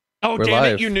Oh, We're damn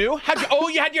live. it, you knew?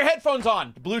 You had your headphones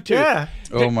on, Bluetooth. Yeah.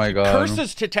 Oh my god.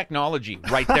 Curses to technology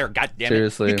right there, god damn it.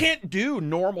 Seriously. You can't do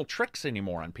normal tricks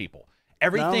anymore on people.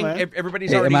 Everything, man.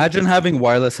 everybody's Hey, already... imagine having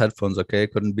wireless headphones, okay?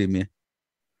 It couldn't be me.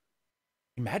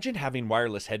 Imagine having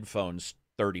wireless headphones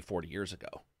 30, 40 years ago.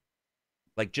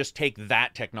 Like, just take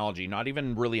that technology, not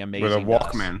even really amazing. With a to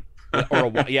us. Walkman.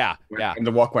 Yeah. And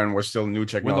the Walkman was still new When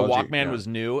technology. the Walkman was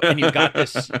new, and you got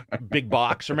this big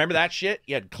box. Remember that shit?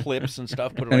 You had clips and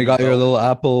stuff. Put it And on you got your belt. little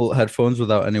Apple headphones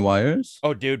without any wires.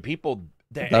 Oh, dude, people...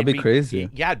 That'd be crazy.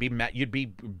 Yeah, you'd be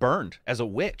burned as a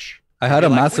witch. I had You'd a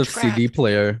be like, massive "Witchcraft." CD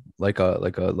player, like a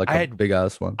I had- big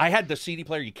ass one. I had the CD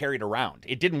player you carried around.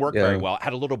 It didn't work Yeah. very well. It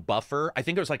had a little buffer. I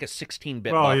think it was like a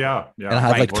 16-bit Well, buffer. yeah. And I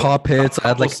had Right. like top hits. I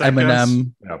had like Couple seconds.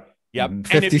 Eminem. Yeah. Yep. Mm, And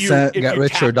 50 Cent, if Get you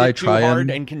Rich or tapped Die it too hard Trying.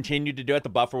 and continued to do it, the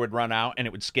buffer would run out and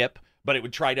it would skip, but it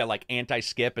would try to like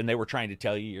anti-skip, and they were trying to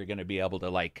tell you you're going to be able to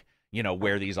like,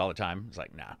 wear these all the time. It's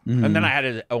like, nah. Mhm. And then I had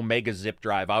an Omega zip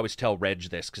drive. I always tell Reg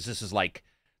this because this is like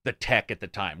the tech at the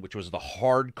time, which was the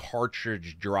hard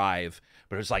cartridge drive,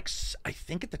 but it was like, I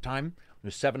think at the time it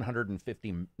was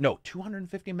 250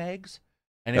 megs.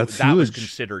 And That's that was huge.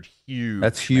 considered huge.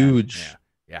 That's man. huge.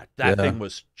 Yeah. That Yeah. thing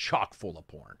was chock full of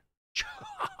porn.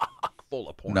 Chock full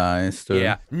of porn. Nice, dude.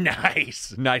 Yeah,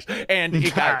 nice. And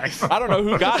it got, I don't know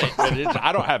who got it, but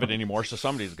I don't have it anymore, so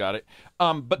somebody's got it.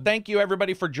 But thank you,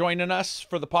 everybody, for joining us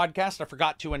for the podcast. I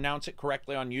forgot to announce it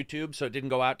correctly on YouTube, so it didn't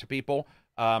go out to people.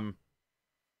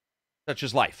 Such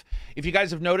is life. If you guys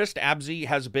have noticed, Abzy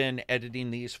has been editing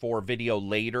these for video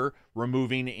later,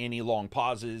 removing any long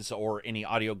pauses or any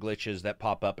audio glitches that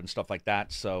pop up and stuff like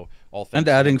that. So all thanks And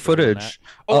to adding him for doing footage. that.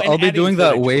 Oh, and I'll be adding doing that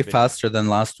footage for way video. faster than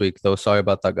last week, though. Sorry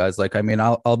about that, guys. Like, I mean,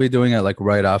 I'll be doing it like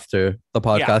right after the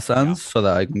podcast ends, so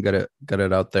that I can get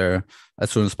it out there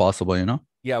as soon as possible.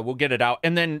 Yeah, we'll get it out.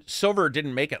 And then Silver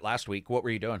didn't make it last week. What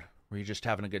were you doing? Were you just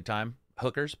having a good time?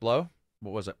 Hookers, blow?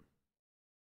 What was it?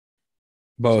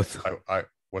 Both. I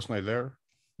wasn't I there?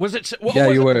 Was it? What Yeah,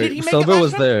 was you it? were. Did he make Silver it last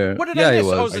was time? there. What did Yeah, I he miss?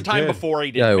 was. Oh, it was the I time did. before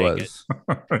he Yeah, didn't it make was.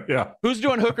 it. Yeah. Who's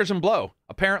doing hookers and blow?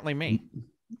 Apparently me.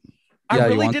 I Yeah, you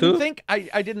really want didn't to? think.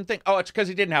 I didn't think. Oh, it's because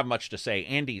he didn't have much to say.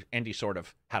 Andy sort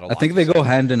of had a lot. I think to they say. go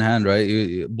hand in hand, right?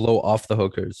 You blow off the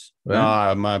hookers. Right?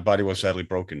 Nah, my body was sadly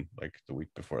broken like the week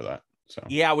before that. So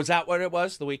Yeah, was that what it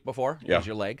was the week before? It Yeah. was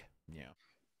your leg? Yeah.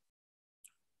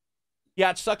 Yeah,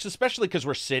 it sucks, especially because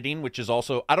we're sitting, which is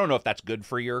also, I don't know if that's good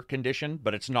for your condition,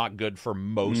 but it's not good for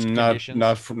most conditions.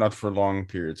 not for long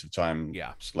periods of time.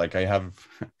 Yeah. It's like I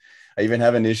even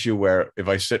have an issue where if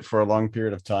I sit for a long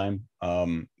period of time,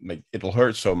 like it'll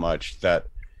hurt so much that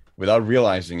without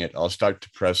realizing it, I'll start to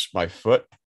press my foot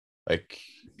like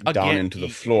down Again, into the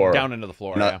floor. Down into the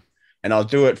floor, And I- yeah. And I'll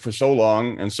do it for so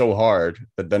long and so hard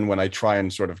that then when I try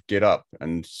and sort of get up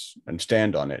and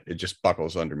stand on it, it just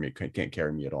buckles under me. Can't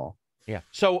carry me at all. Yeah.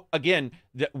 So again,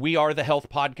 we are the health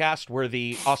podcast. We're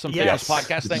the Awesome Yes. Fitness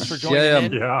podcast. Thanks for joining Yeah.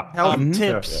 in. Yeah. Health Um,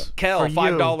 tips. Kel, for you.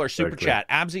 $5 super Exactly. chat.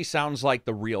 Abzy sounds like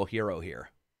the real hero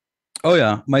here. Oh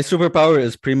yeah, my superpower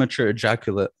is premature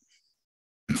ejaculate.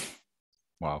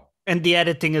 Wow. And the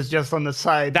editing is just on the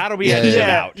side. That'll be Yeah, edited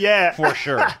yeah, out. yeah. For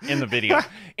sure in the video.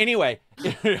 Anyway,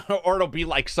 or it'll be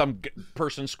like some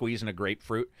person squeezing a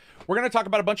grapefruit. We're going to talk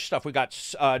about a bunch of stuff. We got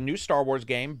a new Star Wars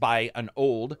game by an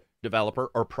old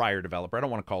developer or prior developer. I don't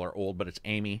want to call her old, but it's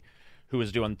Amy, who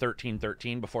was doing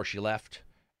 1313 before she left.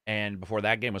 And before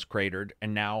that game was cratered.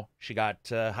 And now she got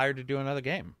hired to do another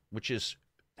game,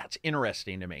 that's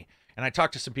interesting to me. And I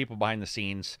talked to some people behind the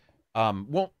scenes.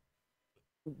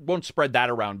 Won't spread that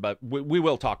around, but we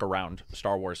will talk around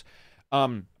Star Wars.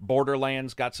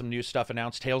 Borderlands got some new stuff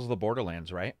announced. Tales of the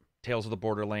Borderlands, right? Tales of the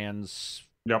Borderlands.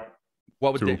 Yep.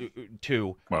 What would Two.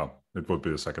 two? Well, it would be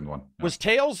the second one. Yeah. Was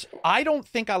Tales? I don't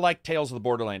think I like Tales of the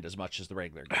Borderland as much as the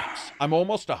regular games. I'm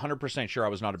almost 100% sure I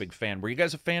was not a big fan. Were you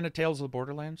guys a fan of Tales of the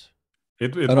Borderlands?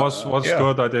 It I don't- was yeah.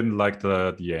 good. I didn't like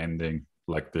the ending,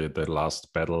 like the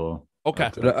last battle. Okay.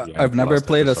 at the But end, I've never last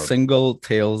played a episode. single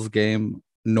Tales game,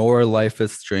 nor Life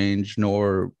is Strange,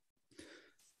 nor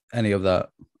any of that.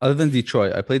 Other than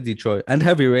Detroit, I played Detroit and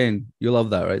Heavy Rain. You love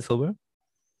that, right, Silver?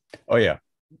 Oh yeah,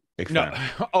 big No.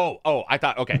 fan. Oh, I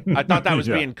thought that was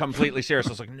Yeah. being completely serious. I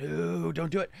was like, no, don't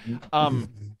do it.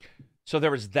 So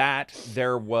there was that.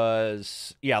 There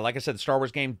was, like I said, the Star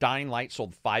Wars game, Dying Light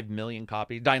sold 5 million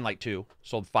copies. Dying Light 2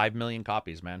 sold 5 million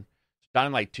copies, man.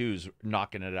 Dying Light 2's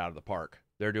knocking it out of the park.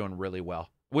 They're doing really well,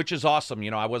 which is awesome.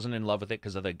 I wasn't in love with it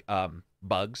because of the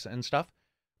bugs and stuff,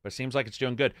 but it seems like it's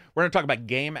doing good. We're going to talk about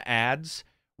game ads.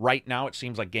 Right now, it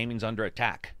seems like gaming's under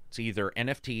attack. It's either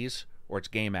NFTs or it's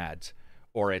game ads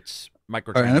or it's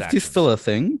microtransactions. Are NFTs still a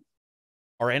thing?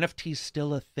 Are NFTs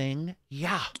still a thing?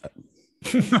 Yeah.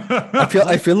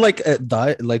 I feel like it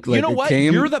died. Like you know it what?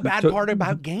 came. You're the bad took- part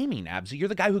about gaming, Absy. You're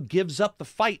the guy who gives up the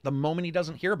fight the moment he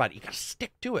doesn't hear about it. You gotta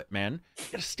stick to it, man. You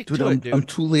gotta stick Dude, to I'm, it, dude. I'm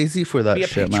too lazy for that Be a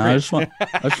shit, man. I patriot.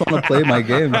 just want to play my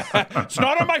games. It's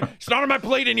not on my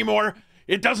plate anymore.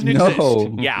 It doesn't No.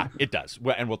 exist. Yeah, it does.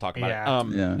 And we'll talk about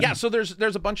Yeah. it. Yeah. So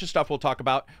there's a bunch of stuff we'll talk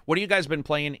about. What have you guys been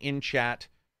playing in chat?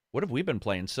 What have we been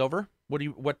playing, Silver?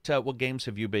 What games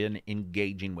have you been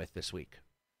engaging with this week?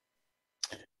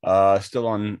 Still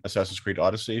on Assassin's Creed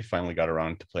Odyssey. Finally got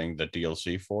around to playing the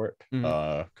DLC for it.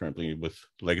 Mhm. Currently with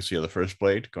Legacy of the First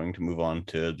Blade. Going to move on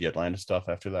to the Atlanta stuff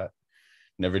after that.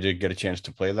 Never did get a chance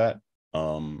to play that.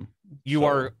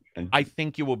 I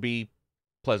think you will be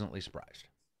pleasantly surprised.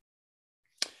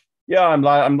 Yeah,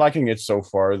 I'm liking it so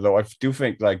far, though. I do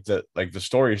think the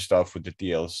story stuff with the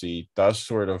DLC does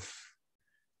sort of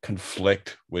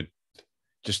conflict with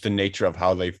just the nature of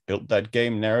how they've built that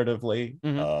game narratively.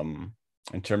 Mhm.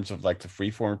 In terms of like the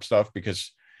freeform stuff,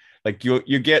 because like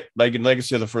you get like in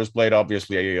Legacy of the First Blade,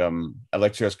 obviously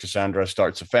Alexios Cassandra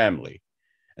starts a family,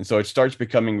 and so it starts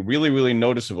becoming really, really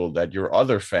noticeable that your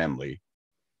other family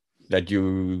that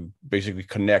you basically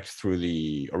connect through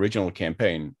the original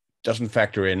campaign doesn't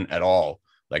factor in at all.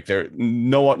 Like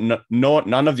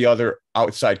none of the other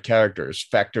outside characters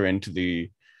factor into the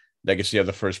Legacy of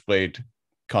the First Blade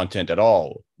content at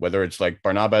all, whether it's like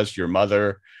Barnabas, your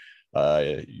mother,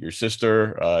 your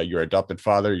sister, your adopted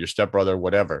father, your stepbrother,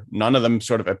 whatever. None of them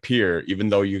sort of appear, even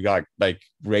though you got like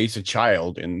raise a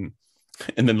child in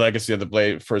the Legacy of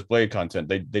the First Blade content.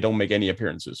 They don't make any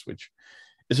appearances, which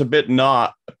is a bit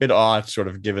odd, sort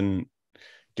of given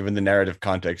the narrative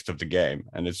context of the game,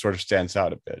 and it sort of stands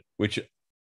out a bit, which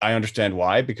I understand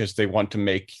why, because they want to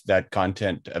make that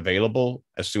content available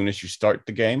as soon as you start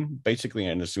the game, basically,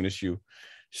 and as soon as you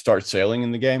start sailing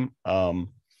in the game.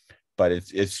 But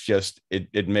it's just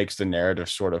it makes the narrative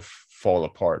sort of fall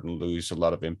apart and lose a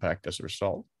lot of impact as a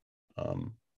result.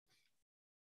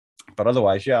 But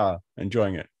otherwise, yeah,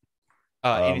 enjoying it.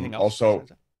 Anything else? Also, besides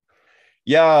that?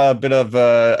 yeah, a bit of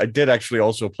I did actually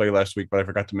also play last week, but I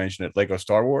forgot to mention it. Lego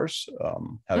Star Wars.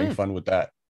 Having fun with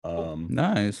that.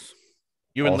 Nice.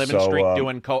 You and Lemon also, Streak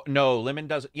doing no, Lemon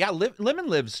doesn't. Yeah, Lemon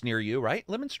lives near you, right?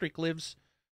 Lemon Streak lives.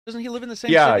 Doesn't he live in the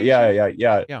same Yeah, city?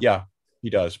 yeah. He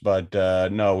does, but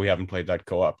no, we haven't played that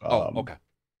co-op. Okay.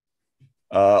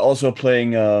 Also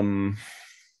playing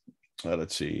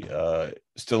let's see,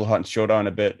 still Hunt Showdown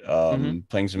a bit.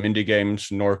 Playing some indie games,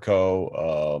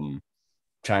 Norco,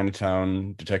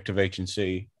 Chinatown, Detective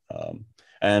Agency,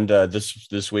 and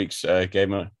this week's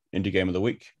indie game of the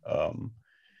week,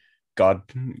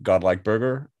 Godlike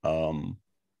Burger. That's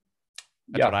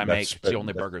what I make. It's the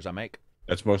only burgers I make.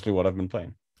 That's mostly what I've been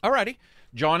playing. Alrighty,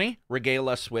 Johnny, regale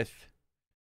us with.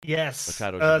 Yes. What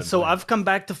titles you've been So playing? I've come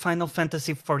back to Final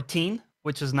Fantasy 14,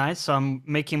 which is nice. So I'm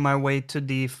making my way to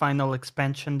the final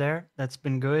expansion there. That's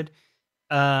been good.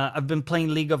 I've been playing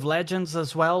League of Legends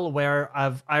as well, where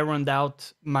I've ironed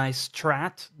out my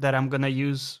strat that I'm gonna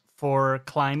use for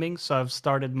climbing. So I've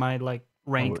started my like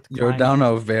ranked. You're climbing. down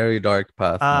a very dark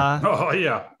path. man. Oh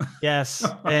yeah. Yes,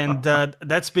 and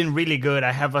that's been really good.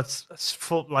 I have a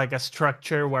full like a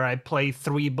structure where I play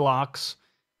 3 blocks.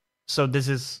 So this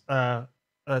is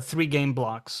 3 game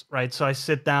blocks, right? So I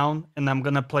sit down and I'm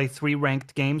gonna play 3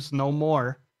 ranked games, no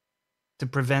more, to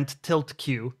prevent tilt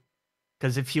queue.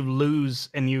 Because if you lose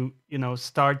and you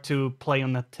start to play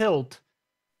on a tilt,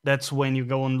 that's when you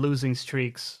go on losing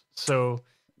streaks. So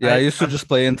I used to just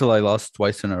play until I lost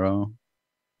twice in a row.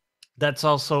 that's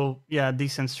also a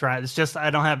decent strat. It's just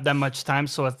I don't have that much time,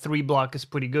 so a 3 block is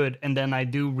pretty good. And then I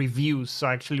do reviews, so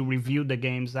I actually review the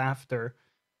games after.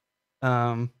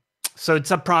 So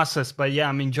it's a process, but yeah,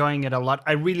 I'm enjoying it a lot.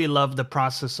 I really love the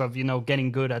process of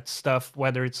getting good at stuff,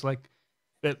 whether it's like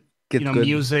Get good.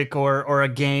 music or a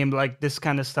game. Like this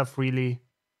kind of stuff really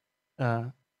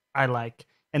I like.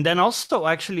 And then also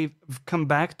actually come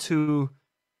back to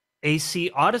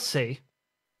AC Odyssey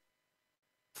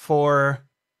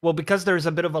because there's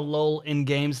a bit of a lull in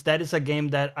games. That is a game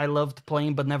that I loved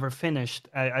playing but never finished.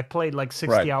 I played like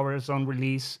 60 hours on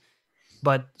release,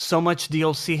 but so much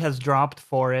DLC has dropped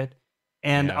for it.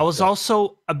 And Yeah, I was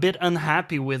also a bit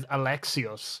unhappy with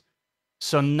Alexios.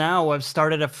 So now I've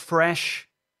started a fresh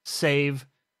save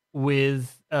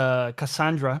with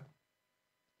Cassandra,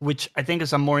 which I think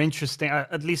is a more interesting,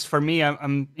 at least for me,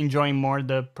 I'm enjoying more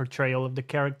the portrayal of the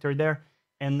character there.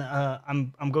 And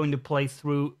I'm going to play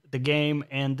through the game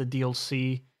and the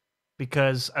DLC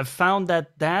because I've found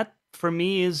that for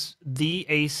me is the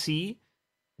AC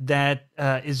that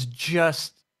is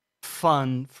just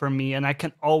fun for me, and I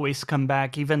can always come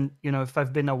back. Even if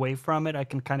I've been away from it, I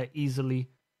can kind of easily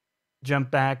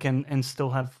jump back and still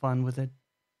have fun with it.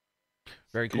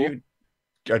 Very Do cool. you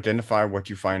identify what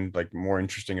you find like more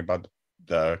interesting about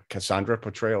the Cassandra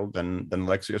portrayal than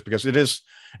Alexios? Because it is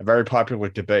a very popular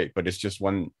debate, but it's just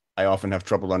one I often have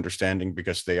trouble understanding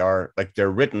because they're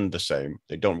written the same.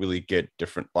 They don't really get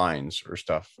different lines or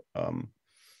stuff.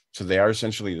 So they are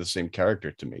essentially the same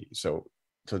character to me.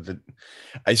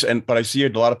 But I see a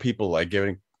lot of people like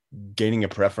gaining a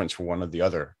preference for one or the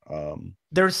other.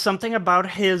 There's something about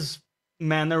his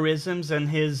mannerisms and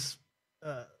his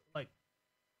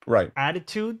Right.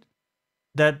 attitude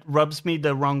that rubs me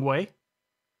the wrong way.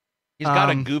 He's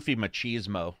got a goofy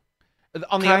machismo.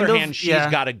 On the Kind other of, hand, she's yeah.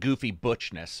 got a goofy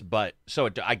butchness, but so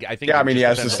I think. Yeah, I it mean, he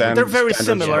just has the depends on- stand- They're very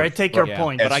standards similar. of- I take your Yeah,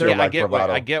 point. but I Esther get, like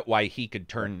bravado. I get why he could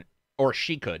turn, or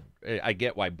she could. I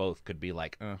get why both could be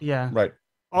like, Yeah. Right.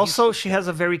 Also, she has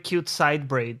a very cute side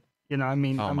braid. You know, I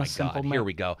mean, oh I'm my a simple god, man. here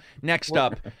we go. Next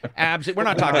up, Absy. We're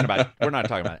not talking about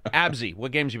it. Absy,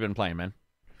 what games you been playing, man?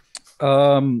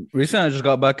 Recently I just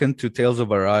got back into Tales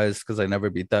of Arise because I never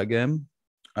beat that game.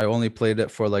 I only played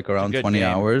it for like around good 20 game.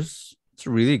 hours. It's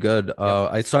really good.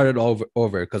 I started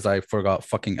over because I forgot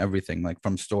fucking everything, like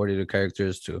from story to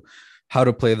characters to how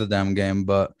to play the damn game.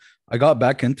 But I got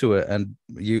back into it, and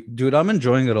dude, I'm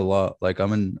enjoying it a lot. Like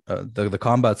I'm in the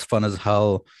combat's fun as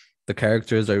hell. The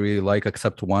characters I really like,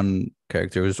 except one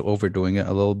character who's overdoing it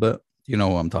a little bit. You know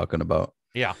who I'm talking about.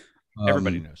 Yeah,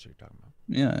 everybody knows who you're talking about.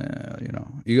 Yeah, you know,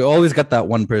 you always get that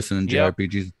one person in Yep.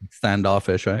 JRPGs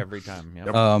standoffish, right? Every time.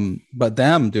 Yeah. But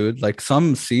damn, dude, like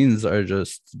some scenes are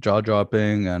just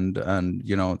jaw-dropping and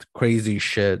you know, crazy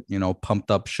shit, you know,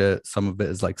 pumped up shit. Some of it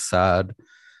is like sad.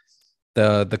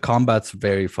 The combat's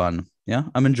very fun. Yeah,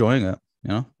 I'm enjoying it. You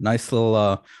know, nice little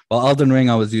well, Elden Ring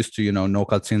I was used to, you know, no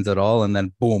cutscenes at all, and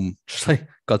then boom, just like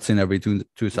cutscene every two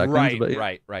seconds. Right, but,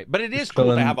 yeah. right. But it is Just cool to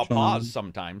chilling, have a chilling. pause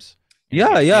sometimes.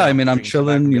 Yeah, You yeah. know, I mean, I'm bring some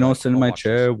back chilling, and you be know, like, sitting in "Go my watch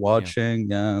chair, this." Yeah.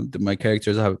 watching. Yeah, my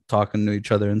characters have talking to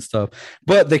each other and stuff,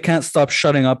 but they can't stop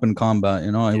shutting up in combat.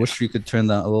 You know, I wish we could turn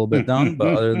that a little bit down, but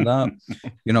other than that,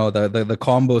 you know, the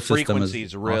combo system Frequency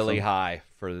is really awesome. high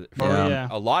for Yeah.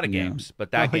 a lot of Yeah. games,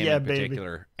 but that Oh, game yeah, in baby.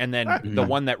 particular. And then the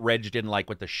one that Reg didn't like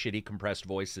with the shitty compressed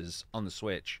voices on the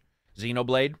Switch,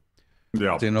 Xenoblade.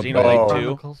 Yeah. Xenoblade. Xenoblade 2.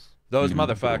 Chronicles. Those Mhm.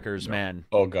 motherfuckers, man.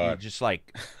 Oh You're god. just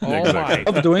like, oh Exactly.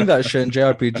 I'm doing that shit in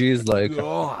JRPGs, my like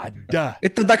god.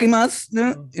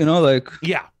 itadakimasu, you know, like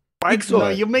Yeah. Why, Pixel. no,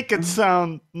 you make it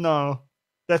sound no.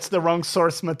 That's the wrong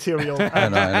source material. I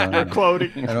know. You're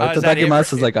quoting. you know, Is that it?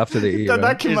 itadakimasu is like after the E. Right?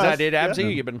 Itadakimasu. Is that it, Absy? Yeah.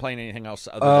 You've been playing anything else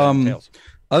other than Tales?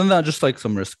 Other than that, just like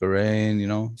some Risk of Rain, you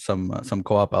know, some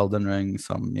co-op Elden Ring,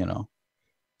 some, you know,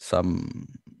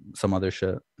 some other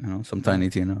shit, you know, some Tiny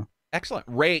Tina. Excellent.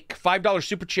 Rake, $5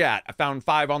 super chat. I found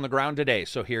 5 on the ground today,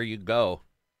 so here you go.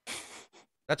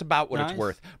 That's about what it's Nice.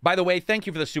 worth. By the way, thank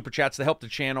you for the super chats. They help the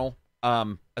channel,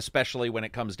 especially when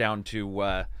it comes down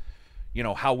to, you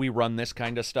know, how we run this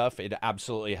kind of stuff. It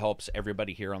absolutely helps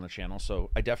everybody here on the channel. So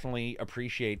I definitely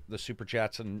appreciate the super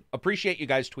chats and appreciate you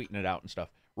guys tweeting it out and stuff.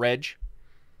 Reg,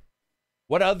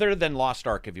 what other than Lost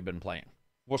Ark have you been playing?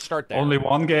 We'll start there. Only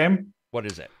one game. What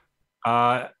is it?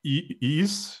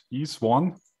 Ease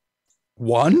 1.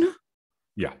 One?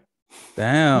 Yeah.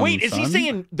 Damn. Wait, is he son.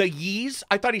 saying the Yeez?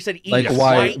 I thought he said Ease. Like Yes.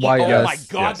 why- Oh yes, my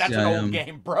god, yes. that's Yeah, an old yeah.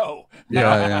 game, bro.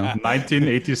 Yeah,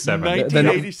 1987.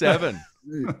 1987.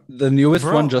 The newest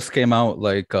Bro. one just came out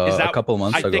like Is that- a couple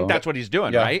months I ago. think that's what he's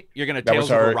doing, Yeah. right? You're gonna That Tales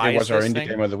was our of Arise it was our this indie thing?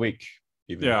 game of the week.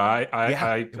 Even. Yeah,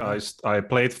 Yeah. I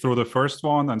played through the first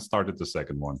one and started the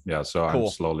second one. Yeah, so Cool. I'm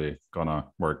slowly gonna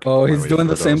work. Oh, my he's way doing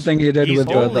the through same those. thing he did He's with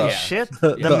holy the Holy yeah. shit.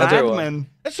 the The other one. Madman.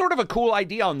 That's sort of a cool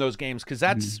idea on those games because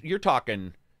that's you're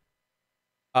talking.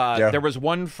 Yeah. There was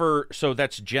one for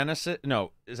that's Genesis.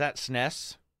 No, is that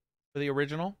SNES for the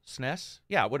original SNES?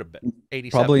 Yeah, it would have been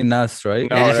 87. probably NES, right?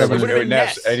 No, Yes, that it was would've been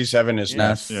NES. NES. 87 is Yeah.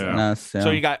 NES. NES, Yeah. NES, yeah.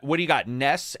 So what do you got?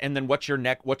 NES, and then what's your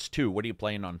What's 2? What are you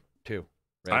playing on 2?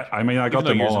 Reg? I mean, I Even got though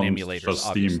them you're all using on emulators, just Steam,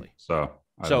 obviously. so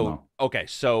I don't So know. okay,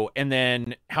 so and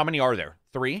then how many are there?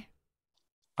 3?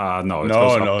 No, it No,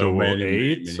 goes no, up to many,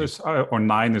 8 many. or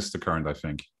 9 is the current, I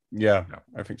think. Yeah,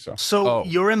 I think so. So Oh.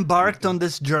 you're embarked on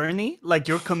this journey, like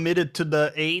you're committed to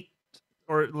the 8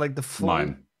 or like the full.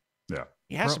 9.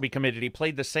 He has Bro. to be committed. He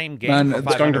played the same game Man, for it's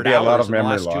 500 going to be a lot hours of in the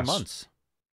memory last 2 loss. months.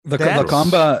 The That's-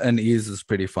 combat and Ease is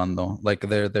pretty fun though. Like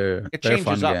they're It they're changes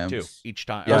fun up games. too each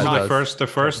time. Yeah, Or it not- does. The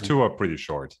first 2 are pretty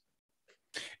short.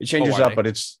 It changes are up, they? but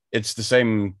it's the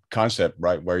same concept,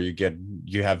 right? Where you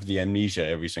have the amnesia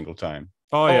every single time.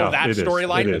 Oh, Oh, yeah, that it is.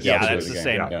 storyline? It is. Yeah, absolutely that's the the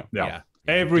same. game. Yeah.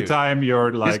 Every Dude. time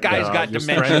you're like, This guy's got you're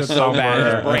dementia stranded so bad,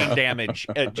 his somewhere. brain damage,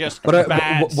 just But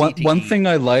bad one CTE. thing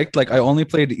I liked, like I only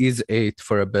played Ease 8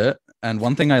 for a bit, And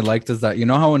one thing I liked is that, you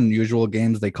know how in usual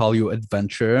games they call you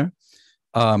adventure.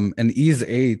 In Ys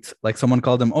 8, like someone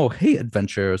called him, "Oh, hey,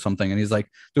 adventure" or something, and he's like,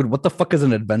 "Dude, what the fuck is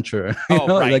an adventure?" You Oh,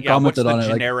 know, right. like Yeah. What's commented the on it,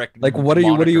 generic like what are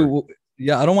you? What are moniker? you?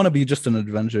 Yeah, I don't want to be just an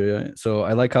adventure. Yeah? So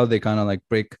I like how they kind of like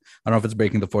break. I don't know if it's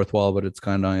breaking the fourth wall, but it's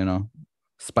kind of, you know,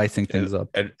 spicing things up.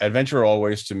 Adventure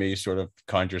always to me sort of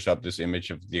conjures up this image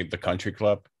of the country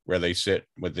club where they sit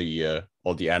with the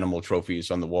all the animal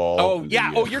trophies on the wall. Oh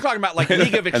yeah. Oh, you're talking about like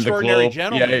League of and the Extraordinary globe.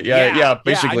 Gentlemen. Yeah,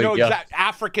 basically, I know yeah.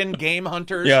 African game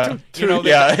hunters. Yeah, You know,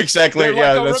 yeah, exactly. they're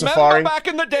Yeah, like, "Oh, the remember safari. back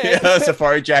in the day. Yeah,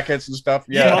 safari jackets and stuff.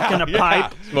 Yeah, Smoking a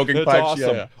pipe. smoking That's pipes.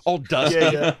 awesome. Yeah, Oh, dusty.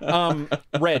 Yeah,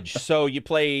 Reg, so you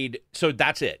played. So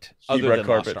that's it. See Other red than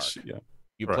Lost carpets. Ark. Yeah.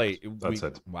 You Correct. play. That's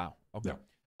it. Wow. Okay.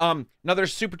 Yeah. Another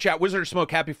super chat. Wizard of Smoke.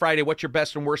 Happy Friday. What's your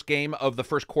best and worst game of the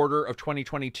first quarter of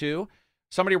 2022?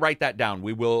 Somebody write that down.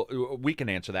 We can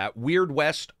answer that. Weird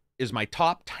West is my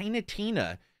top. Tiny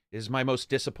Tina is my most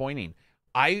disappointing.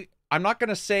 I'm not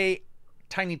gonna say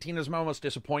Tiny Tina is my most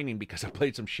disappointing because I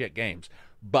played some shit games,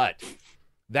 but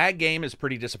that game is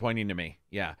pretty disappointing to me.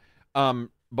 Yeah.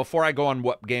 Before I go on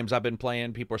what games I've been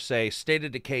playing, people say State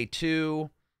of Decay 2.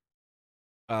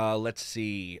 Let's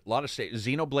see. A lot of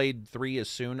Xenoblade 3 is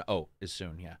soon. Oh, is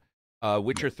soon, yeah.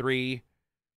 Witcher 3.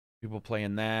 People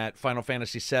playing that. Final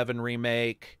Fantasy 7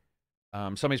 remake.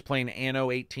 Somebody's playing Anno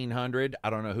 1800. I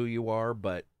don't know who you are,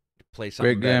 but play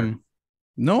something Great better. game.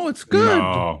 No, it's good.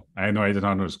 No, I know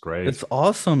 1800 is great. It's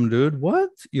awesome, dude. What?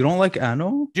 You don't like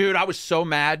Anno? Dude, I was so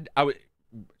mad.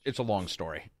 It's a long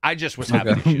story. I just was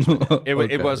having Okay. issues with it. It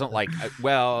Okay. wasn't like,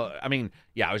 well, I mean,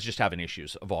 yeah, I was just having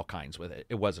issues of all kinds with it.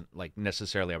 It wasn't like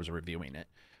necessarily I was reviewing it.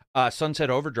 Sunset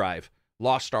Overdrive,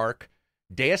 Lost Ark,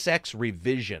 Deus Ex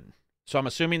Revision. So I'm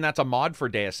assuming that's a mod for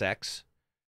Deus Ex,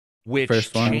 which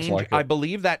First one, changed. like it. I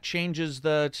believe that changes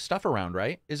the stuff around,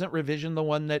 right? Isn't Revision the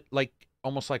one that like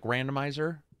almost like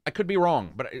randomizer? I could be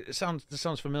wrong, but this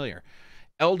sounds familiar.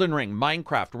 Elden Ring,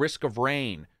 Minecraft, Risk of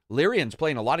Rain. Lyrian's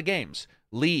playing a lot of games.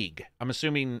 League. I'm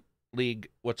assuming League.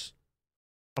 What's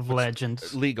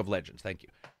Legends. League of Legends? Thank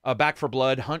you. Back for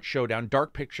Blood, Hunt Showdown,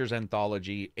 Dark Pictures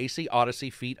Anthology, AC Odyssey,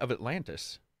 Fate of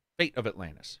Atlantis. Feet of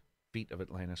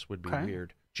Atlantis would be Okay.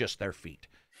 weird. Just their feet.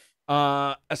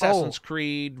 Assassin's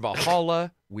Creed,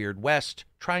 Valhalla, Weird West,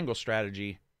 Triangle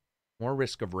Strategy, more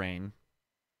Risk of Rain,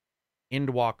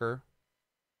 Endwalker.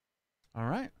 All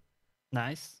right.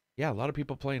 Nice. Yeah, a lot of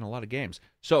people playing a lot of games.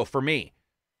 So for me,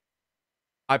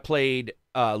 I played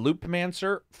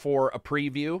Loopmancer for a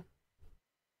preview,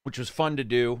 which was fun to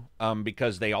do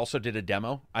because they also did a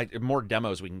demo. More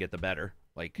demos we can get, the better.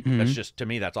 Like that's just, to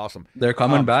me, that's awesome. They're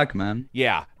coming back, man.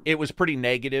 Yeah, it was pretty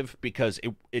negative because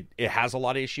it has a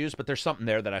lot of issues, but there's something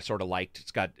there that I sort of liked.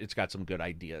 It's got some good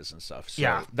ideas and stuff. So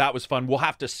Yeah. that was fun. We'll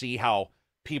have to see how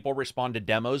people respond to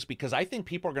demos because I think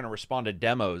people are going to respond to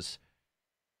demos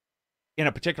in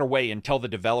a particular way until the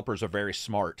developers are very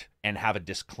smart and have a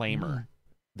disclaimer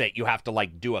that you have to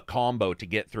like do a combo to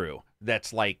get through.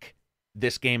 That's like,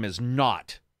 this game is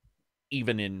not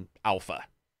even in alpha.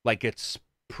 Like it's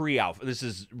pre-alpha. This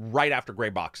is right after gray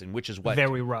boxing, which is what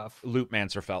Very rough.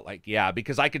 Loopmancer felt like. Yeah,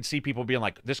 because I could see people being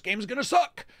like, this game's gonna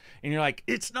suck. And you're like,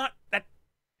 it's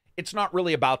not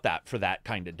really about that for that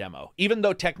kind of demo. Even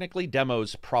though technically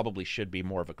demos probably should be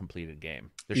more of a completed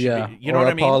game. There should be, you know or what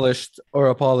I a mean?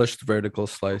 polished vertical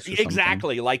slice. Or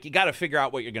Exactly. Like you got to figure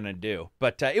out what you're gonna do.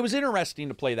 But it was interesting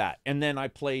to play that. And then I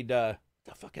played. The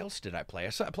fuck else did I play? I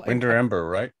played Winter Ember,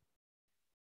 right?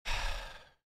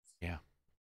 Yeah.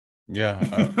 Yeah.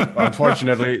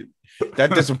 Unfortunately,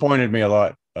 that disappointed me a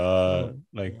lot.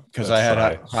 Like because I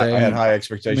had high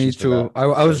expectations. Me for too. that.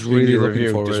 I was Seeing really your looking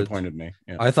review forward. disappointed me.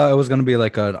 Yeah. I thought it was gonna be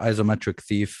like an isometric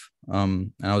thief.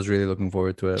 And I was really looking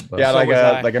forward to it. But Yeah, So like was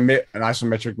I. an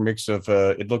isometric mix of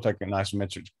it looked like an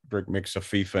isometric mix of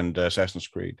Thief and Assassin's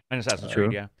Creed. And Assassin's True.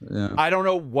 Creed, yeah. yeah. I don't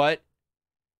know what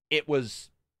it was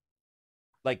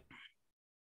like.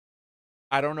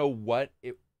 I don't know what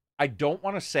it. I don't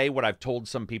want to say what I've told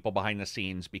some people behind the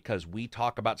scenes because we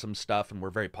talk about some stuff and we're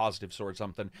very positive towards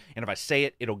something. And if I say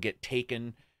it, it'll get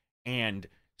taken. And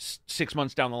 6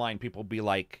 months down the line, people will be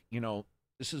like,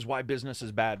 this is why business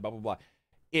is bad, blah, blah, blah.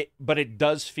 But it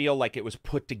does feel like it was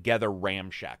put together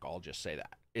ramshack. I'll just say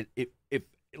that. It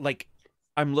like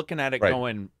I'm looking at it Right.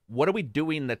 going, what are we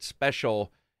doing that's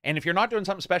special? And if you're not doing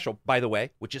something special, by the way,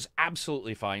 which is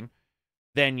absolutely fine,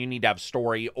 then you need to have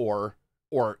story or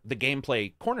the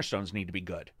gameplay cornerstones need to be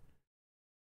good.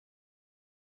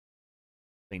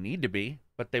 They need to be,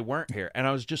 but they weren't here. And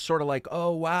I was just sort of like,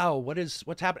 oh, wow,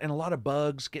 what's happening? And a lot of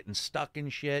bugs, getting stuck in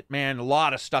shit. Man, a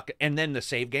lot of stuck. And then the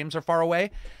save games are far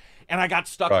away. And I got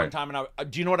stuck one Right. time, and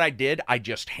do you know what I did? I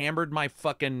just hammered my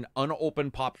fucking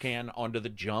unopened pop can onto the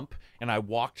jump, and I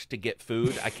walked to get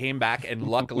food. I came back, and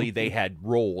luckily they had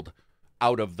rolled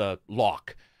out of the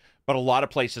lock. But a lot of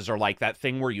places are like that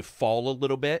thing where you fall a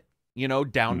little bit, you know,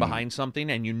 down behind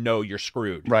something, and you know you're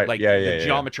screwed. Right, Like yeah, the yeah,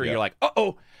 geometry, yeah. you're like,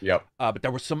 uh-oh. Yep. But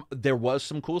there was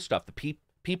some cool stuff. The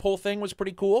peephole thing was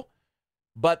pretty cool.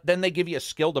 But then they give you a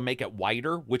skill to make it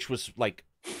wider, which was like,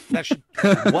 that should,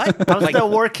 what? How's Like, that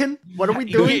working? What are we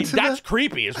doing? yeah, to that's the...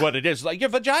 creepy, is what it is. Like, your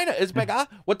vagina is bigger.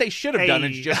 What they should have done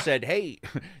is Hey. just said, hey,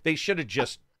 they should have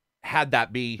just had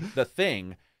that be the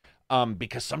thing.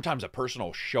 Because sometimes a person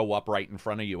will show up right in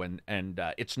front of you, and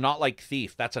it's not like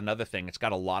Thief. That's another thing. It's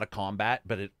got a lot of combat,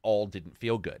 but it all didn't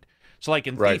feel good. So, like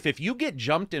in Right. Thief, if you get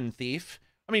jumped in Thief,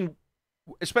 I mean,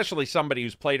 especially somebody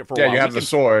who's played it for a Yeah, while, you have we the can-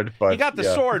 sword, but you got the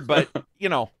yeah. sword, but you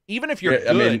know, even if you're Yeah,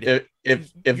 I mean, good,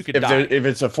 if you could die. if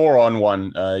it's a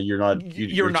 4-on-1, you're not You're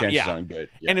your not- chances yeah. aren't good.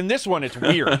 Yeah. and in this one, it's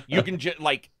weird. You can just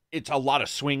like it's a lot of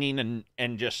swinging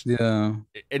and just Yeah.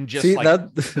 See, See, like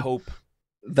that hope.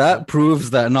 that proves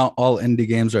that not all indie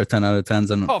games are 10 out of 10s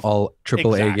and Oh, all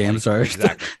AAA exactly, games are.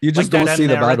 exactly. You just Like don't that see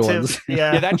the bad narrative. ones.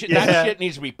 Yeah, Yeah, that shit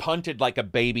needs to be punted like a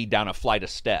baby down a flight of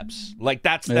steps. Like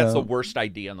that's Yeah. the worst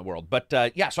idea in the world. But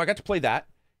yeah, so I got to play that.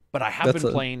 But I have That's been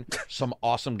a- playing some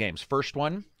awesome games. First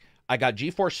one, I got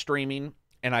GeForce streaming,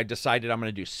 and I decided I'm going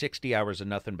to do 60 hours of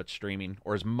nothing but streaming,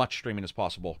 or as much streaming as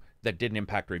possible that didn't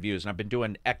impact reviews. And I've been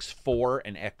doing X4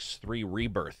 and X3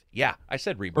 Rebirth. Yeah, I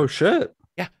said Rebirth. Oh shit.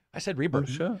 Yeah, I said Oh Rebirth.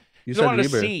 shit. You I said wanted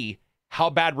Rebirth. to see how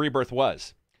bad Rebirth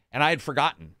was, and I had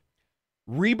forgotten.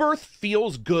 Rebirth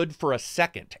feels good for a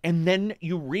second, and then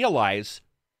you realize,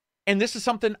 and this is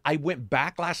something I went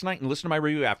back last night and listened to my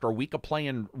review after a week of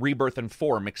playing Rebirth and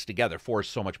 4 mixed together. 4 is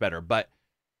so much better, but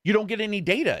you don't get any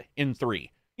data in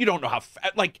 3. You don't know how,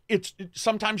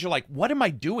 sometimes you're like, what am I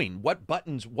doing? What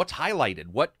buttons, what's highlighted?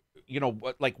 What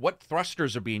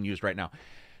thrusters are being used right now?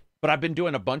 But I've been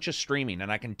doing a bunch of streaming,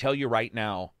 and I can tell you right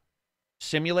now,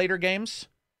 simulator games,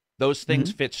 those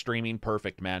things fit streaming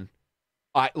perfect, man.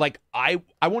 I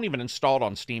won't even install it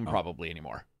on Steam probably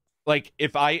anymore. Like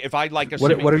if I like a What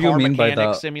do you car mean by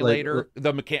mechanic that? simulator,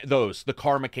 the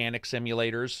car mechanic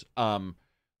simulators,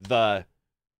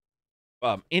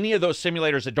 any of those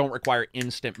simulators that don't require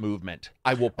instant movement,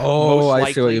 I will. Oh, most I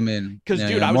likely, see what you mean. 'cause, Yeah,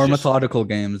 dude, yeah, I was more just- methodical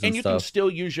games and and you can stuff. still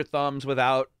use your thumbs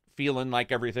without feeling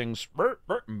like everything's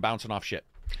and bouncing off shit.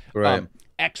 Right.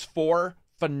 X4,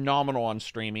 phenomenal on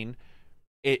streaming.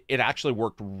 It actually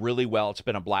worked really well. It's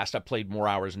been a blast. I've played more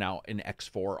hours now in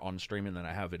X4 on streaming than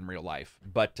I have in real life.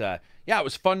 But yeah, it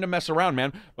was fun to mess around,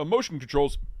 man. But motion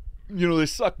controls, they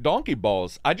suck donkey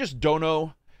balls. I just don't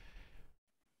know.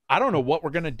 I don't know what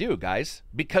we're gonna do, guys,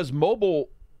 because mobile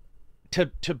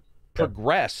to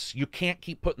progress, you can't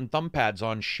keep putting thumb pads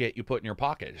on shit you put in your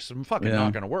pocket. It's fucking Yeah.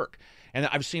 not gonna work. And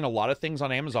I've seen a lot of things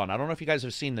on Amazon. I don't know if you guys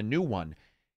have seen the new one.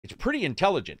 It's pretty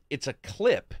intelligent. It's a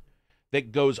clip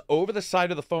that goes over the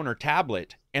side of the phone or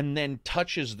tablet and then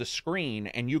touches the screen,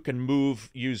 and you can move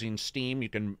using Steam. You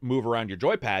can move around your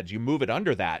joypads. You move it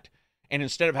under that, and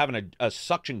instead of having a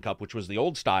suction cup, which was the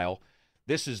old style,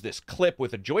 this is this clip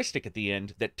with a joystick at the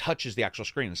end that touches the actual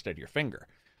screen instead of your finger.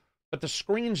 But the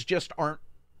screens just aren't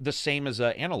the same as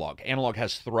analog. Analog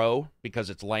has throw because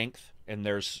it's length, and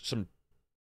there's some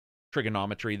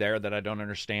trigonometry there that I don't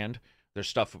understand. There's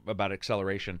stuff about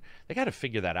acceleration. They got to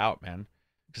figure that out, man.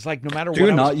 Because like no matter Do what,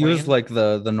 you I was not use playing-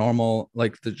 like the normal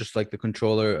just like the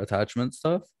controller attachment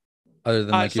stuff? Other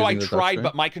than like so I using the tried,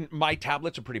 touchscreen? but my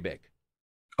tablets are pretty big.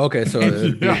 Okay, so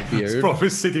it'd be Yeah, it's weird. probably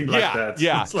sitting like yeah, that.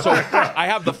 yeah. It's So like- I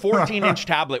have the 14-inch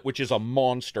tablet, which is a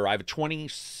monster. I have a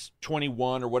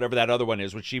 21 or whatever that other one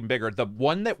is, which is even bigger. The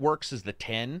one that works is the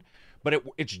 10, but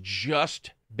it's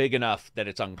just big enough that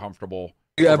it's uncomfortable.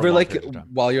 Do you over ever long like periods of time.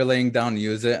 while you're laying down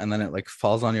use it and then it like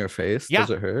falls on your face? Yeah,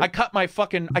 Does it hurt? I cut my own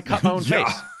Yeah.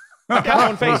 face. I cut my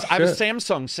own face. I have a Shit.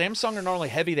 Samsung. Samsung are normally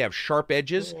heavy. They have sharp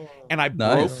edges. And I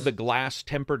Nice. broke the glass,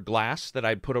 tempered glass that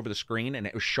I put over the screen, and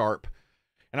it was sharp.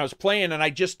 And I was playing, and I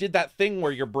just did that thing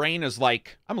where your brain is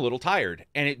like, I'm a little tired.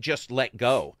 And it just let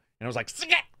go. And I was like, "Sing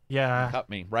it!" Yeah. Cut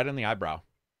me right in the eyebrow.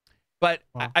 But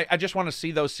Wow. I just want to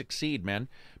see those succeed, man.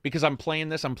 Because I'm playing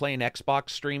this. I'm playing Xbox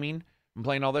streaming. I'm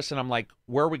playing all this, and I'm like,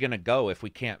 where are we going to go if we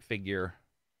can't figure...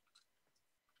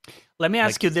 Let me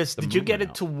ask like, you this. the Did you get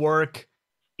movement it to work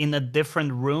in a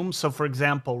different room? So for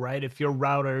example, right, if your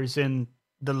router is in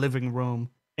the living room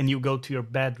and you go to your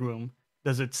bedroom,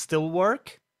 does it still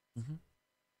work?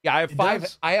 Yeah, I have It five.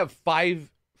 does. I have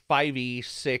 5E,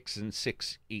 6, and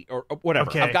 6E, or whatever.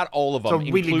 Okay. I've got all of them. So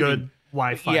really including- good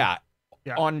Wi-Fi. Yeah,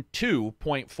 Yeah. on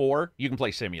 2.4, you can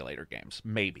play simulator games,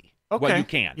 maybe. Well, Okay. you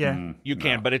can. Yeah. You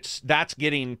can, No. but that's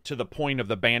getting to the point of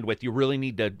the bandwidth. You really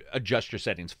need to adjust your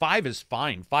settings. 5 is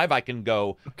fine. 5 I can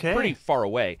go Okay. pretty far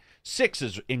away. 6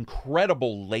 is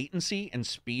incredible latency and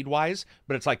speed wise,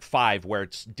 but it's like 5 where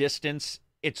it's distance.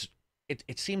 It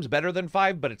seems better than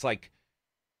 5, but it's like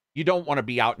you don't want to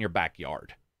be out in your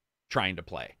backyard trying to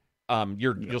play.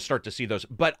 You'll start to see those.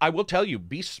 But I will tell you,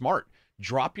 be smart.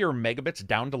 Drop your megabits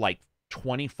down to like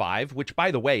 25, which by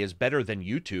the way is better than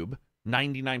YouTube.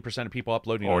 99% of people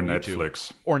uploading Or on YouTube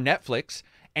Netflix. or Netflix,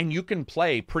 and you can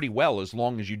play pretty well as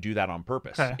long as you do that on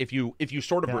purpose. Okay. If you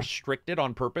sort of Yeah. restrict it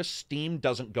on purpose, Steam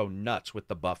doesn't go nuts with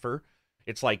the buffer.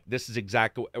 It's like this is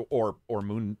exactly or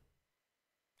Moonlight.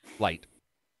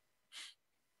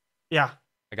 Yeah.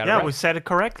 I got it Yeah, right. we said it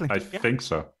correctly. I Yeah. think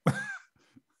so.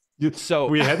 So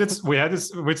we had it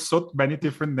with so many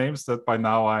different names that by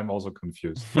now I'm also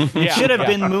confused. yeah, Should have yeah.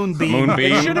 been Moonbeam.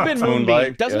 Moonbeam. It should have been Moonbeam.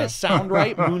 Moonlight, Doesn't yeah. it sound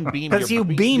right? Moonbeam. 'Cause You're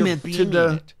you beam you're it to beaming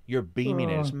the- it. You're beaming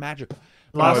it. It's magical.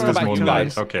 Lost I Oh, don't it know is about you Moonlight.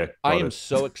 guys. Okay, I got am it.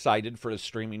 so excited for the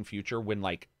streaming future when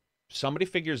like somebody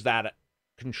figures that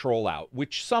control out,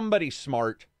 which somebody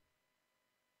smart,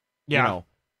 Yeah. you know,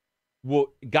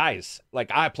 well, guys, like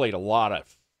I played a lot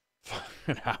of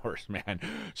fucking hours, man,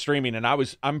 streaming, and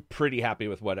I'm pretty happy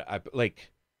with what I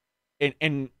like.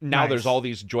 And now there's Nice. all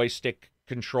these joystick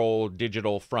control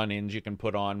digital front ends you can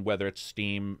put on, whether it's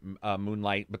Steam,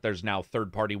 Moonlight, but there's now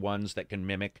third-party ones that can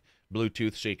mimic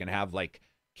Bluetooth, so you can have like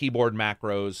keyboard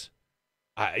macros.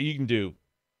 You can do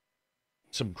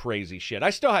some crazy shit. I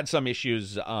still had some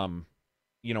issues,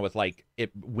 with like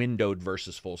it windowed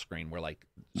versus full screen, where like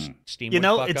Steam. You would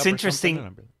know, fuck it's up or interesting.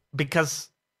 something. Because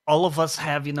all of us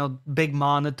have, big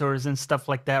monitors and stuff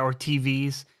like that, or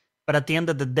TVs. But at the end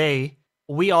of the day,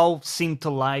 we all seem to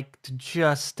like to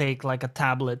just take like a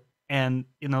tablet and,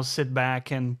 sit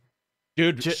back and,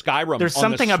 Dude, Skyrim. there's on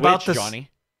something the about Switch, this- Johnny.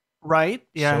 right?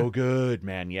 Yeah. So good,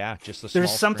 man. Yeah, just the There's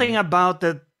small something screen. about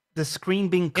the screen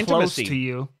being close Intimacy. to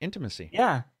you. Intimacy.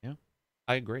 Yeah.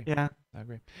 I agree. Yeah. I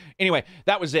agree. Anyway,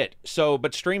 that was it. So,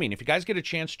 but streaming, if you guys get a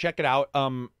chance, check it out.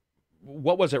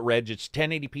 What was it, Reg? It's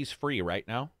 1080p's free right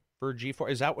now for GeForce.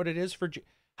 Is that what it is for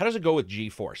How does it go with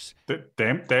GeForce?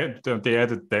 They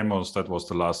added demos. That was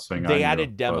the last thing. I They knew,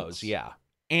 added demos, but yeah.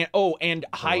 And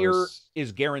higher was-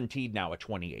 is guaranteed now at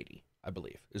 2080, I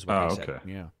believe, is what Oh, they said.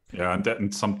 okay. Yeah. Yeah,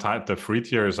 and some time the free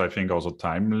tier is I think also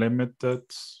time limited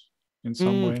in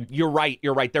some way. You're right.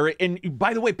 You're right. There. And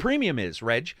by the way, premium is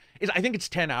Reg. I think it's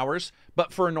 10 hours,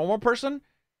 but for a normal person,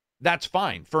 that's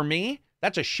fine. For me,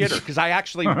 that's a shitter because I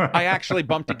actually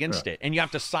bumped against it, and you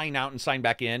have to sign out and sign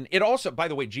back in. It also, by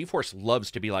the way, GeForce loves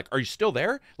to be like, "Are you still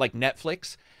there?" Like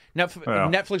Netflix.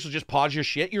 Netflix will just pause your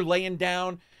shit. You're laying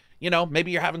down,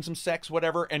 maybe you're having some sex,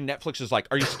 whatever, and Netflix is like,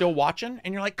 "Are you still watching?"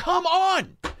 And you're like, "Come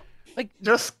on, like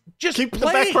Just keep the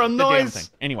play background the damn noise.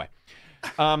 thing." Anyway,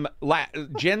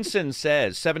 Jensen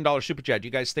says $7 super chat. Do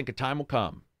you guys think a time will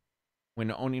come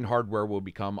when owning hardware will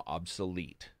become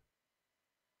obsolete?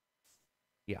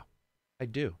 Yeah, I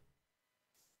do.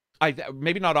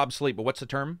 Maybe not obsolete, but what's the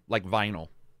term? Like vinyl,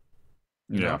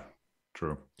 Yeah, know?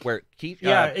 true. where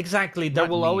Yeah, exactly. There not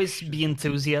will always niche. be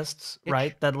enthusiasts, Itch.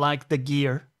 right, that like the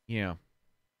gear, yeah.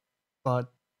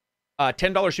 but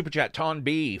 $10 super chat. Ton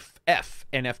Beef F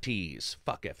NFTs.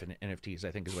 Fuck F NFTs.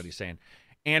 I think is what he's saying.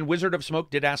 And Wizard of Smoke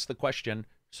did ask the question,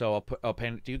 so I'll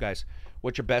pan it to you guys.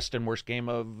 What's your best and worst game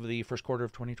of the first quarter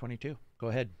of 2022? Go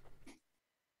ahead.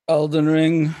 Elden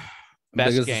Ring,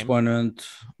 Best biggest game. disappointment,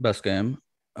 best game,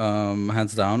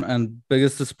 hands down. And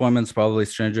biggest disappointment's probably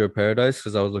Stranger of Paradise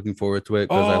because I was looking forward to it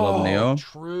because I love Neo.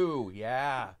 True.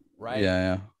 Yeah. Right.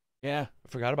 Yeah. Yeah. I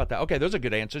forgot about that. Okay, those are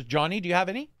good answers. Johnny, do you have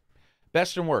any?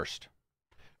 Best and worst.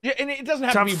 Yeah, and it doesn't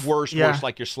have to Tough, be worst yeah.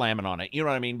 like you're slamming on it. You know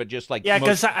what I mean? But just like yeah,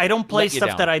 because most- I don't play let you stuff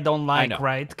down. that I don't I like, know.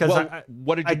 right? Because Well,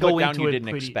 what did I you go put down into you it didn't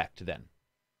pretty- expect then?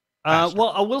 Faster. well,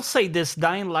 I will say this: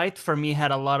 Dying Light for me had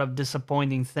a lot of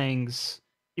disappointing things,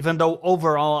 even though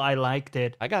overall I liked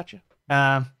it. I got you.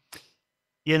 A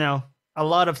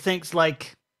lot of things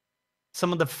like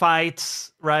some of the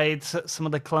fights, right? Some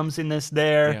of the clumsiness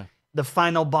there. Yeah. The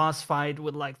final boss fight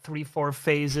with like 3-4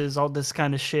 phases, all this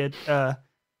kind of shit,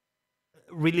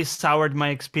 really soured my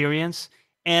experience.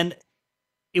 And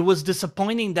it was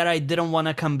disappointing that I didn't want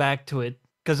to come back to it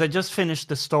because I just finished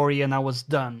the story and I was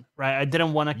done, right? I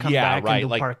didn't want to come Yeah, back right, and do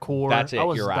like, parkour. that's it, I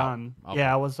was you're out. done. Okay.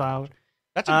 Yeah, I was out.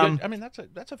 That's a good. I mean,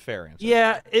 that's a fair answer.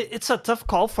 Yeah, it's a tough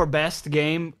call for best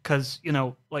game because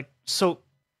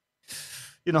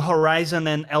Horizon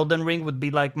and Elden Ring would be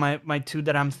like my two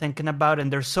that I'm thinking about,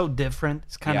 and they're so different.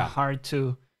 It's kind of Yeah. hard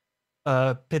to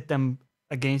pit them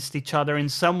against each other. In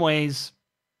some ways,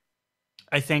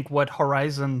 I think what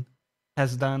Horizon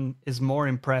has done is more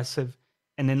impressive,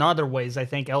 and in other ways, I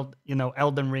think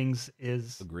Elden Rings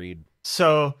is. Agreed.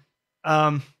 So,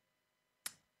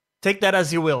 take that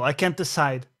as you will. I can't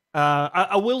decide.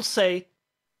 I will say,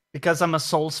 because I'm a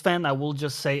Souls fan, I will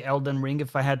just say Elden Ring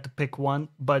if I had to pick one.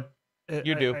 But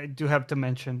You do. I do have to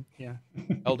mention, yeah.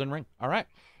 Elden Ring. All right.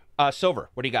 Silver,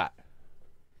 what do you got?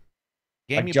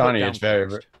 Game Like you put Johnny, down it's very.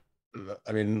 first.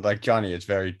 I mean, like Johnny, it's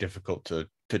very difficult to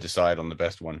decide on the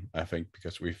best one. I think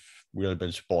because we've really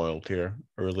been spoiled here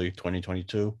early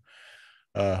 2022.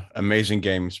 Amazing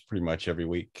games pretty much every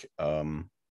week. And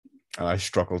I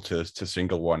struggle to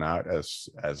single one out as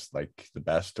like the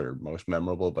best or most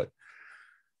memorable, but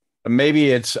maybe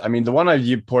it's. I mean, the one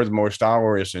you poured the most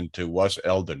hours into was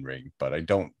Elden Ring, but I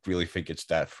don't really think it's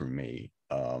that for me.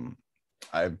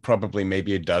 I probably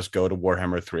maybe it does go to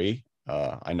Warhammer 3.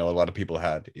 I know a lot of people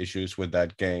had issues with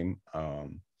that game,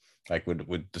 like with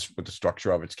the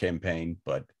structure of its campaign,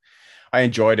 but I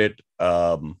enjoyed it.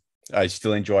 I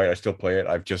still enjoy it. I still play it.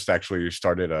 I've just actually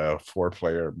started a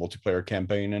 4-player multiplayer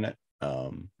campaign in it.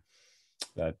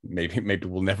 That maybe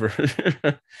we'll never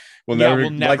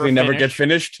likely never get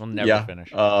finished. We'll never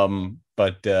finish.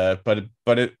 But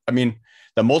it, I mean,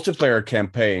 the multiplayer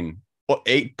campaign,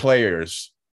 8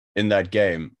 players in that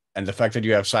game, and the fact that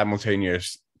you have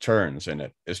simultaneous turns in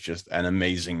it is just an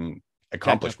amazing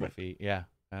accomplishment. Technical feat, yeah.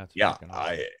 That's Yeah, fucking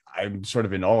awesome. I'm sort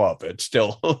of in awe of it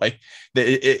still. Like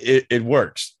it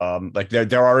works. Like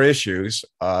there are issues.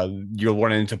 You'll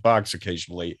run into bugs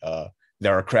occasionally.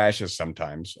 There are crashes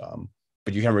sometimes.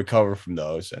 But you can recover from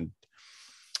those, and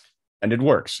it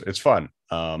works. It's fun.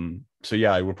 So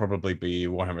yeah, it would probably be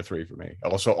Warhammer 3 for me.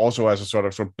 Also as a sort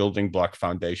of building block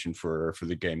foundation for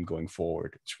the game going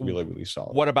forward. It's really, really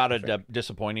solid. What about a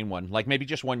disappointing one? Like maybe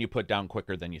just one you put down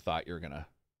quicker than you thought you were gonna,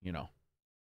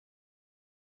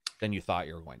 than you thought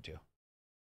you were going to.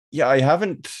 Yeah, I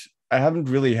haven't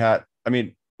really had. I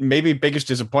mean, maybe biggest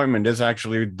disappointment is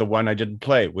actually the one I didn't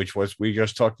play, which was we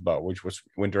just talked about, which was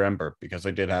Winter Ember, because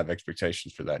I did have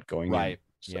expectations for that going right. in.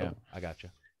 So, yeah, I got you.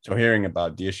 So hearing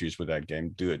about the issues with that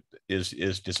game,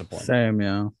 is disappointing. Same,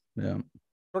 yeah.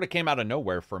 Sort of came out of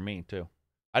nowhere for me too.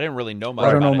 I didn't really know much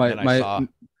I don't about know. it. And then I saw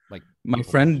like My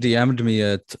friend DM'd me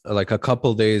it like a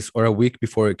couple days or a week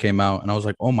before it came out, and I was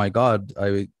like, "Oh my god!"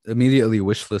 I immediately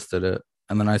wishlisted it,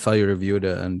 and then I saw you reviewed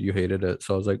it and you hated it,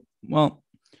 so I was like, "Well,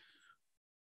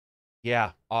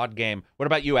 yeah, odd game." What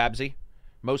about you, Absy?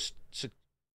 Most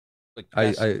like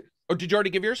best... Oh, did you already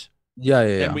give yours? Yeah.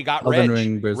 Then we got Elden Reg.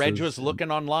 Ring versus... Reg was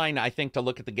looking online, I think, to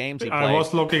look at the games he played. I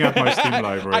was looking at my Steam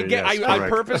library. I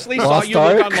purposely saw you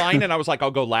look online, and I was like,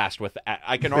 I'll go last with.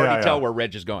 I can already tell where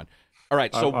Reg is going. All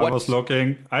right, so I was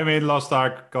looking. I mean, Lost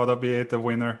Ark gotta be the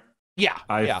winner. Yeah,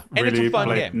 and really it's a fun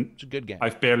game. It's a good game.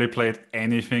 I've barely played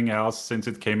anything else since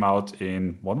it came out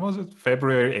in when was it?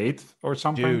 February 8th or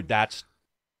something. Dude, that's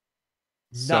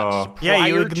nuts. So, yeah,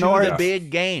 you ignore the big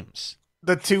games.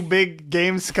 The 2 big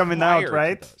games coming out,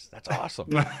 right? That's awesome.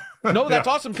 No, that's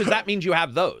awesome because that means you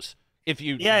have those. If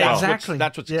you, exactly.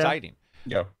 That's what's exciting.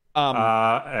 Yeah.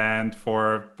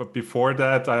 But before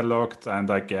that, I looked, and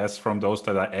I guess from those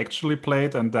that I actually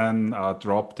played and then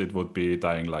dropped, it would be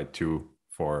Dying Light 2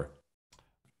 for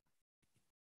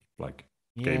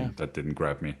game that didn't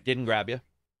grab me. Didn't grab you,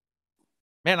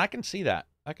 man. I can see that.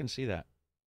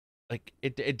 Like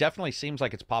it definitely seems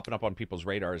like it's popping up on people's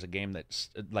radar as a game that's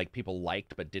like people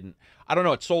liked but didn't. I don't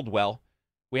know. It sold well.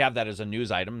 We have that as a news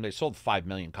item. They sold 5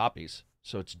 million copies,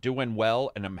 so it's doing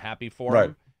well, and I'm happy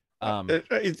for them.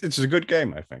 It's a good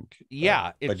game, I think.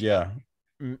 Yeah, but yeah,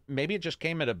 maybe it just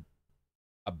came at a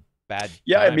bad.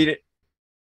 Yeah, time. I mean,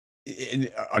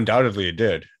 it undoubtedly it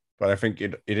did, but I think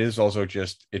it is also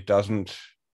just it doesn't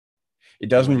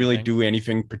really do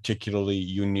anything particularly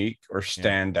unique or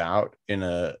stand out in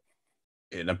a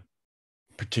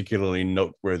particularly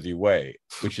noteworthy way,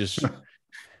 which is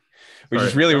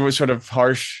really sort of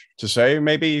harsh to say,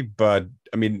 maybe. But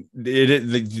I mean,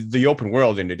 the open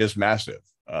world in it is massive,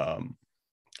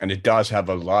 and it does have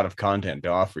a lot of content to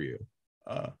offer you.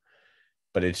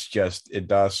 But it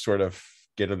does sort of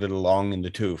get a little long in the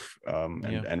tooth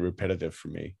and repetitive for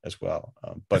me as well.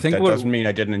 But that doesn't mean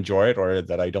I didn't enjoy it or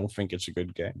that I don't think it's a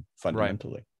good game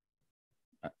fundamentally. Right.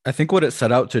 I think what it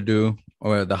set out to do,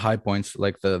 or the high points,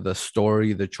 like the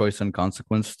story, the choice and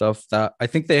consequence stuff, that I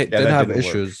think they did have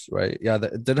issues, right? Yeah,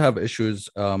 they did have issues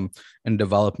in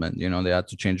development. They had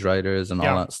to change writers and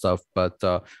all that stuff. But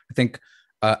I think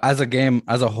as a game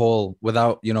as a whole,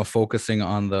 without focusing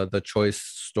on the choice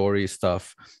story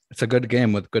stuff, it's a good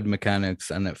game with good mechanics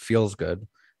and it feels good.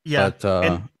 Yeah,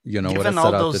 but given what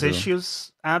all those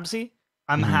issues, Absy,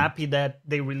 I'm happy that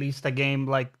they released a game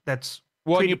like that's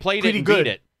Well, and pretty, you played it pretty and good.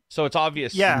 beat it, so it's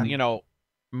obvious. Yeah. You know,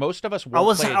 most of us will I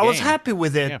was play a I was game. happy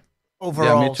with it Yeah.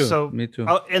 overall. Yeah, me too. So Me too.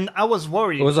 and I was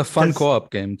worried. It was a fun 'cause-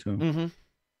 co-op game too. Mm-hmm.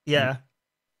 Yeah.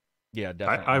 Yeah,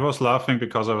 definitely. I was laughing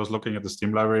because I was looking at the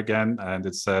Steam library again, and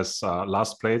it says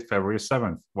last played February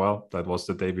 7th. Well, that was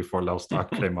the day before Lost Ark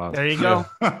came out. There you go.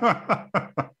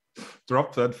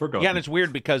 Dropped and forgotten. Yeah, and it's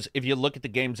weird because if you look at the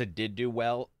games that did do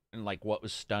well and like what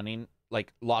was stunning,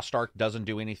 like Lost Ark doesn't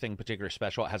do anything particular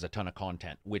special. It has a ton of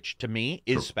content, which to me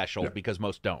is True. special Yeah. because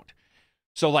most don't.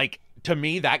 So like to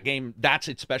me, that game, that's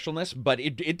its specialness, but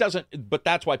it doesn't. But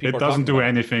that's why people It are doesn't talking do about it.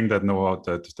 anything that no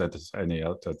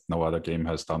other game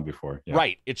has done before. Yeah.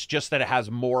 Right. It's just that it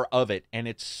has more of it, and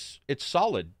it's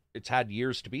solid. It's had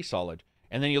years to be solid.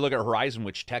 And then you look at Horizon,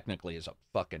 which technically is a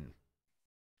fucking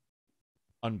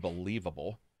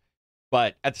unbelievable.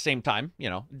 But at the same time, you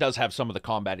know, it does have some of the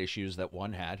combat issues that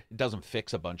one had. It doesn't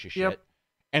fix a bunch of shit. Yep.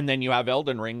 And then you have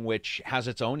Elden Ring, which has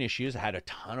its own issues. It had a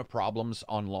ton of problems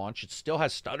on launch. It still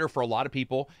has stutter for a lot of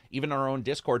people, even our own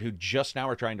Discord, who just now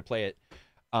are trying to play it.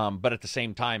 But at the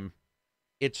same time,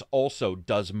 it's also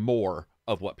does more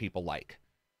of what people like.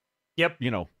 Yep.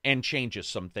 You know, and changes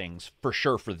some things for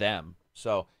sure for them.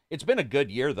 So it's been a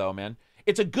good year, though, man.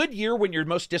 It's a good year when your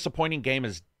most disappointing game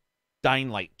is Dying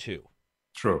Light 2.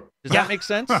 True. Does that make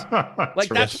sense? Like,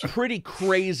 True. that's pretty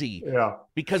crazy. Yeah.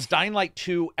 Because Dying Light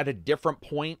 2 at a different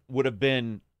point would have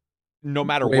been, no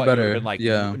matter Way what, you would better, have been like,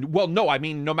 yeah. well, no, I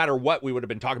mean, no matter what we would have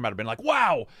been talking about, have been like,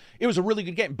 wow, it was a really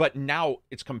good game. But now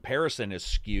its comparison is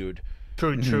skewed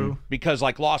True. Mhm. True. because,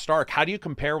 like, Lost Ark, how do you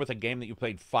compare with a game that you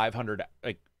played 500,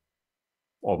 like,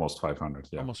 Almost 500.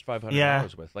 Yeah. almost 500 Yeah.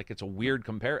 hours with? Like, it's a weird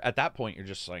compare. At that point, you're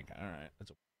just like, all right, that's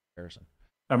a comparison.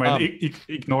 I mean, Um,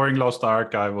 ignoring Lost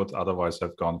Ark, I would otherwise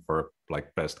have gone for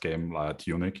like best game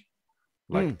Tunic.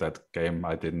 Like that game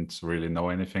I didn't really know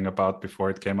anything about before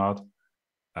it came out.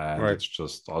 And Right. it's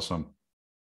just awesome.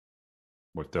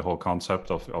 With the whole concept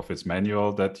of its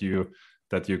manual that you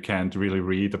can't really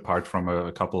read apart from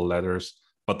a couple of letters,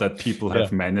 but that people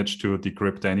have managed to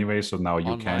decrypt anyway, so now you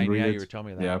Online, can read yeah, it. you were telling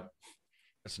me that. Yeah.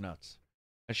 That's nuts.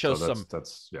 It So shows that's some.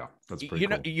 that's pretty You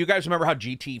know, cool. you guys remember how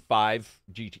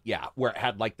where it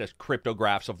had like the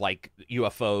cryptographs of like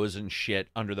UFOs and shit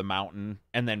under the mountain,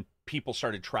 and then people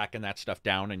started tracking that stuff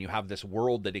down, and you have this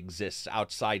world that exists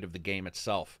outside of the game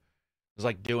itself. It's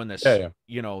like doing this,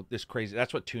 you know, this crazy.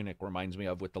 That's what Tunic reminds me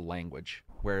of with the language,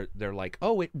 where they're like,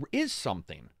 "Oh, it is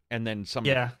something," and then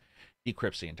somebody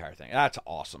decrypts the entire thing. That's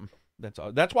awesome.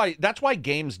 That's why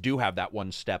games do have that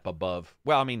one step above.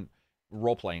 Well, I mean,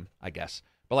 role playing, I guess.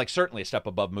 But like certainly a step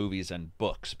above movies and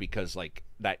books, because like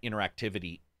that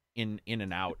interactivity in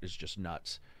and out is just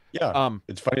nuts. Yeah.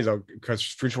 It's funny though, because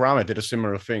Futurama did a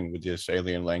similar thing with this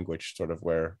alien language, sort of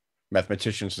where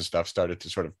mathematicians and stuff started to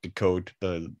sort of decode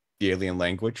the alien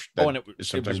language that and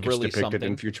sometimes it was gets really depicted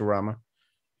in something. Futurama.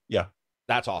 Yeah.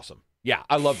 That's awesome. Yeah,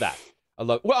 I love that.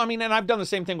 Well, I mean, and I've done the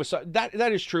same thing with that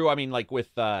is true. I mean, like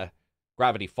with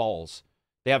Gravity Falls,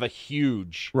 they have a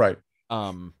huge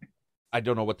I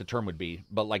don't know what the term would be,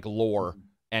 but like lore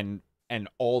and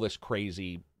all this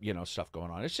crazy, you know, stuff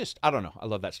going on. It's just, I don't know. I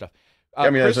love that stuff. I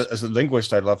mean, Chris, as a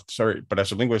linguist, I love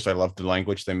the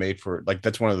language they made for, like,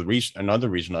 that's one of the reasons. Another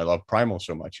reason I love Primal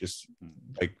so much is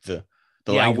like the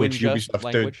language Winja Ubisoft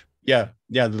language.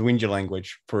 the Winja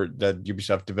language for that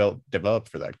Ubisoft developed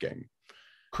for that game.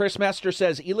 Chris Master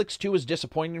says Elix 2 is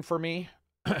disappointing for me,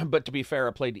 but to be fair,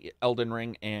 I played Elden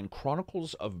Ring and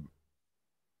Chronicles of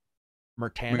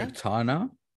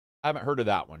Myrtana. I haven't heard of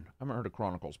that one. I haven't heard of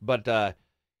Chronicles, but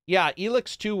yeah,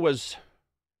 Elix 2 was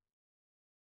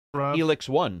Elix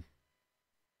 1.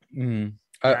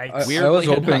 I was Weirdly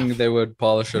hoping enough. they would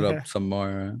polish it up some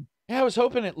more. Yeah, I was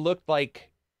hoping it looked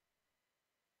like,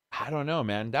 I don't know,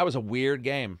 man. That was a weird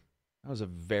game. That was a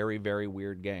very, very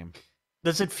weird game.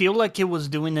 Does it feel like it was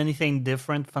doing anything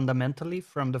different fundamentally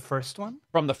from the first one?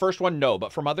 From the first one, no,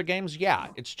 but from other games, yeah.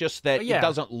 It's just that it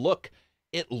doesn't look.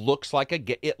 It looks like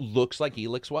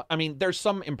Elix 1. I mean, there's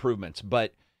some improvements,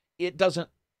 but it doesn't.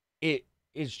 It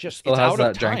is just Still it's has out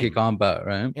that of time. janky combat,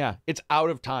 right? Yeah, it's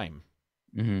out of time.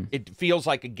 Mm-hmm. It feels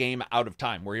like a game out of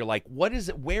time where you're like, what is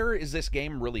it? Where is this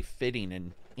game really fitting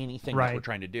in anything that we're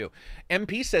trying to do?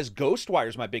 MP says Ghostwire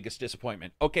is my biggest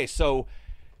disappointment. Okay, so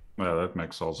well, that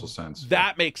makes also sense.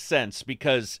 that makes sense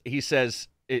because he says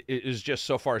it is just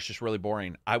so far it's just really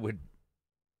boring. I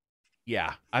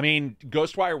mean,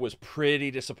 Ghostwire was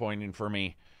pretty disappointing for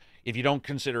me. If you don't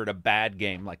consider it a bad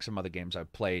game like some other games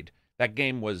I've played, that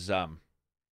game was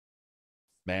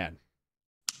man.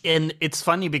 And it's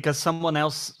funny because someone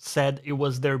else said it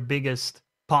was their biggest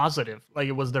positive, like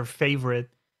it was their favorite.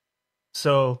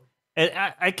 So,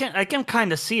 I can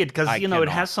kind of see it because I it cannot.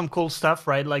 has some cool stuff,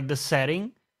 right? Like the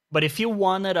setting. But if you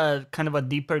wanted a kind of a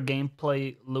deeper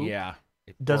gameplay loop, Yeah.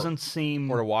 doesn't seem.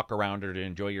 Or to walk around or to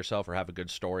enjoy yourself or have a good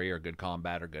story or good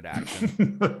combat or good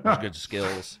action or good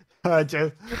skills.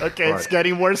 Okay, it's Right.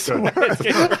 getting worse and worse.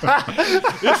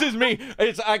 This is me.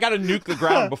 I got to nuke the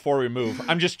ground before we move.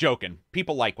 I'm just joking.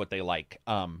 People like what they like,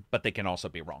 but they can also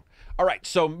be wrong. All right,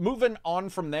 so moving on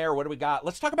from there, what do we got?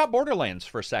 Let's talk about Borderlands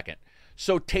for a second.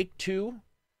 So Take-Two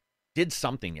did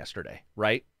something yesterday,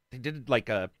 right? They did like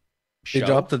a show. They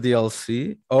dropped the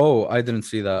DLC. Oh, I didn't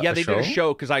see that. Yeah, they did a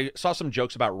show because I saw some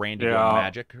jokes about Randy doing Yeah.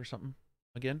 magic or something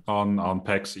again. On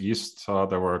PAX East,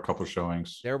 there were a couple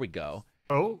showings. There we go.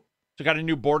 Oh, So got a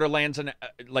new Borderlands and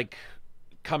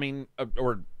coming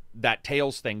or that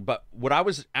Tales thing. But what I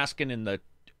was asking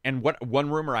what one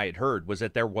rumor I had heard was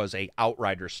that there was a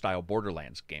Outriders style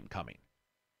Borderlands game coming.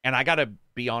 And I gotta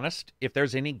be honest, if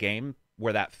there's any game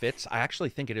where that fits, I actually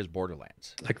think it is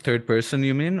Borderlands. Like third person,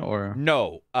 you mean, or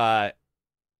No,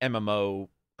 MMO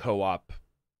co-op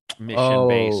mission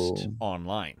based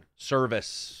online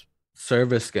service.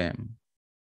 game?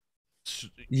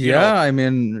 You Yeah, know, I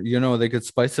mean, they could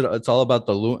spice it up. It's all about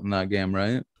the loot in that game,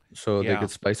 right? So they Yeah. could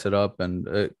spice it up and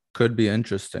it could be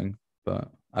interesting.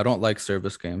 But I don't like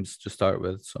service games to start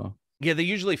with. So yeah, they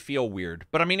usually feel weird.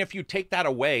 But I mean, if you take that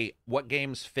away, what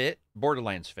games fit?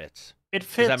 Borderlands fits. it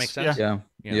fits. that make sense? Yeah.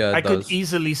 yeah, I it could does.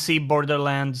 easily see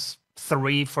Borderlands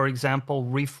 3, for example,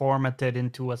 reformatted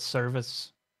into a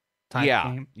service type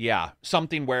game. Yeah,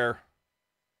 something where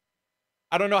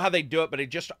I don't know how they do it, but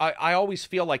I always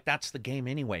feel like that's the game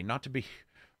anyway. Not to be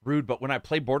rude, but when I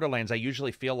play Borderlands, I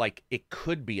usually feel like it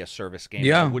could be a service game.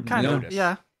 Yeah, I wouldn't Kind of, notice.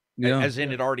 yeah. Yeah. As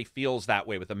in, it already feels that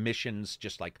way with the missions,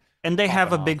 just like And they have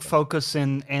a Popping big off and- focus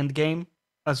in Endgame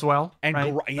as well. and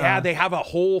right? they have a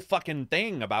whole fucking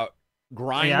thing about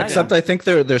grind. Yeah, and- Except I think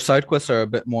their side quests are a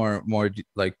bit more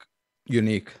like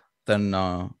unique than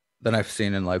I've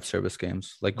seen in live service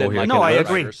games. Like go Than, here, like, get no, I this.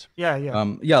 agree. Outriders. Yeah,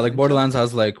 yeah. Yeah, like Borderlands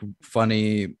has like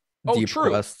funny Oh, deep true.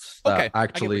 quests that Okay, I get what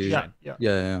actually you're yeah, saying. yeah.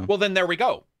 yeah. Well, then there we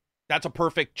go. That's a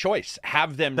perfect choice.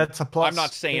 Have them. That's a plus. I'm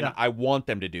not saying yeah. I want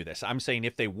them to do this. I'm saying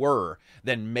if they were,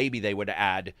 then maybe they would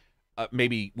add.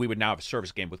 Maybe we would now have a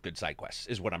service game with good side quests.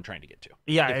 Is what I'm trying to get to.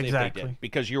 Yeah, If they exactly. did.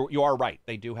 Because you are right.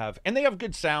 They do have, and they have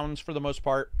good sounds for the most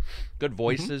part, good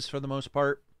voices for the most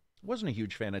part. Wasn't a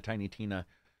huge fan of Tiny Tina,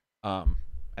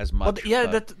 as much. Well, yeah,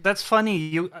 but, that's funny.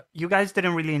 You guys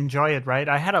didn't really enjoy it, right?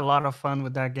 I had a lot of fun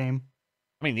with that game.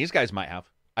 I mean, these guys might have.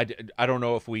 I don't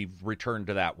know if we've returned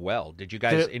to that well. Did you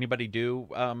guys? Anybody do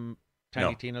Tiny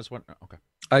No. Tina's one? Okay.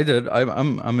 I did.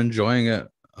 I'm enjoying it.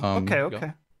 Okay, go.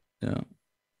 okay. Yeah.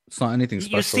 It's not anything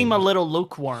special. You seem a little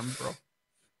lukewarm, bro.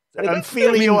 I'm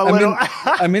feeling you a I little.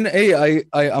 I mean, hey,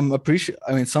 I'm appreciate.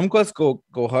 I mean, some quests go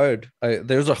hard.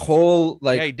 There's a whole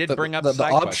like. Yeah, he did the, bring up the, the the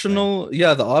side quest optional.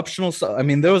 Yeah, the optional. I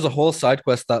mean, there was a whole side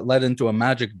quest that led into a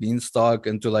magic beanstalk,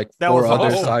 into like That 4 was other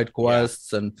awesome. side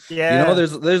quests, and yeah.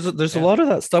 there's Yeah. a lot of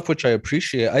that stuff which I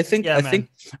appreciate. I think. Yeah,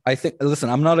 I think. Listen,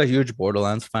 I'm not a huge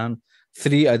Borderlands fan.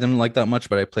 3, I didn't like that much,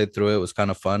 but I played through it. It was kind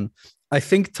of fun. I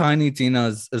think Tiny Tina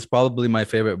is probably my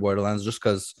favorite Borderlands, just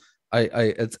because.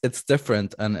 It's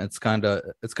different and it's kind of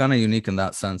unique in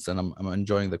that sense, and I'm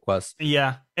enjoying the quest.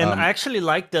 Yeah, and Um, I actually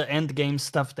like the end game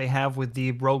stuff they have with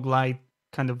the roguelite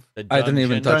kind of. The I didn't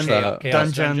even dungeon- touch Chaos-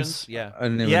 that. Dungeons. Yeah. I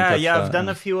didn't even Yeah, touch yeah, I've that, done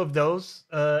yeah. a few of those,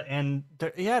 and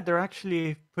they're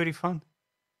actually pretty fun.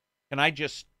 Can I'm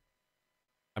just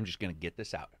going to get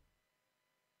this out.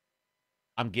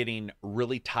 I'm getting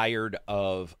really tired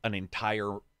of an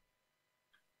entire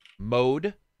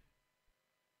mode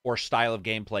or style of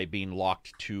gameplay being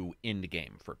locked to end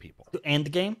game for people. The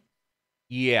end game.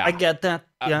 Yeah. I get that.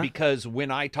 Yeah. Because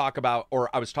when I talk about, or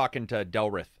I was talking to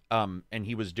Delrith, and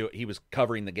he was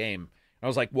covering the game. And I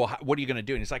was like, well, what are you going to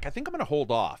do? And he's like, I think I'm going to hold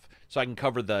off so I can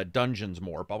cover the dungeons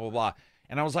more, blah, blah, blah.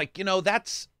 And I was like,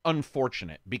 that's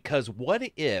unfortunate, because what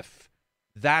if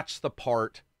that's the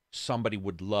part somebody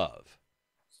would love?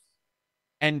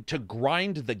 And to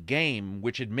grind the game,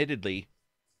 which admittedly,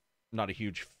 not a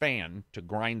huge fan, to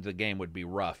grind the game would be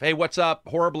rough. Hey, what's up?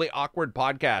 Horribly Awkward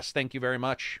Podcast. Thank you very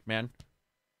much, man.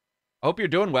 I hope you're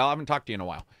doing well. I haven't talked to you in a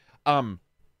while.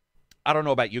 I don't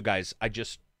know about you guys.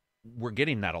 We're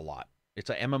getting that a lot. It's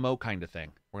a MMO kind of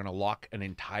thing. We're going to lock an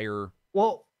entire...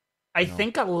 Well, I know.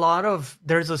 think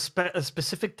there's a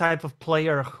specific type of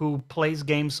player who plays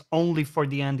games only for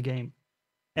the end game.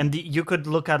 And you could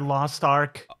look at Lost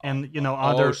Ark and,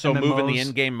 other so MMOs. moving the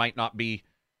end game might not be...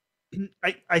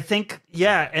 I think,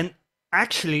 yeah. And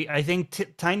actually, I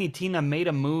think Tiny Tina made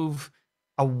a move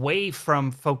away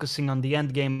from focusing on the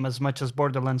end game as much as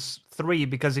Borderlands 3.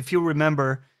 Because if you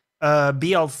remember,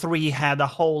 BL3 had a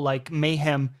whole like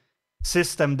mayhem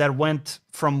system that went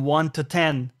from 1 to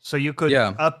 10, so you could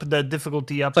up the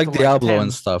difficulty up it's like to Diablo 10.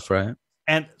 and stuff, right?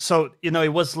 And so, you know,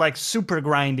 it was like super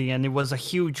grindy, and it was a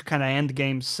huge kind of end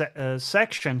game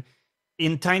section.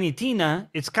 In Tiny Tina,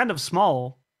 it's kind of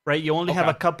small, right? You only have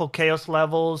a couple chaos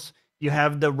levels. You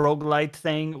have the roguelite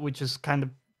thing, which is kind of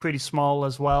pretty small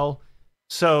as well.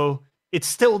 So it's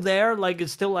still there, like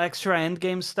it's still extra end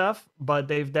game stuff, but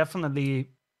they've definitely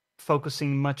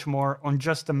focusing much more on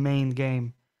just the main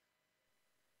game.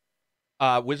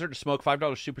 Wizard of Smoke,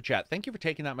 $5 super chat. Thank you for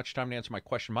taking that much time to answer my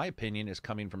question. My opinion is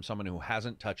coming from someone who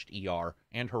hasn't touched ER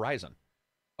and Horizon.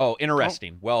 Oh,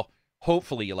 interesting. Well,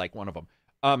 hopefully you like one of them.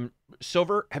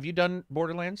 Silver, have you done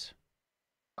Borderlands?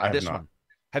 I have this not. one.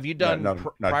 Have you done not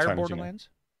prior Borderlands?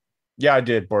 Yeah, I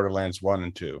did Borderlands 1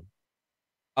 and 2.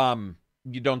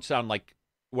 You don't sound like,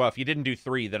 well, if you didn't do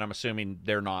 3, then I'm assuming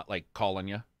they're not like calling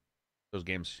you, those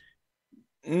games.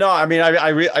 No, I mean,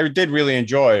 I did really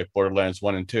enjoy Borderlands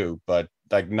 1 and 2, but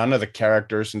like none of the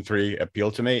characters in 3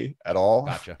 appealed to me at all.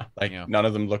 Gotcha. Like none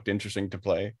of them looked interesting to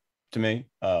play to me.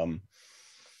 And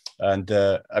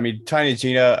I mean, Tiny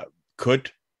Tina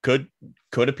could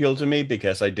appeal to me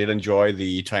because I did enjoy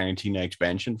the Tiny Tina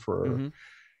expansion for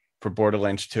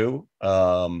Borderlands 2.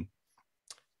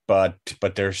 But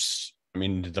there's, I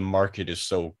mean, the market is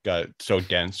so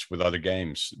dense with other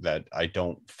games that I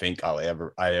don't think I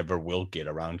ever will get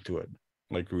around to it,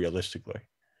 like realistically.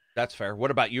 That's fair.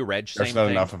 What about you, Reg? There's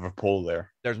not enough of a pull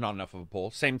there. There's not enough of a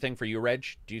pull. Same thing for you, Reg.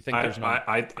 Do you think there's not?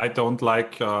 I don't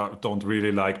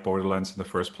really like Borderlands in the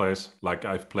first place. Like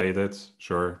I've played it,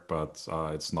 sure, but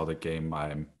it's not a game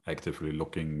I'm actively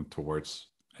looking towards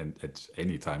at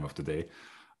any time of the day.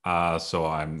 So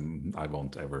I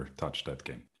won't ever touch that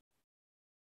game.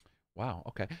 Wow.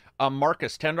 Okay.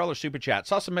 Marcus, $10 super chat.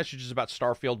 Saw some messages about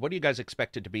Starfield. What do you guys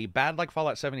expect it to be? Bad like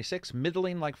Fallout 76,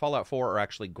 middling like Fallout 4, or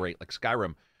actually great like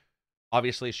Skyrim?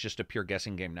 Obviously, it's just a pure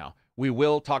guessing game now. We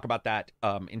will talk about that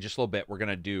in just a little bit. We're going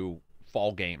to do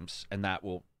fall games, and that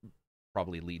will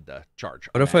probably lead the charge.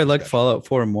 What if I like Fallout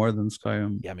 4 more than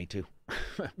Skyrim? Yeah, me too.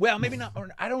 Well, maybe not.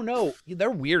 I don't know.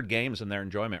 They're weird games in their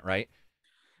enjoyment, right?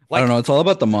 Like, I don't know. It's all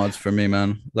about the mods for me,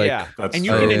 man. Like, yeah, and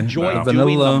you can enjoy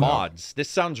doing the mods. This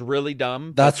sounds really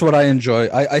dumb. That's what I enjoy.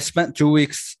 I spent 2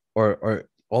 weeks or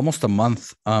almost a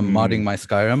month modding my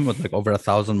Skyrim with like over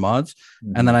 1,000 mods,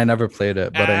 and then I never played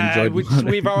it, but I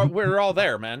enjoyed. We're all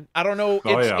there, man. I don't know.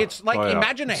 It's like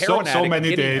imagine a heroin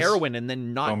addict getting heroin and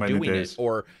then not doing it,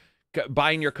 or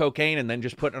buying your cocaine and then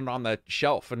just putting it on the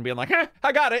shelf and being like,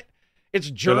 I got it. It's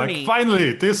Journey. Like,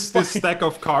 finally, this stack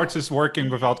of cards is working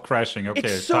without crashing. Okay,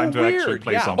 it's so time to weird. actually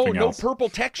play something else. No purple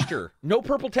texture. No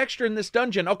purple texture in this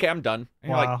dungeon. Okay, I'm done.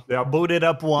 And wow. Like, boot it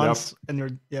up once and you're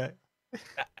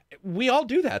we all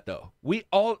do that though. We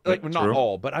all like not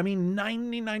all, but I mean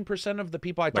 99% of the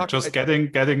people I talk to. Just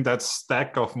getting that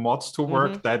stack of mods to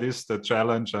work, that is the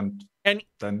challenge, and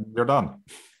then you're done.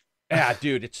 Yeah,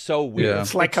 dude, it's so weird. Yeah.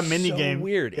 It's like a mini game.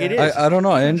 Weird. Yeah. It is. I don't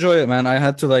know. I enjoy it, man. I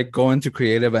had to like go into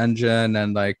Creative Engine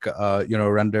and like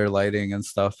render lighting and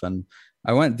stuff, and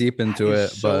I went deep into it.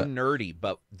 So nerdy,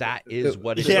 but that is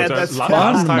what it is. Yeah, that's last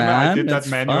fun, time man. I did that it's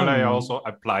manually. fun. I also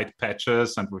applied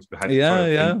patches and we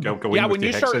had when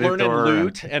you start learning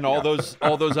Loot and all those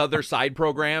other side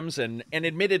programs, and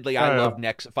admittedly, I love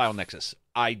File Nexus.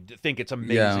 I think it's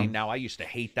amazing. Yeah. Now, I used to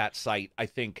hate that site. I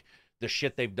think the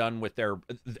shit they've done with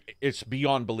it's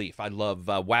beyond belief. I love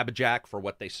Wabbajack for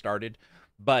what they started,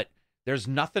 but there's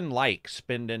nothing like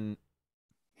spending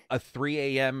a 3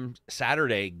 a.m.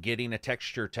 Saturday getting a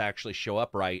texture to actually show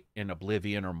up right in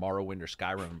Oblivion or Morrowind or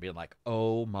Skyrim and being like,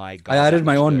 oh my God. I added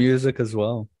my own music as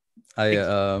well. I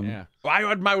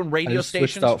had my own radio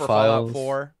stations for Fallout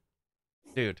 4.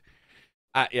 Dude.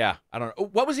 I don't know.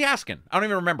 What was he asking? I don't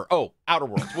even remember. Oh, Outer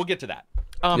Worlds. We'll get to that.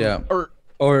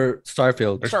 Or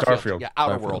Starfield. Yeah,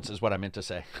 Outer Worlds is what I meant to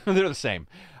say. They're the same.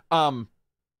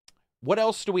 What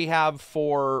else do we have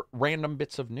for random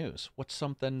bits of news? What's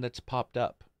something that's popped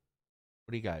up?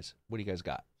 What do you guys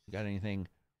got? You got anything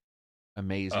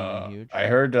amazing and huge? I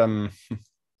heard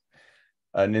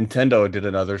Nintendo did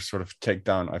another sort of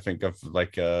takedown, I think, of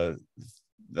like the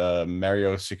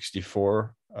Mario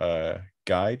 64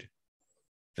 guide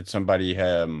that somebody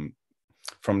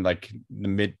from like the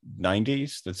mid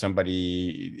 90s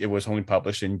it was only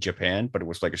published in Japan, but it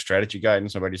was like a strategy guide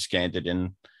and somebody scanned it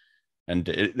in, and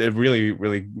it really,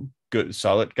 really good,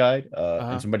 solid guide.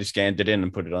 And somebody scanned it in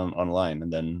and put it online,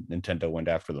 and then Nintendo went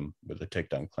after them with a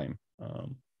takedown claim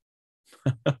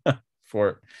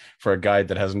for a guide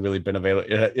that hasn't really been available.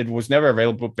 It was never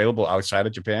available outside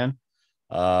of Japan,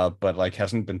 but like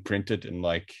hasn't been printed in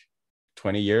like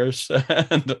 20 years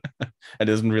and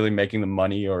isn't really making the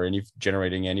money or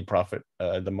generating any profit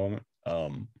at the moment.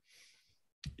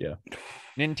 Yeah.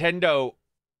 Nintendo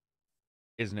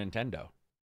is Nintendo.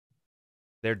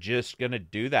 They're just going to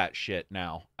do that shit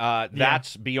now.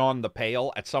 That's beyond the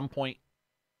pale at some point.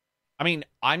 I mean,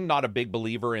 I'm not a big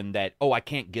believer in that, oh, I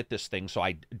can't get this thing, so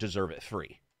I deserve it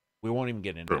free. We won't even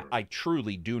get into that. I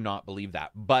truly do not believe that.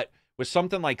 But with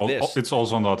something like this... It's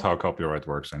also not how copyright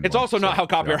works anymore. It's also not how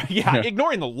copyright... Yeah,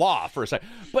 ignoring the law for a second.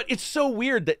 But it's so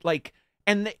weird that, like...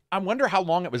 And I wonder how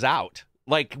long it was out.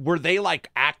 Like, were they,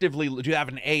 like, actively... Do you have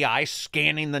an AI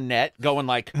scanning the net, going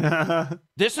like,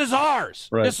 this is ours.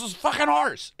 Right. This is fucking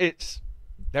ours.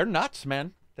 They're nuts,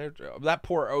 man. That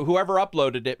poor... Whoever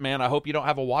uploaded it, man, I hope you don't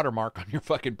have a watermark on your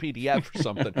fucking PDF or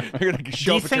something. They're going to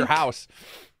show up at your house.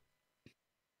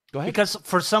 Go ahead. Because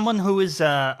for someone who is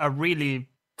a really,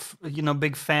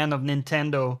 big fan of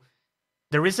Nintendo,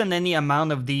 there isn't any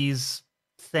amount of these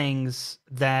things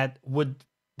that would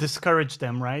discourage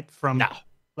them, right? From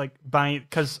like buying,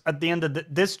 because at the end of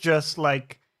this, just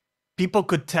like people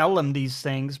could tell them these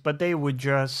things, but they would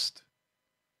just.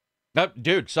 No,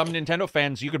 dude, some Nintendo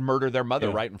fans, you could murder their mother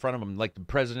right in front of them. Like the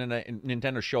president of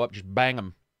Nintendo show up, just bang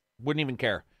them. Wouldn't even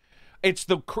care. It's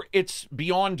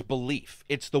beyond belief.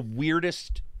 It's the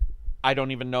weirdest. I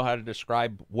don't even know how to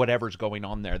describe whatever's going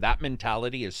on there. That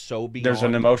mentality is so beyond. There's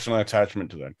an emotional attachment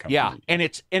to that company. Yeah, and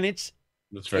it's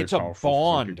a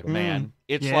bond, man.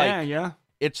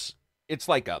 It's it's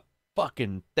like a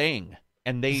fucking thing,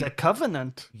 and it's a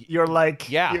covenant. You're like,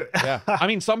 yeah. I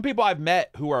mean, some people I've met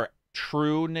who are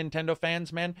true Nintendo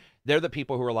fans, man. They're the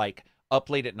people who are like up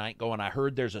late at night going, I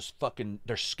heard they're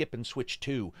skipping Switch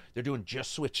 2. They're doing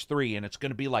just Switch 3, and it's going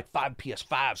to be like 5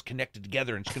 PS5s connected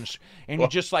together, and it's going to, and you're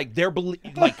just like, they're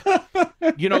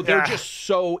they're just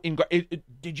so,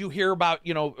 did you hear about,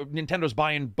 Nintendo's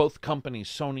buying both companies,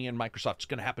 Sony and Microsoft? It's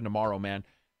going to happen tomorrow, man.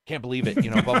 Can't believe it,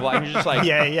 blah, blah, blah. And you're just like,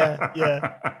 yeah.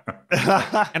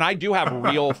 And I do have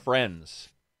real friends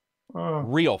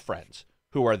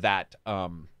who are that,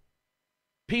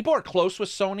 people are close with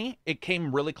Sony. It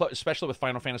came really close, especially with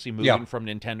Final Fantasy moving from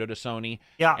Nintendo to Sony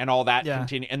and all that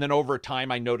continue. And then over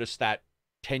time, I noticed that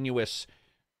tenuous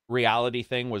reality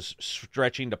thing was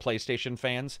stretching to PlayStation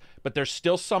fans. But there's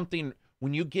still something,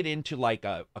 when you get into like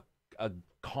a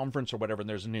conference or whatever, and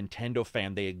there's a Nintendo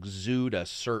fan, they exude a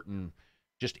certain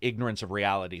just ignorance of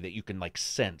reality that you can like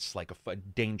sense, like a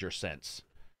danger sense.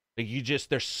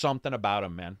 There's something about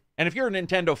them, man. And if you're a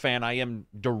Nintendo fan, I am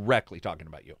directly talking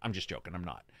about you. I'm just joking. I'm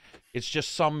not. It's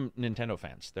just some Nintendo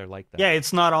fans. They're like that. Yeah,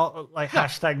 it's not all, like,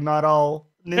 hashtag not all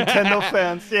Nintendo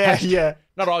fans. Yeah.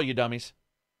 Not all you dummies.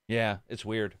 Yeah, it's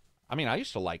weird. I mean, I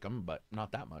used to like them, but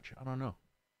not that much. I don't know.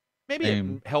 Maybe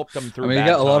it helped them through. I mean, you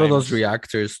got a lot of those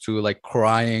reactors too, like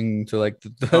crying to like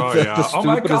the stupidest oh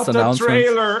my God, announcements. The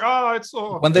trailer! Oh, it's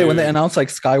so when they announced like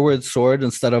Skyward Sword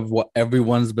instead of what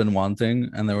everyone's been wanting,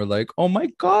 and they were like, "Oh my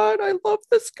God, I love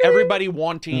this game!" Everybody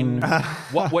wanting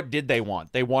what did they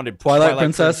want? They wanted Twilight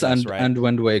Princess and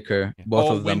Wind Waker,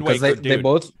 both of them, because they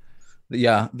both.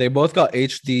 Yeah, they both got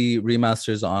HD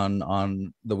remasters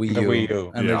on the Wii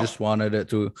U, and they just wanted it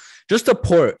to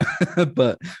port,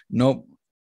 but nope.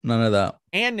 None of that.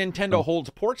 And Nintendo holds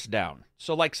ports down.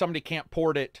 So, like, somebody can't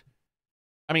port it.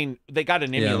 I mean, they got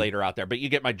an emulator out there, but you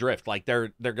get my drift. Like,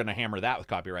 they're going to hammer that with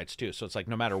copyrights, too. So, it's like,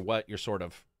 no matter what, you're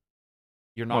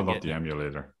not getting the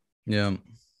emulator. Yeah.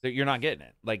 You're not getting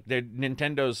it. Like,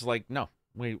 Nintendo's like, no,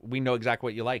 we know exactly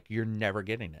what you like. You're never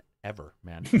getting it. Ever,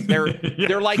 man.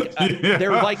 They're like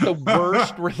the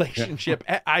worst relationship.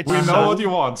 We know what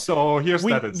you want, so here's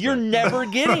that. You're never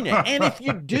getting it, and if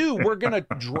you do, we're gonna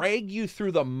drag you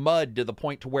through the mud to the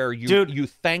point to where you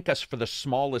thank us for the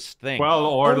smallest thing. Well,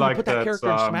 or like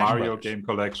that Mario game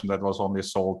collection that was only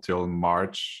sold till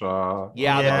March.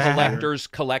 The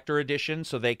collector edition,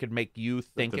 so they could make you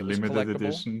think it was collectible.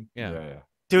 Edition. Yeah.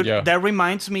 Dude, that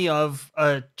reminds me of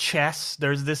chess.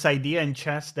 There's this idea in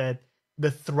chess that the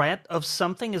threat of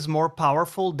something is more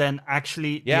powerful than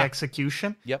actually the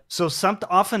execution. Yep. So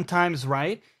oftentimes,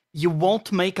 right, you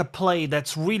won't make a play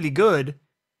that's really good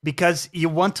because you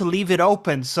want to leave it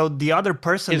open so the other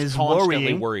person is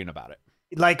worrying about it.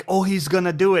 Like, oh, he's going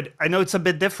to do it. I know it's a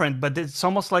bit different, but it's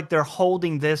almost like they're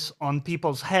holding this on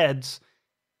people's heads,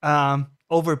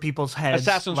 over people's heads.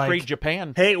 Assassin's Creed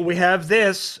Japan. Hey, we have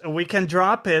this. We can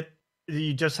drop it.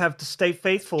 You just have to stay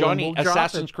faithful. Johnny,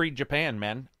 Assassin's Creed Japan,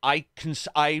 man. I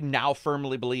now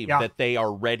firmly believe that they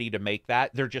are ready to make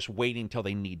that. They're just waiting till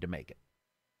they need to make it.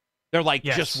 They're like,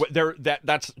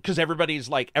 that's because everybody's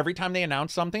like, every time they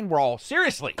announce something, we're all,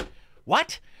 seriously,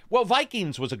 what? Well,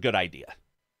 Vikings was a good idea.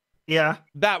 Yeah.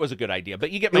 That was a good idea,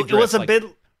 but you get my drift. It was a bit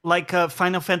like a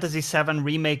Final Fantasy VII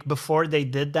remake, before they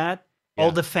did that, all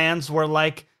Yeah. the fans were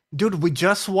like, dude, we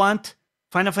just want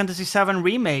Final Fantasy VII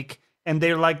remake. And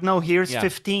they're like, no, here's Yeah.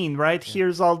 15, right?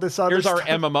 Here's all this other Here's our stuff.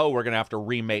 MMO we're gonna have to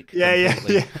remake. Yeah.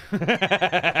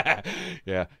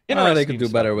 Yeah. They Interesting could do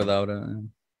stuff. better without it.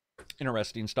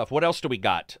 Interesting stuff. What else do we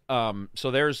got?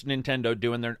 So there's Nintendo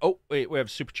doing their. Oh wait, we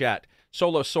have super chat.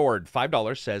 Solo Sword,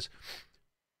 $5 says,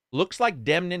 looks like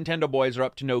dem Nintendo boys are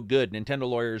up to no good. Nintendo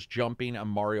lawyers jumping a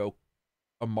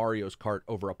Mario's cart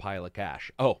over a pile of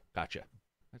cash. Oh, gotcha.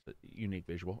 That's a unique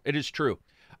visual. It is true.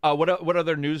 What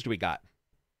other news do we got?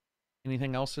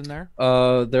 Anything else in there?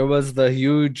 There was the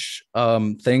huge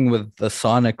thing with the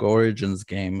Sonic Origins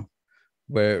game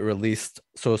where it released.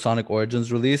 So Sonic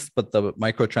Origins released, but the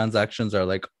microtransactions are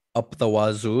like up the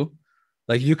wazoo.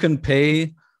 Like you can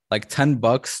pay like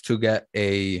 $10 to get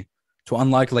to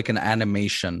unlock like an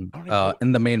animation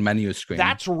in the main menu screen.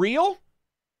 That's real?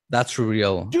 That's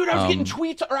real. Dude, I was getting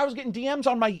tweets or I was getting DMs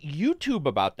on my YouTube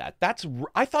about that.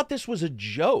 I thought this was a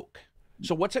joke.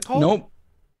 So what's it called?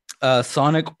 Nope.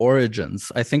 Sonic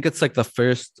Origins. I think it's like the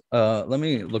first. Let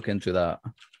me look into that.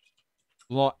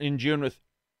 In June with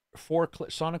 4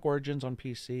 Sonic Origins on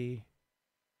PC.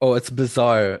 Oh, it's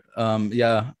bizarre.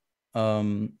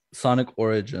 Sonic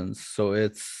Origins. So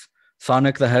it's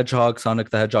Sonic the Hedgehog, Sonic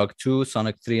the Hedgehog 2,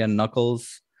 Sonic 3 and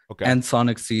Knuckles, Okay. and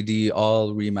Sonic CD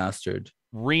all remastered.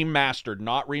 Remastered,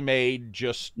 not remade,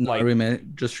 just like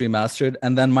Just remastered,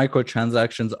 and then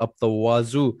microtransactions up the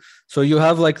wazoo. So you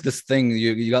have like this thing.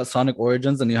 You got Sonic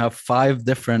Origins, and you have 5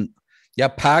 different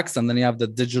packs, and then you have the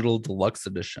digital deluxe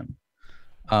edition.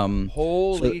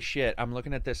 holy shit. I'm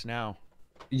looking at this now.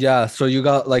 Yeah, so you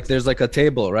got like there's like a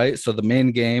table, right? So the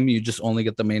main game, you just only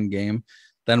get the main game.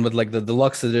 Then with like the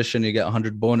deluxe edition, you get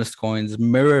 100 bonus coins,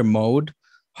 mirror mode,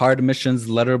 hard missions,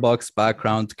 letterbox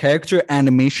background, character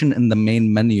animation in the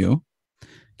main menu,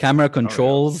 camera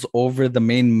controls over the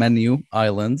main menu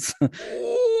islands.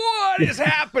 What is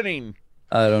happening?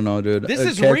 I don't know, dude. This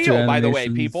is Character real, by the way,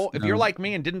 animations, people. If you're like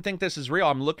me and didn't think this is real,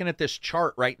 I'm looking at this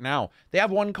chart right now. They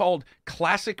have one called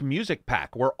Classic Music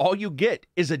Pack, where all you get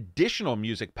is additional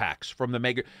music packs from the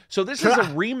Mega. So this is a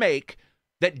remake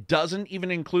that doesn't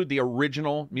even include the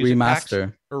original music packs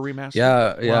remaster. or remaster.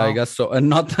 Yeah, I Wow. guess so. And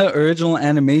not the original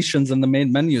animations in the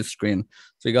main menu screen.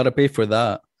 So you got to pay for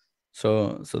that.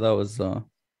 So that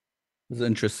was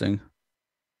interesting.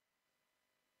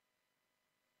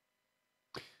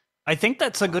 I think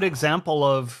that's a good example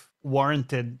of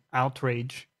warranted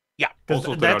outrage. Yeah. 'Cause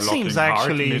Also, that there are seems locking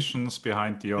hard actually missions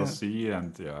behind DLC,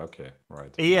 and okay,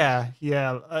 right. Yeah.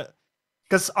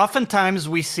 Because oftentimes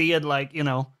we see it like,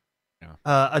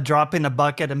 a drop in a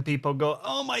bucket and people go,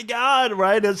 oh my God,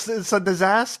 right? It's a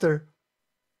disaster.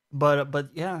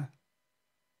 But yeah.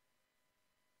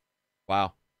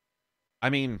 Wow.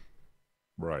 I mean,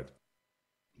 Right.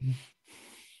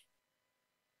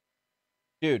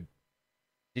 dude,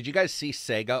 did you guys see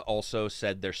Sega also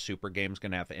said their Super Game's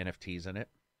going to have NFTs in it?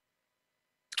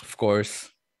 Of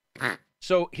course.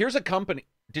 So here's a company.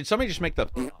 Did somebody just make the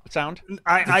sound?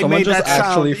 I someone made just that sound.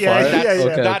 actually fart? Okay,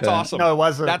 That's okay. awesome. No, it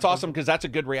wasn't. That's awesome because that's a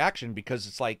good reaction because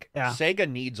it's like Yeah. Sega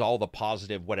needs all the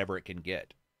positive whatever it can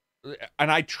get.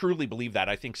 And I truly believe that.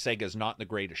 I think Sega's not in the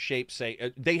greatest shape.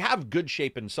 They have good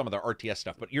shape in some of their RTS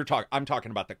stuff, but I'm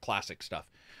talking about the classic stuff.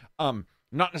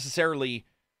 Not necessarily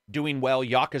doing well.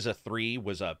 Yakuza 3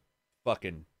 was a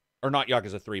fucking, or not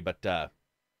Yakuza 3, but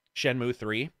Shenmue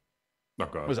 3 Oh,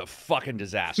 God. was a fucking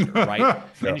disaster, right?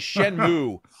 And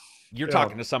Shenmue, you're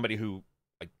talking to somebody who,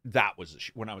 like, that was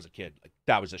when I was a kid, like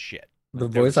that was a shit. The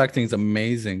Like, there voice was acting is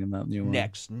amazing in that new one.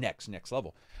 next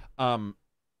level.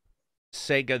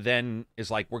 Sega then is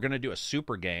like, we're gonna do a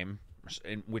super game,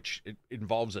 in which it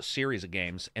involves a series of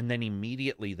games, and then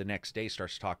immediately the next day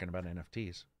starts talking about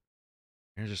NFTs.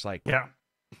 And you're just like, Yeah.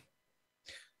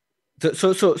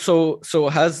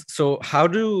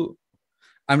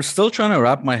 I'm still trying to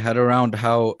wrap my head around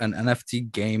how an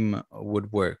NFT game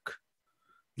would work.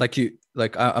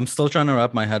 I'm still trying to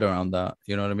wrap my head around that.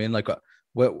 You know what I mean? Like,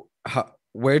 what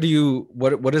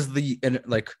is the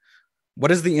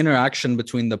interaction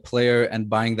between the player and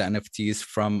buying the NFTs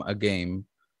from a game?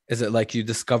 Is it like you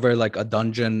discover like a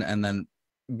dungeon and then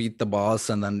beat the boss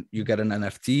and then you get an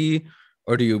NFT?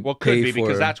 Or do you well, pay could be for...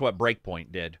 because that's what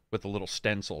Breakpoint did with the little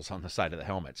stencils on the side of the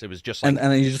helmets. It was just like,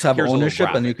 and you just have here's a little ownership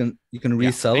and you graphic. can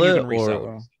resell and you it, can resell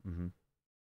or it. Mhm.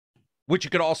 Which you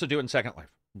could also do in Second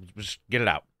Life. Just get it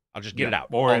out. I'll just get it out.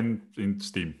 Or in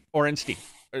Steam. Or in Steam.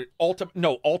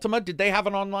 Ultima. Did they have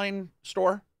an online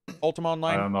store? Ultima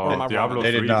Online? I don't Or am know. I Diablo wrong?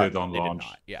 3 They did, did not. on They did launch.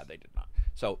 not. Yeah, they did not.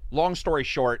 So, long story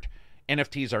short,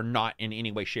 NFTs are not in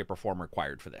any way, shape, or form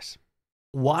required for this.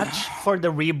 watch for the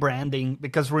rebranding,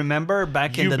 because remember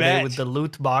back in You the day bet. with the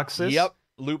loot boxes? Yep,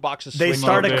 loot boxes. They swinging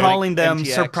started over calling like them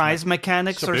MTX, surprise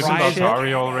mechanics or Surprise some Isn't shit.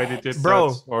 Atari already did Bro,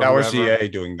 that? Or That was whoever? EA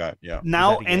doing that. Yeah.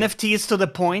 Now Is that EA? NFTs to the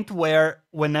point where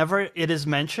whenever it is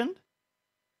mentioned,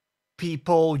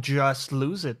 people just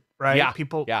lose it, right? Yeah,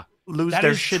 People yeah. lose That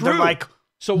their is shit. They're true. like,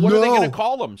 So what are they going No. to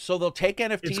call them? So they'll take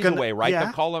NFTs gonna- away, right? yeah.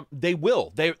 They'll call them. They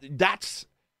will. That's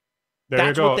There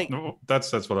That's you go. what they- No,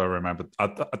 that's what I remember.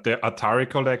 At the Atari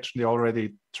collection, they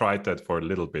already tried that for a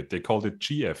little bit. They called it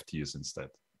GFTs instead.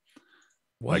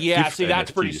 Like yeah. gift See, that's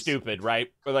pretty NFTs. stupid, right?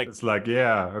 But like, It's like,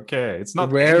 yeah, okay, it's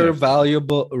not rare, NFT.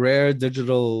 valuable, rare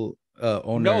digital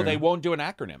owner. no, they won't do an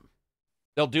acronym.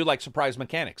 They'll do like surprise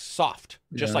mechanics, soft,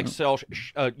 just Yeah.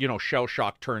 like shell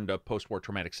shock turned to post-war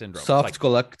traumatic syndrome. It's Soft like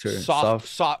collector.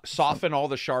 soften all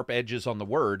the sharp edges on the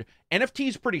word. NFT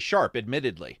is pretty sharp,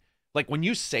 admittedly. Like when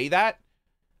you say that,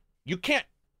 you can't.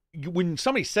 When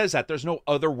somebody says that, there's no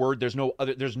other word. There's no.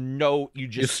 You You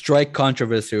just. strike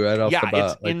controversy right off Yeah, the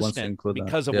bat. it's Like once you instant include that.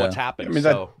 because of Yeah. what's happened. I mean,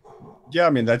 so Yeah, I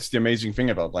mean that's the amazing thing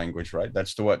about language, right?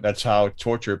 That's how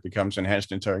torture becomes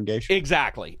enhanced interrogation.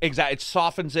 exactly. It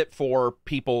softens it for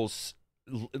people's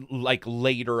like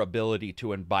later ability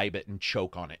to imbibe it and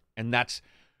choke on it. And that's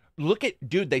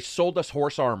dude, they sold us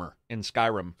horse armor in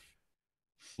Skyrim.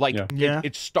 Like Yeah.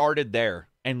 it started there.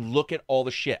 And look at all the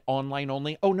shit online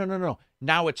only. Oh no.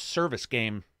 Now it's service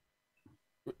game.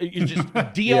 You just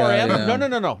DRM? yeah. No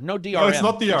DRM. No, it's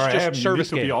not DRM. just You need service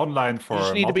to game. be online for. You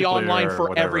just need to be online multiplayer,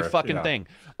 for every whatever. fucking Yeah. thing.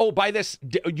 Oh, buy this.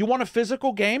 You want a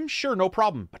physical game? Sure, no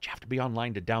problem. But you have to be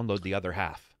online to download the other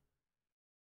half.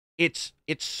 It's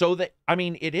so that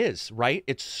it is, right?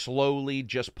 It's slowly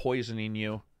just poisoning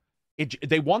you.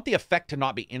 They want the effect to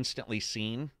not be instantly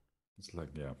seen, It's like,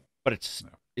 yeah. but it's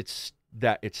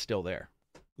still there.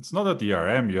 It's not a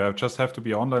DRM. You just have to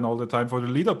be online all the time for the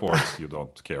leaderboards you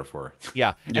don't care for.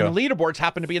 Yeah. And Yeah. the leaderboards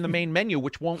happen to be in the main menu,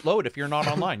 which won't load if you're not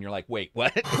online. You're like, wait,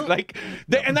 what?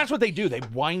 And that's what they do. They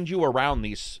wind you around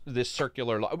this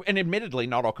circular. And admittedly,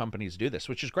 not all companies do this,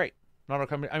 which is great. Not all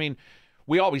companies.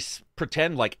 We always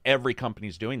pretend like every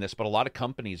company's doing this, but a lot of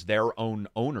companies, their own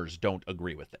owners don't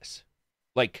agree with this.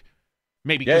 Like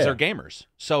maybe because they're gamers.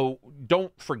 So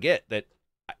don't forget that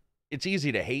it's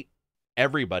easy to hate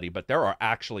everybody, but there are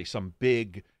actually some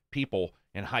big people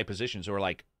in high positions who are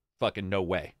like, fucking no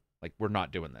way. Like we're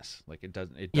not doing this. Like it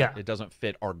doesn't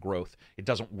fit our growth. It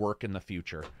doesn't work in the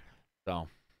future. So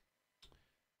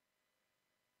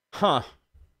well,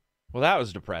 that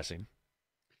was depressing.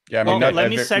 Yeah, I mean, Well, let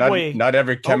me segue. not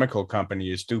every chemical company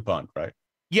is DuPont, right?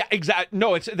 Yeah, exactly.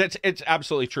 No, it's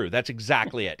absolutely true. That's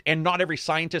exactly it. And not every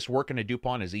scientist working at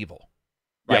DuPont is evil,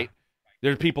 right? Yeah.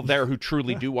 There's people there who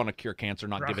truly do want to cure cancer,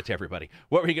 not give it to everybody.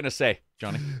 What were you going to say,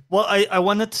 Johnny? Well, I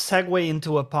wanted to segue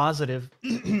into a positive,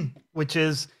 which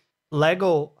is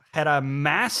Lego had a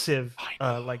massive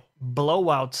like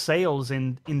blowout sales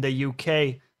in the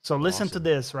UK. So listen to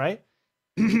this, right?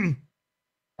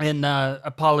 And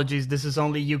apologies, this is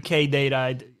only UK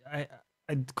data. I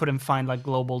couldn't find like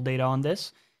global data on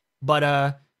this,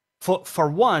 but for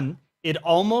one, it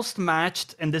almost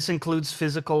matched, and this includes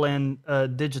physical and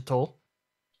digital.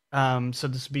 So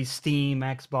this would be Steam,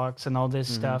 Xbox, and all this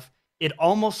stuff. It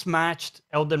almost matched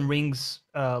Elden Ring's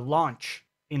launch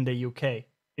in the UK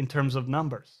in terms of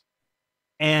numbers,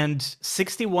 and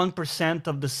 61%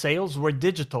 of the sales were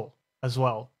digital as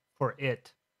well for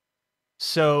it.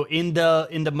 So in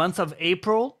the month of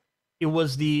April, it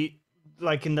was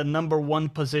in the number one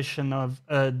position of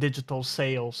digital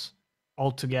sales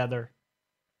altogether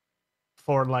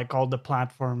for like all the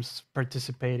platforms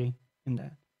participating in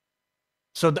that.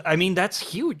 So that's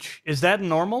huge. Is that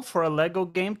normal for a Lego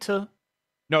game to?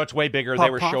 No, it's way bigger. Pop,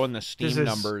 They were pop. showing the Steam This is-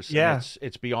 numbers. yeah. And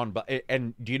it's beyond.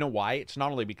 And do you know why? It's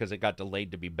not only because it got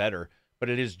delayed to be better, but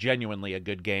it is genuinely a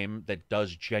good game that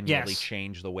does genuinely Yes.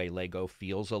 change the way Lego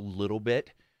feels a little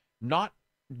bit.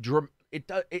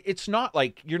 It's not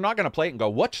like you're not going to play it and go,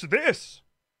 "What's this?"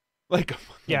 Like a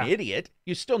fucking Yeah. idiot.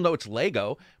 You still know it's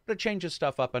Lego, but it changes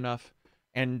stuff up enough.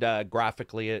 And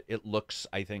graphically, it looks,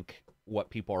 I think, what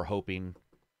people are hoping.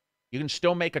 You can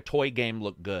still make a toy game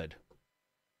look good,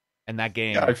 and that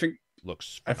game Yeah, I think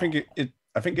looks. I think phenomenal.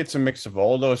 I think it's a mix of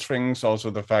all those things. Also,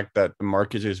 the fact that the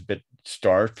market is a bit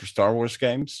starved for Star Wars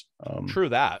games. True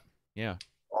that. Yeah.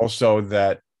 Also,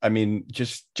 that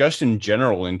just in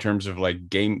general, in terms of like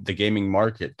the gaming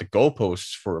market, the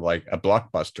goalposts for like a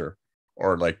blockbuster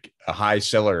or like a high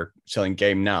selling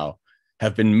game now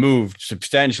have been moved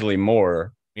substantially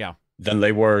more. Yeah. Than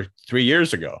they were 3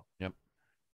 years ago.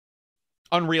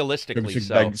 Unrealistically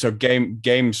so. So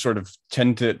games sort of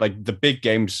tend to, like, the big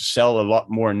games sell a lot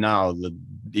more now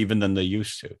even than they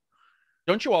used to.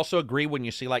 Don't you also agree when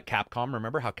you see like Capcom?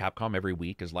 Remember how Capcom every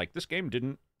week is like, this game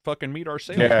didn't fucking meet our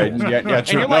sales. Yeah, goals." yeah.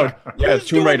 you're like, who's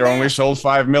Tomb Raider doing only that? sold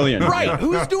 5 million. Right? Yeah.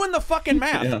 Who's doing the fucking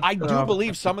math? Yeah. I do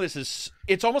believe some of this is.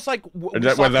 It's almost like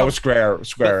That was Square.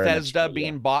 Bethesda Enix,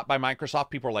 being bought by Microsoft.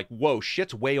 People are like, "Whoa,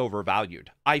 shit's way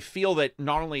overvalued." I feel that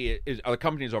not only is the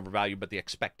company is overvalued, but the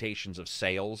expectations of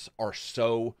sales are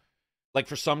so. Like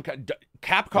for some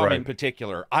Capcom Right. in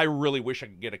particular, I really wish I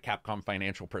could get a Capcom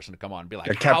financial person to come on and be like,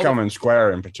 Yeah, "How Capcom and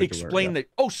Square in particular. explain that?"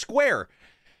 Oh, Square.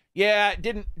 Yeah, it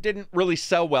didn't really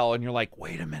sell well, and you're like,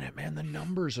 wait a minute, man. The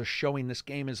numbers are showing this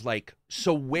game is like.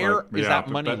 So where is that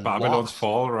money Babylon's lost?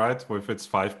 Fall, right? With its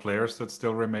 5 players that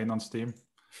still remain on Steam.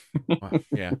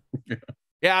 Yeah,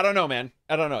 yeah. I don't know, man.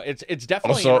 I don't know. It's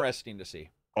definitely Also- interesting to see.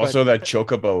 Also, that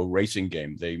Chocobo racing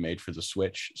game they made for the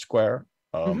Switch, Square.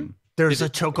 There's Is a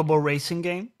it- Chocobo racing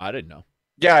game. I didn't know.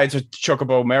 Yeah, it's a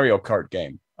Chocobo Mario Kart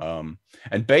game.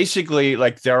 And basically,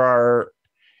 like there are,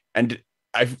 and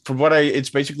it's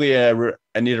basically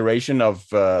an iteration of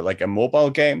like a mobile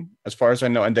game, as far as I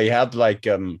know. And they have like,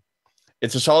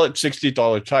 it's a solid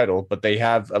 $60 title, but they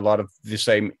have a lot of the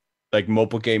same like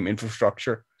mobile game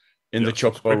infrastructure in the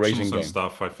Chocobo subscriptions racing and game.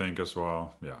 stuff, I think, as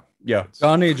well. Yeah. Yeah,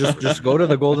 Johnny, just go to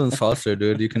the Golden Saucer,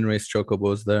 dude. You can race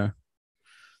chocobos there.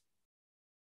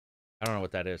 I don't know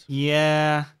what that is.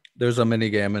 Yeah, There's a mini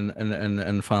game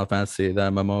in Final Fantasy, the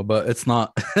MMO, but it's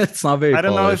not it's not very I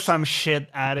don't know polished. if I'm shit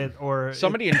at it or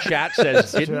Somebody in chat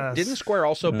says, It's didn't just- Square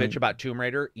also Yeah. bitch about Tomb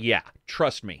Raider? Yeah,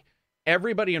 trust me.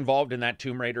 Everybody involved in that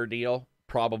Tomb Raider deal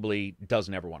probably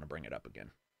doesn't ever want to bring it up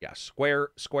again. Yeah,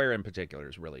 Square in particular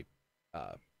is really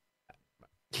high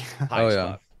Oh, yeah.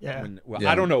 stuff. Yeah. Well,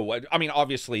 Yeah. I don't know what. I mean,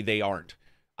 obviously they aren't.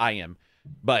 I am,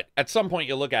 but at some point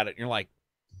you look at it and you're like,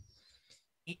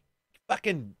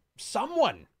 fucking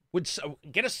someone would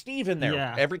get a Steve in there.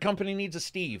 Yeah. Every company needs a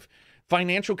Steve.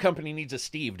 Financial company needs a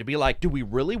Steve to be like, do we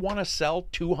really want to sell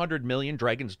 200 million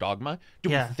Dragon's Dogma? Do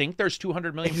Yeah. we think there's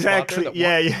 200 million people out there exactly. that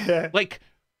Yeah, want- yeah. Like,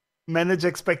 Manage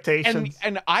expectations.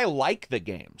 and I like the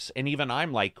games, and even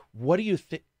I'm like, what do you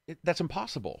think? That's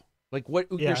impossible. Like, what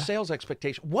Yeah. your sales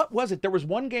expectation? What was it? There was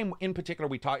one game in particular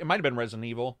we talked. It might have been Resident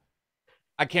Evil.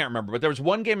 I can't remember, but there was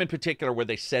one game in particular where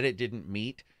they said it didn't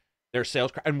meet their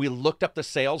sales, and we looked up the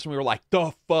sales, and we were like,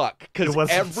 the fuck, because It was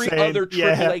every insane. other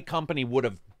Yeah. AAA company would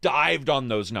have dived on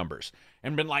those numbers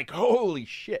and been like, holy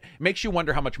shit. It makes you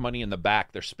wonder how much money in the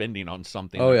back they're spending on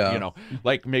something. Oh, that, yeah. you know,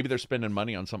 like maybe they're spending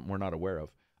money on something we're not aware of.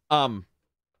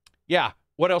 Yeah.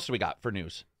 What else do we got for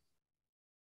news?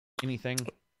 Anything?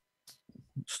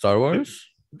 Star Wars?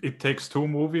 It Takes Two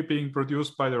movie being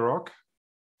produced by The Rock.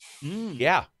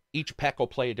 Yeah. Each peck will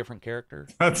play a different character.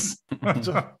 That's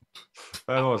that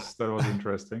was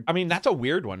interesting. I mean, that's a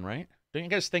weird one, right? Don't you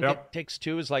guys think Yep. It Takes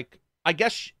Two is like, I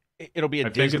guess it'll be a I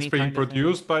think Disney it's being kind of thing?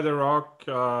 produced by The Rock.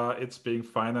 It's being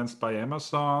financed by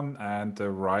Amazon, and the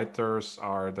writers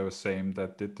are the same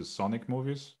that did the Sonic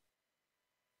movies.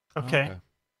 okay.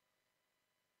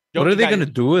 Don't What are you they guys- gonna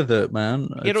do with it, man?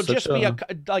 It'll It's such just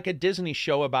be like a Disney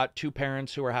show about two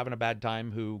parents who are having a bad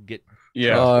time who get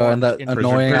yeah. and that in-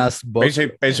 annoying ass book.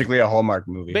 Basically a Hallmark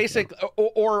movie. basic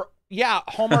or yeah,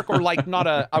 Hallmark or like not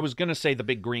a. I was gonna say the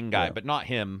big green guy, Yeah. but not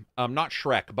him. Not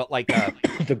Shrek, but like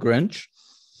The Grinch.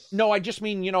 no. I just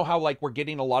mean you know how like we're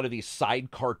getting a lot of these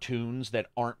side cartoons that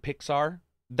aren't Pixar.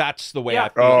 That's the way Yeah. I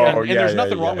feel. Oh, and yeah, there's yeah,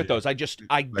 nothing wrong yeah, with yeah. those. I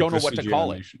Like don't know the what to CG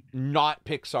call animation. it. Not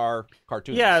Pixar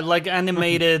cartoons. Yeah, like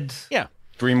animated.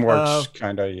 DreamWorks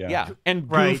kind of, yeah. Yeah, and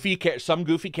Right. some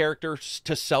goofy characters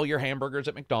to sell your hamburgers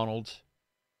at McDonald's.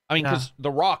 I mean, Yeah. because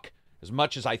The Rock, as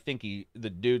much as I think the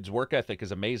dude's work ethic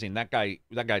is amazing, that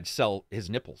guy'd sell his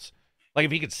nipples. Like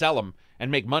if he could sell them and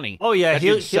make money. Oh yeah, that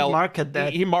he'll dude'd sell- market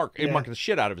that. He'd market yeah. the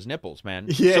shit out of his nipples, man.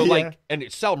 Yeah, so yeah. like, and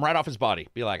it'd sell them right off his body.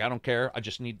 Be like, I don't care. I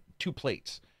just need 2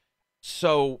 plates.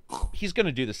 So he's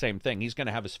gonna do the same thing. He's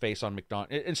gonna have his face on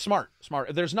McDonald's. It's smart.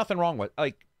 There's nothing wrong with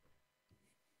There's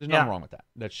nothing Yeah. wrong with that.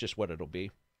 That's just what it'll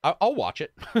be. I'll watch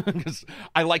it because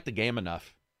I like the game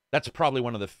enough. That's probably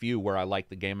one of the few where I like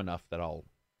the game enough that I'll.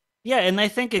 Yeah, and I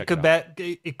think Check it could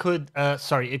it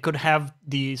could have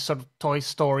the sort of Toy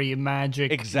Story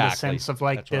magic Exactly. in the sense of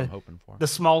like That's what I'm hoping for. the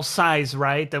small size,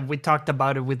 right? That we talked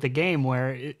about it with the game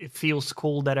where it feels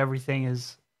cool that everything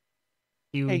is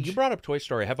huge. Hey, you brought up Toy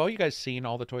Story. Have all you guys seen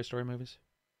all the Toy Story movies,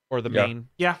 or the Yeah. main?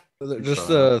 yeah, Just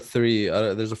So- 3.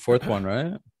 There's a 4th one,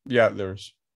 right? Yeah,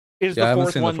 there's Is Yeah, I the haven't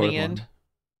fourth seen the one fourth the one. end?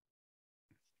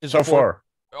 Is so the fourth- far.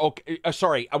 Okay,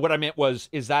 sorry. What I meant was,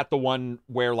 is that the one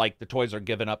where like the toys are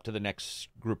given up to the next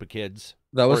group of kids?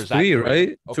 That Or was is that 3, three?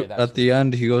 right? Okay, To- that's At the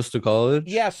end, he goes to college.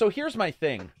 Yeah, so here's my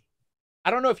thing.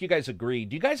 I don't know if you guys agree.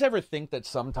 Do you guys ever think that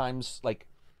sometimes, like,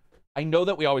 I know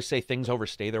that we always say things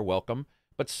overstay their welcome,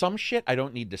 but some shit I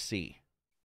don't need to see.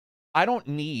 I don't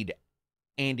need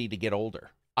Andy to get older.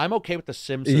 I'm okay with the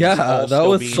Simpsons. Yeah, all that still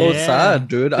was being- so Yeah. sad,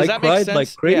 dude. Does I that make cried like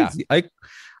sense? Yeah. crazy.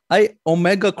 I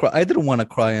omega cried. I didn't want to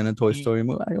cry in a Toy Story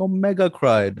movie. I omega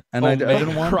cried, and I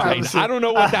didn't want cried. to. I don't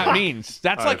know what that means.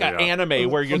 That's like an yeah.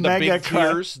 anime where you're the Omega big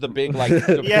cried. tears, the big like.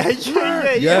 The,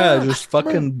 Yeah, just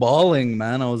fucking bawling,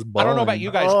 man. I was I bawling. don't know about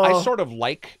you guys. I Oh. sort of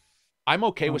like. I'm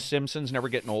okay with Simpsons never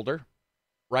getting older,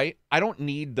 right? I don't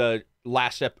need the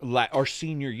last or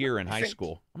senior year in high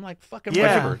school. I'm like fucking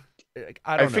Yeah. whatever.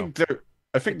 I don't know. think they're.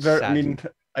 I think It's they're. sad. I mean,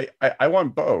 I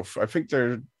want both. I think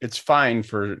they're. It's fine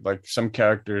for like some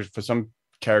characters,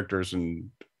 and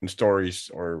stories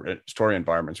or story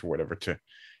environments or whatever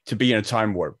to be in a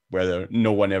time warp where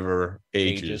no one ever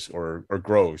ages or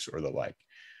grows or the like.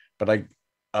 But like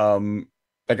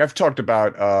I've talked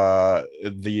about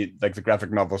the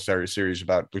graphic novel series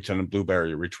about Lieutenant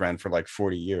Blueberry, which ran for like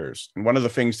 40 years. And one of the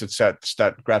things that sets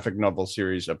that graphic novel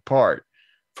series apart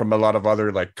from a lot of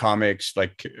other like comics,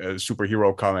 like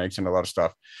superhero comics and a lot of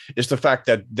stuff, is the fact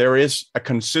that there is a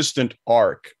consistent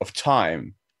arc of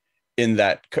time in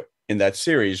that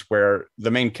series where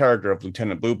the main character of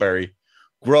Lieutenant Blueberry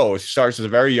grows, starts as a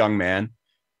very young man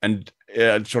and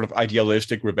sort of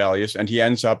idealistic, rebellious, and he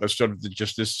ends up as sort of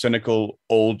just this cynical,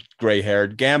 old,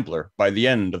 gray-haired gambler by the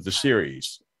end of the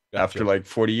series. Gotcha. After like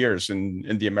 40 years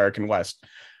in the American West.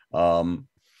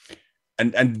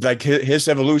 And like his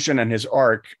evolution and his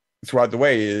arc throughout the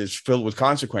way is filled with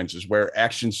consequences where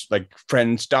actions like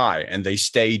friends die and they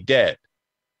stay dead.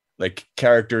 Like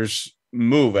characters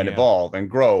move and evolve and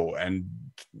grow, and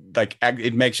like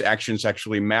it makes actions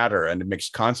actually matter, and it makes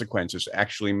consequences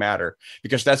actually matter,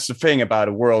 because that's the thing about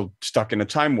a world stuck in a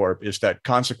time warp, is that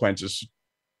consequences,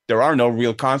 there are no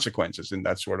real consequences in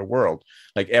that sort of world.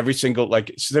 Like every single,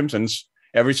 like Simpsons,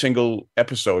 every single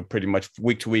episode pretty much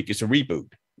week to week is a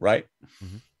reboot, right?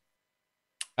 Mm-hmm.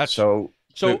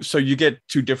 So you get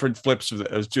two different flips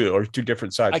of two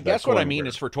different sides. I of that guess what I coin mean where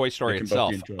is for Toy Story they can both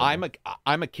itself, be enjoyable.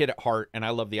 I'm a kid at heart, and I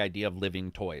love the idea of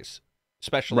living toys,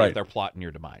 especially if Right. they're plotting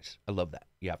your demise. I love that.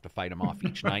 You have to fight them off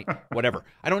each night, whatever.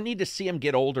 I don't need to see him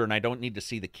get older, and I don't need to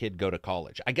see the kid go to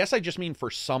college. I guess I just mean for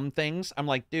some things, I'm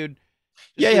like, dude,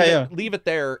 just leave it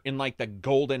there in like the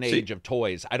golden age of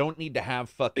toys. I don't need to have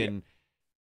fucking.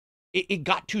 It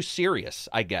got too serious,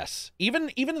 I guess. Even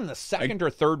in the second or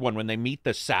third one, when they meet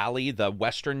the Sally, the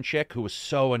Western chick who was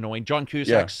so annoying, John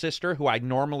Cusack's sister, who I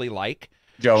normally like.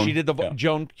 Joan. She did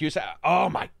Joan Cusack. Oh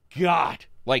my god!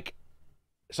 Like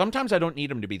sometimes I don't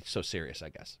need him to be so serious. I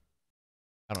guess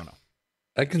I don't know.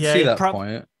 I can Yeah, see it that prob-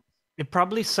 point. It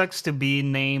probably sucks to be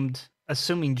named,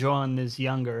 assuming John is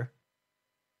younger.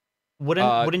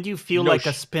 Wouldn't you feel no, like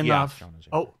a sh- spin-off? yeah, John is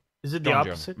Oh, is it the John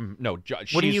opposite? Jones. No,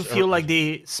 Wouldn't you feel like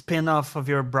the spin-off of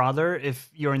your brother if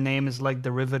your name is like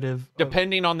derivative? Of...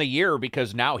 depending on the year,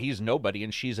 because now he's nobody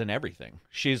and she's in everything.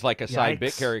 She's like a side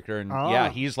bit Yikes. character, and Ah.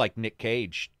 he's like Nick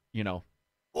Cage,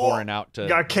 pouring out to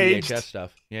got caged. VHS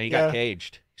stuff. Yeah, he got Yeah.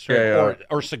 caged. Yeah.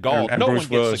 Or Seagal. And No Bruce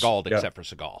one Willis, gets Seagal yeah. except for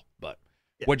Seagal. But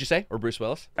what'd you say? Or Bruce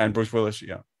Willis? And Bruce Willis,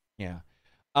 yeah. Yeah.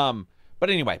 But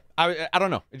anyway, I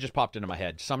don't know. It just popped into my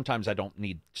head. Sometimes I don't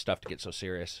need stuff to get so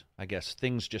serious. I guess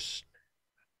things just.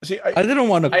 See, I didn't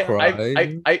want to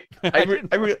cry.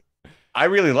 I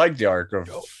really like the arc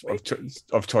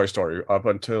of Toy Story up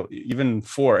until even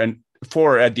 4, and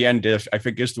 4 at the end I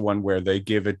think is the one where they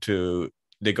go to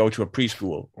a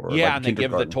preschool or Yeah, like and they give the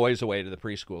kindergarten. toys away to the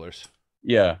preschoolers.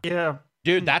 Yeah, Yeah.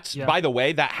 Dude, that's Yeah. by the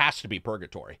way, that has to be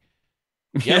purgatory.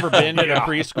 You ever been in a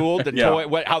preschool?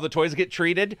 How the toys get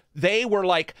treated? They were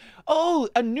like, "Oh,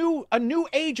 a new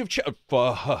age of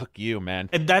fuck you, man."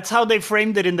 And that's how they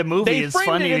framed it in the movie. They It's framed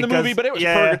funny it in the because- movie, but it was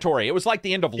yeah. purgatory. It was like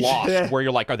the end of Lost, Yeah. where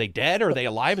you're like, "Are they dead? Are they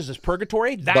alive? Is this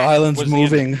purgatory?" That The island's was the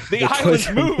end. moving. The The island's toys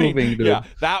are moving. moving, dude. Yeah,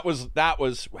 that was.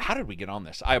 How did we get on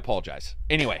this? I apologize.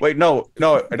 Anyway, wait, no,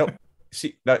 I don't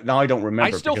see. Now I don't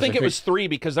remember. I still because think it was 3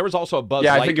 because there was also a Buzz.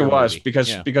 Yeah, I think it Lightyear was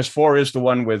movie. because 4 is the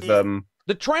one with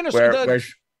the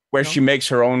Tyrannosaurus. where she makes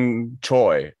her own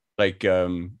toy, like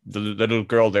the little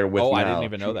girl there with. Oh, I now. didn't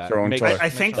even know She that. makes her own Makes- toy. I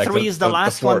think Like 3 is the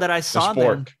last one that I saw the then.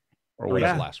 spork, or Or was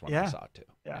whatever. the last one I Yeah. saw too.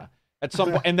 Yeah. At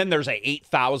some point, and then there's a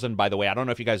 8,000. By the way, I don't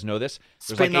know if you guys know this.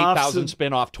 There's like Spin-offs 8,000 and-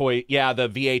 spin-off toy. Yeah, the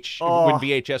Oh. when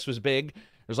VHS was big.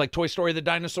 There's like Toy Story the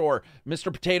dinosaur.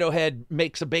 Mr. Potato Head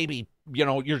makes a baby.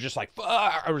 You're just like,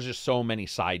 fuck. There was just so many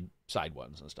side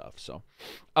ones and stuff. So,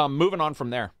 moving on from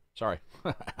there. Sorry,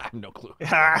 I have no clue.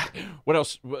 What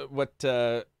else? What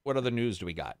other news do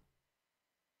we got?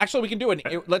 Actually, we can do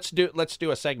let's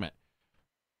do a segment.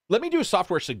 Let me do a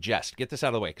software suggest. Get this out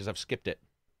of the way because I've skipped it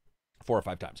 4 or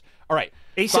 5 times. All right.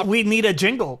 We need a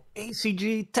jingle.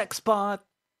 ACG Tech Spot.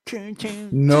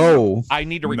 No. I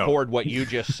need to No. record what you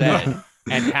just said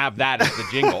and have that as the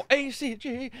jingle.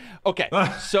 ACG. Okay,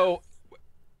 so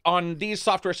on these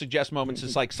software suggest moments,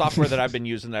 it's like software that I've been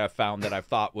using that I've found that I've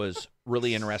thought was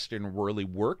really interesting and really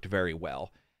worked very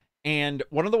well. And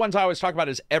one of the ones I always talk about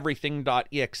is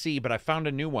everything.exe, but I found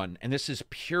a new one, and this is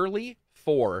purely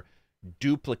for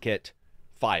duplicate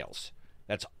files.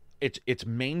 That's its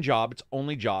main job, its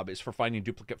only job is for finding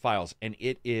duplicate files, and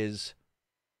it is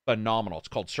phenomenal. It's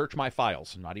called Search My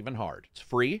Files. Not even hard. It's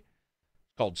free.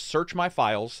 It's called Search My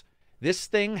Files. This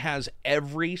thing has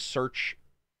every search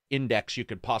index you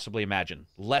could possibly imagine.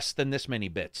 Less than this many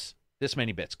bits.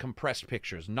 Compressed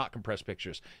pictures, not compressed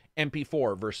pictures.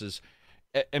 MP4 versus...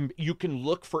 And you can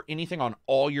look for anything on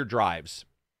all your drives.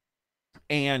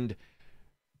 And,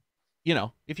 you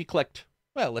know, if you collect...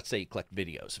 Well, let's say you collect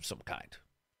videos of some kind.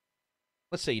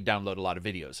 Let's say you download a lot of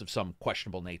videos of some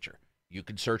questionable nature. You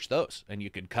could search those, and you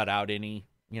could cut out any,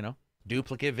 you know,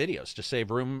 duplicate videos to save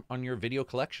room on your video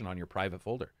collection on your private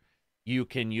folder. You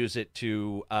can use it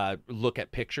to look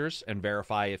at pictures and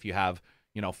verify if you have,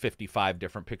 you know, 55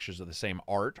 different pictures of the same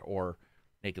art or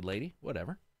naked lady,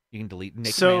 whatever. You can delete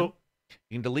naked man.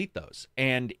 You can delete those,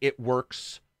 and it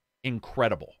works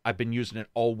incredible. I've been using it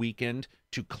all weekend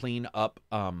to clean up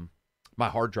my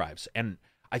hard drives, and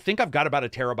I think I've got about 1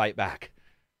 terabyte back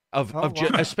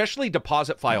especially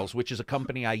deposit files, which is a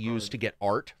company I use to get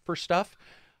art for stuff.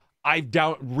 I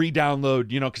re-download,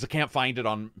 you know, because I can't find it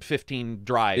on 15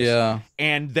 drives. Yeah.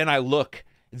 And then I look.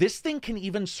 This thing can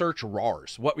even search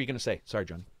RARs. What were you going to say? Sorry,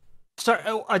 John. Sorry,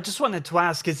 I just wanted to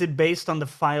ask, is it based on the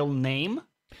file name?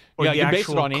 Or Yeah, the you can base it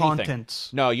actual on anything. contents?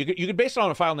 No, you could base it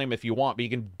on a file name if you want, but you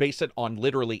can base it on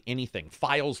literally anything.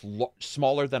 Files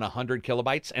smaller than 100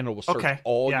 kilobytes, and it will search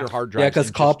all your hard drives. Yeah, because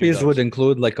and just do copies those. would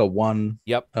include like a 1.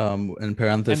 Yep. In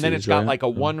parentheses. And then it's got right? like a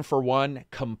 1-for-1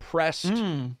 compressed,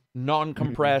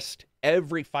 non-compressed,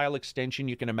 every file extension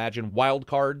you can imagine.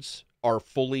 Wildcards are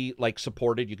fully like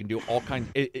supported. You can do all kinds.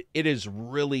 It is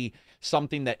really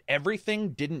something that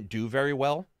everything didn't do very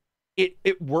well.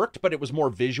 It worked, but it was more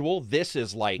visual. This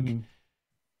is like,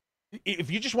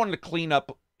 if you just wanted to clean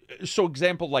up, so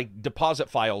example, like deposit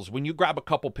files, when you grab a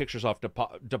couple pictures off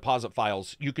deposit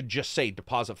files, you could just say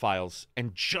deposit files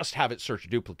and just have it search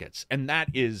duplicates. And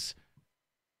that's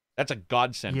a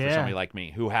godsend for somebody like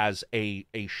me who has a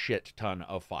shit ton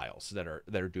of files that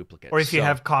are duplicates. Or if you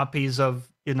have copies of,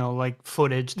 you know, like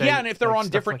footage. Yeah, and if they're on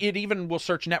different, it even will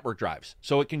search network drives.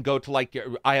 So it can go to like,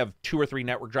 I have 2 or 3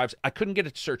 network drives. I couldn't get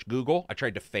it to search Google. I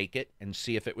tried to fake it and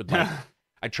see if it would like,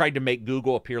 I tried to make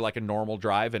Google appear like a normal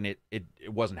drive, and it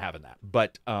wasn't having that.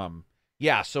 But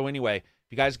yeah, so anyway,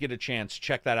 if you guys get a chance,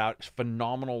 check that out. It's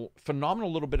phenomenal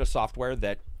little bit of software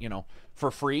that, you know, for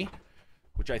free,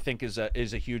 which I think is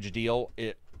a huge deal.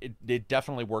 It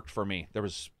definitely worked for me. There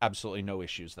was absolutely no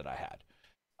issues that I had.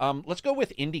 Let's go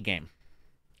with indie game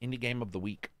of the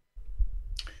week.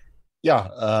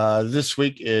 Yeah, this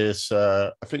week is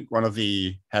I think one of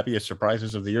the happiest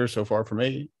surprises of the year so far for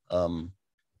me. A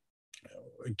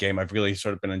game I've really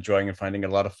sort of been enjoying and finding a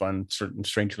lot of fun, certain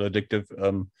strangely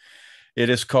addictive. It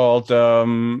is called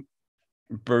Burger.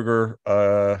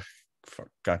 God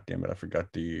damn it, I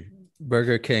forgot the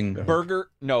Burger King.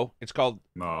 No, it's called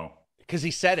No. because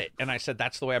he said it, and I said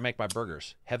that's the way I make my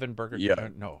burgers. Heaven Burger. Yeah.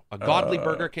 No, a godly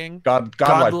Burger King.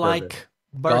 Godlike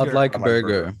burger. Godlike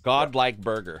burger. Godlike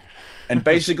burger. And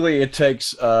basically, it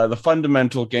takes the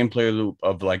fundamental gameplay loop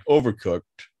of like Overcooked,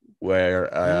 where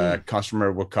a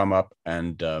customer will come up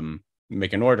and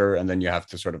make an order, and then you have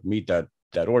to sort of meet that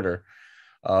order,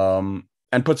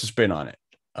 and puts a spin on it.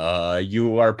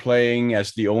 You are playing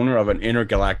as the owner of an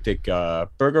intergalactic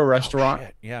burger restaurant.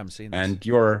 Yeah, I'm seeing this. And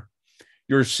your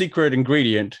secret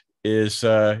ingredient is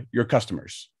your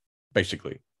customers,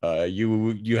 basically.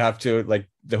 You have to, like,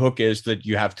 the hook is that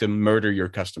you have to murder your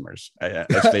customers.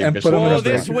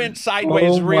 This went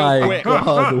sideways real quick.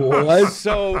 God, what?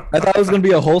 So I thought it was gonna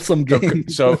be a wholesome game.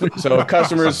 So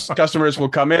customers will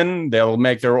come in, they'll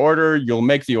make their order, you'll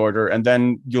make the order, and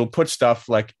then you'll put stuff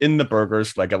like in the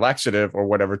burgers, like a laxative or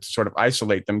whatever, to sort of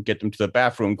isolate them, get them to the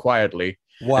bathroom quietly,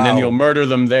 and then you'll murder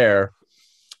them there,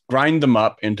 grind them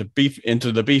up into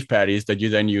the beef patties that you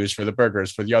then use for the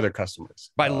burgers for the other customers.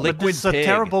 By But Liquid this is a Pig,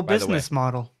 terrible by the way. business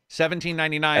model.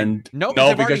 $17.99. And no,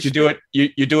 because you do it,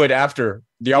 you do it after.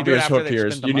 The obvious after hook they here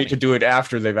is spend the you money. need to do it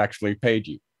after they've actually paid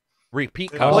you.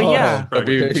 Repeat Well, customer. yeah.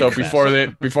 So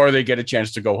before they get a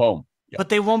chance to go home. Yeah. But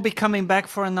they won't be coming back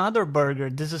for another burger.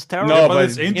 This is terrible. No, But but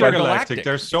it's intergalactic.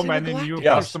 There's so It's many new intergalactic.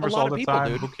 customers A lot all of the people,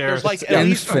 time. dude. Who cares? There's like at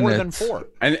least more Infinite. than 4.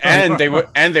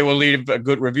 And they will leave a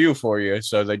good review for you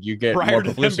so that you get Prior more to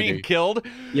them publicity. being killed.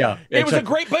 Yeah, It was a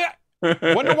exactly. great, but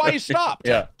Wonder why you stopped.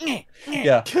 Yeah.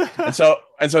 Yeah. And so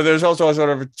there's also a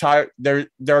sort of there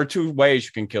are two ways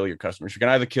you can kill your customers. You can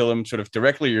either kill them sort of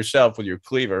directly yourself with your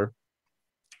cleaver.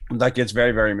 That gets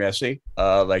very, very messy.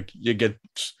 Like you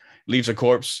leaves a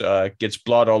corpse, gets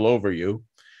blood all over you,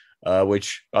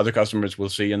 which other customers will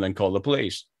see and then call the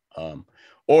police.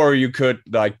 Or you could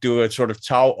like do a sort of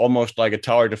almost like a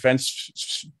tower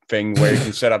defense thing where you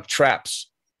can set up traps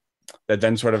that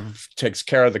then sort of takes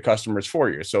care of the customers for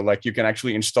you. So like you can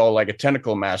actually install like a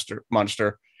tentacle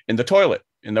monster in the toilet,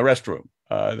 in the restroom,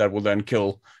 that will then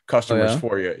kill customers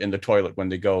for you in the toilet when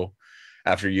they go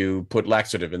after you put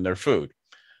laxative in their food.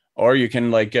 Or you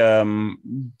can like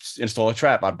install a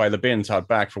trap out by the bins out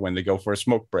back for when they go for a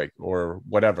smoke break or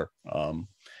whatever.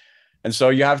 And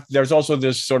so there's also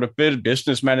this sort of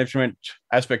business management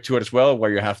aspect to it as well,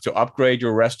 where you have to upgrade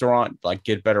your restaurant, like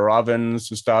get better ovens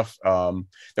and stuff.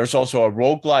 There's also a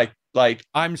roguelike,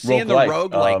 I'm seeing the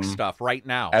roguelike stuff right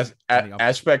now.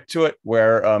 Aspect to it,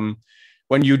 where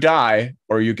when you die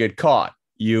or you get caught,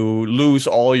 you lose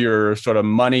all your sort of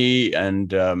money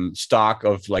and stock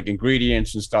of like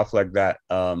ingredients and stuff like that.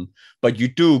 But you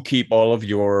do keep all of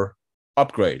your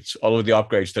upgrades, all of the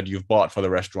upgrades that you've bought for the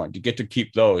restaurant. You get to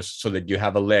keep those so that you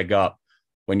have a leg up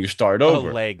when you start over.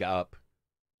 A leg up.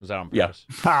 Was that on purpose?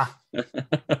 Yeah.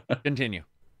 Continue.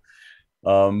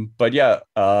 But yeah,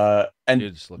 and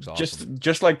Dude, this looks awesome.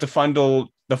 just like the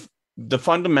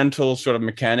fundamental sort of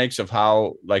mechanics of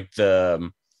how like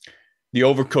the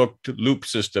overcooked loop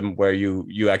system, where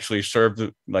you actually serve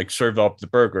up the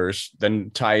burgers,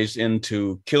 then ties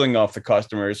into killing off the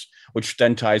customers, which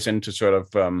then ties into sort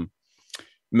of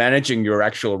managing your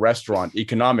actual restaurant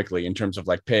economically in terms of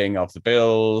like paying off the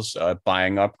bills,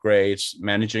 buying upgrades,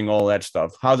 managing all that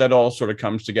stuff. How that all sort of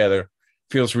comes together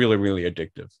feels really, really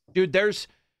addictive. Dude, there's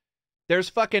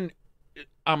fucking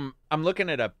I'm looking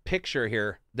at a picture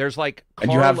here. There's like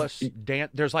Carlos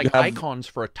there's like icons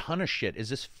for a ton of shit. Is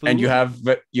this food? And you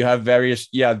have various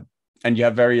and you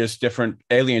have various different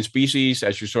alien species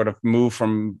as you sort of move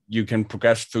from. You can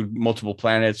progress through multiple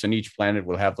planets, and each planet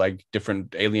will have like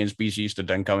different alien species that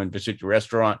then come and visit your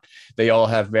restaurant. They all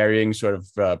have varying sort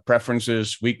of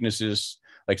preferences, weaknesses.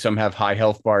 Like some have high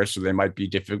health bars, so they might be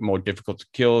more difficult to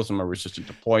kill. Some are resistant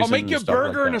to poison. I'll make you a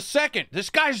burger like in a second. This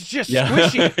guy's just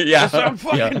squishy.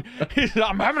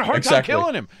 I'm having a hard time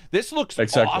killing him. This looks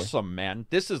awesome, man.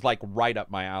 This is like right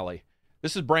up my alley.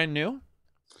 This is brand new.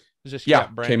 Is this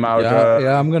came out?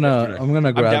 I'm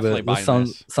gonna grab it.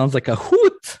 This sounds like a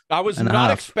hoot. I was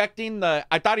not expecting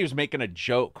I thought he was making a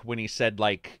joke when he said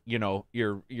like, you know,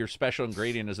 your special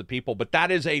ingredient is the people, but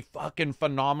that is a fucking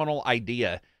phenomenal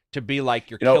idea. To be like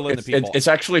you're killing the people. It's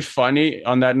actually funny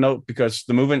on that note because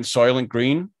the movement Soylent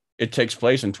Green, it takes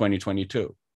place in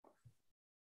 2022.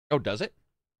 Oh, does it?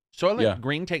 Soylent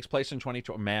Green takes place in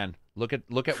 2020. Man, look at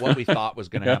what we thought was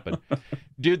going to happen.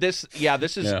 Dude, this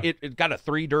is it got a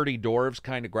Three Dirty Dwarves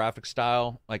kind of graphic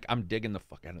style. Like I'm digging the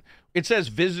fuck out of it. It says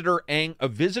visitor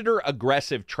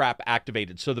aggressive trap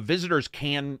activated. So the visitors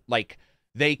can like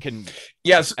they can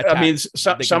attack. I mean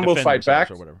some will fight back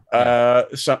or whatever.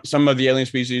 Some of the alien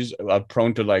species are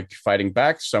prone to like fighting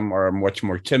back. Some are much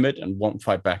more timid and won't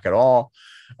fight back at all.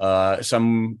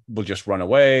 Some will just run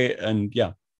away, and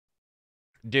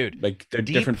dude, like they're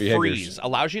deep different behaviors. Freeze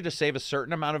allows you to save a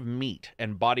certain amount of meat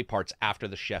and body parts after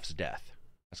the chef's death.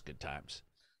 That's good times.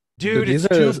 Dude, it's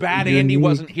too bad Andy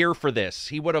wasn't here for this.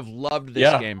 He would have loved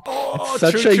this game. Oh,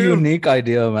 such a unique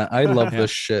idea, man. I love this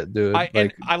shit, dude.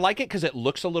 I like it because it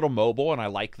looks a little mobile, and I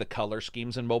like the color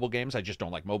schemes in mobile games. I just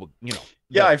don't like mobile, you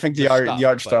know. I think the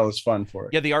art style is fun for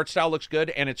it. Yeah, the art style looks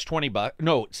good, and it's $20.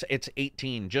 No, it's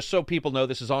 18. Just so people know,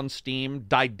 this is on Steam.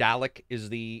 Daedalic is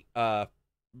the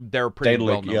they're pretty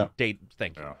well known.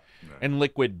 Thank you. And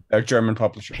Liquid, their German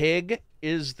publisher. Pig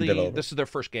is this is their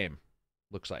first game.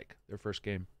 Looks like their first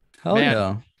game. Hell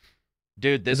yeah,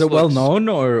 dude! This is it well known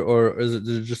or is it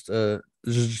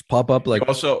just pop up like?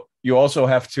 You also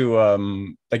have to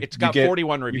like it's got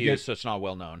 41 reviews, so it's not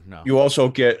well known. No, you also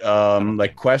get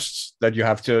like quests that you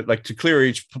have to like to clear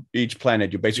each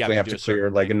planet. You basically have to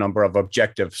clear like a number of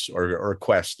objectives or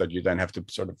quests that you then have to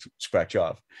sort of scratch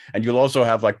off. And you'll also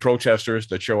have like protesters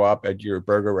that show up at your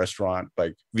burger restaurant,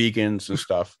 like vegans and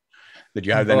stuff that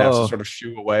you have to sort of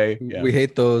shoo away. Yeah. We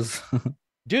hate those.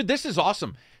 Dude, this is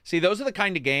awesome. See, those are the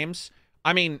kind of games.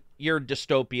 I mean, your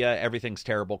dystopia, everything's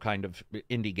terrible kind of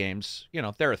indie games. You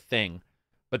know, they're a thing.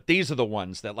 But these are the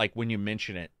ones that, like, when you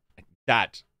mention it,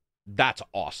 that's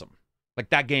awesome. Like,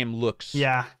 that game looks...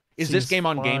 Yeah. Is this game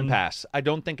on Game Pass? I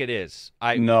don't think it is.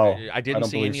 I didn't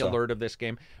see any alert of this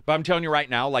game. But I'm telling you right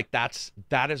now, like,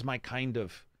 that is my kind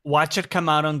of... Watch it come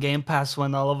out on Game Pass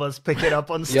when all of us pick it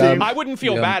up on Yeah, Steam. I wouldn't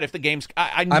feel Yeah. bad if the game's.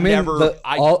 I I mean, never.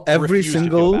 every refuse to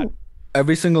feel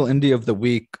bad. single indie of the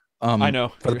week. I know.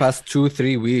 For the past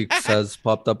 2-3 weeks has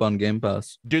popped up on Game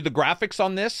Pass. Dude, the graphics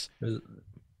on this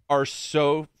are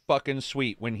so fucking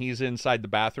sweet when he's inside the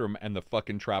bathroom and the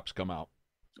fucking traps come out.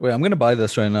 Wait, I'm gonna buy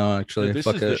this right now. Actually, Dude, this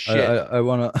fuck is the it. shit. I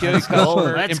wanna. Kill Let's go,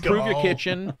 customer, let's improve your go.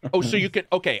 kitchen. Oh, so you can.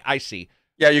 Okay, I see.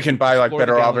 Yeah, you can buy like Explore the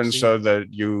better ovens galaxy. so that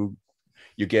you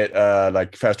get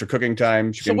like faster cooking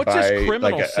times. You So can what's buy his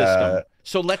criminal like system?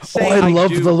 So let's Oh, say I love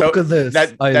do, the look So of this.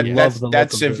 That, I that, love that's the look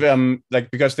that's of if this. like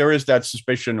because there is that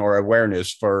suspicion or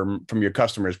awareness from your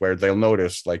customers where they'll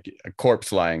notice like a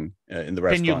corpse lying in the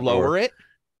restaurant. can you lower it?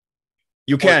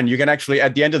 You can actually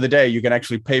at the end of the day you can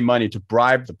actually pay money to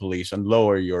bribe the police and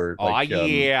lower your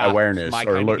awareness my or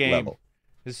kind of alert game. level.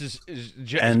 This is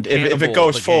And if it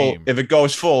goes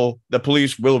full, the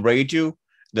police will raid you.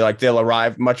 They'll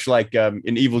arrive much like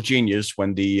in Evil Genius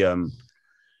when the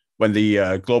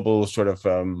global sort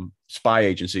of spy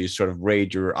agencies sort of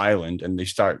raid your island and they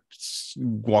start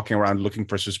walking around looking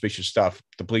for suspicious stuff.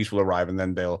 The police will arrive and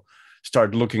then they'll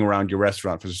start looking around your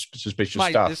restaurant for suspicious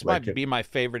stuff. This like might be my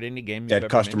favorite indie game. you've dead ever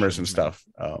customers and mentioned, man.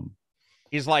 stuff.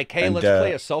 He's like, hey, And, let's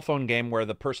play a cell phone game where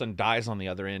the person dies on the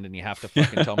other end and you have to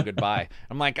fucking tell them goodbye.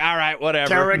 I'm like, all right,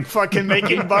 whatever. Tarek fucking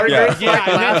making burgers. Yeah, like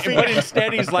laughing. but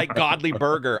instead he's like Godly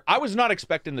Burger. I was not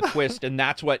expecting the twist, and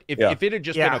that's what if it had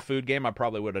just been Yeah. a food game, I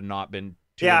probably would have not been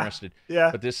too Yeah. interested.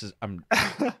 Yeah. But this is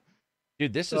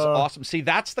dude, this is awesome. See,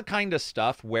 that's the kind of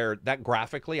stuff where that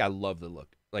graphically I love the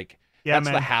look. Like Yeah, that's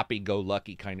man. the happy go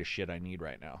lucky kind of shit I need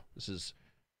right now. This is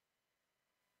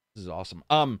awesome.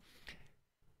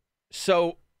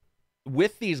 So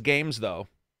with these games though,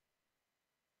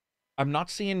 I'm not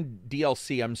seeing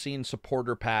DLC. I'm seeing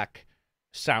supporter pack.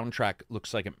 Soundtrack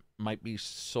looks like it might be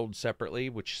sold separately,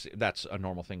 which that's a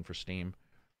normal thing for Steam.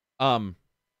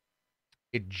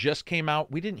 It just came out.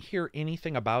 We didn't hear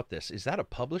anything about this. Is that a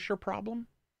publisher problem?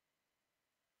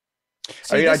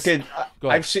 I mean, this- Go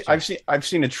ahead. I've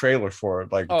seen a trailer for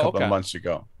it like a couple okay. of months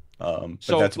ago. But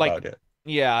So, that's like, about it.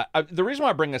 Yeah, the reason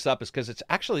why I bring this up is because it's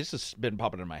actually this has been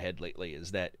popping in my head lately.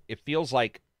 Is that it feels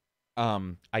like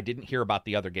I didn't hear about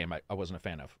the other game I wasn't a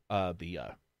fan of, the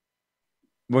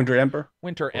Winter Ember.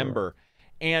 Winter Ember,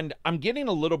 and I'm getting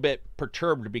a little bit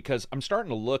perturbed because I'm starting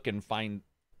to look and find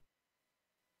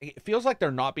it feels like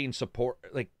they're not being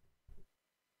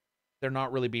they're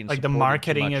not really being Like the supported too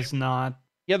marketing much. is not.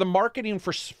 Yeah, the marketing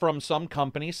from some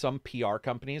companies, some PR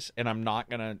companies, and I'm not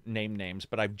gonna name names,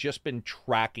 but I've just been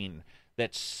tracking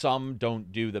that some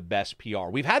don't do the best PR.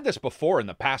 We've had this before in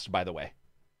the past, by the way.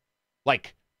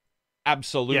 Like,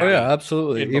 absolutely. Oh yeah,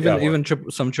 absolutely. In Even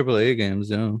some AAA games,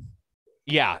 yeah.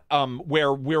 Yeah,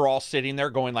 where we're all sitting there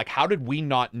going like, how did we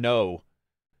not know?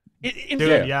 In Dude,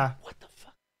 fact, yeah. what the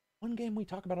fuck? One game we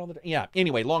talk about all the time. Yeah.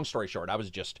 Anyway, long story short,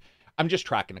 I'm just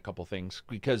tracking a couple things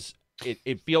because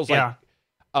it feels like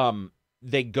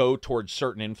they go towards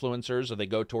certain influencers or they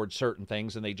go towards certain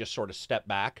things and they just sort of step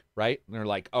back, right? And they're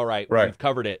like, all right, we've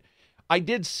covered it. I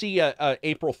did see a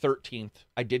April 13th.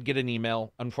 I did get an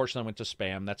email. Unfortunately, I went to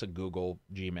spam. That's a Google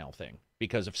Gmail thing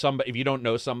because if you don't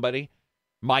know somebody,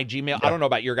 my Gmail, I don't know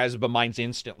about your guys, but mine's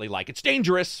instantly like, it's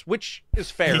dangerous, which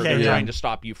is fair. Yeah, They're yeah. trying to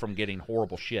stop you from getting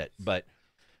horrible shit. But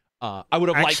I would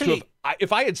have liked to have,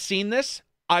 if I had seen this,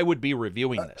 I would be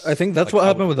reviewing this. I think that's Like, what I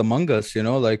happened would- with Among Us,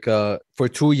 like for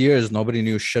 2 years nobody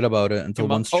knew shit about it until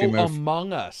one streamer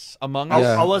Among Us. Among Yeah.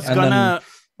 Us. I was and gonna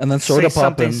and then say Soda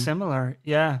something Poppin'. similar.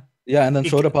 Yeah. Yeah, and then It-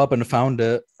 Soda Poppin' found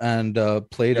it and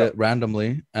played Yeah. it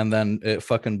randomly, and then it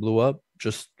fucking blew up.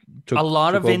 Just took A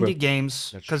lot took of over. indie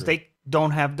games That's because true. they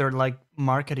don't have their like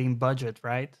marketing budget,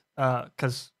 right?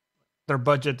 Because their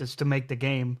budget is to make the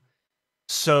game.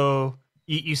 So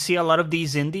you see a lot of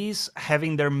these indies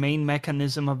having their main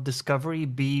mechanism of discovery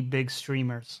be big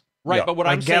streamers. Right, Yeah. but what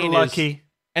Like I'm Get saying is, Lucky.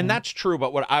 and that's true,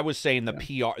 but what I was saying, the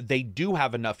PR, they do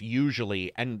have enough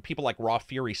usually, and people like Raw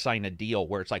Fury sign a deal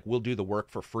where it's like, we'll do the work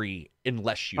for free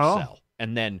unless you Oh. sell.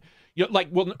 And then, well,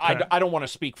 Okay. I don't want to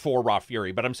speak for Raw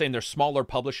Fury, but I'm saying there's smaller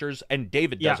publishers, and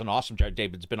David does Yeah. an awesome job.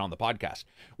 David's been on the podcast,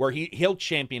 where he'll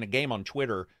champion a game on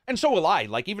Twitter, and so will I.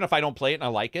 Like, even if I don't play it and I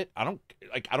like it, I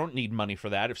don't need money for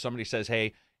that. If somebody says,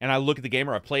 hey, and I look at the game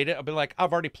or I played it, I'll be like,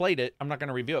 I've already played it. I'm not going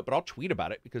to review it, but I'll tweet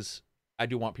about it because I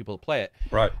do want people to play it.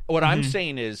 Right. What I'm Mhm.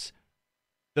 saying is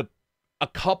a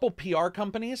couple PR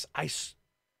companies, I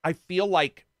feel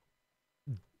like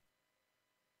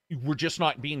we're just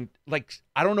not being like,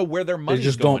 I don't know where their They money's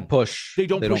just going. don't push. They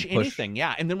don't push anything.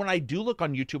 Yeah. And then when I do look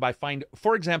on YouTube, I find,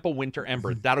 for example, Winter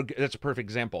Ember. That's a perfect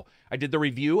example. I did the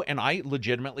review and I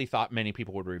legitimately thought many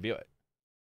people would review it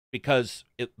because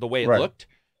the way it Right. looked.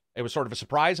 It was sort of a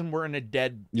surprise, and we're in a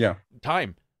dead Yeah.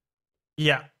 time.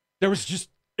 Yeah. It was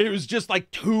just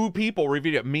like 2 people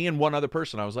reviewed it, me and one other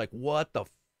person. I was like, what the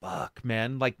fuck,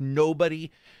 man? Like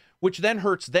nobody, which then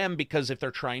hurts them because if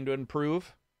they're trying to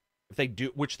improve, if they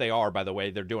do, which they are, by the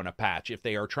way, they're doing a patch. If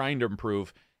they are trying to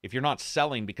improve, if you're not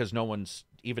selling because no one's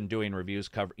even doing reviews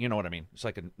cover, you know what I mean? It's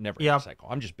like a never-ending cycle.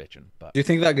 I'm just bitching. But Do you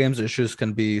think that game's issues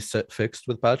can be fixed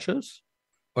with patches?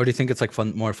 Or do you think it's like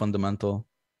more fundamental?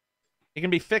 it can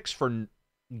be fixed for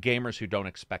gamers who don't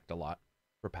expect a lot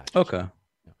for patches. Okay.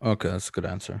 Okay, that's a good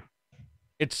answer.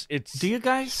 It's Do you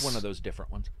guys? one of those different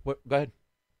ones. What? Go ahead.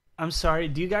 I'm sorry.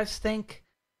 Do you guys think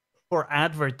for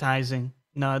advertising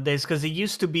nowadays, because it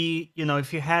used to be,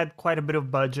 if you had quite a bit of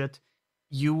budget,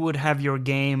 you would have your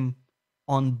game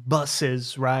on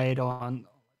buses, right? On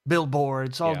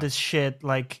billboards, all Yeah. this shit,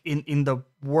 like in the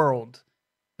world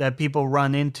that people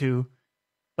run into.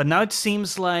 But now it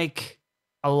seems like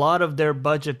a lot of their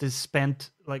budget is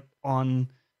spent like on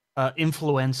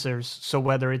influencers. So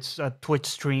whether it's a Twitch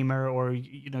streamer or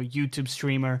YouTube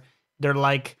streamer, they're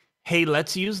like, hey,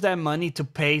 let's use that money to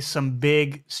pay some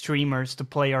big streamers to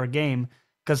play our game.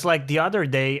 Because like the other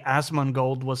day,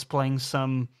 Asmongold was playing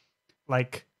some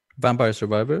like Vampire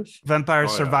Survivors? Vampire Oh, yeah,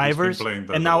 he's been Survivors, playing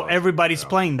that and a now lot. everybody's Yeah.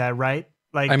 playing that, right?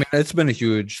 Like, I mean, it's been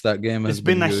huge. That game has It's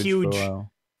been a huge. huge- For a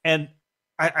while. and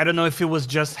I don't know if it was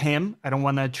just him. I don't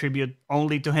want to attribute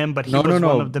only to him, but he No, was no,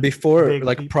 one no. of the Before, big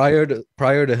like people.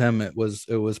 prior to him, it was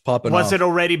popping Was off. it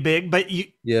already big? But you,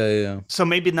 Yeah. so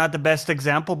maybe not the best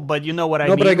example, but you know what I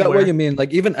No, mean. but I got where- what you mean.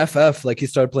 Like even FF, like he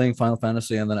started playing Final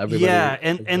Fantasy, and then everybody. Yeah,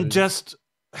 everybody- and just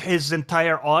his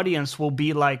entire audience will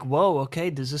be like, "Whoa,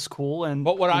 okay, this is cool." And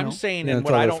But what you I'm know, saying Yeah, and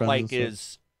tell what I their don't friends like and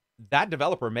is that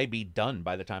developer may be done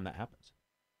by the time that happens.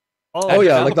 oh That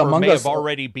yeah, like the developer may Among have Us-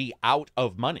 already be out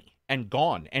of money and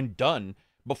gone and done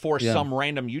before Yeah. some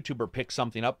random YouTuber picks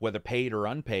something up, whether paid or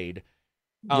unpaid.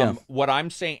 Yeah. What I'm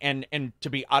saying, and to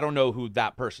be, I don't know who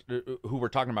that person, who we're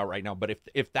talking about right now, but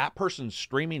if that person's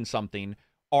streaming something,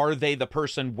 are they the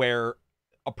person where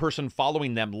a person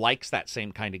following them likes that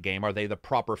same kind of game? Are they the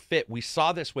proper fit? We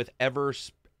saw this with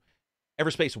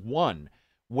Everspace 1,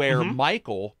 where Mhm.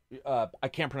 Michael, I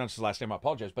can't pronounce his last name, I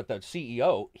apologize, but the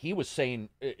CEO, he was saying,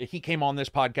 he came on this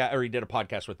podcast, or he did a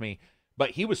podcast with me,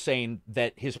 but he was saying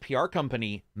that his PR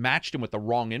company matched him with the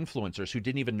wrong influencers who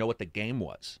didn't even know what the game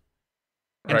was.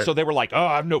 And Right. so they were like, oh,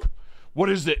 I've no, what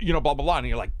is it? Blah, blah, blah. And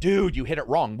you're like, dude, you hit it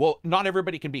wrong. Well, not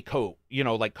everybody can be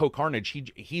like Carnage.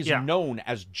 He's Yeah. known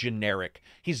as generic.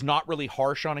 He's not really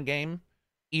harsh on a game,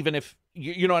 even if,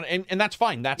 and that's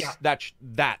fine. That's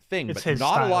that thing. It's But his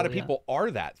not a lot style, of yeah. people are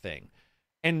that thing.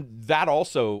 And that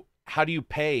also, how do you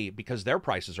pay? Because their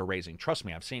prices are raising. Trust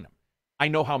me, I've seen them. I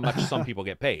know how much some people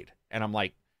get paid. And I'm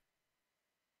like,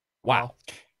 wow,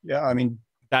 Yeah, I mean,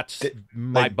 that's They-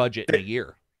 my like, budget in a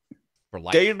year for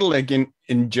life. Data Link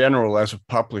in general as a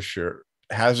publisher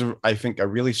has, I think, a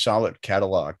really solid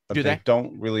catalog, but Do they they?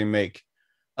 don't really make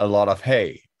a lot of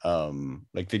hay.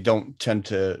 Like they don't tend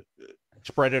to.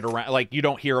 Spread it around, like you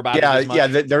don't hear about it Yeah, as much. yeah.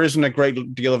 There isn't a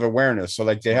great deal of awareness. So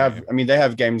like they have, Right. I mean, they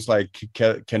have games like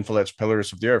Ken Follett's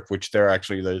Pillars of the Earth, which they're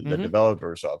actually the Mhm.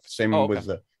 developers of. Same Oh, okay. with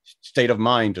the State of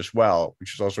Mind as well,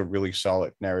 which is also a really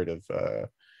solid narrative,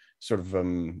 sort of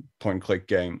point and click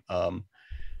game.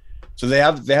 So they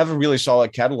have a really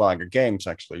solid catalog of games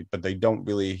actually, but they don't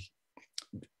really.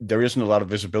 There isn't a lot of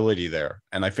visibility there,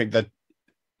 and I think that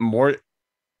more.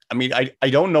 I mean, I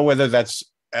don't know whether that's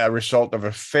a result of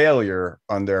a failure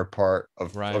on their part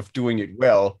of doing it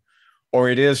well, or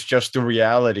it is just the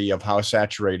reality of how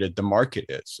saturated the market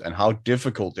is and how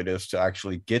difficult it is to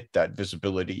actually get that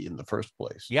visibility in the first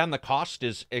place. Yeah, and the cost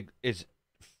is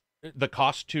the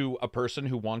cost to a person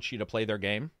who wants you to play their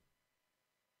game.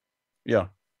 Yeah.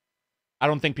 I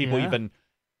don't think people Yeah.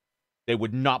 they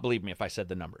would not believe me if I said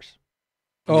the numbers.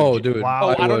 Oh, dude. Wow. Oh,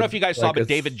 I don't know would. if you guys saw, Like, but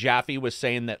it's- David Jaffe was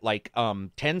saying that like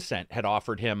Tencent had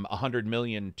offered him $100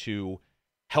 million to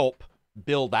help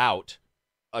build out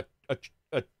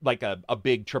a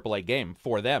big AAA game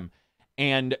for them,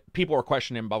 and people were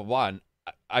questioning blah blah blah. And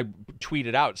I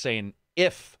tweeted out saying,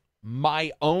 if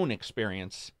my own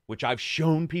experience, which I've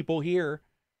shown people here,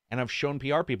 and I've shown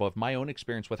PR people, if my own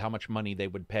experience with how much money they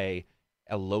would pay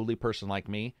a lowly person like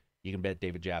me, you can bet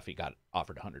David Jaffe got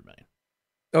offered $100 million.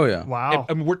 Oh yeah. wow.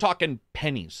 And we're talking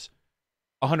pennies.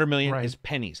 100 million Right. is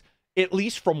pennies, at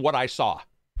least from what I saw.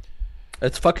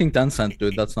 It's fucking Tencent,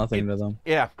 dude. That's nothing to them.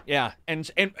 Yeah. And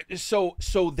so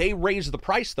they raise the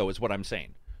price though, is what I'm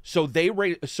saying. So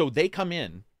they come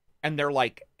in and they're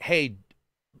like, "Hey,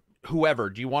 whoever,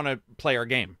 do you want to play our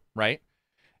game?" Right?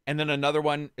 And then another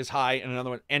one is high and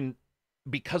another one, and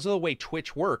because of the way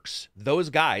Twitch works, those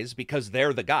guys, because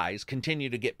they're the guys, continue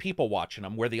to get people watching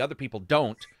them where the other people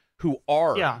don't, who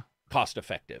are cost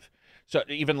effective. So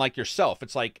even like yourself,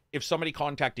 it's like if somebody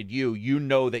contacted you, you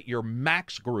know that your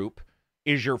max group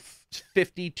is your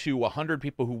 50 to 100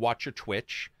 people who watch your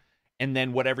Twitch, and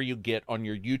then whatever you get on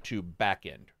your YouTube back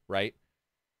end, right?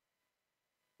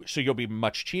 So you'll be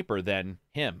much cheaper than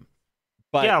him.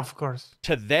 But yeah, of course.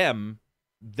 To them,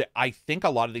 I think a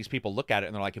lot of these people look at it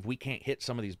and they're like, if we can't hit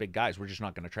some of these big guys, we're just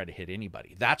not going to try to hit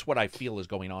anybody. That's what I feel is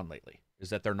going on lately, is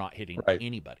that they're not hitting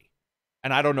anybody.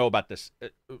 And I don't know about this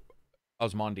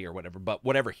Osmondi or whatever, but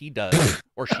whatever he does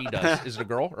or she does, is it a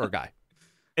girl or a guy?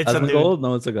 It's a dude.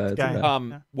 No, it's a guy. It's a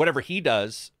guy. Whatever he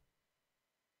does,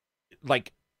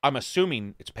 like, I'm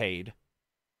assuming it's paid.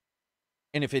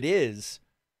 And if it is,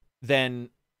 then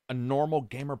a normal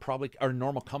gamer probably, or a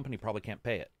normal company probably can't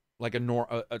pay it. Like I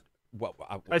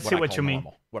see what you mean.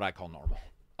 What I call normal.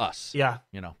 Us. Yeah.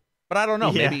 You know. But I don't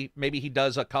know. Yeah. Maybe he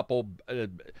does a couple,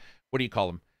 what do you call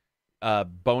them?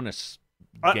 Bonus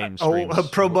game Oh, streams.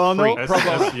 pro bono?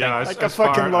 Like a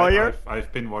fucking lawyer?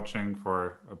 I've been watching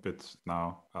for a bit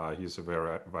now. He's a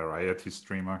variety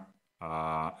streamer.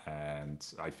 And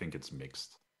I think it's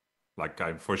mixed. Like,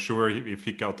 I'm for sure, if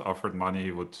he got offered money,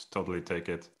 he would totally take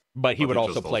it. But he would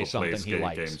also just play something plays he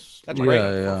likes. That's like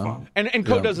great. Yeah. And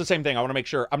Code does the same thing. I want to make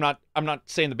sure. I'm not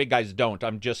saying the big guys don't.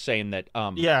 I'm just saying that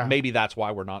maybe that's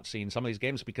why we're not seeing some of these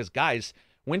games, because guys,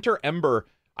 Winter Ember,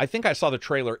 I think I saw the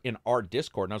trailer in our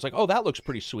Discord and I was like, oh, that looks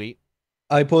pretty sweet.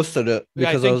 I posted it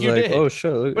because I was like, oh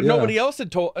shit. But nobody else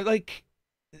had told, like.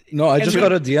 No, I just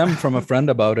got a DM from a friend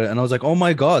about it and I was like, oh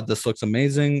my God, this looks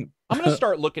amazing. I'm going to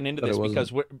start looking into this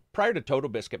because prior to Toto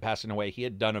Biscuit passing away, he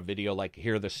had done a video like,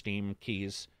 here are the Steam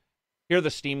keys. Here are the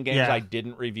Steam games I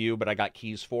didn't review, but I got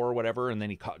keys for or whatever. And then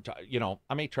he,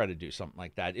 I may try to do something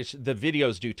like that. It's the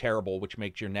videos do terrible, which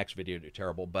makes your next video do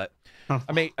terrible. But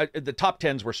I mean, the top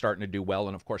 10s were starting to do well.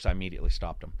 And of course, I immediately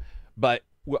stopped them. But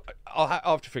I'll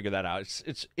have to figure that out.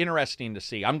 It's interesting to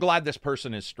see. I'm glad this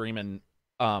person is streaming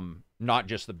not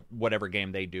just the whatever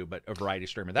game they do, but a variety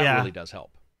streamer. That really does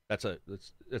help. That's a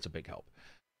big help.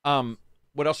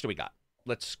 What else do we got?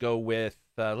 Let's go with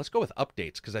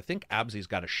updates, because I think Absy's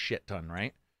got a shit ton,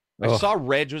 right? I saw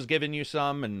Reg was giving you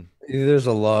some, and there's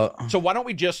a lot. So why don't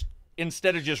we just,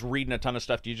 instead of just reading a ton of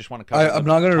stuff, do you just want to cover? I'm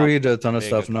not going to read a ton of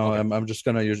stuff. No, okay. I'm just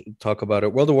going to talk about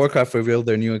it. World of Warcraft revealed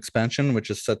their new expansion, which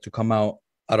is set to come out.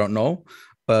 I don't know,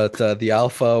 but the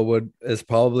alpha is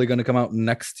probably going to come out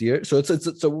next year. So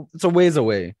it's a ways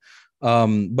away.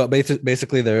 But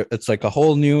basically it's like a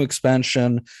whole new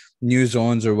expansion, new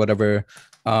zones or whatever.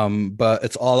 But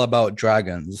it's all about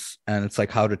dragons, and it's like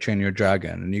how to train your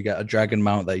dragon, and you get a dragon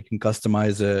mount that you can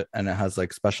customize it, and it has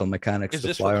like special mechanics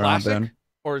to fly around in.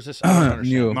 Or is this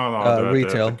new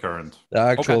retail? The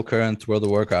actual current World of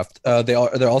Warcraft.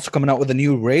 They're also coming out with a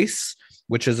new race,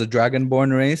 which is a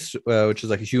dragonborn race, which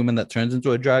is like a human that turns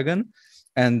into a dragon.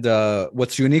 And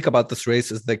what's unique about this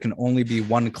race is they can only be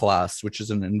one class, which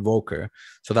is an invoker.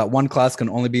 So that one class can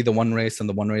only be the one race, and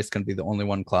the one race can be the only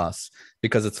one class,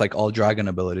 because it's like all dragon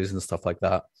abilities and stuff like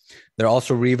that. They're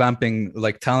also revamping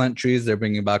like talent trees. They're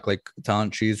bringing back like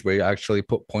talent trees where you actually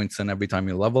put points in every time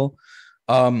you level.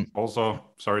 Also,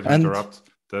 sorry to interrupt,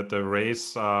 that the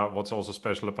race, what's also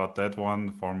special about that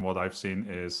one, from what I've seen,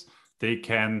 is they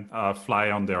can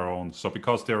fly on their own. So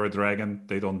because they're a dragon,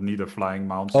 they don't need a flying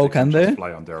mount. Oh, can they? Just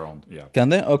fly on their own. Yeah. Can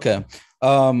they? Okay.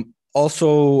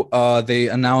 Also, they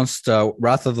announced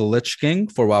Wrath of the Lich King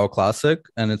for WoW Classic,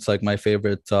 and it's like my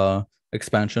favorite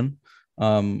expansion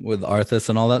with Arthas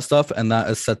and all that stuff. And that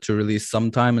is set to release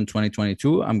sometime in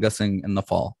 2022. I'm guessing in the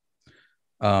fall.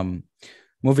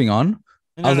 Moving on.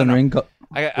 Elden Ring.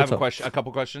 I have a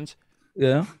couple questions.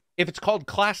 Yeah. If it's called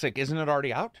Classic, isn't it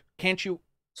already out? Can't you?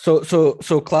 So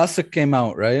Classic came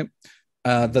out, right?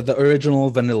 The original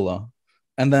vanilla,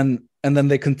 and then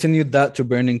they continued that to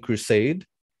Burning Crusade,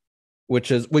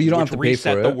 which is you don't have to pay for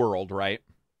it. Reset the world, right?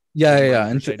 Yeah.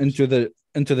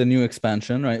 Into the new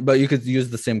expansion, right? But you could use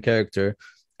the same character,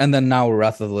 and then now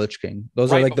Wrath of the Lich King.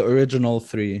 Those are like the original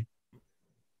three.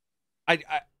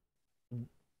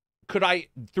 Could I,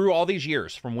 through all these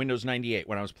years from Windows 98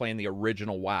 when I was playing the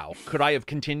original WoW, could I have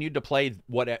continued to play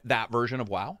that version of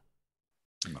WoW?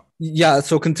 No. Yeah,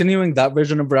 so continuing that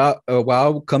version of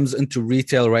WoW comes into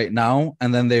retail right now,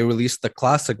 and then they released the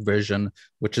classic version,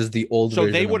 which is the old version.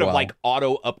 So they would have like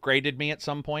auto upgraded me at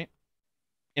some point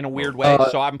in a weird way.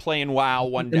 So I'm playing WoW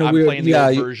one day, I'm playing the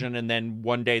old version, and then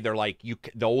one day they're like,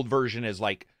 the old version is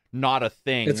like not a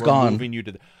thing. It's gone. Moving you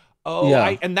to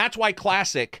and that's why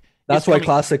Classic. That's why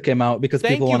Classic came out, because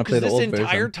people want to play the old version. This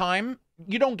entire time,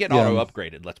 you don't get Yeah. auto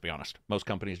upgraded. Let's be honest. Most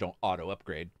companies don't auto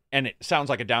upgrade, and it sounds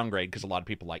like a downgrade because a lot of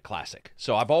people like classic.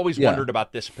 So I've always Yeah. wondered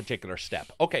about this particular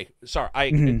step. Okay, sorry.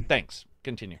 Mhm. Thanks.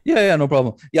 Continue. Yeah, no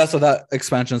problem. Yeah, so that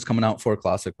expansion is coming out for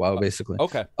Classic WoW, basically.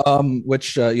 Okay.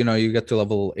 Which you get to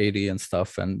level 80 and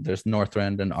stuff, and there's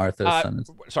Northrend and Arthas, and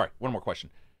Sorry, one more question.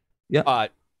 Yeah.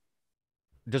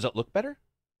 Does it look better?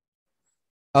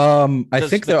 I Does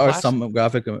think the there are Classic- some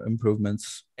graphic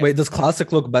improvements. Wait, does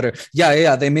Classic look better?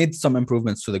 Yeah, they made some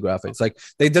improvements to the graphics. Like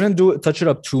they didn't touch it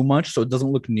up too much, so it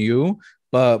doesn't look new,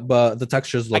 but the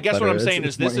textures look I guess better. what I'm saying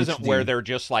is more this isn't HD. where they're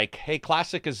just like, hey,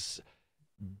 classic is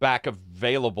back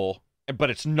available, but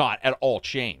it's not at all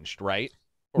changed, right?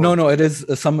 Or- No, it is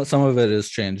some of it is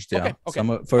changed. Yeah, Okay.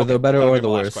 for Okay, the better that'll or be the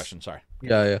my last worse. question. Sorry.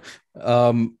 Yeah.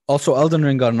 Also, Elden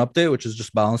Ring got an update, which is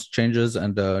just balance changes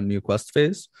and a new quest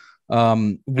phase.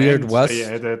 Weird And West. They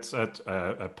added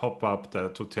a pop-up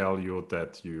to tell you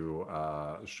that you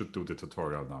should do the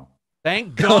tutorial now.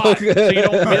 Thank God. So you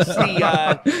don't miss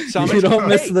the summons. You don't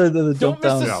miss Hey, the don't jump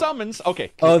miss down. the Yeah. summons.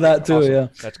 Okay. Oh, that too, Awesome. yeah.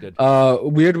 That's good.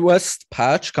 Weird West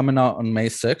patch coming out on May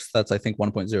 6th. That's I think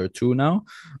 1.02 now.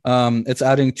 It's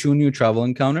adding 2 new travel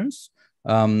encounters.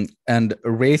 And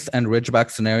Wraith and Ridgeback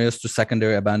scenarios to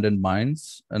secondary abandoned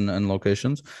mines and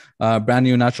locations. Brand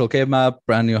new natural cave map,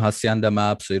 brand new Hacienda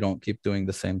map, so you don't keep doing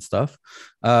the same stuff.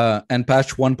 And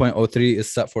patch 1.03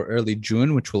 is set for early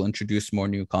June, which will introduce more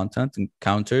new content and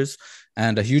counters,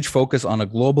 and a huge focus on a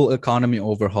global economy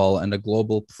overhaul and a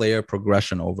global player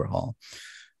progression overhaul.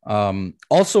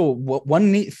 Also,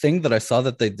 one neat thing that I saw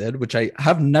that they did, which I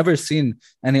have never seen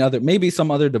any other, maybe some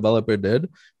other developer did,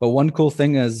 but one cool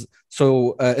thing is,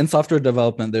 so in software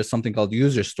development, there's something called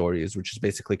user stories, which is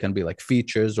basically can be like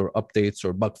features or updates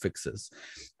or bug fixes.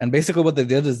 And basically what they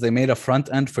did is they made a front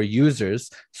end for users.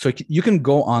 So you can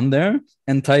go on there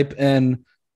and type in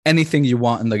anything you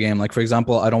want in the game. Like, for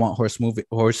example, I don't want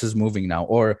horses moving now,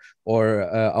 or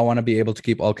I want to be able to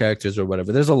keep all characters or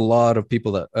whatever. There's a lot of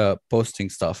people that posting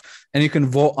stuff, and you can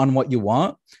vote on what you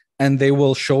want, and they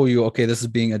will show you, okay, this is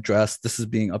being addressed, this is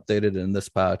being updated in this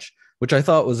patch, which I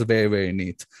thought was very, very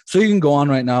neat. So you can go on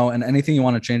right now, and anything you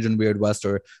want to change in Weird West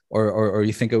or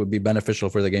you think it would be beneficial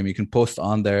for the game, you can post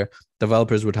on there.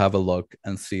 Developers would have a look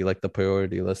and see like the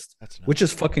priority list, That's nice. which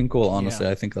is fucking cool. Honestly,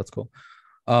 I think that's cool.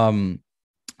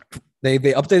 They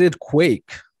updated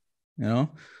Quake,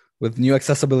 with new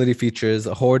accessibility features,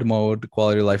 a horde mode,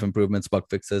 quality of life improvements, bug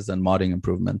fixes, and modding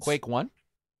improvements. Quake 1?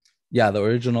 Yeah, the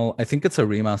original. I think it's a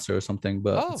remaster or something,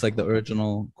 but it's like the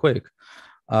original Quake.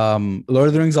 Lord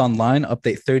of the Rings Online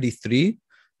update 33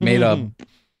 made up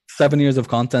 7 years of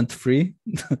content free.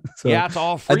 So yeah, it's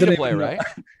all free to play, right?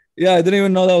 Yeah, I didn't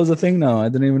even know that was a thing now. I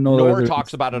didn't even know. Nor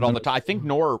talks about it all the time. I think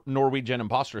Norwegian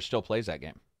Imposter still plays that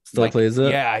game. Still plays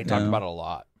it. Yeah, he talked about it a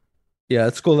lot. Yeah,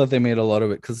 it's cool that they made a lot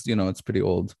of it because it's pretty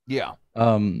old. Yeah.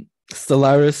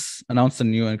 Stellaris announced a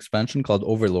new expansion called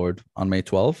Overlord on May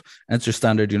 12th. And it's your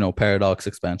standard, Paradox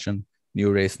expansion.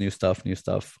 New race, new stuff.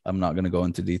 I'm not going to go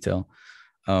into detail.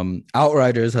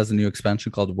 Outriders has a new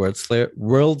expansion called World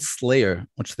Slayer,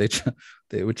 which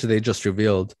they just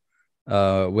revealed.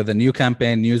 With a new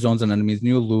campaign, new zones and enemies,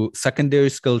 new loot, secondary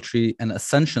skill tree, and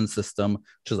ascension system,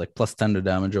 which is like plus 10 to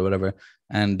damage or whatever,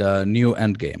 and new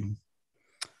end game.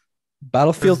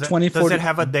 Battlefield 2040. Does it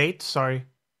have a date? Sorry.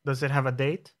 Does it have a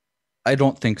date? I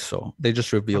don't think so. They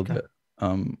just revealed Okay. it.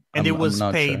 And it was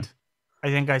paid. Sure. I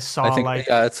think I saw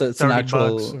it's an 30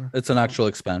 actual bucks or- it's an actual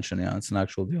expansion. Yeah, it's an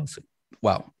actual DLC.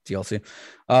 Wow, DLC.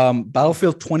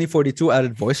 Battlefield 2042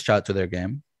 added voice chat to their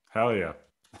game. Hell yeah.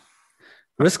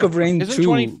 Risk of Rain Isn't 2.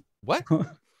 20 what?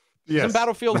 Yes. Isn't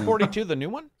Battlefield 42 the new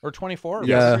one? Or 24?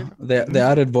 Yeah, they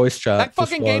added voice chat. That just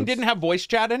fucking game once. didn't have voice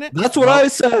chat in it? That's what I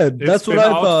said. That's what been I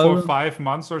out thought. for 5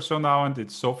 months or so now,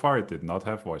 and so far it did not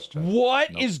have voice chat.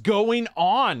 What No. is going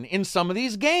on in some of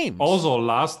these games? Also,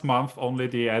 last month only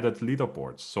they added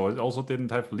leaderboards, so it also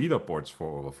didn't have leaderboards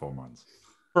for over 4 months.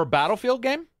 For a Battlefield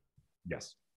game?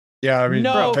 Yes. Yeah, I mean,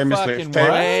 No famously, fucking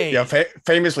way.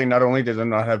 famously, not only did they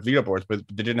not have leaderboards, but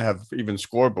they didn't have even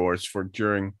scoreboards for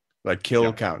during like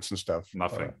kill counts and stuff.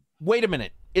 Nothing. Wait a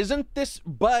minute. Isn't this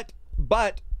but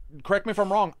correct me if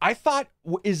I'm wrong. I thought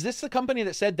is this the company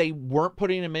that said they weren't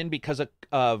putting them in because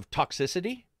of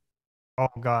toxicity? Oh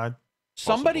God.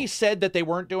 Somebody said that they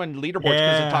weren't doing leaderboards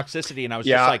because of toxicity, and I was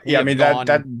just like, I mean that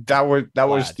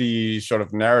was glad. the sort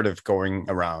of narrative going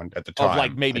around at the time. Of,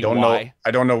 like, maybe I don't why. know.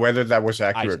 I don't know whether that was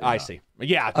accurate. or I not. see.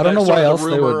 Yeah, I don't know sort why of else the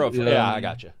they rumor would- of. yeah. I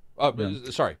got you. Yeah.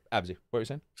 Sorry, Abzi, what were you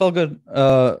saying? It's all good.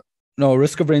 No,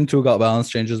 Risk of Rain 2 got balance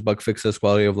changes, bug fixes,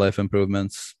 quality of life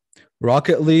improvements.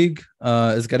 Rocket League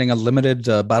is getting a limited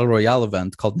battle royale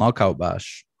event called Knockout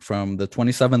Bash from the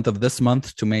 27th of this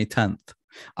month to May 10th.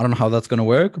 I don't know how that's gonna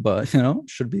work, but you know,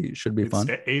 should be It's fun.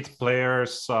 8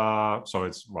 players, so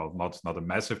it's not a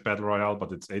massive battle royale,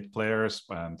 but it's 8 players,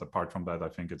 and apart from that, I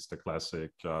think it's the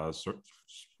classic. You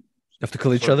have to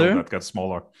kill each circle other. that gets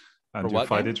smaller, and For you what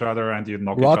fight game? each other, and you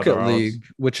knock each Rocket other League,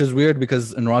 which is weird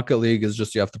because in Rocket League is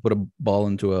just you have to put a ball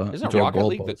into a Isn't into it a Rocket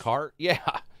League the goalpost. car? Yeah.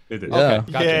 out. It is. Yeah.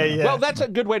 Okay. Gotcha. Yeah, yeah. Well, that's a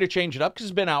good way to change it up because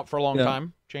it's been out for a long Yeah.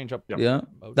 time. Change up. Yeah. Yeah,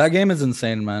 modes. that game is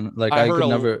insane, man. Like I heard could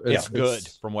never. It's good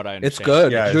from what I understand. It's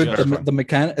good, Yeah, it's dude. very The, fun. the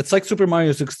mechanic, it's like Super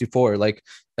Mario 64, like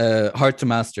hard to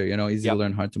master. You know, easy Yep. to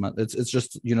learn, hard to master. It's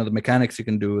just the mechanics you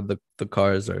can do with the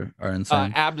cars are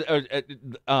insane.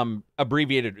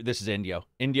 Abbreviated. This is Indio.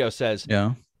 Indio says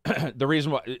Yeah, the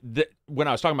reason why when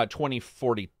I was talking about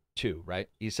 2042, right?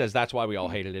 He says that's why we all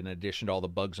hated it. In addition to all the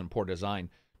bugs and poor design,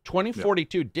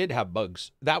 2042 did have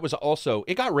bugs. That was also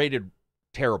it got rated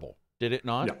terrible. Did it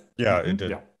not? Yeah. Yeah, it did.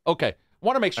 Yeah. Okay.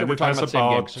 Want to make sure And we're it talking has about the same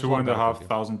game. about 'cause there's a lot of battlefield games.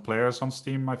 2,500 players on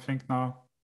Steam, I think now,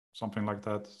 something like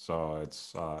that. So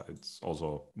it's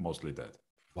also mostly dead.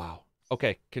 Wow.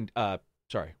 Okay.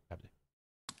 Sorry.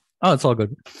 oh, it's all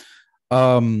good.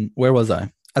 Where was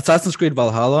I? Assassin's Creed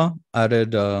Valhalla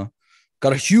added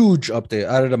got a huge update.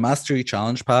 Added a mastery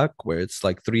challenge pack where it's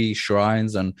like 3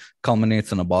 shrines and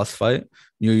culminates in a boss fight.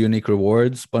 New unique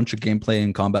rewards, bunch of gameplay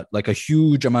and combat, like a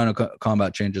huge amount of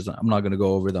combat changes. I'm not going to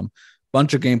go over them.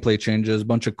 Bunch of gameplay changes,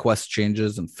 bunch of quest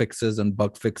changes and fixes and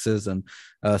bug fixes and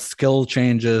skill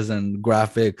changes and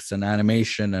graphics and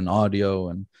animation and audio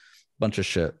and bunch of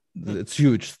shit. It's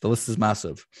huge. The list is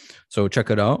massive. So check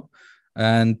it out.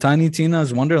 And Tiny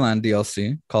Tina's Wonderland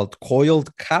DLC called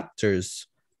Coiled Captors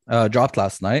dropped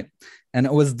last night. And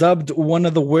it was dubbed one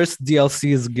of the worst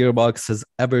DLCs Gearbox has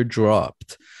ever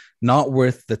dropped. Not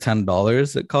worth the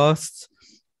 $10 it costs.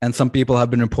 And some people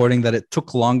have been reporting that it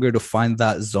took longer to find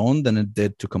that zone than it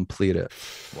did to complete it.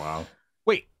 Wow.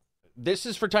 Wait, this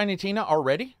is for Tiny Tina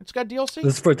already? It's got DLC?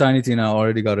 This is for Tiny Tina. I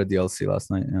already got a DLC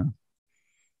last night. Yeah.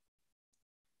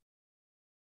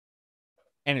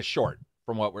 And it's short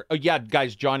from what we're. Oh yeah,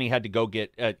 guys. Johnny had to go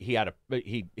get.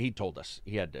 He told us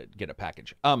he had to get a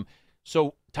package.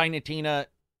 So Tiny Tina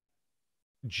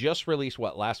just released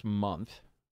last month,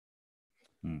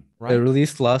 right? It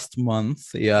released last month.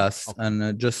 Yes, Okay. and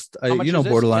How much is this?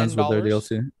 Borderlands with their $10?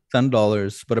 DLC,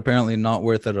 $10, but apparently not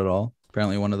worth it at all.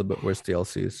 Apparently one of the worst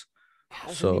DLCs.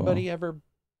 Has So- anybody ever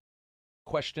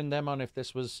questioned them on if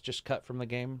this was just cut from the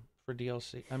game for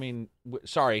DLC? I mean,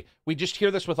 sorry, we just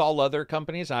hear this with all other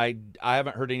companies. I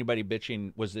haven't heard anybody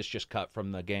bitching. Was this just cut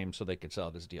from the game so they could sell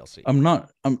it as DLC? I'm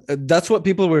not. That's what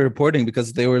people were reporting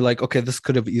because they were like, okay, this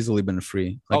could have easily been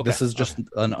free. Like Okay, this is just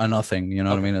a nothing. You know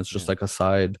what I Okay, mean? It's just yeah. like a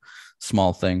side,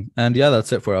 small thing. And yeah,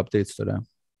 that's it for updates today.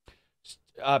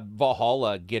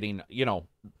 Valhalla getting,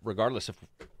 regardless if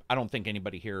I don't think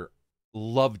anybody here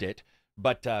loved it,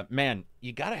 but man,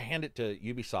 you got to hand it to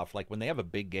Ubisoft. Like when they have a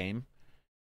big game,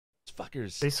 it's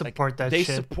fuckers. They support that they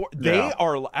shit. support. Yeah. They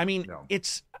are. I mean, Yeah.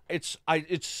 it's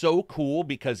so cool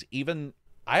because even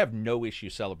I have no issue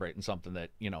celebrating something that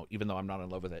even though I'm not in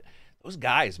love with it. Those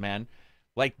guys, man,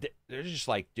 like they're just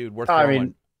like, dude, we're throwing. I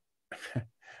mean,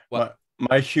 What?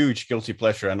 my huge guilty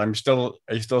pleasure, and I still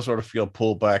sort of feel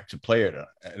pulled back to play it on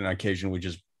an occasion, which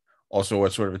is also a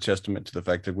sort of a testament to the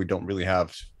fact that we don't really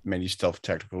have many stealth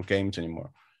tactical games anymore.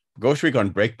 Ghost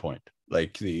Recon Breakpoint,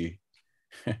 like the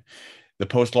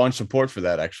post-launch support for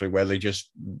that, actually, where they just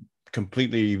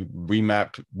completely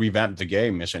revamped the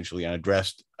game essentially and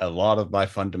addressed a lot of my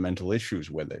fundamental issues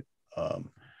with it.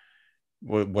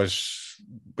 Was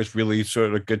really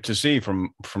sort of good to see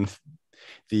from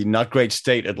the not great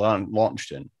state it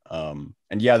launched in.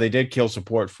 And yeah, they did kill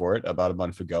support for it about a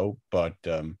month ago, but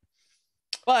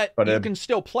But you it- can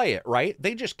still play it, right?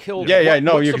 They just killed. Yeah, yeah, what-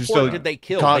 no, what you can support still- did they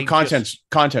kill? They content just-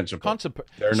 support.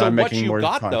 They're so not what making you more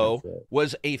got content though for it.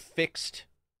 was a fixed,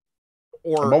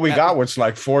 or And what we at got was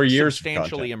like 4 years of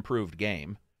substantially content. improved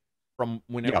game from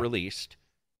when it Yeah. released,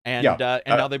 and Yeah.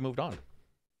 now they moved on.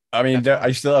 I mean, That's fine.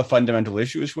 I still have fundamental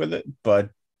issues with it,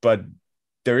 but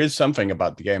there is something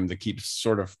about the game that keeps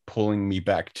sort of pulling me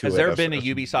back to it. Has there as- been a as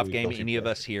Ubisoft really game guilty any of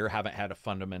pleasure. us here haven't had a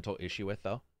fundamental issue with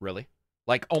though? Really?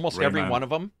 Like almost every Rayman. one of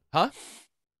them, huh?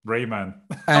 Rayman.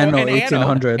 Anno and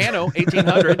 1800. Anno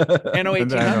 1800, Anno And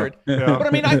 1800. Yeah. But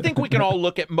I mean, I think we can all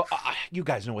look at. You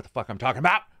guys know what the fuck I'm talking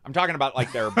about. I'm talking about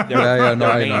like their Yeah, no, their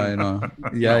I main- know.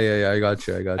 Yeah. I got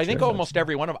you. I think almost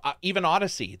every one of even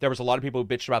Odyssey. There was a lot of people who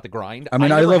bitched about the grind. I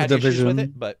mean, I never love had issues with Division.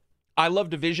 it, but I love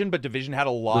Division. But Division had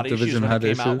a lot of issues Division when it had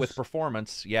came out with issues.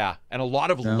 performance. Yeah, and a lot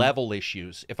of Yeah. level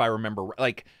issues, if I remember.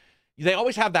 Like they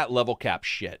always have that level cap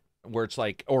shit. where it's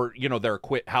like, or their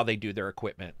how they do their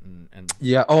equipment and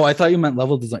Yeah. Oh, I thought you meant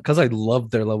level design because I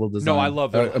love their level design. No, I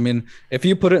love their I mean, if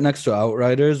you put it next to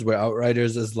Outriders, where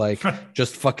Outriders is like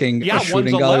just fucking yeah, a one's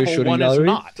shooting a gallery, level, shooting one gallery. is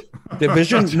not.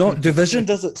 Division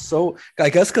does it so. I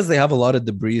guess because they have a lot of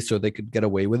debris, so they could get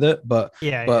away with it. But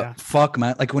fuck,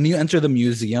 man, like when you enter the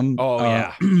museum,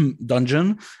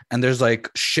 dungeon, and there's like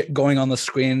shit going on the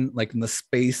screen, like in the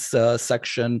space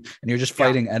section, and you're just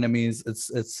fighting enemies.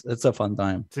 It's a fun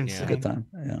time. It's a good time.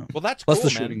 Yeah. Well, that's Plus cool,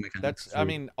 the man. shooting mechanics. That's I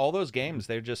mean, all those games,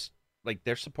 they're just like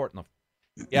they're supporting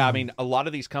the. Yeah, I mean, a lot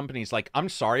of these companies, like, I'm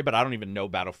sorry, but I don't even know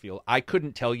Battlefield. I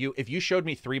couldn't tell you if you showed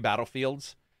me 3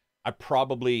 Battlefields. I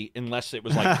probably, unless it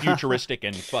was like futuristic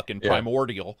and fucking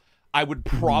primordial, I would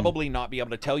probably not be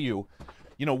able to tell you,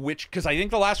 which, because I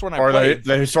think the last one I played,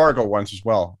 the historical ones as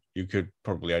well. You could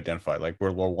probably identify like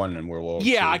World War One and World War.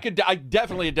 Yeah, II. I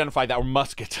definitely identify that, or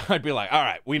muskets. I'd be like, all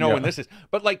right, we know when this is.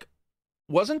 But like,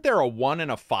 wasn't there a 1 and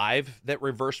a 5 that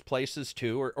reversed places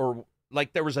too, or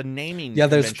like there was a naming? Yeah,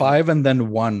 there's convention. 5 and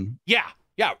then 1. Yeah.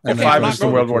 And Okay, 5 is the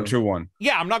World War II one.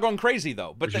 Yeah, I'm not going crazy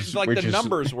though, but the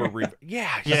numbers were.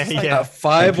 Yeah.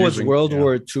 5 was Confusing, World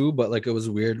War II, but like it was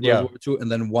weird. World War II,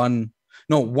 and then 1.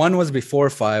 No, 1 was before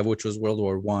 5, which was World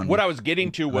War One. What I was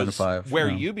getting to was 5,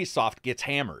 where Ubisoft gets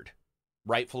hammered,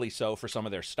 rightfully so, for some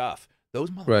of their stuff.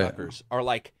 Those motherfuckers are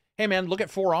like, hey man, look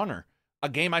at For Honor, a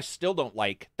game I still don't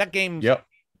like. That game,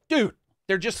 dude.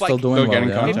 They're just still like, doing hey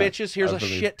well, bitches, here's a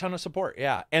shit ton of support.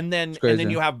 Yeah. And then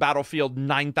you have Battlefield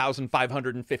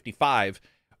 9,555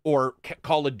 or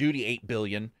Call of Duty 8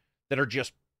 billion that are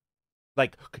just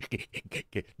like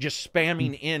just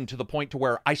spamming in to the point to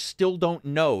where I still don't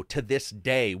know to this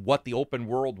day what the open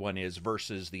world one is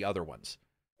versus the other ones.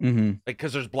 Mm-hmm.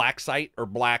 Because there's Black Site or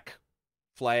Black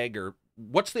Flag, or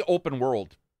what's the open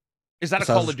world? Is that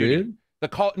Assassin's a Call of Duty?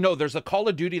 Creed? No, there's a Call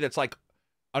of Duty that's like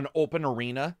an open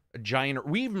arena, a giant.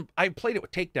 I played it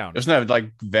with Takedown. Isn't that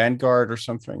like Vanguard or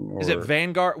something? Or... Is it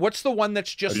Vanguard? What's the one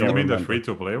that's just? You mean the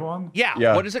free-to-play one?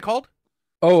 Yeah. What is it called?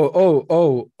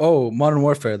 Oh, Modern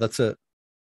Warfare. That's it.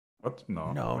 What?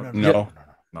 No.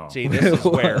 See, this is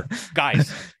where,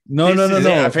 guys. No.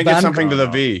 I think it's something to the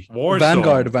V.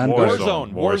 Vanguard. Warzone.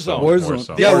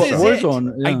 Yeah,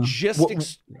 Warzone. Yeah. I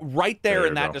just right there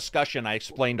in that discussion, I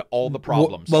explained all the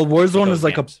problems. Well, Warzone is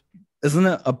like isn't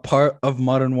it a part of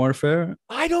Modern Warfare?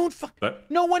 I don't.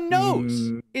 No one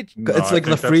knows. It's like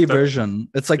the free version.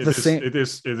 It's like the same. It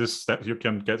is that you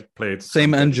can get played.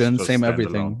 Same engine, same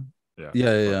everything.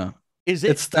 Yeah. Is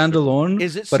it? It's standalone.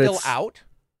 Is it still out?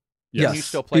 Yes. You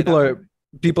still play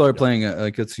people are playing it,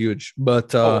 like it's huge.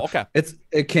 But okay.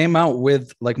 It came out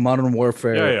with like Modern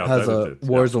Warfare has a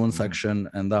Warzone section,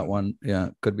 and that one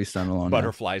could be standalone.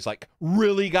 Butterflies, like,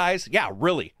 really, guys? Yeah,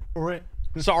 really.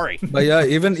 Sorry. But yeah,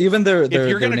 even their if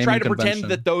you're gonna try to convention.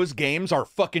 pretend that those games are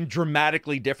fucking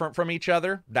dramatically different from each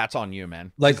other, that's on you,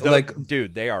 man.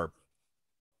 Dude, they are.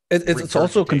 It's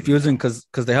also confusing because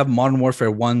they have Modern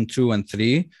Warfare 1, 2, and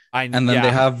 3, and then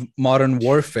they have Modern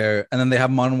Warfare, and then they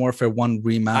have Modern Warfare 1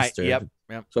 remastered. Yep.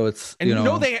 So it's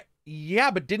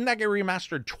but didn't that get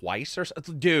remastered twice or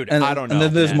something? Dude, and, I don't know. And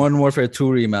then there's Modern Warfare 2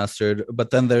 remastered,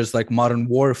 but then there's like Modern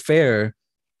Warfare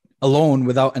alone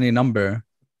without any number,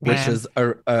 which is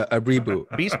a reboot.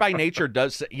 Beast by Nature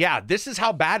does. Yeah, this is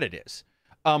how bad it is.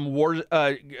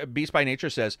 Beast by Nature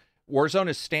says Warzone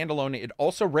is standalone. It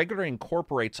also regularly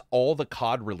incorporates all the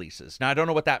COD releases. Now I don't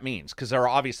know what that means because they're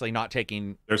obviously not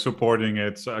taking. They're supporting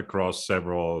it across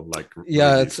several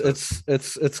releases.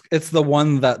 It's the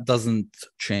one that doesn't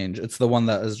change. It's the one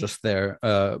that is just there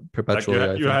perpetually.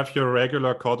 Like you have your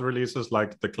regular COD releases,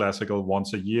 like the classical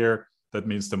once a year. That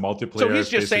means the multiplayer. So he's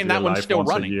just saying that one's still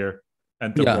running. A year,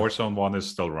 and the Warzone one is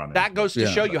still running. That goes to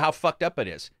show you how fucked up it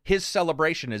is. His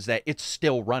celebration is that it's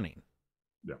still running.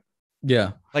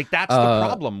 Yeah, like that's the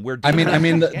problem. I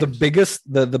mean,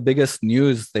 the biggest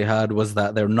news they had was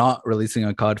that they're not releasing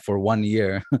a COD for 1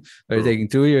 year. They're taking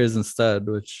 2 years instead.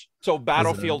 So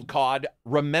Battlefield COD.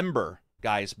 Remember,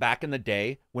 guys, back in the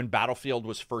day when Battlefield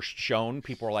was first shown,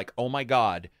 people were like, "Oh my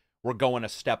god, we're going a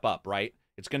step up, right?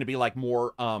 It's going to be like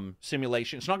more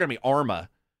simulation. It's not going to be Arma,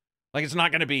 like it's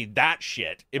not going to be that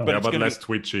shit. But less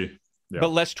twitchy." Yeah.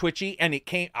 But less twitchy, and it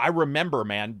came. I remember,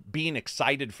 man, being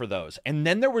excited for those. And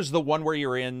then there was the one where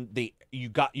you're in you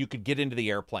could get into the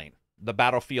airplane, the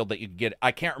Battlefield that you could get.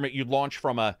 I can't remember. You launch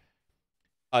from and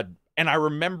I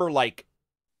remember like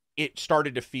it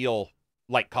started to feel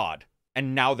like COD,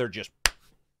 and now they're just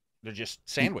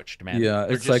sandwiched, man. Yeah,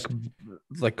 it's like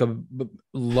a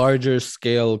larger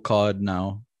scale COD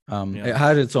now. It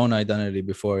had its own identity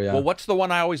before, Well, what's the one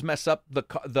I always mess up?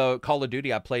 The Call of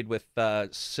Duty I played with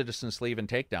Citizen Sleeve and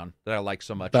Takedown that I like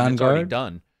so much. Vanguard? And it's already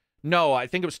done. No, I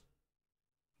think it was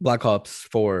Black Ops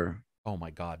 4. Oh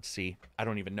my God! See, I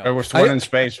don't even know. There was the one in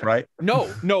space, right? No,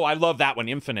 I love that one,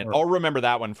 Infinite. I'll remember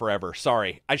that one forever.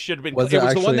 Sorry, I should have been. Was it it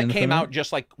was the one that actually came Infinite? out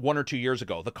just like 1 or 2 years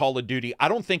ago. The Call of Duty. I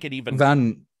don't think it even.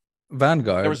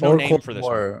 Vanguard. There was no or name Cold for this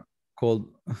War. Cold-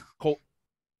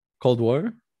 Cold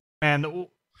War. And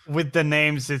with the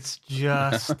names, it's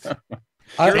just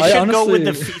I they should go with the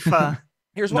honestly- FIFA.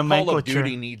 Here's what Call of nomenclature.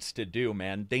 Duty needs to do,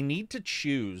 man. They need to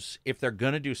choose if they're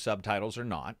going to do subtitles or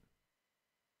not.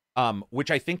 Which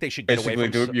I think they should get Basically,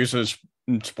 away from. use a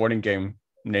sporting game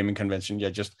naming convention. Yeah,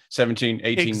 just 17,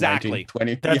 18, Exactly. 19,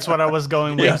 20. That's what I was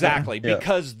going with. Exactly, Yeah.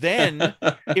 because then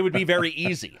it would be very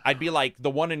easy. I'd be like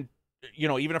the one in,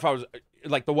 even if I was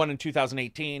like the one in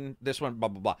 2018, this one, blah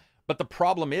blah blah. But the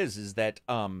problem is that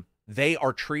they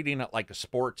are treating it like a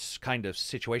sports kind of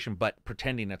situation, but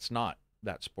pretending it's not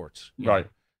that sports. you know? Right.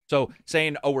 So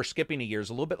saying, "Oh, we're skipping a year" is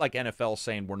a little bit like NFL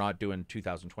saying we're not doing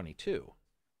 2022.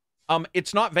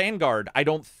 It's not Vanguard. I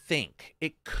don't think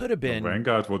it could have been.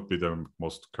 Vanguard would be the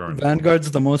most current. Vanguard's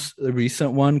the most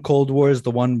recent one. Cold War is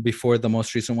the one before the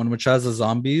most recent one, which has the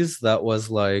zombies. That was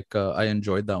like I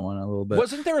enjoyed that one a little bit.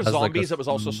 Wasn't there a As like a zombies that was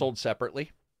also fun- sold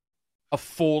separately? A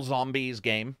full zombies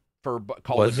game for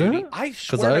Call Was of Duty. it? I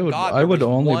Because swear to God, I there would was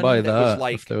only one buy that was that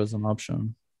like if there was an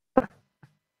option.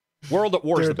 World at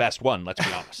War is the Dude. best one. Let's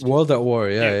be honest. World at War,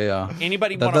 yeah, Dude, yeah.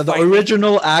 Anybody The, want the, to the fight me?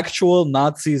 original actual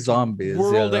Nazi zombies.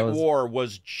 World yeah, at that was... War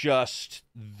was just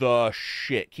the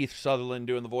shit. Keith Sutherland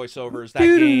doing the voiceovers. That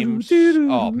Doo-doo, game.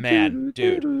 doo-doo, Oh man,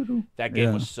 doo-doo, dude, doo-doo. that game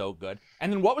Yeah. was so good.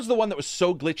 And then what was the one that was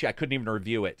so glitchy I couldn't even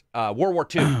review it? World War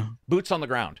II. Boots on the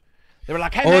ground. They were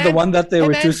like, "Hey, Oh, man, the one that they hey,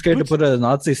 were man, too scared Boots- to put a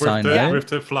Nazi sign, right? With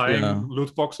the flying Yeah.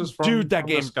 loot boxes from, Dude, that from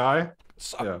game- the sky.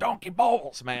 Suck Yeah. donkey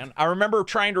balls, man." I remember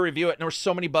trying to review it, and there were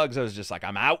so many bugs. I was just like,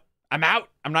 I'm out. I'm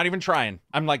not even trying.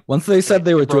 I'm like, Once they said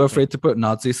they were too broke me. afraid to put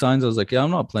Nazi signs, I was like, yeah,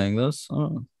 I'm not playing this.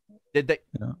 Oh. did they?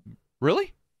 Yeah.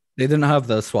 Really? They didn't have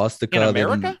the swastika. In They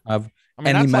didn't America? have I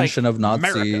mean, any that's mention like of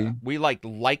Nazi. America. We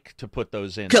like to put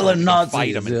those in. Killing so we can fight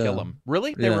Nazis, them and kill yeah. them.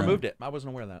 Really? They Yeah. removed it. I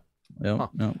wasn't aware of that. Yeah,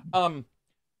 Huh. yeah.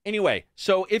 Anyway,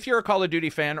 so if you're a Call of Duty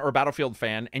fan or a Battlefield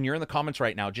fan and you're in the comments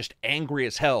right now just angry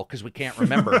as hell because we can't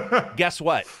remember, guess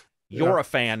what? You're a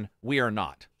fan. We are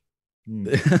not.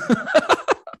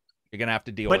 You're going to have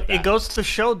to deal with But that. it goes to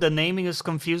show the naming is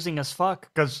confusing as fuck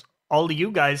because all of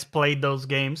you guys played those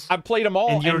games. I've played them all,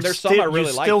 And you're and there's some I still- you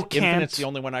really still liked. Infinite's can't- the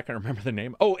only one I can remember the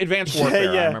name. Oh, Advanced Yeah,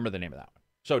 Warfare. I yeah. remember the name of that one.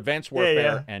 So Advanced Yeah,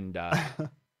 Warfare yeah.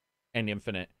 and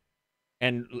Infinite.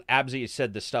 And Abzi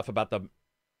said the stuff about the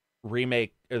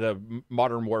remake, or the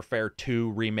Modern Warfare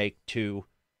 2 remake 2.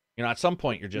 You know, at some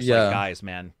point you're just Yeah. like, guys,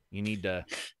 man, you need to.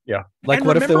 Like, And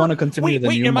what if they remember- want to continue Wait, the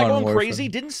new am I Modern going Warfare? crazy?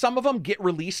 Didn't some of them get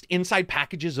released inside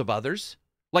packages of others?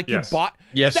 Like Yes. you bought.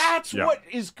 Yes. That's Yeah. what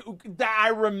is. I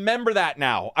remember that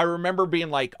now. I remember being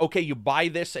like, okay, you buy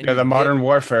this and Yeah, you the get- Modern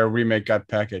Warfare remake got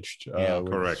packaged. Yeah,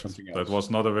 with Correct. Something else. That was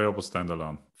not available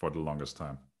standalone for the longest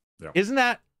time. Isn't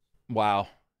that? Wow.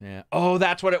 Yeah. Oh,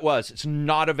 that's what it was. It's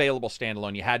not available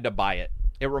standalone. You had to buy it.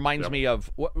 It reminds Yep. me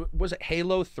of what was it?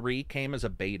 Halo 3 came as a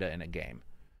beta in a game.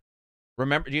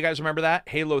 Remember? Do you guys remember that?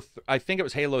 I think it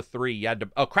was Halo 3. You had to.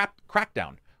 Oh,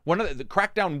 Crackdown. One of the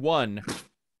Crackdown 1.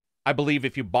 I believe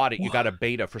if you bought it, you got a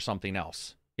beta for something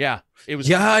else. Yeah, it was.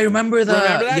 Yeah, I remember that.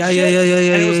 Remember that yeah, shit? yeah, yeah, yeah,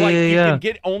 yeah. And it was like yeah, you yeah. can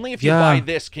get only if you Yeah. buy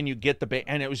this can you get the beta.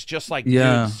 And it was just like,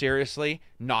 Yeah. dude, seriously,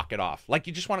 knock it off. Like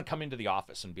you just want to come into the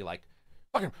office and be like,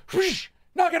 fucking, whoosh,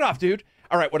 knock it off, dude.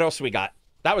 All right, what else do we got?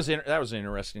 That was an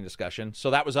interesting discussion. So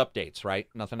that was updates, right?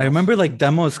 Nothing else. I remember like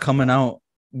demos coming out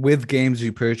with games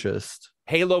you purchased.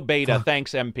 Halo beta. Fuck.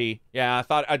 Thanks, MP. Yeah, I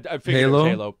thought I figured it was Halo?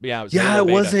 Halo. Yeah, it was Yeah, Halo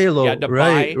it was beta. Halo. You had to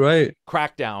Right, buy right.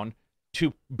 Crackdown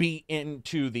to be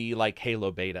into the like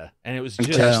Halo beta, and it was And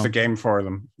just Yeah. test the game for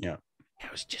them. Yeah.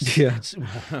 it was just Yeah. it's-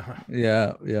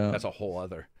 Yeah, yeah. that's a whole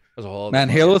other. That's a whole other Man,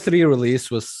 fucking- Halo 3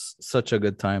 release was such a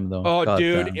good time though. Oh, God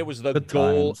dude, damn. it was the Good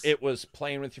goal. times. It was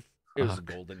playing with your. It was a Fuck.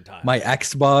 golden time. My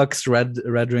Xbox,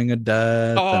 Red Ring of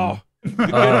Death. oh, and- the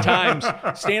good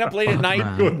times. Staying up late at Fuck, night,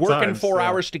 man. Good working times, 4 yeah.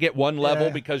 hours to get one level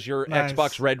Yeah. because your Nice.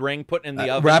 Xbox Red Ring, putting in the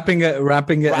oven. wrapping it in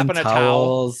Wrapping a towel.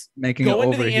 towels, making Go it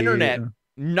into the overheat. internet.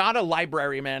 Not a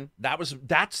library, man.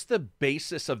 That's the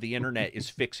basis of the internet is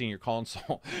fixing your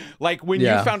console. Like when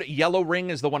Yeah. you found it, Yellow Ring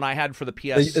is the one I had for the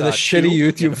PS. The shitty 2. You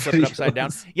had to YouTube flip it upside down.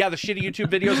 videos. Yeah, the shitty YouTube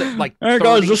videos that like. Hey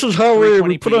guys, 30, this is how we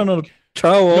 320p. put on a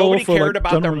towel. Nobody for, cared like,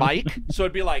 about their 10 mic, so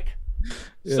it'd be like,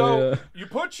 Yeah, so yeah. you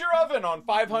put your oven on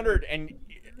 500, and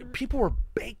people were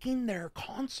baking their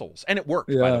consoles, and it worked.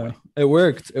 By the Yeah, way, it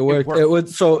worked. It worked. worked. It would.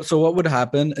 So what would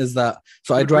happen is that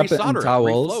I'd wrap it in Resolder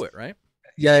towels. reflow it, right?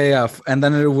 Yeah, and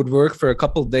then it would work for a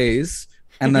couple days,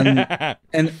 And then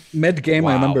and mid game,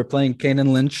 I remember playing Kane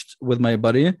and Lynch with my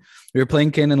buddy. We were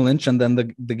playing Kane and Lynch, and then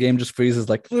the game just freezes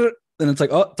like, and it's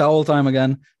like, oh, towel time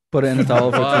again. Put it in a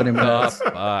towel for 20 minutes.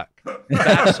 Fuck.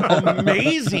 That's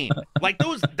amazing. Like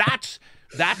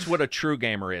that's what a true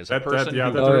gamer is. That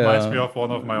reminds me of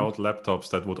one of my old laptops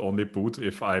that would only boot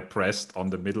if I pressed on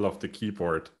the middle of the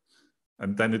keyboard.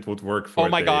 And then it would work for Oh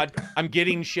my God, I'm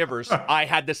getting shivers. I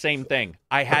had the same thing.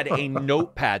 I had a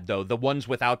notepad, though, the ones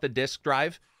without the disk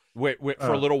drive. For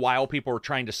a little while, people were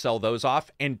trying to sell those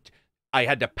off. And I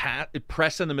had to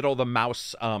press in the middle of the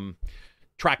mouse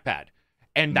trackpad.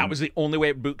 And that was the only way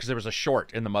it would boot because there was a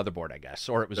short in the motherboard, I guess.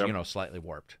 Or it was, slightly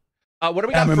warped. What do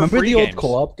we got for remember free the games? old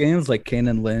co-op games like Kane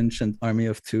and Lynch and Army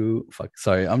of Two? Fuck,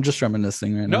 sorry, I'm just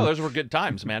reminiscing right now. No, those were good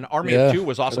times, man. Army of Two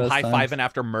was awesome. High-fiving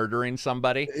after murdering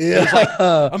somebody. Yeah. It was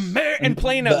like, and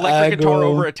playing an electric guitar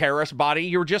over a terrorist body.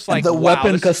 You were just like, and the wow,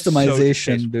 weapon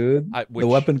customization, dude. The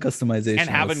weapon customization. And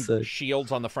having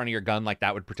shields on the front of your gun like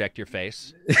that would protect your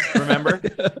face. Remember?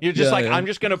 You're just I'm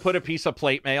just going to put a piece of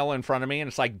plate mail in front of me. And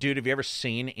it's like, dude, have you ever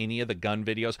seen any of the gun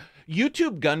videos?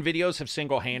 YouTube gun videos have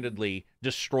single-handedly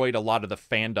destroyed a lot of the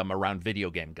fandom around video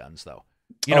game guns, though.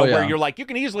 Where you're like, you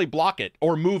can easily block it.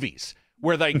 Or movies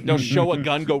where they'll show a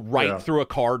gun go right through a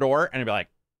car door and it'll be like,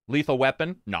 lethal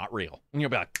weapon, not real. And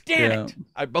you'll be like, damn it,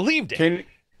 I believed it.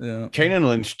 Kane and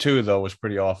Lynch 2, though, was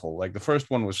pretty awful. Like, the first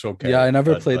one was okay. Yeah, I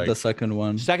never played the second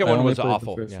one. Second one was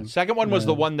awful. Second one was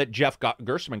the one that Jeff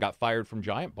Gerstmann got fired from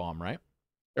Giant Bomb, right?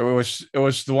 It was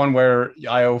the one where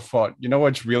IO fought. You know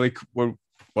what's really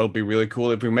will be really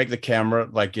cool if we make the camera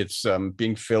like it's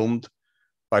being filmed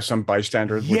by some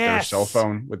bystander with their cell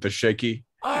phone with the shaky.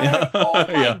 Oh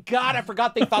my God, I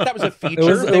forgot they thought that was a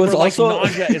feature. They were also like,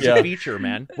 nausea is a feature,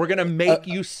 man. We're gonna make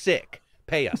you sick.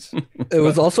 Pay us. It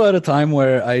was also at a time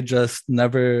where I just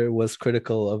never was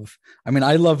critical of. I mean,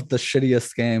 I loved the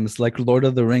shittiest games like Lord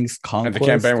of the Rings Conquest. And the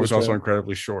campaign was also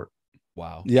incredibly short.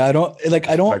 Wow. Yeah, I don't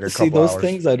see those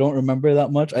things. I don't remember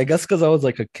that much. I guess because I was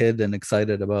like a kid and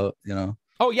excited about,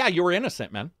 Oh yeah, you were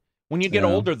innocent, man. When you get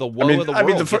older, the woe of the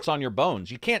world gets on your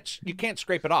bones. You can't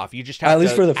scrape it off. You just have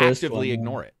to actively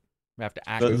ignore it. You have to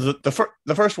actively.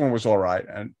 The first one was all right,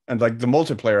 and like the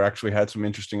multiplayer actually had some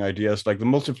interesting ideas. Like the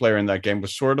multiplayer in that game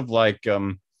was sort of like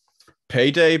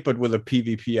Payday, but with a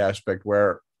PvP aspect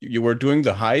where you were doing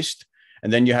the heist,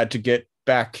 and then you had to get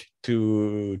back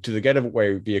to the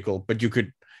getaway vehicle, but you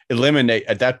could eliminate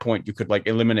at that point. You could like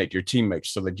eliminate your teammates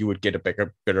so that you would get a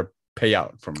better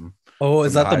payout from. Oh,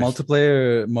 is that the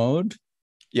multiplayer mode?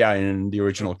 Yeah, in the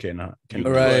original Kane.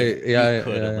 Right. You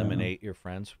could eliminate your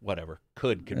friends. Whatever.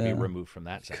 Could be removed from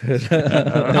that sentence.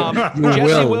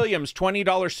 Jesse Williams,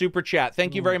 $20 super chat.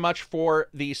 Thank you very much for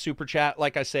the super chat.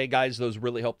 Like I say, guys, those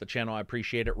really help the channel. I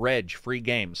appreciate it. Reg, free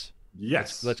games.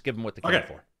 Yes. Let's give them what they came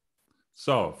for.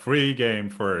 So, free game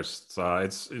first.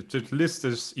 The list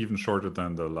is even shorter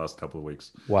than the last couple of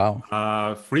weeks.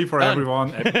 Wow. Free for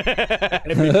everyone. Epic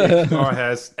Games Store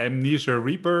has Amnesia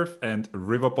Rebirth and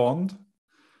River Bond.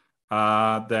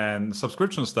 Then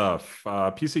subscription stuff.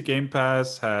 PC Game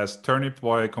Pass has Turnip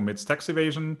Boy Commits Tax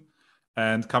Evasion.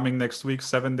 And coming next week,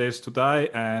 7 Days to Die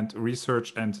and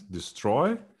Research and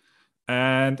Destroy.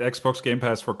 And Xbox Game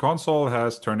Pass for console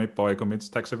has Turnip Boy Commits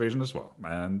Tax Evasion as well.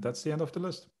 And that's the end of the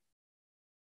list.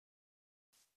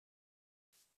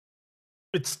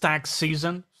 It's tax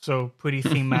season, so pretty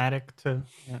thematic to.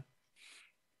 Yeah.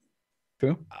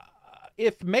 True.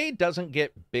 If May doesn't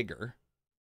get bigger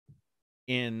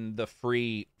in the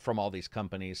free from all these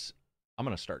companies, I'm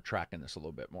going to start tracking this a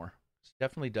little bit more. It's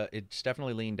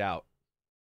definitely leaned out.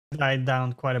 Died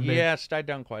down quite a bit. Yeah, it's died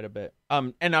down quite a bit.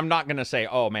 And I'm not going to say,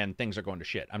 oh man, things are going to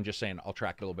shit. I'm just saying I'll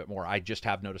track it a little bit more. I just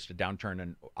have noticed a downturn,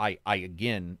 and I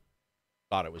again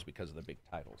thought it was because of the big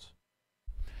titles,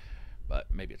 but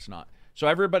maybe it's not. So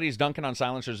everybody's dunking on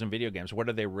silencers in video games. What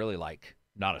are they really like?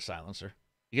 Not a silencer.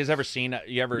 You guys ever seen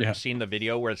seen the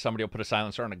video where somebody will put a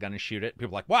silencer on a gun and shoot it?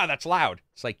 People are like, wow, that's loud.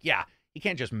 It's like, yeah, you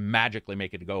can't just magically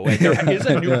make it go away. There is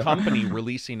a new company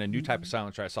releasing a new type of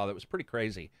silencer I saw that was pretty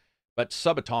crazy. But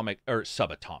subatomic,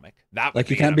 that like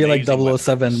you can't be like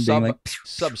 007 being like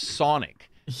subsonic.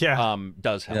 Yeah,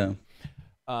 does help.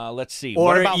 Yeah. Let's see. Or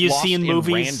what about you Lost see in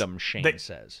movies. Random, Shane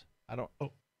says. I don't.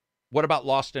 What about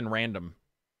Lost in Random?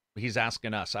 He's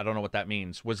asking us. I don't know what that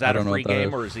means. Was that a free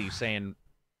game, or is he saying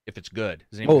if it's good?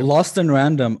 Lost in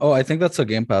Random. Oh, I think that's a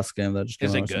Game Pass game that just came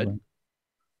out. Is it good?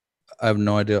 I have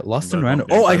no idea. Lost in Random.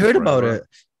 Oh, I heard about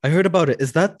it.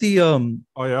 Is that the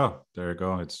Oh yeah, there you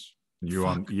go. It's new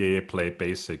on EA Play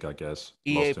Basic, I guess.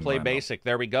 EA Play Basic.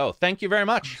 There we go. Thank you very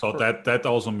much. So that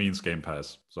also means Game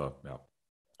Pass. So yeah.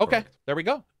 Okay, there we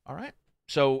go. All right.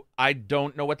 So I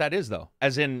don't know what that is though.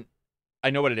 As in, I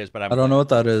know what it is, but I don't know what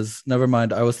that is. Never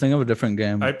mind. I was thinking of a different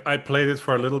game. I played it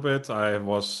for a little bit. I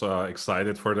was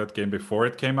excited for that game before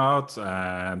it came out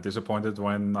and disappointed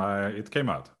when it came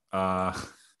out.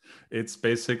 It's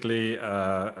basically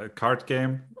a card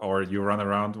game, or you run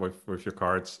around with your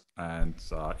cards, and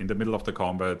in the middle of the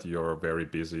combat, you're very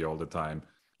busy all the time,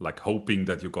 like hoping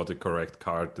that you got the correct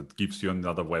card that gives you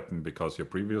another weapon because your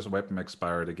previous weapon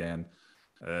expired again.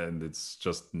 And it's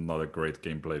just not a great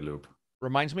gameplay loop.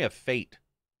 Reminds me of Fate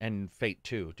and Fate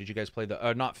 2. Did you guys play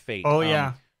the not Fate? Oh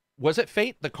yeah. Was it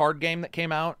Fate, the card game that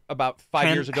came out about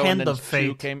 5 years ago? Hand and then of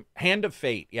Fate. Hand of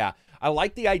Fate, yeah. I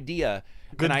like the idea.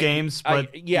 Good games,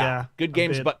 but good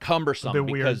games, but cumbersome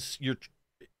because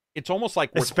it's almost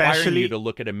like requiring you to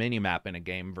look at a mini map in a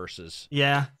game versus when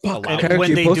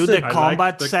they do the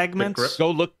combat segments.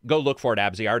 Go look for it,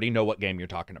 Absy. I already know what game you're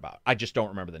talking about. I just don't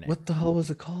remember the name. What the hell was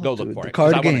it called? Go look for it.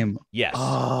 Card game. Yes.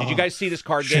 Did you guys see this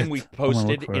card game we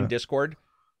posted in Discord,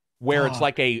 where it's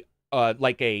like a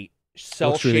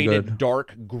cell shaded, really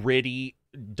dark, gritty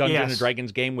Dungeons and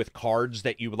Dragons game with cards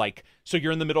that you like. So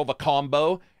you're in the middle of a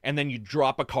combo, and then you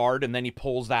drop a card, and then he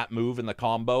pulls that move in the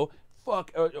combo.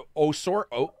 Fuck, Osra.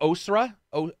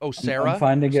 I'm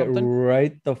finding it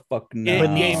right the fuck now.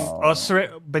 Beneath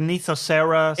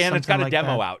Osera, and it's got a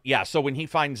demo out. Yeah, so when he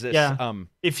finds this,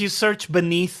 if you search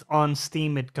Beneath on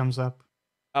Steam, it comes up.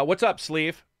 What's up,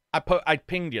 Sleeve? I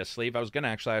pinged you, Sleeve. I was gonna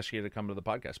actually ask you to come to the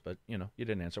podcast, but you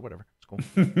didn't answer. Whatever, it's cool.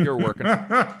 You're working.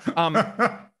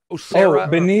 Osera,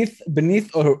 Beneath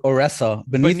Oresa.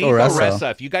 Beneath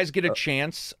Oresa. If you guys get a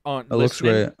chance on looks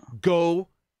great. Go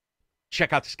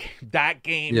check out this game. That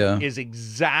game is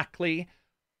exactly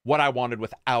what I wanted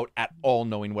without at all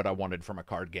knowing what I wanted from a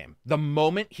card game. The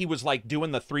moment he was like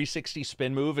doing the 360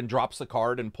 spin move and drops the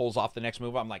card and pulls off the next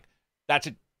move, I'm like, that's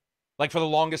it. Like for the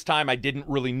longest time, I didn't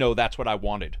really know that's what I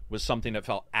wanted, was something that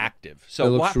felt active. So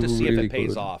we'll have to see if it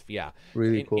pays off. Yeah.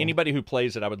 Really cool. Anybody who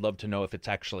plays it, I would love to know if it's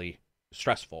actually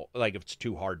stressful, like if it's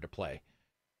too hard to play.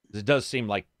 It does seem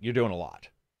like you're doing a lot.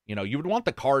 You would want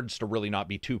the cards to really not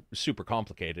be too super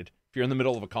complicated. If you're in the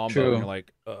middle of a combo and you're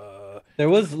like, There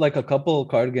was like a couple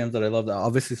card games that I loved.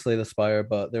 Obviously Slay the Spire,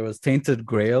 but there was Tainted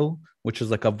Grail, which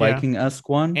is like a Viking-esque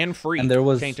one. And free. And there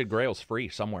was Tainted Grail's free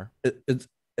somewhere.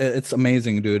 It's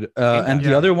amazing, dude. And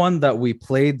the other one that we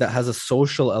played that has a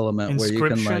social element where you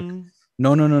can like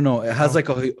No. It has like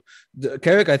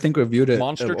Carrick, I think, reviewed it.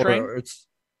 Monster Train?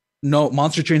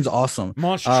 Monster Train's awesome.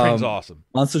 Monster Train's awesome.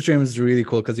 Monster Train is really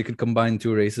cool because you can combine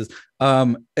two races.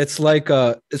 It's like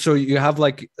so you have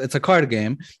like, it's a card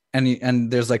game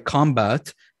and there's like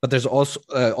combat, but there's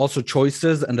also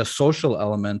choices and a social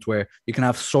element where you can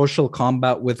have social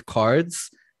combat with cards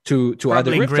to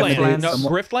either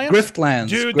Griftlands.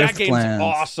 Dude, that game's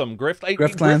awesome.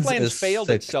 Griftlands failed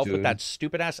sick, itself dude. with that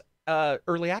stupid ass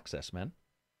early access, man.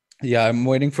 Yeah, I'm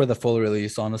waiting for the full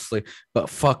release, honestly. But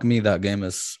fuck me, that game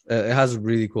it has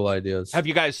really cool ideas. Have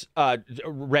you guys,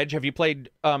 Reg? Have you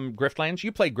played Griftlands?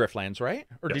 You played Griftlands, right?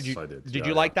 Or yes, I did. Did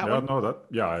you like that one? No,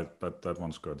 that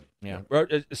one's good. Yeah.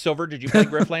 Silver, did you play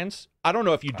Griftlands? I don't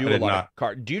know if you do a lot of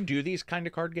card. Do you do these kind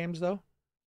of card games though?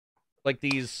 Like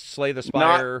these Slay the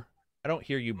Spire? I don't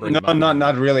hear you bring. No,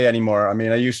 not really anymore. I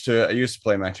mean, I used to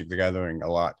play Magic the Gathering a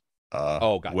lot.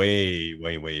 Gotcha.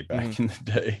 way back in the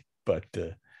day, but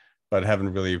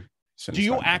haven't really since. Do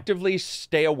you actively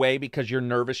stay away because you're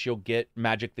nervous you'll get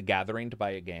Magic the Gathering to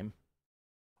buy a game?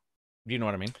 Do you know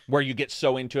what I mean? Where you get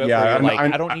so into it, where you're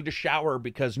I don't need to shower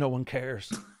because no one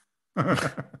cares.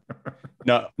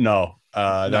 No.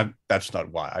 That's not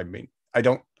why. I mean, I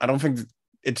don't think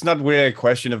it's not really a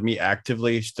question of me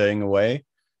actively staying away,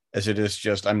 as it is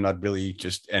just I'm not really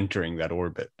just entering that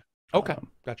orbit. Okay,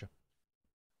 gotcha.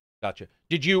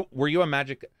 Were you a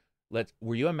Magic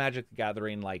the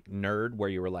Gathering like nerd where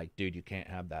you were like, dude, you can't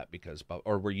have that because,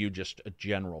 or were you just a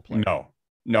general player?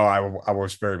 No, I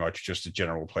was very much just a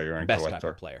general player and best collector.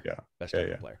 Type of player. Yeah, best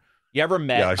type of player. You ever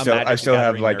met? I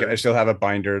still have a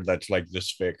binder that's like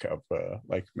this thick of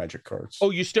like Magic cards.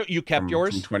 Oh, you kept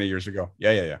yours from 20 years ago?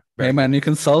 Yeah. Hey man, you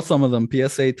can sell some of them.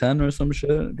 PSA 10 or some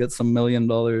shit. Get some $1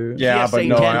 million. Yeah, PSA but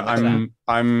no, 10,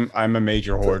 I'm a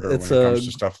major hoarder when it comes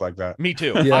to stuff like that. Me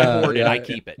too. I hoard it. I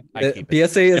keep it.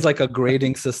 PSA is like a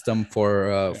grading system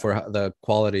for the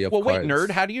quality of cards. Wait, nerd,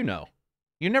 how do you know?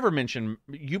 You never mentioned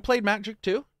you played Magic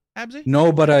too, Absy?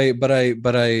 No, but I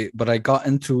got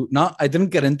into I didn't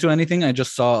get into anything. I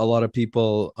just saw a lot of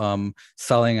people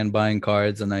selling and buying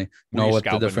cards, and I know what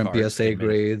the different PSA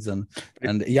grades and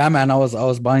yeah, man, I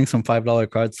was buying some $5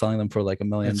 cards, selling them for like $1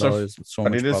 million. So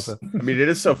much profit. I mean, it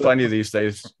is so funny these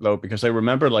days though, because I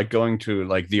remember like going to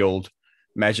like the old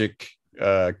Magic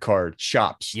card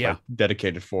shops, like,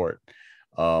 dedicated for it.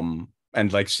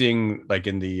 and like seeing like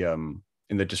in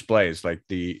the displays, like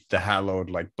the hallowed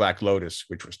like Black Lotus,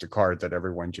 which was the card that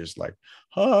everyone just like,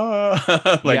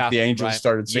 like Yeah, the angels right.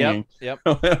 started singing. Yep.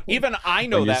 Even I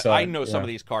know When you that. saw I it, know some yeah. of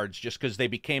these cards just because they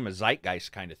became a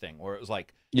zeitgeist kind of thing, where it was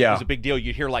like, it Yeah, was a big deal.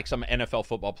 You'd hear like some NFL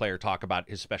football player talk about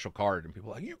his special card, and people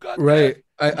were like, you got that?" Right.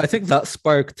 I think that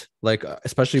sparked like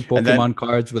especially And then- Pokemon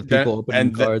cards with then- people opening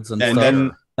and then- cards and and stuff.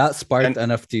 then That sparked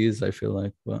and- NFTs, I feel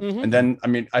like. But Mhm. and then I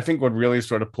mean, I think what really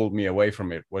sort of pulled me away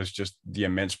from it was just the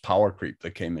immense power creep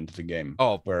that came into the game.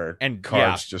 Oh, where and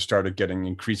cards just started getting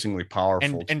increasingly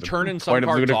powerful And to the turning some point of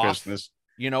cards off. ludicrousness.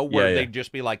 You know, where Yeah, they'd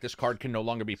just be like, this card can no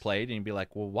longer be played. And you'd be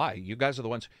like, well, why? You guys are the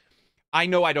ones. I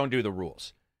know I don't do the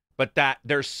rules, but that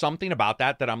there's something about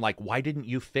that I'm like, why didn't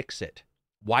you fix it?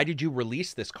 Why did you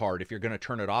release this card if you're going to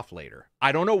turn it off later?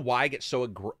 I don't know why I get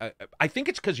so I think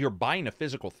it's because you're buying a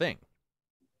physical thing.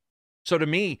 So to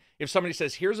me, if somebody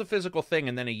says, here's a physical thing,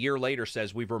 and then a year later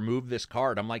says, we've removed this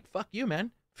card, I'm like, fuck you, man.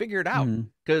 Figure it out. Mhm.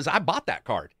 Because I bought that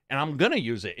card, and I'm going to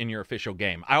use it in your official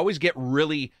game. I always get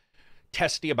really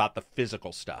testy about the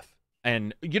physical stuff.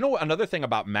 And you know, another thing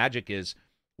about Magic is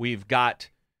we've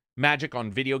got Magic on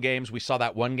video games. We saw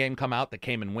that one game come out that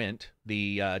came and went,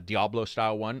 the Diablo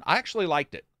style one. I actually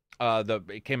liked it.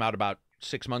 It came out about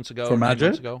 6 months ago. For 9 Magic?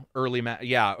 months ago.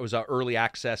 Yeah, it was an early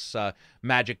access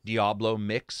Magic Diablo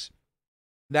mix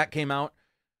that came out.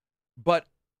 But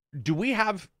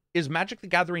is Magic the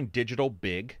Gathering digital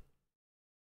big?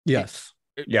 yes.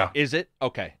 Yeah. Is it?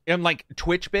 Okay. And like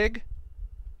Twitch big?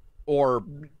 Or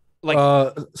like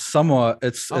Somewhat.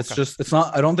 It's Okay. just it's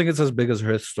not. I don't think it's as big as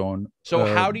Hearthstone. So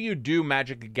how do you do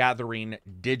Magic the Gathering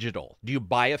digital? Do you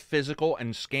buy a physical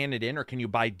and scan it in, or can you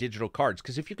buy digital cards?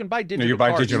 Because if you can buy digital you buy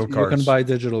cards, digital you cards. can buy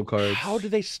digital cards? how do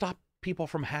they stop people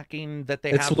from hacking that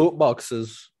they It's have? loot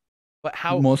boxes But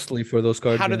how mostly for those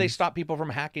cards. how do they stop people from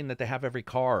hacking that they have every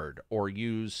card, or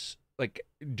use like?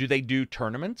 Do they do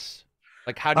tournaments?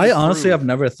 Like how do you I honestly prove- have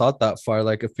never thought that far.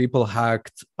 Like if people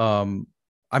hacked,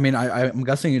 I mean, I'm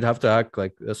guessing you'd have to hack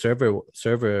like a server.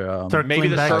 Circling maybe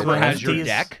the back to server has your NFTs.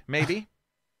 deck. Maybe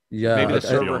Yeah, maybe the It's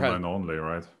server be had- online only,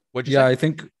 right? what'd you yeah. say? I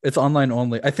think it's online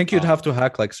only. I think you'd Oh. have to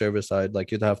hack like server side.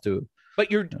 Like you'd have to. But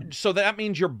so that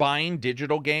means you're buying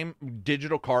digital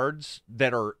cards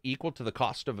that are equal to the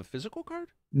cost of a physical card?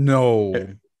 No. Yeah.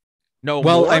 No.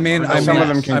 Well, more? I mean, Or some no of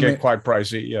them less? can I get mean- quite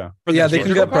pricey. Yeah. For the Yeah, they can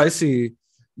digital get card? pricey.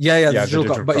 Yeah, Yeah, the the digital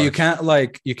digital card, but you cards.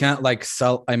 can't like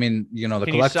sell. I mean, you know, the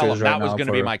Can you sell collectors them? right That was now going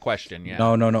to be for- my question. Yeah.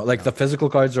 No. Like No. the physical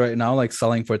cards right now, like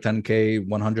selling for 10K,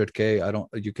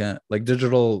 100K. You can't like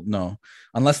digital. No,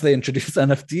 unless they introduce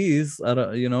NFTs. I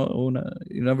don't,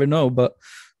 you never know. But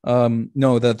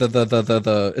no,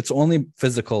 the it's only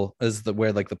physical is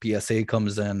where like the PSA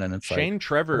comes in, and it's Shane like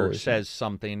Trevor holy shit. says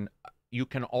something. You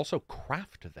can also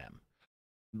craft them.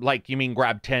 Like, you mean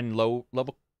grab 10 low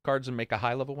level cards and make a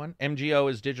high level one? MGO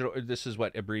is digital. This is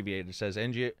what abbreviated says.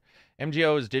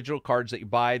 MGO is digital cards that you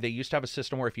buy. They used to have a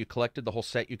system where if you collected the whole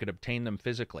set, you could obtain them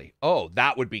physically. Oh,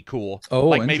 that would be cool. Oh,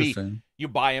 like maybe interesting. you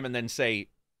buy them and then say,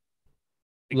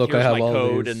 Look, I here's have my all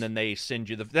code, these. and then they send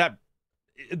you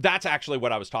that's actually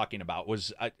what I was talking about.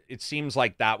 Was it seems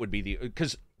like that would be the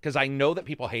because I know that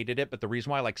people hated it, but the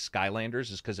reason why I like Skylanders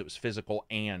is because it was physical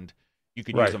and you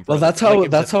could use Right. them. For Well, other- like,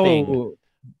 it was a thing.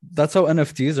 that's how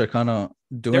NFTs are kind of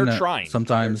doing They're it trying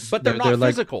sometimes, but they're not like,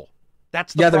 physical.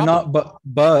 That's the yeah, problem. they're not,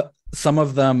 but some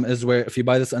of them is where if you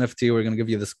buy this NFT, we're gonna give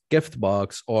you this gift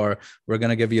box, or we're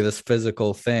gonna give you this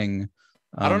physical thing.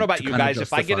 I don't know about to you kinda guys.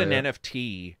 If I get an justify it.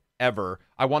 NFT ever,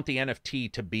 I want the NFT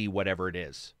to be whatever it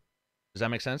is. Does that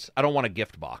make sense? I don't want a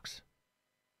gift box.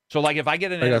 So, like, if I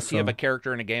get an I guess NFT of so. a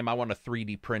character in a game, I want a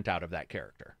 3D printout of that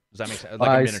character. Does that make sense? Like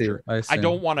I a see. miniature. I see. I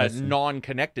don't want I a see.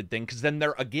 non-connected thing because then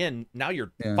now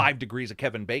you're Yeah. 5 degrees of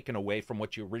Kevin Bacon away from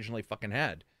what you originally fucking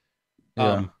had.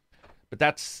 Yeah. But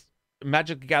that's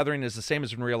Magic the Gathering is the same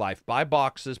as in real life. Buy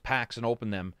boxes, packs, and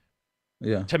open them.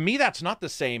 Yeah. To me, that's not the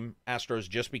same, Astros,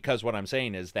 just because what I'm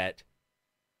saying is that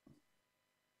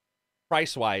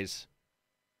price-wise,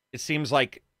 it seems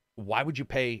like why would you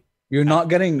pay? You're not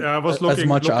getting Yeah, I was as looking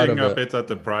much out looking of a it. bit at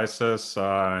the prices,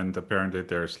 and apparently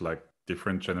there's like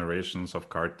different generations of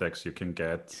card decks you can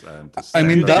get. And the I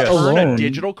mean, Do standard- they that turn a alone-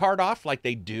 digital card off like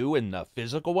they do in the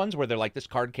physical ones where they're like, this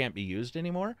card can't be used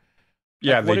anymore?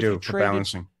 Yeah, Like, they what if you do for traded-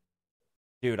 balancing.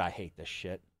 Dude, I hate this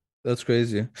shit. That's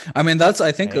crazy. I mean, I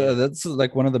think Hey. that's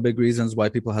like one of the big reasons why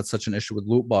people had such an issue with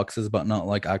loot boxes, but not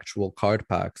like actual card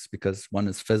packs, because one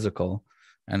is physical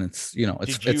and it's you know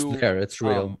it's Did you, it's there, it's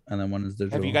real, um, and then when it's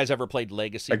digital. Have you guys ever played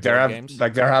Legacy Like board games?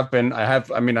 there have been.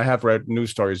 I mean, I have read news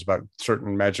stories about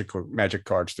certain magic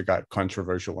cards that got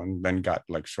controversial and then got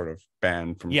like sort of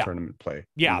banned from tournament play.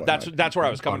 Yeah, and that's whatnot where I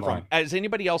was coming online. from. Has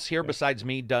anybody else here besides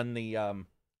me done the?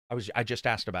 I just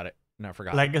asked about it and I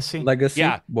forgot. Legacy.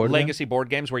 Yeah, board Legacy board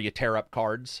games where you tear up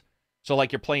cards. So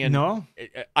like you're playing. No.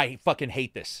 I fucking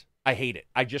hate this. I hate it.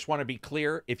 I just want to be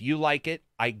clear. If you like it,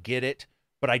 I get it,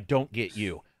 but I don't get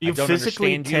you. I You don't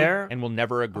physically understand tear- you, and we'll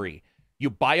never agree.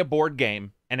 You buy a board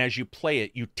game, and as you play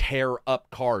it, you tear up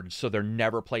cards so they're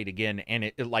never played again, and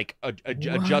it like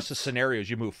adjusts the scenario as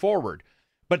you move forward.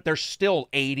 But they're still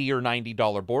 $80 or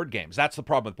 $90 board games. That's the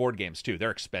problem with board games too.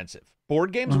 They're expensive.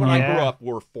 Board games when I grew Yeah. up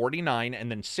were $49, and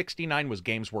then $69 was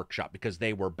Games Workshop because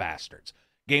they were bastards.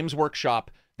 Games Workshop,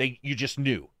 you just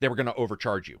knew they were going to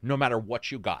overcharge you no matter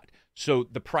what you got. So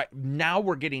the price now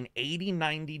we're getting $80,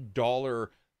 $90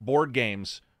 board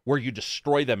games where you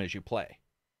destroy them as you play.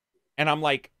 And I'm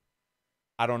like,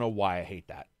 I don't know why I hate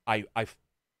that. I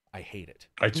hate it.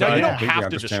 I Now, you don't completely have to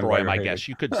understand destroy why them, you I hate guess. it.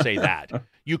 You could say that.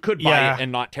 You could buy Yeah. it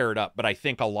and not tear it up, but I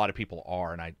think a lot of people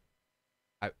are, and I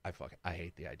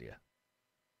hate the idea.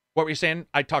 What were you saying?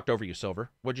 I talked over you,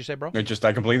 Silver. What'd you say, bro?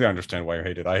 I completely understand why you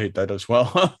hate it. I hate that as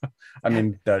well. I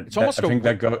mean, It's almost I think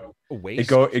that a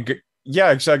waste.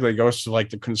 yeah, exactly. It goes to like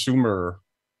the consumer,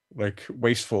 like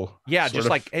wasteful. Yeah, sort just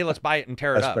of like, hey, let's buy it and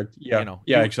tear it up. aspect. Yeah, You know,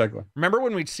 yeah, exactly. remember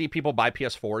when we'd see people buy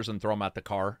PS4s and throw them out the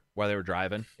car while they were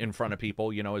driving in front of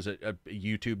people, you know, as a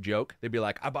YouTube joke? They'd be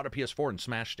like, I bought a PS4 and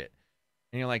smashed it.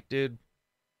 And you're like, dude,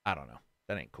 I don't know.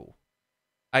 That ain't cool.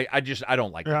 I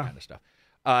don't like that Yeah. kind of stuff.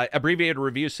 Abbreviated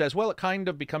Review says, well, it kind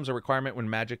of becomes a requirement when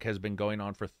Magic has been going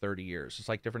on for 30 years. It's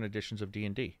like different editions of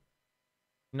D&D.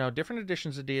 No, different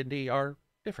editions of D&D are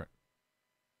different.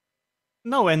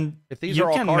 No, and If these you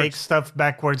are all can cards- make stuff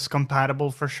backwards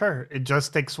compatible for sure. It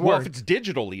just takes Well, work. if it's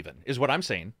digital even, is what I'm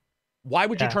saying. Why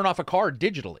would you Yeah. turn off a card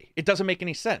digitally? It doesn't make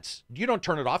any sense. You don't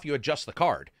turn it off, you adjust the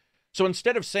card. So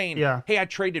instead of saying, Yeah. hey, I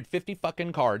traded 50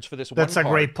 fucking cards for this That's one a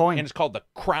card, great point. and it's called the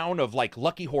Crown of like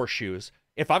Lucky Horseshoes.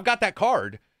 If I've got that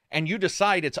card and you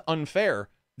decide it's unfair,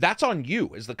 that's on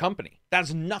you as the company. That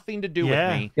has nothing to do Yeah.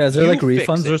 with me. Yeah, is there, You like, fix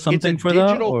refunds or it. something it's for a that,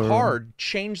 digital or- card.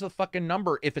 Change the fucking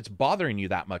number if it's bothering you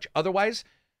that much. Otherwise,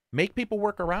 make people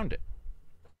work around it.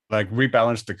 Like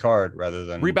rebalance the card rather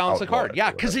than Rebalance the outlaw card. it Yeah,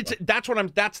 or because whatever.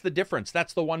 that's the difference.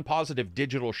 That's the one positive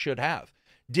digital should have.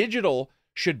 Digital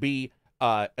should be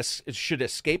should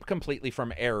escape completely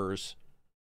from errors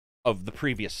of the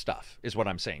previous stuff, is what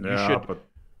I'm saying. Yeah, You should but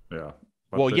yeah.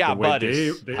 Well, the, yeah, the way but they,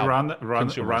 it's they how run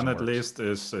consumerism at works. least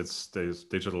is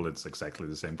digital. It's exactly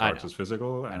the same I cards know. as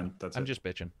physical, I know. and that's I'm it. just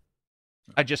bitching.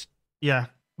 I just Yeah,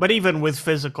 but even with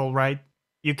physical, right?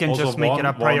 You can Also, just make it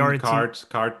a one priority.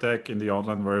 card deck in the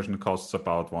online version costs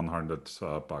about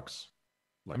 $100.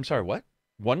 Like, I'm sorry, what?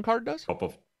 One card does? top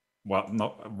of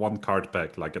not one card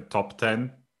pack, like a top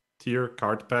 10 tier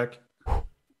card pack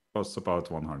costs about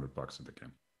 $100 in the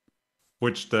game,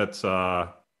 which that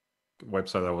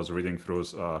website I was reading through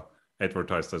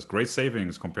advertised as great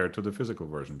savings compared to the physical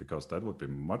version, because that would be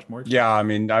much more expensive. Yeah, I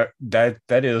mean that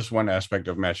is one aspect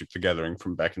of Magic the Gathering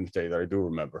from back in the day that I do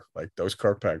remember. Like those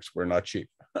card packs were not cheap.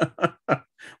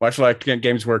 Much like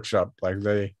Games Workshop, like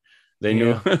they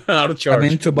knew how to I charge.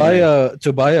 mean, to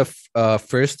buy a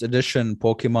first edition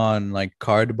Pokemon like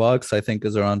card box, I think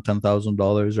is around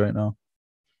 $10,000 right now.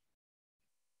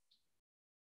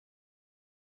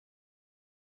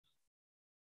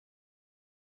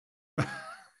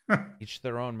 Each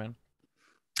their own, man.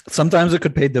 Sometimes it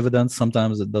could pay dividends,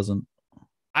 sometimes it doesn't.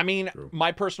 I mean, True.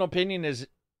 my personal opinion is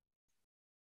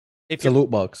if It's a loot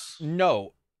box.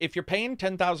 No, if you're paying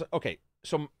 10,000, okay.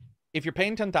 So if you're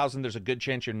paying 10,000, there's a good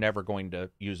chance you're never going to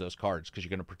use those cards because you're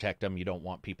going to protect them. You don't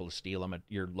want people to steal them at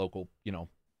your local,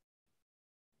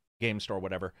 game store,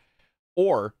 whatever.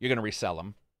 Or you're going to resell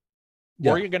them.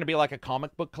 Yeah. Or you're going to be like a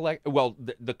comic book collector. Well,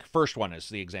 the first one is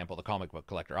the example, the comic book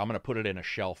collector. I'm going to put it in a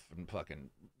shelf and fucking,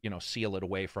 seal it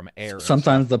away from air. and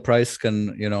Sometimes stuff. the price can,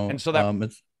 And so that-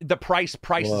 it's the price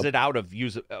prices Well, it out of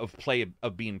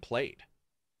being played.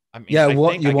 I mean, yeah. I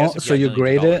What think- you I guess want, if so have you millions of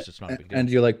grade dollars, it it's not a big deal. and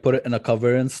you like put it in a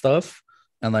cover and stuff,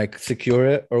 and like secure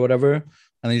it or whatever, and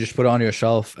then you just put it on your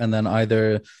shelf, and then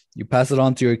either you pass it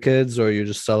on to your kids or you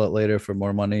just sell it later for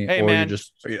more money, Hey, or man. you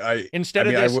just Instead I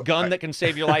mean, of I this w- gun I- that can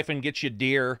save your life and get you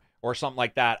deer or something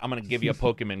like that, I'm going to give you a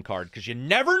Pokemon card because you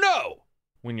never know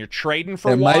when you're trading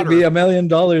for it water. might be $1 million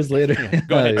later. Yeah,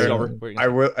 go ahead, Yeah. Silver. What were you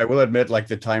gonna I will admit, like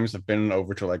the times I've been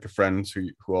over to like a friend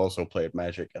who also played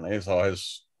Magic, and I saw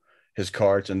his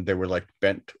cards and they were like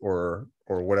bent or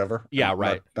whatever. Yeah, and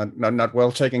right. Not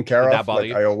well taken care Did that of. bother Like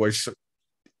you? I always,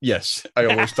 Yes, I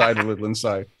almost died a little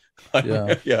inside.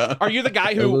 Yeah. Yeah. Are you the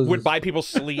guy It who was- would buy people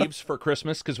sleeves for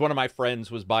Christmas? Because one of my friends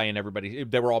was buying everybody.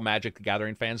 They were all Magic the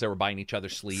Gathering fans. They were buying each other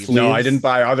sleeves. No, I Sleeves? didn't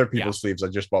buy other people's sleeves. I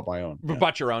just bought my own. Yeah.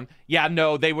 Bought your own. Yeah,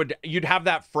 no, they would. You'd have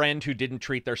that friend who didn't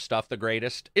treat their stuff the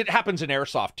greatest. It happens in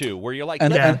airsoft too, where you're like,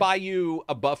 And- let me and- buy you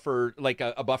a buffer, like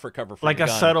a buffer cover for Like your a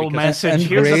gun, subtle because message. and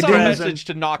Here's a It's a subtle grading- present. message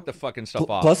to knock the fucking stuff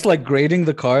off. Plus, like grading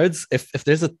the cards, if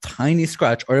there's a tiny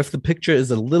scratch or if the picture is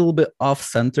a little bit off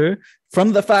center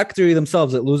from the factory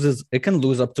themselves, it can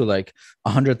lose up to like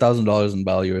 $100,000 in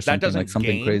value or that something, doesn't like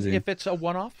something gain crazy. if it's a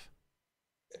one-off.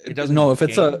 It doesn't. No, if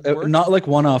it's gain worth? not like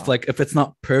one off, like if it's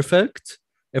not perfect,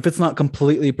 if it's not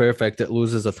completely perfect, it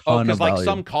loses a Oh, ton because of like value.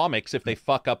 some comics, if they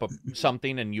fuck up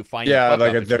something and you find Yeah, the fuck like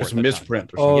up, if it's there's worth a a ton.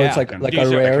 misprint or Oh, something. it's like- can- like a that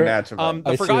can rare- add to The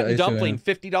I see, Forgotten I see, Dumpling,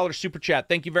 yeah. $50 super chat.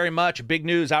 Thank you very much. Big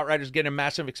news. Outriders getting a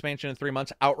massive expansion in 3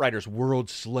 months. Outriders World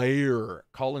Slayer.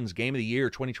 Collins Game of the Year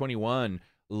 2021.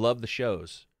 Love the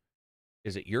shows.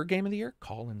 Is it your game of the year?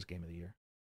 Collins Game of the Year.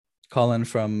 Colin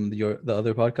from the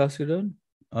other podcast you did.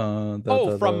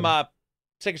 From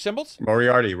Sacred Symbols?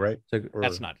 Moriarty, right? Or-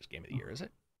 That's not his game of the year, is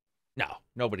it? No,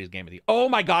 nobody's game of the year. Oh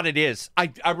my God, it is.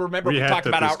 I remember we had talked the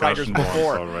about Outriders discussion once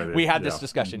before. already. We had this Yeah.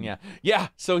 discussion, yeah. Yeah,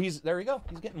 so there you go.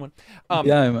 He's getting one.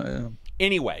 Yeah,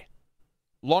 Anyway,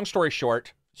 long story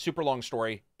short, super long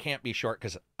story, can't be short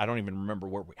because I don't even remember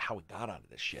how we got onto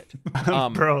this shit.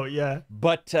 Bro, yeah.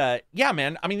 But yeah,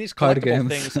 man, I mean these Card collectible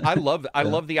games. things, I love Yeah.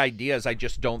 love the ideas. I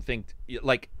just don't think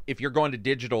like if you're going to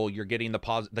digital, you're getting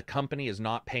the company is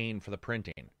not paying for the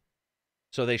printing.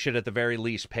 So they should at the very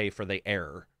least pay for the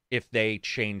error if they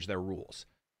change their rules.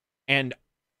 And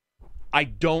I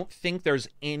don't think there's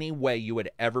any way you would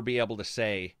ever be able to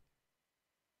say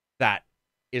that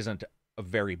isn't a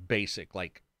very basic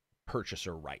like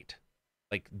purchaser right.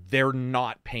 Like they're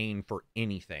not paying for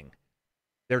anything.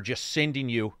 They're just sending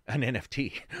you an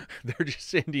NFT. They're just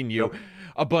sending you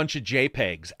a bunch of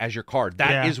JPEGs as your card.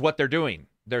 That is what they're doing.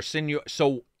 They're sending you.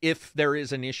 So if there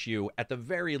is an issue, at the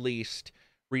very least,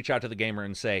 reach out to the gamer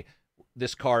and say,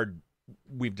 this card,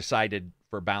 we've decided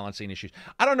for balancing issues.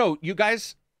 I don't know. You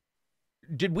guys,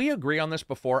 did we agree on this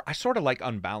before? I sort of like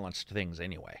unbalanced things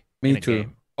anyway. Me in a too.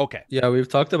 game. Okay. Yeah, we've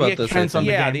talked about this. I depends on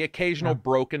think. the game. The occasional Yeah.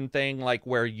 broken thing, like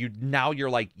where you're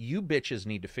like, you bitches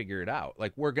need to figure it out.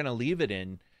 Like we're gonna leave it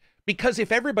in, because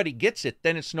if everybody gets it,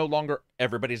 then it's no longer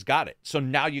everybody's got it. So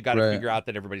now you got to Right. figure out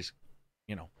that everybody's,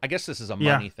 I guess this is a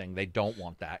Yeah. money thing. They don't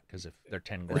want that because if they're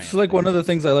 10 grand, It's like one of the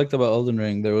things I liked about Elden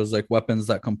Ring. There was like weapons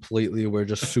that completely were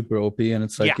just super OP, and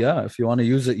it's like, yeah, if you want to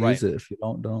use it, Right. use it. If you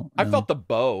don't. I you know. felt the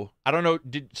bow. I don't know.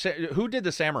 Who did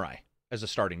the samurai as a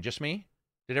starting? Just me?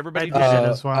 Did everybody I do did that?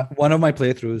 as well. One of my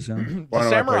playthroughs. Yeah. The One of my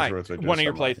samurai, playthroughs, I did one of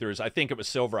your samurai. playthroughs. I think it was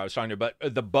Silver I was talking to, but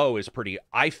the bow is pretty.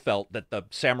 I felt that the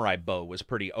samurai bow was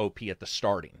pretty OP at the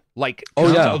starting. Like,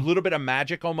 Oh, yeah. a little bit of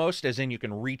magic almost, as in you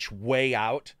can reach way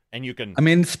out and you can. I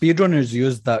mean, speedrunners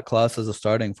used that class as a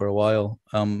starting for a while,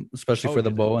 especially Oh, for the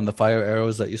did they? bow and the fire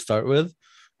arrows that you start with.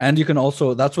 And you can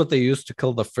also, that's what they use to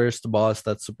kill the first boss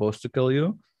that's supposed to kill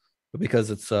you, because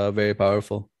it's very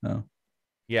powerful. Yeah.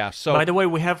 Yeah. So By the way,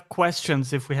 we have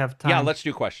questions if we have time. yeah, let's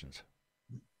do questions.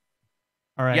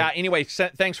 All right. Yeah. Anyway,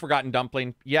 thanks, Forgotten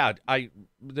Dumpling. Yeah,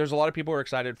 there's a lot of people who are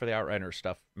excited for the Outriders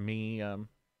stuff. Me,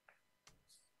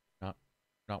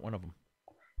 not one of them.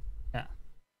 We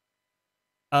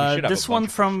should have This a one bunch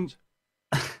of from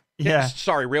questions. yeah.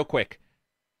 Sorry, real quick.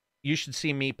 You should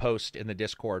see me post in the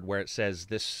Discord where it says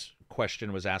this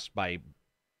question was asked by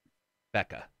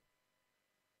Becca.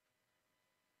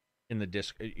 In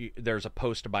the there's a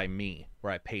post by me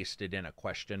where I pasted in a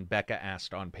question Becca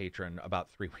asked on Patreon about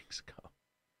 3 weeks ago,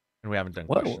 and we haven't done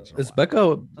What questions. In a is while.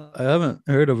 Becca? I haven't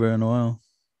heard of her in a while.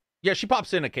 Yeah, she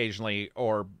pops in occasionally,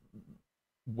 or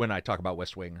when I talk about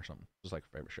West Wing or something. It's like her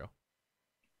favorite show.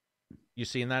 You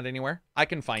seen that anywhere? I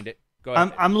can find it. Go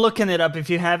ahead. I'm looking it up. If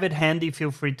you have it handy,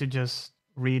 feel free to just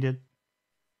read it.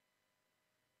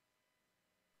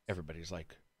 Everybody's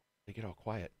like, they get all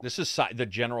quiet. This is the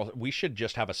general. We should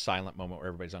just have a silent moment where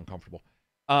everybody's uncomfortable.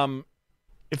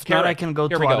 If Kara, not, I can go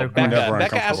here to we go. other Becca, questions. Never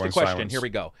Becca asked a uncomfortable in question. silence. Here we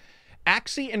go.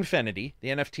 Axie Infinity, the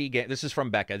NFT game. This is from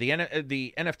Becca. The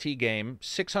NFT game,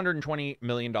 $620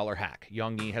 million hack.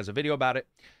 Yongyi has a video about it.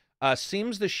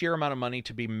 Seems the sheer amount of money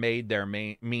to be made there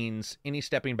means any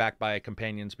stepping back by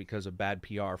companions because of bad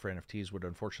PR for NFTs would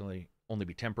unfortunately only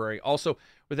be temporary. Also,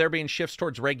 with there being shifts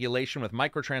towards regulation with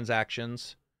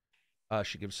microtransactions,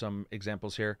 she gives some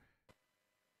examples here.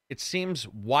 It seems,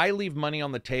 why leave money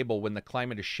on the table when the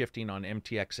climate is shifting on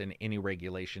MTX and any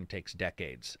regulation takes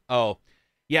decades? Oh,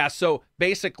 yeah. So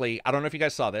basically, I don't know if you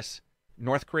guys saw this.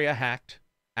 North Korea hacked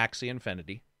Axie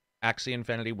Infinity. Axie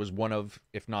Infinity was one of,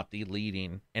 if not the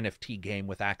leading NFT game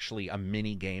with actually a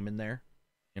mini game in there.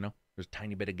 You know, there's a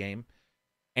tiny bit of game.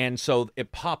 And so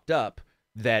it popped up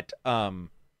that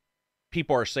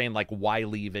people are saying, like, why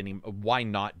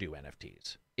not do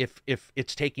NFTs? If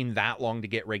it's taking that long to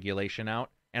get regulation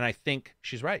out. And I think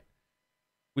she's right.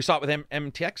 We saw it with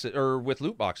MTX or with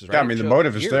loot boxes, right? Yeah, I mean, the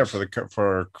motive is there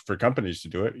for companies to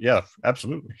do it. Yeah,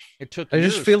 absolutely. It took. I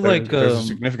just feel like there's a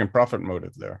significant profit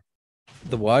motive there.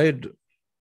 The wide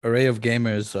array of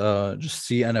gamers just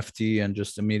see NFT and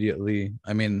just immediately.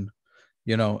 I mean,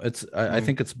 you know, I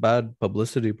think it's bad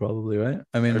publicity, probably, right?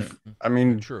 I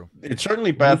mean, true. It's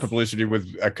certainly bad publicity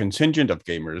with a contingent of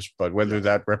gamers, but whether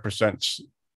that represents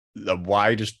the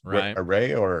widest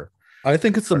array or. I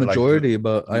think it's the majority,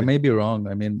 but I may be wrong.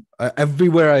 I mean,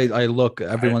 everywhere I look,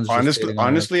 everyone's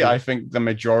honestly, I think the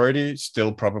majority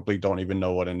still probably don't even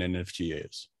know what an NFT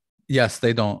is. Yes,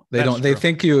 they don't. They don't. They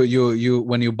think you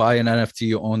when you buy an NFT,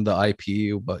 you own the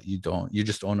IP, but you don't. You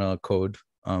just own a code,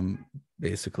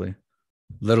 basically,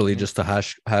 literally just a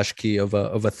hash key of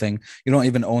a thing. You don't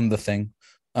even own the thing.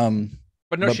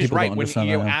 But no, she's right. When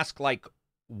you ask, like,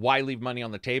 why leave money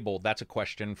on the table, that's a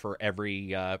question for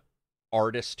every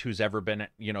artist who's ever been,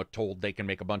 you know, told they can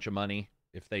make a bunch of money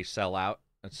if they sell out.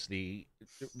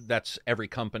 That's every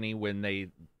company when they,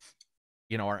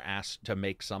 you know, are asked to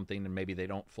make something and maybe they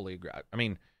don't fully agree. I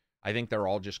mean, I think they're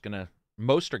all just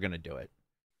most are gonna do it,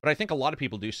 but I think a lot of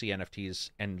people do see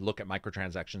NFTs and look at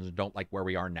microtransactions and don't like where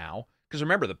we are now. Because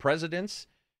remember, the presidents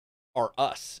are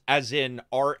us, as in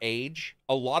our age.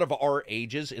 A lot of our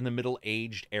ages in the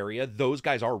middle-aged area, those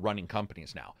guys are running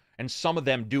companies now. And some of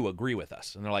them do agree with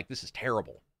us. And they're like, this is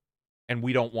terrible. And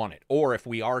we don't want it. Or if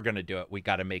we are going to do it, we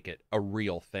got to make it a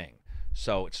real thing.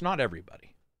 So it's not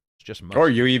everybody. It's just most. Or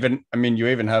you even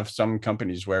have some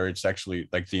companies where it's actually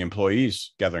like the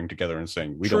employees gathering together and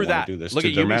saying, we don't want to do this. Look to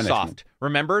at their Ubisoft. Management.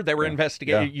 Remember, they were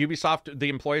investigating Ubisoft. The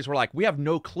employees were like, we have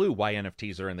no clue why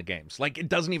NFTs are in the games. Like, it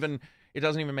doesn't even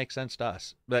make sense to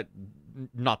us. But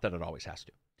not that it always has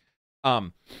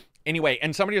to. Anyway,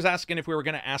 and somebody was asking if we were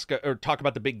going to ask or talk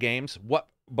about the big games.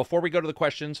 Before we go to the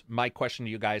questions, my question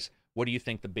to you guys, what do you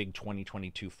think the big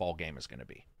 2022 fall game is going to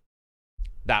be?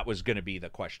 That was going to be the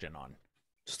question on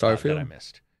Starfield. That I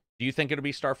missed. Do you think it'll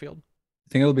be Starfield? I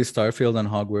think it'll be Starfield and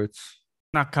Hogwarts.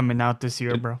 Not coming out this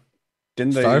year, bro.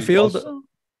 Didn't they Starfield?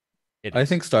 I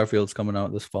think Starfield's coming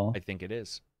out this fall. I think it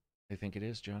is.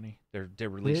 Johnny. They're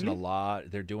releasing a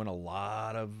lot. They're doing a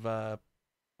lot of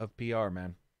PR,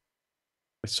 man.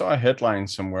 I saw a headline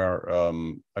somewhere,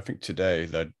 I think today,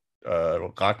 that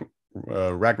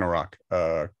Ragnarok,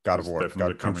 God of War,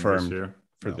 got confirmed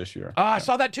for this year. I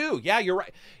saw that too. Yeah, you're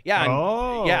right.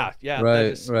 Yeah. Yeah.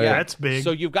 Right. That's big. So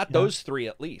you've got those three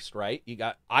at least, right?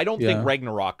 I don't think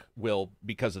Ragnarok will,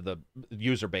 because of the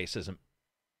user base isn't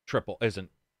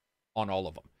on all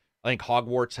of them. I think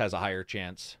Hogwarts has a higher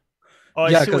chance. Oh,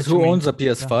 yeah, because who owns a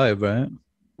PS5, right?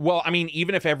 Well, I mean,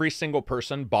 even if every single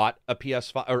person bought a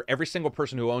PS5, or every single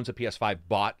person who owns a PS5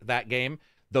 bought that game,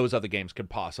 those other games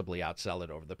could possibly outsell it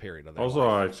over the period of their life.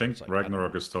 I think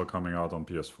Ragnarok is still coming out on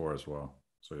PS4 as well,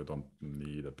 so you don't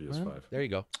need a PS5. Well, there you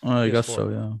go. I guess so,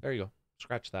 yeah. There you go.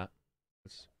 Scratch that.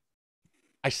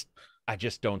 I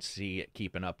just don't see it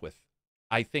keeping up with.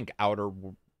 I think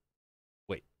Starfield.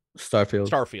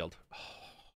 Oh,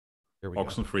 here we go.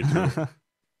 Oxenfree 2.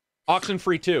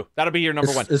 Oxenfree 2. That'll be your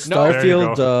number one. Is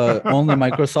Starfield only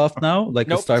Microsoft now? Like,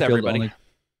 nope, is Starfield everybody. only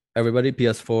everybody?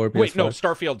 PS4, PS5? Wait, no,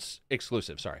 Starfield's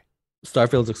exclusive. Sorry.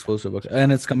 Starfield's exclusive. Okay.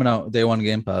 And it's coming out day one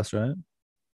Game Pass, right?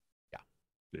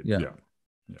 Yeah.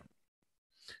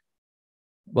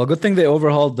 Well, good thing they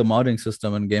overhauled the modding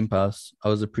system in Game Pass.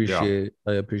 I appreciated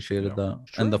that.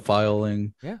 True. And the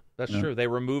filing. Yeah, that's true. They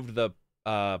removed the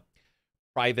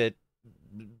private.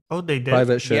 Oh, they did.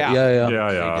 Private shit.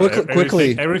 Yeah.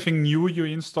 Quickly. Everything new you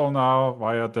install now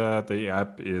via the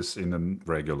app is in a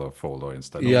regular folder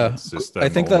instead of the system. I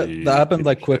think that happened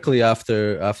like quickly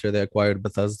after they acquired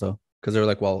Bethesda, because they were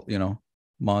like, well, you know,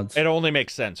 mods. It only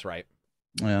makes sense, right?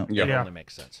 Yeah. It only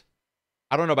makes sense.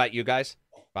 I don't know about you guys.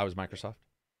 If I was Microsoft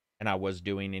and I was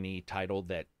doing any title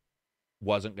that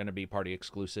wasn't going to be party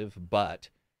exclusive, but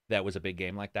that was a big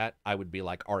game like that, I would be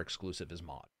like, our exclusive is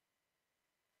mod.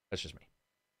 That's just me.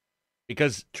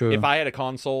 Because if I had a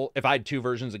console, if I had two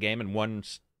versions of game and one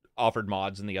offered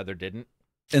mods and the other didn't,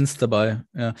 insta-buy.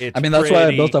 Yeah. I mean, that's why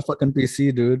I built a fucking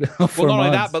PC, dude. Well, not only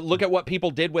that, but look at what people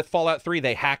did with Fallout 3.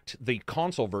 They hacked the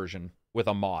console version with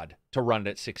a mod to run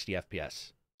it at 60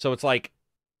 FPS. So it's like,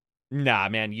 nah,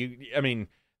 man. I mean,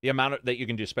 the amount that you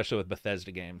can do, especially with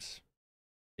Bethesda games,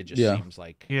 it just seems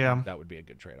like that would be a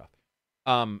good trade-off.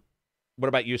 What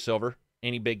about you, Silver?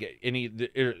 Any big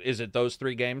is it those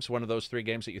 3 games? One of those 3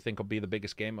 games that you think will be the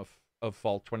biggest game of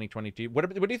fall 2022?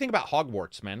 What do you think about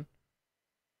Hogwarts, man?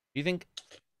 Do you think?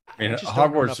 I mean, just don't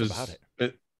know enough Hogwarts is. about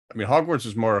it. I mean, Hogwarts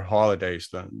is more holidays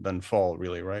than fall,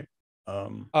 really, right?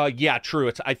 Yeah,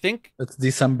 true. I think It's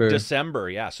December. December.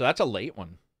 Yeah, so that's a late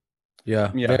one.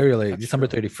 Yeah, Yeah, very late. that's December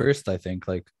true. 31st, I think.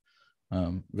 Like,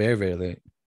 very, very late.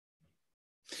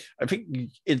 I think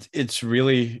it's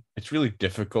really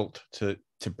difficult to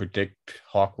predict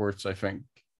Hogwarts. I think.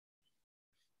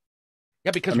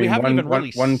 Yeah, because I we mean, haven't even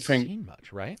really one thing. seen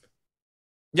much, right?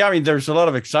 Yeah, I mean, there's a lot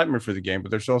of excitement for the game, but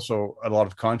there's also a lot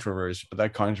of controversy. But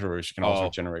that controversy can also Oh.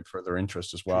 generate further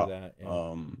interest as True well. that,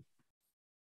 yeah.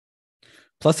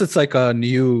 Plus, it's like a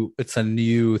new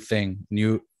thing,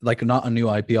 like not a new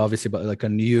IP, obviously, but like a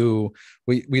new.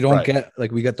 We don't Right. get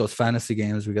like we get those fantasy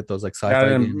games, we get those like sci-fi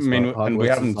Yeah, I games. mean, but and we Hogwarts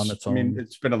is haven't. on its I mean, own.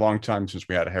 it's been a long time since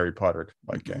we had a Harry Potter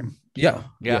like game. Yeah,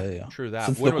 Yeah, true that.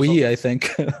 Since When the was Wii, I think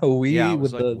a Wii Yeah, it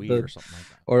was with like the Wii or something like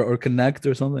that. or Connect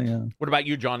or something. Yeah. What about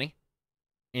you, Johnny?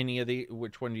 Any of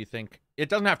which one do you think? It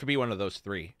doesn't have to be one of those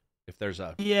 3. If there's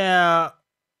a, Yeah,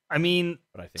 I mean,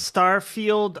 but I think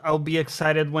Starfield, I'll be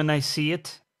excited when I see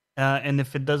it. And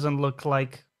if it doesn't look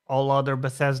like all other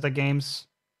Bethesda games,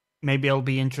 maybe I'll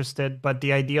be interested. But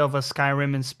the idea of a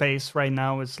Skyrim in space right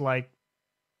now is like,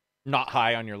 not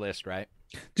high on your list, right?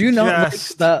 Do you know like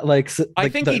Just- that? Like, I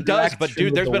like think the he does, but interaction dude,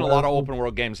 with there's the been a lot of world? open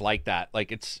world games like that.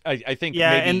 Like I think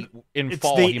Yeah, maybe in it's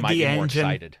fall the he might be more engine.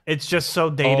 excited. It's just so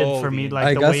dated Oh, for the me, engine. like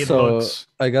I the guess way it so. looks.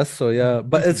 I guess so. Yeah,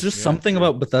 but it's just Yeah, something true.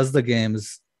 about Bethesda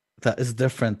games that is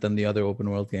different than the other open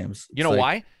world games. You know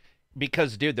why?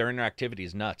 Because dude, their interactivity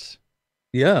is nuts.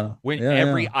 Yeah. When yeah,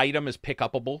 every yeah. item is pick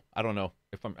upable, I don't know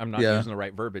if I'm not Yeah. using the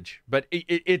right verbiage, but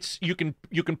it's you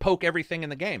can poke everything in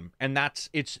the game, and that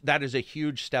is a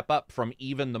huge step up from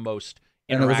even the most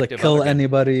interactive. And it was like other kill games.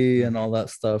 anybody and all that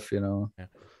stuff, you know.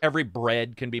 Every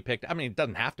bread can be picked. I mean, it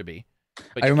doesn't have to be.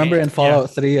 But I you remember can. in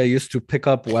Fallout 3, I used to pick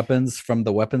up weapons from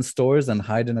the weapon stores and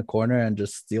hide in a corner and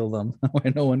just steal them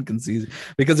where no one can see.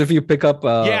 Because if you pick up,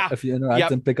 if you interact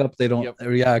Yep. and pick up, they don't Yep.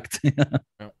 react.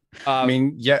 I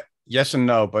mean, yes and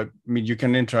no, but I mean, you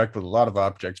can interact with a lot of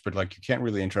objects, but like you can't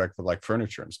really interact with like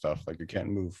furniture and stuff. Like you can't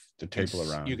move the table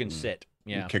around. You can and sit.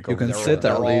 Yeah, kick You over can the They're- sit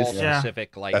they're at all least. Yeah.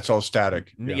 specific. Like That's all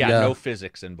static. Yeah, Yeah. no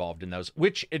physics involved in those,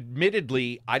 which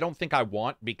admittedly I don't think I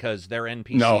want because their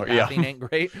NPC No, yeah. pathing ain't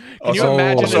great. Can you Also-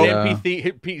 imagine also- an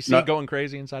NPC Not- going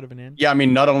crazy inside of an inn? Yeah, I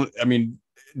mean, not only. I mean,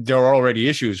 there are already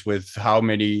issues with how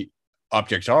many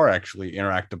objects are actually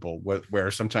interactable,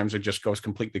 where sometimes it just goes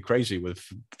completely crazy with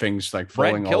things like Bread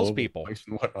falling all kills over the people. place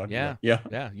and whatnot. Yeah. yeah.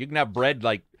 Yeah, you can have bread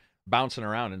like bouncing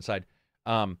around inside.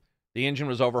 The engine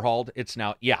was overhauled. It's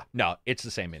now, it's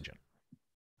the same engine.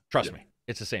 Trust me,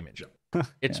 it's the same engine.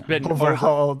 It's Yeah. been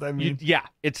Overhauled. I mean, yeah,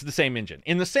 it's the same engine.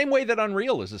 In the same way that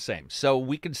Unreal is the same. So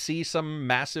we could see some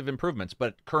massive improvements,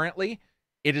 but currently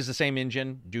it is the same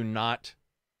engine. Do not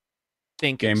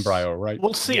think Game it's- Brio, right?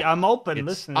 we'll see. Yeah. I'm open. it's-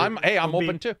 Listen, I'm it'll be-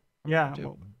 open too. Yeah, too.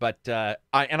 well- But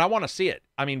I want to see it.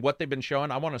 I mean, what they've been showing,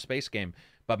 I want a space game.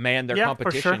 But man, their Yeah, for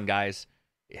competition, sure. guys,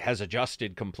 has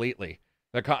adjusted completely.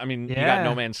 I mean, you got Yeah.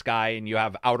 No Man's Sky and you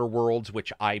have Outer Worlds,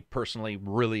 which I personally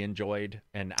really enjoyed,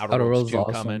 and Outer, Outer Worlds Worlds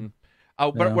 2 awesome. coming.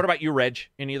 Oh, but Yeah. what about you, Reg?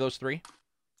 Any of those 3?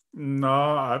 No,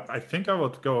 I think I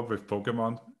would go with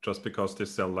Pokemon just because they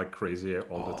sell like crazy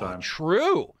all the time.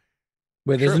 True.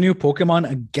 Wait, there's True. a new Pokemon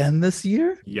again this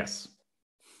year? Yes.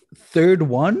 Third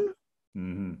one?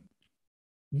 hmm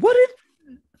What?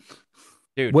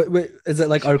 Dude. Wait, is it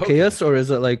like It's Arceus or is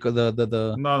it like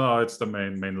the No, it's the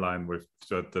main line with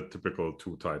the typical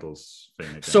 2 titles thing.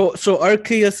 Again. So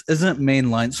Arceus isn't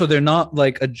mainline, so they're not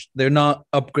like they're not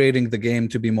upgrading the game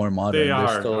to be more modern. they They're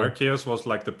are. still... Arceus was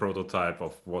like the prototype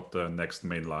of what the next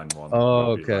mainline one. Oh,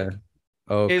 will be okay. like.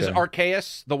 Okay. Is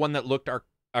Arceus the one that looked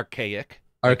archaic?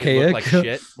 Like it Archaic? looked like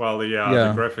shit. Well,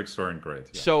 Yeah. the graphics weren't great.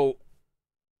 Yeah. So,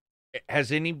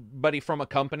 has anybody from a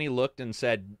company looked and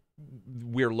said,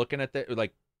 "We're looking at that.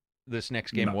 Like, this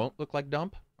next game No. won't look like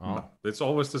dump"? Oh. No, it's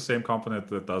always the same company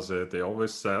that does it. They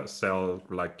always sell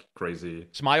like crazy.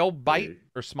 Smile Bite They-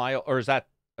 or Smile, or is that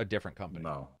a different company?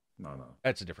 No.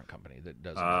 That's a different company that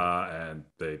does it. And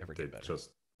they Never get better. just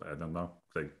I don't know.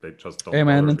 They just don't. Hey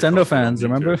man, bother Nintendo because they don't fans, need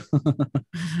remember?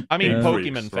 to. I mean, Game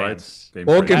Pokemon freaks, right? fans. Game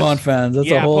Pokemon freaks. fans. That's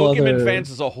yeah, a whole Pokemon other... fans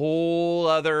is a whole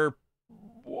other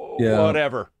Yeah.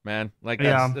 whatever, man. Like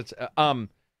that's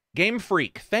Game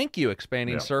Freak. Thank you,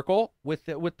 Expanding Yeah. Circle, with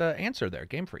the answer there.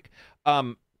 Game Freak.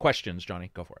 Questions,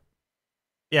 Johnny, go for it.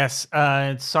 Yes.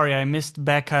 Sorry, I missed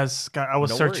Becca's. I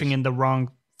was No searching worries. in the wrong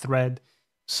thread.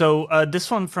 So this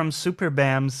one from Super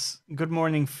Bams. Good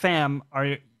morning, fam.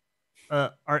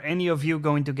 Are any of you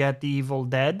going to get the Evil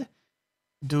Dead?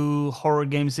 Do horror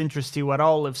games interest you at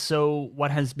all? If so, what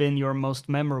has been your most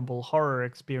memorable horror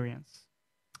experience?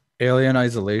 Alien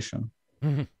Isolation.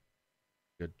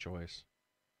 Good choice.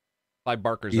 Clive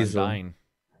Barker's Easily. Undying.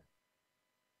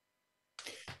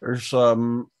 There's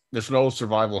there's an old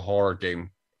survival horror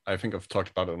game. I think I've talked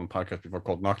about it on the podcast before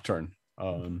called Nocturne.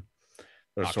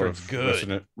 They're sort Nocturne's of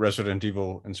good. Resident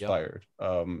Evil inspired.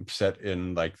 Set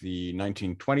in like the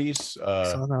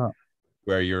 1920s.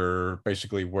 Where you're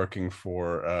basically working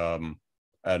for a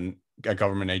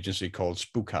government agency called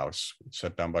Spook House,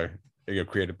 set down by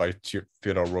created by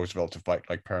Theodore Roosevelt to fight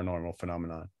like paranormal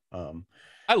phenomenon.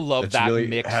 I love It's that really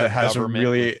mix of has a government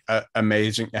really with-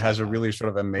 amazing. It has a really sort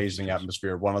of Features. amazing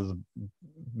atmosphere. One of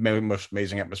the most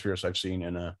amazing atmospheres I've seen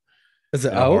in a Is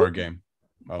it horror out? game.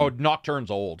 Oh,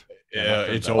 Nocturne's old. Yeah,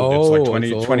 Nocturne's it's old. old. It's like Oh,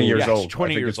 20, it's 20 old. years Yeah, old. it's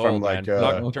 20 I think years it's from old, like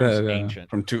man. Nocturne's Okay, yeah. ancient.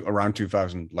 from around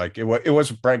 2000. Like it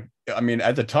was I mean,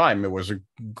 at the time, it was a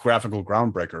graphical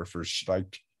groundbreaker for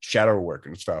like shadow work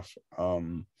and stuff,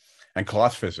 and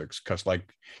cloth physics. Because like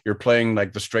you're playing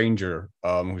like the stranger,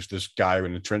 who's this guy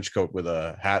in a trench coat with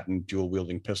a hat and dual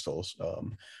wielding pistols,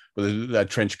 with that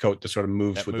trench coat that sort of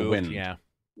moves That with moved, the wind. yeah.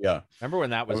 Yeah. Remember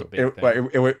when that was a big It,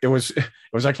 thing? it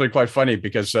was actually quite funny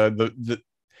because the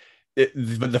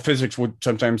physics would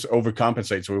sometimes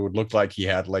overcompensate, so it would look like he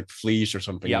had like fleas or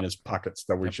something Yep. in his pockets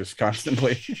that were Yep. just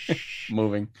constantly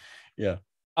moving. Yeah.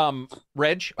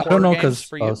 Reg, I horror don't know games because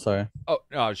for you? oh sorry. Oh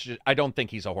no, I don't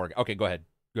think he's a horror. Okay, go ahead.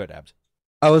 Good, Abs.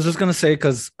 I was just gonna say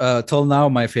because till now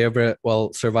my favorite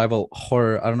survival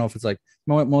horror, I don't know if it's like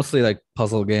mostly like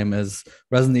puzzle game, is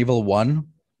Resident Evil 1.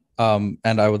 And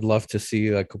I would love to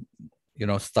see like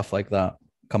stuff like that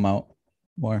come out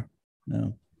more. Yeah.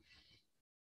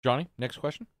 Johnny, next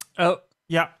question. Oh,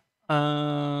 yeah.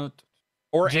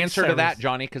 Or Jim answer to that, Saris.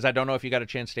 Johnny, because I don't know if you got a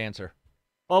chance to answer.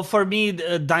 Well, for me,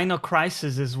 Dino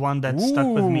Crisis is one that stuck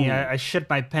with me. Ooh. I shit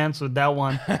my pants with that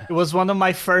one. It was one of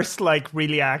my first like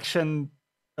really action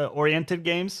oriented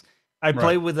games. I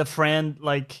played with a friend,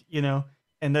 like,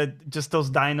 and just those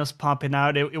dinos popping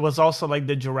out. It was also like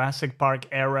the Jurassic Park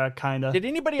era kind of. Did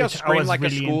anybody else which I scream was like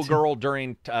really a into. schoolgirl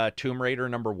during Tomb Raider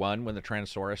 #1 when the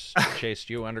Tyrannosaurus chased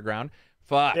you underground?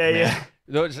 Fuck, Yeah, man. yeah.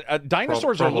 Those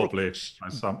dinosaurs are little... Probably.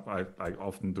 I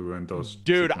often do in those.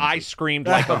 Dude, I sequences. screamed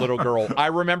like a little girl. I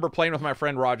remember playing with my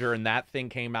friend Roger, and that thing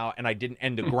came out, and I didn't.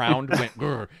 And the ground went.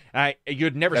 Grr, and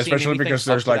you'd never seen Especially anything because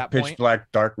up there's to like that pitch point.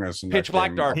 black darkness. In Pitch that black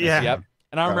game. darkness. Yeah. Yep.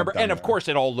 And I remember, down and of there. course,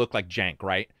 it all looked like jank,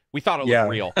 right? We thought it looked Yeah.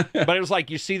 real, but it was like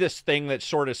you see this thing that's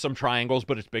sort of some triangles,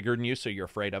 but it's bigger than you, so you're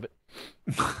afraid of it.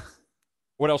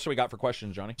 What else do we got for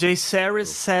questions, Johnny? Jay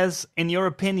Saris says, in your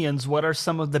opinions, what are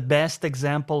some of the best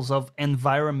examples of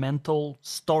environmental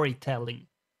storytelling?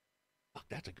 Fuck,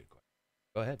 that's a good question.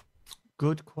 Go ahead.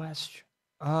 Good question.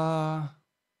 I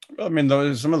mean,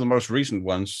 some of the most recent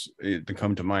ones that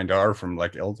come to mind are from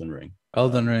like Elden Ring.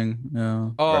 Elden Ring, yeah.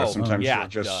 Where Oh, sometimes yeah, you'll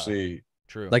just see.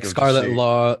 true. Like You'll just Scarlet see-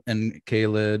 Law and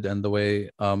Caelid, and the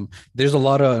way there's a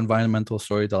lot of environmental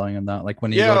storytelling in that. Like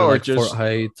when you Yeah, go to or like just- Fort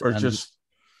Height, Or and just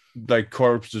like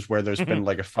corpses where there's been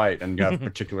like a fight and you have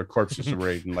particular corpses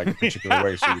arrayed in like a particular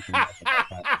way, so you can.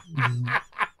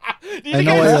 Did you I know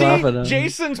guys why you're see laughing at it.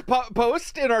 Jason's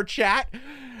post in our chat?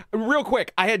 Real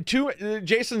quick, I had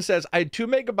Jason says, I had 2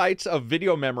 megabytes of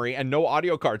video memory and no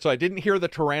audio card, so I didn't hear the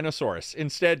Tyrannosaurus.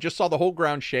 Instead, just saw the whole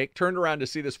ground shake, turned around to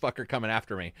see this fucker coming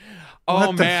after me. Oh,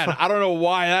 What the man. fuck? I don't know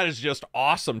why. That is just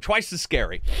awesome. Twice as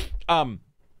scary.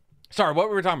 Sorry, what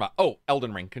were we talking about? Oh,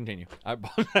 Elden Ring. Continue.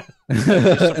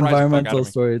 environmental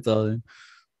storytelling.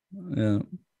 Yeah.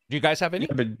 Do you guys have any?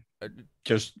 Yeah, but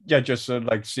just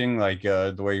like seeing like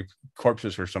the way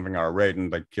corpses or something are arrayed,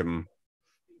 and like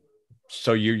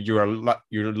so you're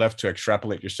left to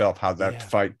extrapolate yourself how that Yeah.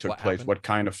 fight took What place, happened? what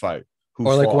kind of fight, who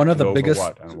Or like fought one of the over biggest-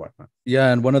 what and whatnot.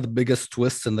 Yeah, and one of the biggest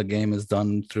twists in the game is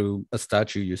done through a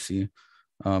statue you see.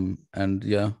 And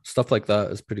yeah, stuff like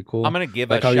that is pretty cool. I'm going to give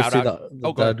Like a how you shout see out. the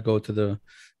Oh, go ahead. dead go to the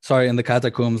in the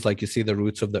catacombs, like you see the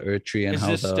roots of the Earth Tree and Is how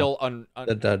this the still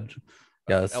the dead.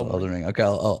 Yeah, it's Elden Elden Ring. Okay,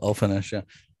 I'll finish. Yeah.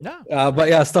 No. But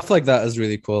yeah, stuff like that is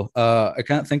really cool. I'm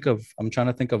trying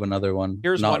to think of another one.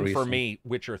 Here's not one for recent. me,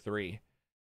 Witcher 3.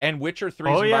 And Witcher 3's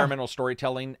Oh, yeah. environmental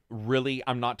storytelling, really,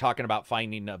 I'm not talking about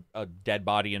finding a dead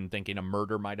body and thinking a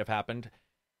murder might have happened.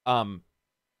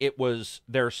 It was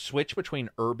their switch between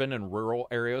urban and rural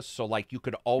areas. So, like, you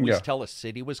could always Yeah. tell a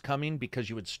city was coming because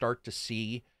you would start to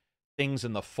see things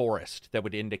in the forest that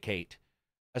would indicate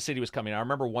a city was coming. I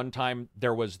remember one time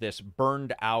there was this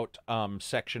burned out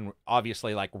section.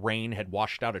 Obviously, like, rain had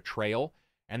washed out a trail,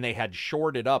 and they had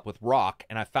shored it up with rock.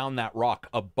 And I found that rock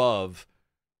above,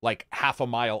 like half a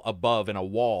mile above in a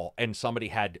wall, and somebody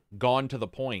had gone to the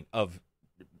point of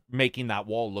making that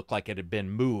wall look like it had been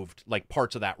moved, like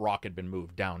parts of that rock had been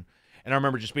moved down. And I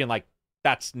remember just being like,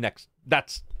 that's an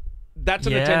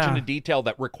attention to detail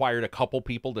that required a couple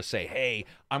people to say, hey,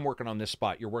 I'm working on this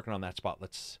spot, you're working on that spot,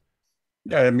 let's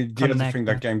Yeah, I mean, the other Connect thing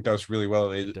that. that game does really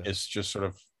well is just sort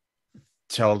of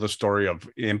tell the story of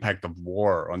impact of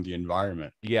war on the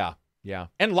environment. Yeah,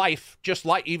 and life, just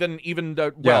like even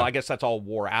the Yeah. I guess that's all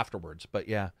war afterwards. But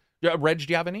yeah, Reg, do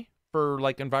you have any for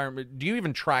like environment? Do you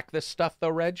even track this stuff though,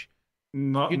 Reg?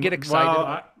 No, You get excited Well,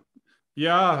 about-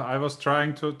 I was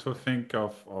trying to think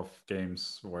of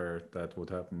games where that would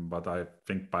happen, but I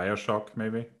think BioShock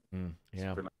maybe. Yeah,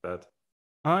 Something like that.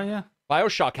 Oh yeah.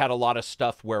 BioShock had a lot of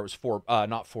stuff where it was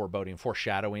not foreboding,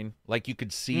 foreshadowing. Like you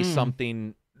could see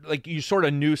something, like you sort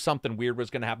of knew something weird was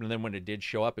going to happen, and then when it did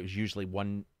show up, it was usually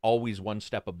always one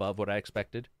step above what I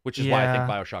expected, which is why I think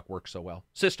Yeah. BioShock works so well.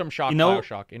 System Shock, You know-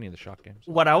 BioShock, any of the Shock games.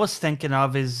 What I was thinking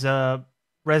of is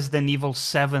Resident Evil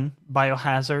 7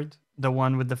 Biohazard, the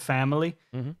one with the family.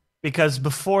 Mhm. Because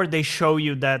before they show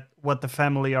you that what the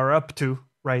family are up to,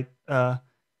 right?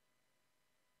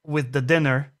 With the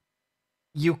dinner,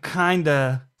 you kind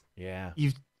of Yeah.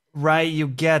 you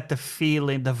get the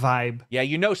feeling, the vibe. Yeah,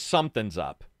 you know something's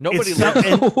up. Nobody It's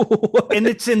lives. and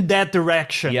it's in that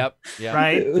direction. Yep. Yeah.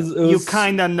 Right? It was- You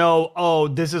kind of know, oh,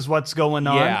 this is what's going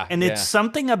on. Yeah, and it's yeah.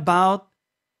 something about,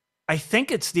 I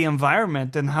think it's the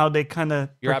environment and how they kind of.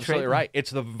 You're absolutely right.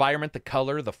 It's the environment, the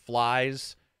color, the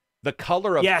flies, the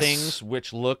color of Yes. things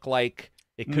which look like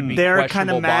it could be Their kind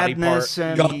questionable of body madness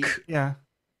part. and Yuck. yeah.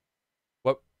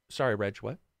 What? Sorry, Reg.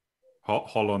 What?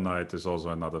 Hollow Knight is also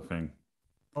another thing.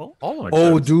 Oh, Like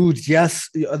Oh, that. dude, yes.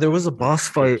 There was a boss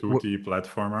fight. 2D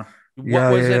platformer. what yeah,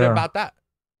 was it yeah. about that?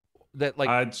 That like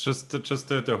It's just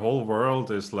the whole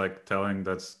world is like telling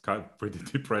that's kind of pretty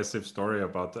depressive story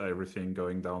about everything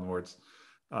going downwards,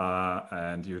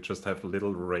 and you just have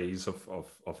little rays of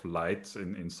light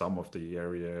in some of the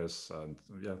areas, and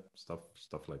yeah,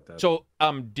 stuff like that. so.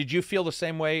 Did you feel the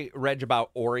same way, Reg,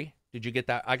 about Ori? Did you get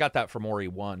that? I got that from Ori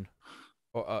 1,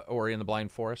 Ori and the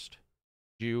Blind Forest.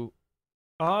 Did you?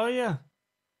 Oh yeah.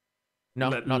 No,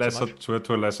 not lesser so much.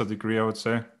 to a lesser degree, I would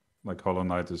say. Like Hollow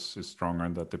Knight is stronger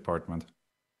in that department.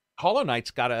 Hollow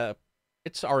Knight's got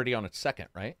it's already on its second,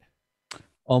 right?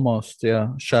 Almost, yeah.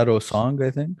 Shadow Song, I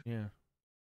think. Yeah.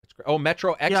 That's great. Oh,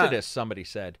 Metro Exodus, somebody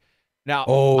said. Now,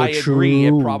 Oh, I agree it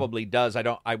true. probably does.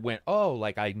 I went,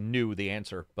 like I knew the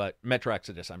answer, but Metro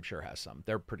Exodus, I'm sure, has some.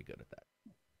 They're pretty good at that.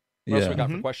 What else we got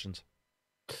for Mhm. questions?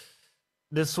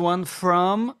 This one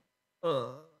from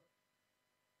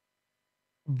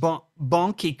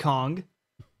Bonky Kong.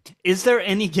 Is there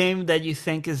any game that you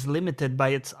think is limited by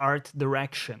its art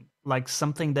direction? Like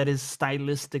something that is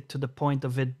stylistic to the point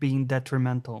of it being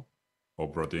detrimental?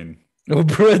 Obra Dinn.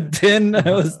 Obra Dinn,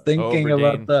 I was thinking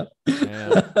Obra about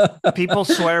that. People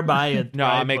swear by it. No,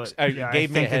 right? it makes- But, it yeah,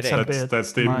 gave I me a think it's headache. bit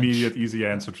That's the much. immediate easy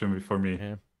answer for me.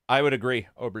 Yeah. I would agree,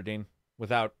 Oberdeen,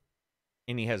 without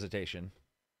any hesitation.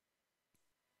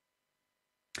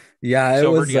 Yeah, it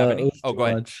Silver, was. do you have It any? was Oh, too go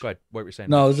ahead. much. Go ahead. What were you saying?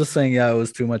 No, I was just saying, yeah, it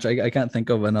was too much. I can't think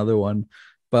of another one,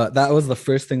 but that was the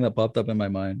first thing that popped up in my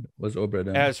mind was Obra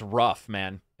Dinn. It's rough,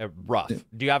 man. Rough.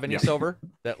 Do you have any Yeah. Silver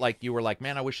that like you were like,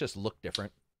 man, I wish this looked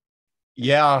different?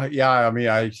 Yeah. I mean,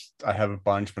 I have a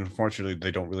bunch, but unfortunately,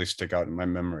 they don't really stick out in my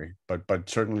memory. But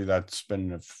certainly, that's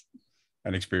been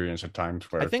an experience at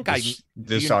times where I think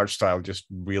this you- art style just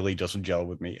really doesn't gel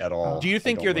with me at all. Do you I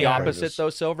think don't you're the like opposite this.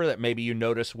 though, Silver? That maybe you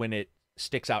notice when it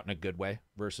sticks out in a good way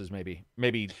versus maybe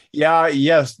Yeah.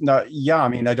 Yes. No. Yeah. I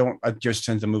mean, I just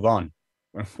tend to move on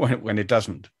when it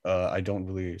doesn't. I don't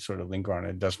really sort of linger on it.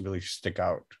 It doesn't really stick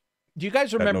out. Do you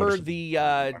guys remember noticed the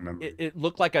I remember. it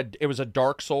looked like it was a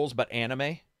Dark Souls but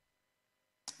anime?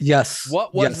 Yes.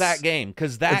 What was yes. that game?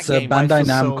 Because that It's a game Bandai was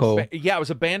so Namco. yeah, it was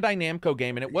a Bandai Namco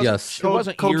game and it wasn't Yes. it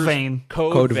wasn't Code years Vein.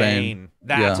 Code, Code Vein. Vein.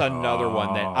 That's Yeah. another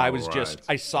one that I was just right.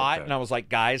 I saw it Okay. and I was like,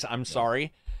 guys, I'm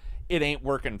sorry. It ain't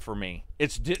working for me.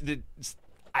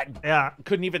 I Yeah.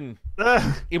 couldn't even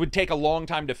Ugh. it would take a long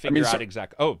time to figure so- out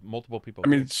exactly. Oh, multiple people. I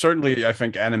mean, certainly, I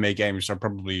think anime games are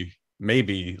probably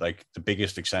maybe like the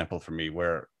biggest example for me,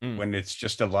 where Mm. when it's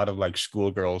just a lot of like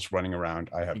schoolgirls running around,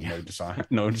 I have Yeah.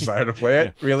 no desire to play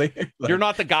it. Really, You're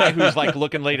not the guy who's like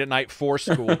looking late at night for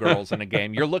schoolgirls in a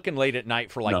game. You're looking late at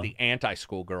night for like No. the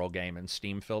anti-schoolgirl game and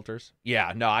Steam filters.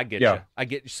 Yeah, no, I get Yeah. you. I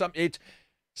get some. It's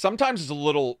sometimes it's a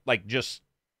little like just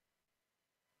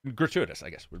gratuitous, I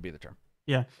guess would be the term.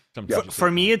 Yeah. Sometimes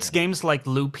For me, it's games like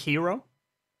Loop Hero,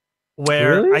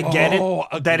 where Really? I get Oh,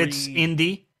 it that it's agreed.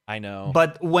 indie, I know.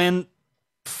 but when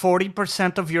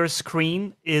 40% of your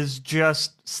screen is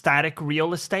just static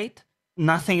real estate,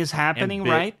 nothing is happening, bit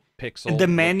right? Pixel. And the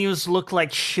menus look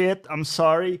like shit. I'm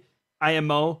sorry.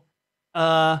 IMO.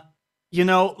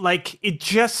 Like it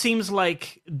just seems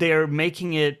like they're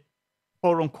making it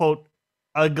quote unquote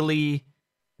ugly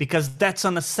because that's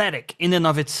an aesthetic in and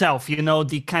of itself.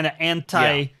 The kind of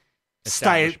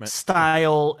Establishment.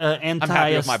 style, I'm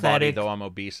happy with my body, anti-aesthetic. though I'm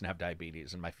obese and have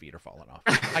diabetes and my feet are falling off.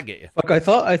 I get you. Fuck, I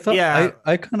thought, Yeah.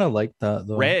 I kind of like that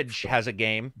though. Reg has a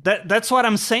game. That's what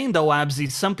I'm saying though, Abzy.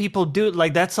 Some people do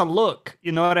like that's a look.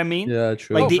 You know what I mean? Yeah,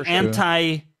 true. Like Oh, the for sure.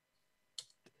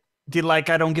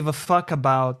 I don't give a fuck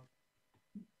about.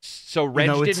 So Reg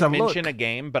it's didn't a mention look. a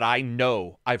game, but I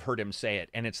know I've heard him say it,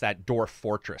 and it's that Dwarf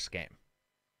Fortress game.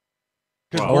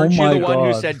 Because Wow. weren't Oh you my the one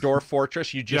who God. said Dwarf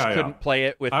Fortress? You just Yeah, yeah. couldn't play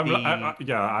it with I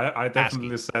ASCII.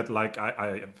 definitely said like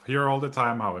I hear all the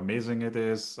time how amazing it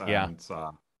is, and Yeah.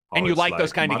 how And you it's, like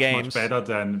those kind of much, games. much better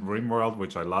than RimWorld,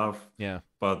 which I love. Yeah.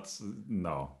 But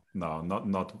no,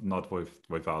 not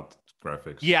without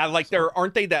graphics. Yeah, like So,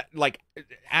 aren't they that like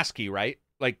ASCII, right?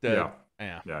 Like the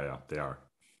yeah, they are.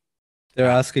 They're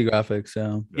ASCII graphics,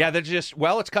 yeah. Yeah, they're just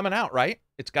it's coming out, right?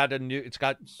 It's got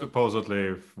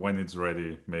Supposedly, when it's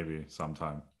ready, maybe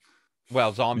sometime.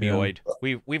 Zombioid.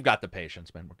 We've got the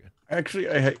patience, man. We're good.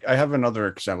 Actually, I have another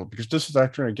example because this is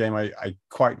actually a game I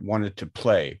quite wanted to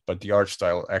play, but the art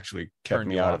style actually kept Turned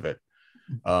me you out off. of it.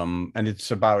 And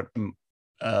it's about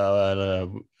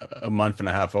a month and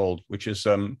a half old, which is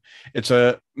it's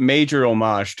a major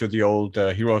homage to the old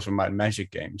Heroes of Might and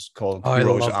Magic games called Oh, I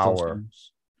Heroes love those Hour.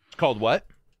 games. It's called what?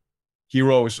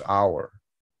 Heroes Hour,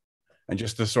 and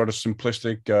just the sort of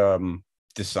simplistic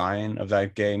design of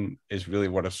that game is really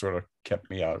what has sort of kept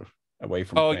me away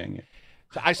from playing it.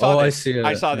 So I saw I this. see it,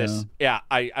 I saw this. Yeah,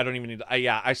 I don't even need.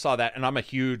 I saw that, and I'm a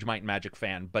huge Might and Magic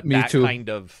fan. But Me that too. kind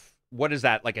of what is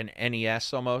that? Like an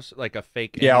NES almost, like a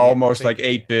fake. Yeah, NES, almost fake-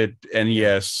 like 8-bit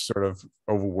NES sort of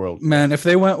overworld. Man, if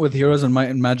they went with Heroes and Might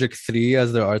and Magic 3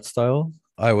 as their art style,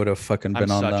 I would have fucking I'm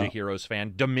been on such that. a Heroes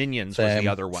fan. Dominions was the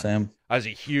other one. Same. I was a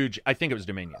huge. I think it was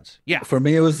Dominions. Yeah, For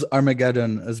me, it was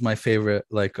Armageddon is my favorite.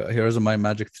 Like Heroes of Might and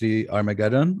Magic 3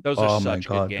 Armageddon. those are Oh my such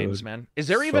God, good games, dude. man. Is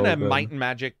there even So a good. Might and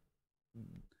Magic?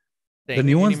 Thing The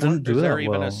new ones anymore? didn't do Is there that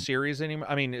even a well. series anymore?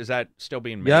 I mean, is that still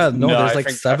being made? Yeah, no, there's I like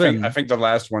think, 7. I think the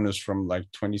last one is from like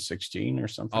 2016 or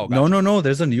something. Oh, No, gotcha. no.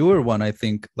 There's a newer one, I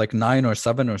think, like 9 or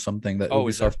 7 or something that Oh,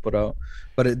 is there? Ubisoft put out,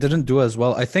 but it didn't do as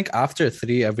well. I think after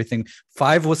 3, everything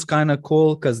 5 was kind of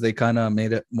cool because they kind of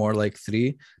made it more like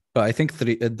 3, but I think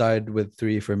 3 it died with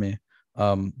 3 for me.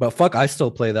 But fuck, I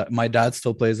still play that. My dad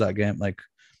still plays that game. Like,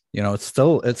 it's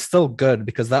still good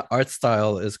because that art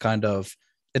style is kind of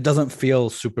it doesn't feel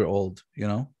super old.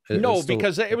 No, It's still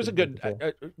because it was a fucking good,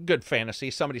 beautiful. good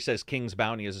fantasy. Somebody says King's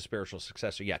Bounty is a spiritual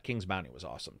successor. Yeah, King's Bounty was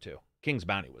awesome too. King's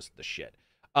Bounty was the shit.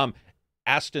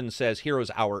 Aston says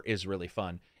Heroes Hour is really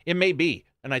fun. It may be,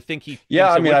 and I think he.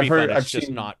 Yeah, thinks I it mean, would I've be heard, fun. I've It's just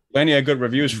seen not. plenty of good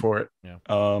reviews for it. Yeah.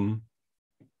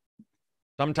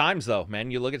 Sometimes though,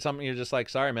 man, you look at something, you're just like,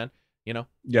 sorry, man. You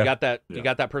Yeah. got that. Yeah. You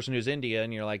got that person who's India,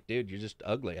 and you're like, dude, you're just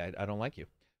ugly. I don't like you.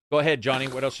 Go ahead, Johnny.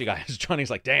 What else you got? Johnny's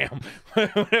like, damn.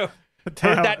 Heard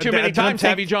that too many times,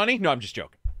 have you, Johnny? No, I'm just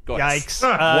joking. Go ahead. Yikes!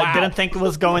 Wow. Didn't think it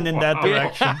was going in that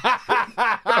direction.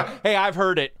 Hey, I've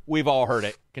heard it. We've all heard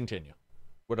it. Continue.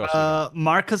 What else? you got?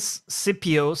 Marcus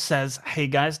Scipio says, "Hey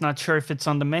guys, not sure if it's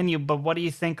on the menu, but what do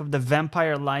you think of the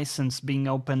Vampire license being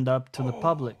opened up to the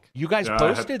public?" You guys Yeah, I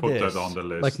had posted put this. that on the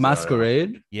list. Like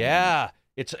Masquerade. Yeah,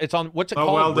 it's on. What's it Oh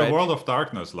called? well, the Reg? World of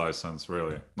Darkness license,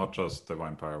 really, not just the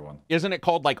Vampire one. Isn't it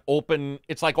called like open?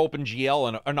 It's like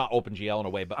OpenGL or not OpenGL in a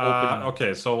way, but open.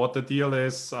 Okay, so what the deal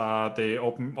is, they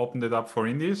opened it up for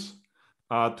indies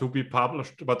to be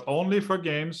published, but only for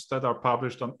games that are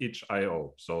published on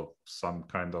itch.io. So some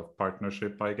kind of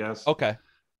partnership, I guess. Okay.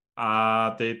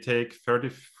 They take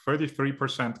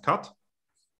 33% cut.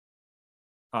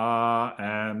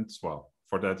 And well,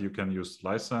 for that you can use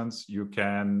license. You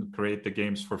can create the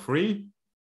games for free.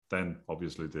 Then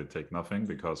obviously they take nothing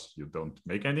because you don't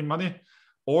make any money.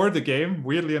 Or the game,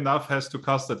 weirdly enough, has to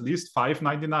cost at least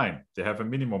 $5.99. They have a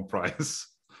minimum price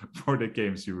for the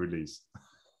games you release.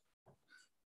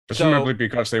 Presumably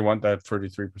because they want that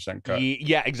 33% cut.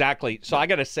 Yeah, exactly. So I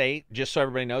gotta say, just so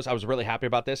everybody knows, I was really happy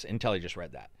about this until I just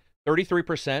read that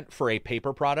 33% for a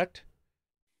paper product,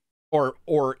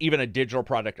 or even a digital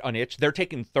product on itch. They're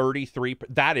taking 33.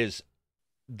 That is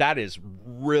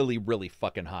really, really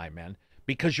fucking high, man.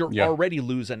 Because you're already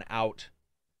losing out.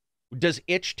 Does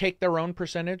itch take their own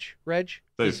percentage, Reg?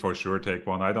 They for sure take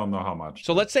one. I don't know how much.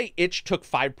 So let's say itch took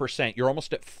 5%. You're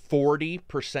almost at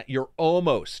 40%. You're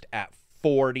almost at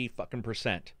 40 fucking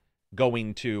percent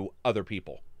going to other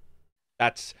people.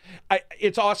 It's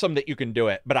awesome that you can do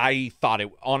it, but I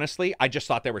just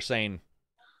thought they were saying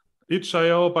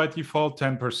itch.io by default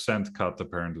 10% cut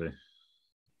apparently.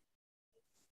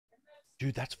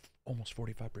 Dude, that's almost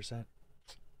 45%.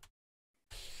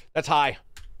 That's high.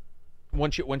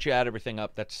 Once you add everything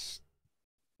up, that's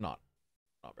not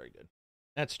very good.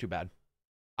 That's too bad.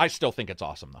 I still think it's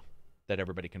awesome though that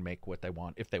everybody can make what they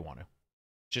want if they want to.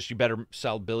 Just you better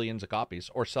sell billions of copies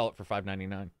or sell it for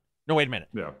 $5.99. No, wait a minute.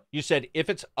 Yeah. You said if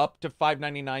it's up to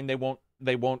 $5.99,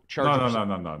 they won't charge.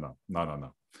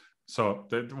 No. So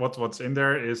what's in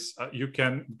there is you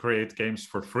can create games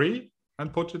for free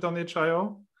and put it on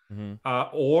itch.io. Mm-hmm.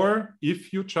 Or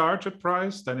if you charge a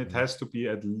price, then it has to be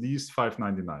at least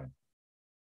 $5.99.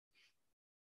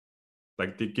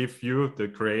 Like they give you, the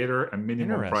creator, a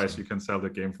minimum price you can sell the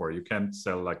game for. You can't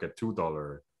sell like a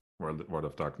 $2 World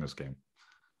of Darkness game.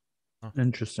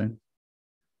 Interesting.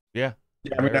 Yeah.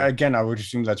 Yeah, I mean, again, I would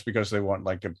assume that's because they want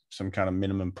like some kind of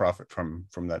minimum profit from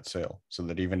that sale, so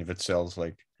that even if it sells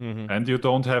like, and you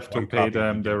don't have to one pay copy,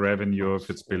 them you the get revenue if $2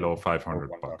 it's below or $500.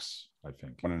 $1. I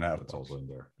think $1.50. that's also in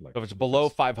there. Like, So if it's below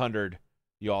 500,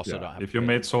 you also don't have. If to you pay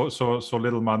made them. so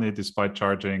little money despite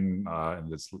charging,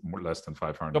 and it's less than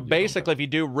 500. So basically, if you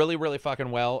do really, really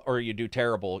fucking well, or you do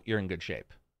terrible, you're in good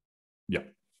shape. Yeah.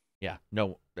 Yeah.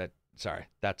 No.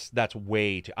 That's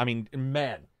way too. I mean,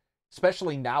 man.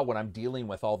 Especially now when I'm dealing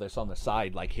with all this on the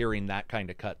side, like hearing that kind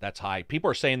of cut, that's high.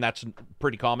 People are saying that's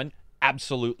pretty common.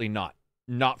 Absolutely not.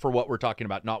 Not for what we're talking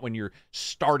about. Not when you're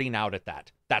starting out at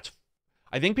that.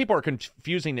 I think people are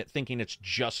confusing it, thinking it's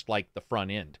just like the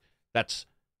front end. That's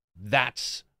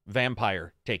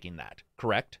Vampire taking that,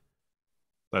 correct?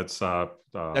 That's the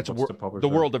publisher?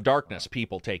 World of Darkness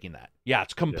people taking that. Yeah,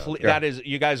 it's complete. Yeah. That is,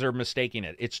 you guys are mistaking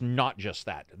it. It's not just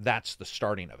that. That's the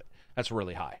starting of it. That's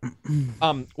really high.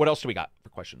 What else do we got for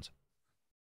questions?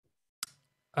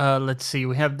 Let's see.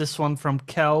 We have this one from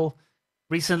Kel.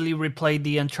 Recently replayed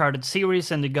the Uncharted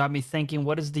series, and it got me thinking,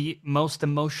 what is the most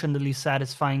emotionally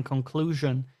satisfying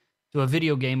conclusion to a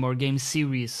video game or game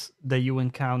series that you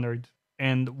encountered?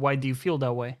 And why do you feel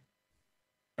that way?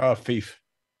 Thief.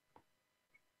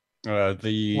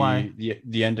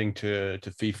 The ending to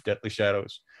Thief Deadly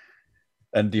Shadows,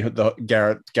 and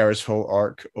the Garrett's whole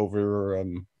arc over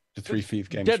the 3 Thief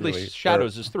games. Deadly really,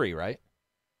 Shadows is 3, right?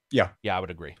 Yeah. Yeah, I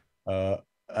would agree.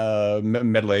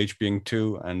 Metal Age being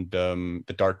 2, and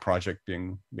the Dark Project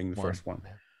being the first one.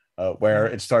 Where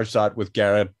it starts out with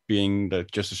Garrett being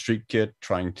just a street kid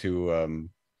trying to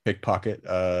pickpocket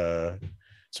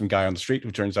some guy on the street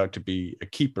who turns out to be a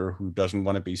keeper who doesn't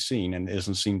want to be seen and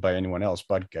isn't seen by anyone else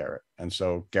but Garrett. And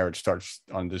so Garrett starts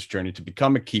on this journey to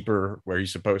become a keeper, where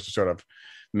he's supposed to sort of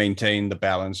maintain the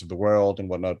balance of the world and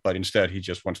whatnot, but instead he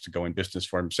just wants to go in business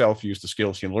for himself, use the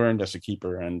skills he learned as a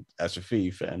keeper and as a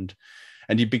thief, and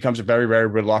he becomes a very, very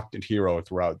reluctant hero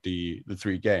throughout the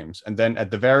 3 games. And then at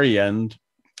the very end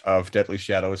of Deadly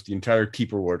Shadows, the entire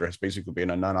keeper order has basically been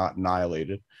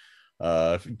annihilated.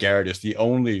 Garrett is the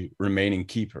only remaining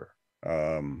keeper,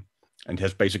 and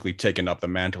has basically taken up the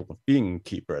mantle of being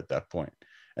keeper at that point.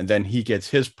 And then he gets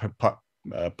his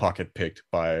pocket picked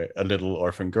by a little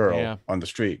orphan girl on the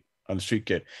street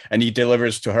kid, and he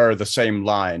delivers to her the same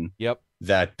line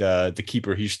that the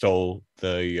keeper he stole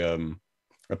a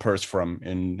purse from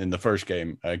in the first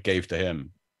game gave to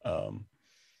him.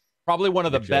 Probably one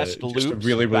of the best loops. Just a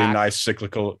really nice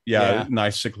cyclical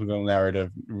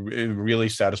narrative, really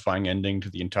satisfying ending to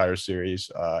the entire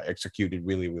series, executed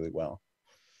really, really well.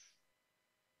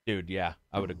 Dude, yeah,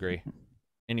 I would agree.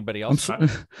 Anybody else?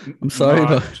 I'm sorry.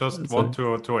 No, I just want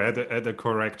to add a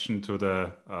correction to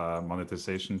the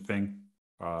monetization thing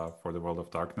for the World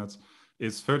of Darkness.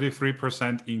 It's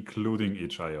 33% including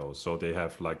itch.io, so they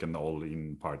have like an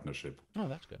all-in partnership. Oh,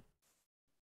 that's good.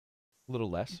 A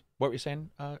little less. What were you saying,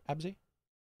 Abzi?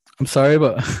 I'm sorry,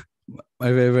 but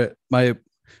my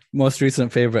most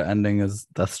recent favorite ending is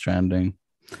Death Stranding.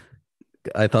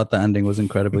 I thought the ending was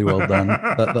incredibly well done.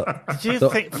 Did you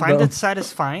find it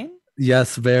satisfying?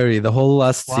 Yes, very. The whole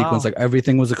last sequence, like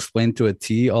everything was explained to a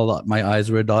T. My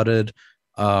eyes were dotted.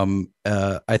 I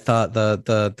thought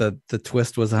the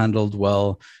twist was handled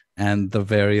well, and the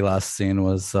very last scene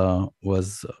was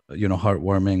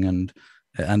heartwarming, and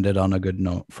it ended on a good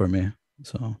note for me.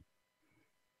 So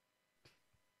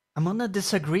I'm gonna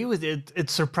disagree with it.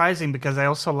 It's surprising because I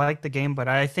also like the game, but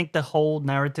I think the whole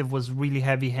narrative was really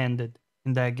heavy-handed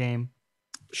in that game.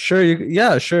 Sure,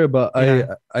 but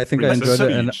yeah. I think I enjoyed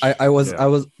it, and I was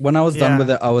when I was done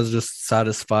with it, I was just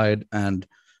satisfied, and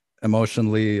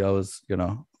emotionally I was good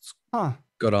on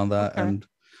that. Okay. And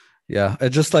yeah, it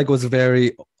just like was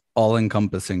very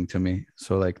all-encompassing to me,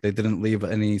 so like they didn't leave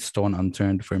any stone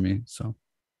unturned for me. So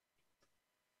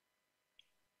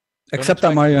except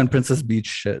that Mario and Princess Peach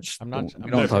shit. I'm not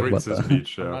talk about that.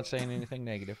 I'm not saying anything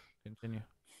negative. Continue.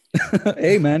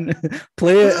 Hey man,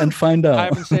 play it and find out. I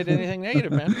haven't said anything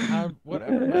negative, man.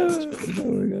 Whatever. Man.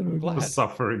 I'm glad.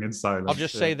 Suffering in silence. I'll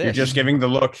just say this. You're just giving the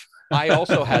look. I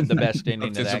also had the best ending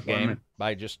Of to that game disappointment.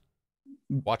 by just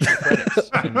watching the credits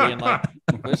and being like,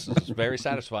 this is very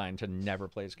satisfying to never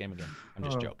play this game again. I'm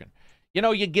just joking. You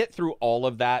know, you get through all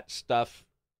of that stuff,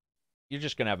 you're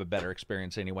just going to have a better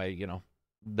experience anyway, you know,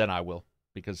 than I will.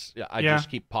 Because I just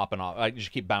keep popping off. I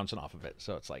just keep bouncing off of it.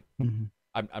 So it's like,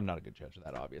 I'm not a good judge of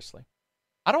that, obviously.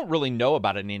 I don't really know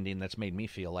about an ending that's made me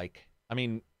feel like, I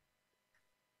mean,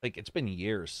 like it's been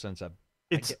years since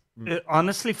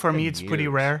honestly, for me, it's pretty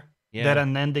rare that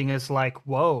an ending is like,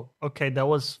 whoa, okay, that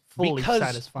was fully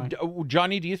satisfying.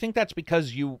 Johnny, do you think that's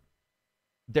because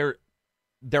they're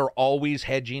always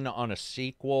hedging on a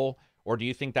sequel? Or do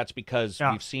you think that's because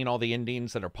we've seen all the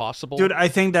endings that are possible? Dude, I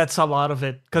think that's a lot of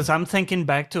it. Because I'm thinking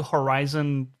back to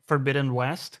Horizon Forbidden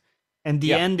West, and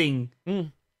the ending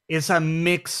is a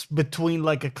mix between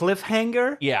like a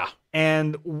cliffhanger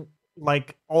and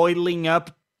like oiling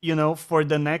up, you know, for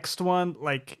the next one.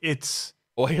 Like it's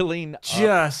oiling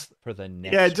just up for the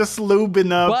next one. just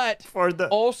lubing up. But for the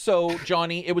also,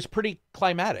 Johnny, it was pretty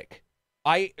climatic.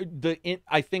 I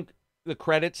think the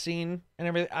credit scene and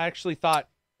everything, I actually thought,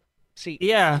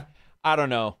 I don't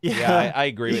know. Yeah, I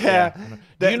agree with you.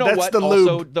 Do you know what?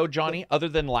 Also, though, Johnny, other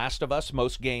than Last of Us,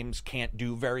 most games can't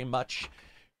do very much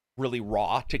really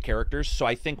raw to characters. So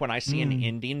I think when I see an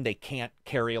ending, they can't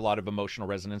carry a lot of emotional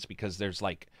resonance because there's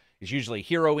like, it's usually a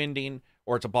hero ending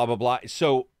or it's a blah, blah, blah.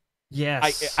 So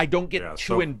I don't get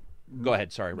Go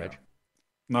ahead. Sorry, Reg.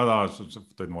 No, I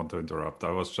just didn't want to interrupt.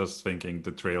 I was just thinking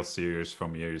the Trail series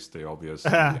from here is the obvious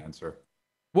answer.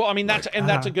 Well, I mean, that's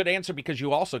a good answer because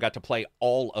you also got to play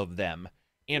all of them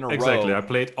in a row. Exactly. I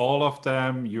played all of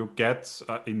them. You get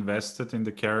invested in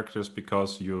the characters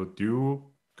because you do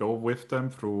go with them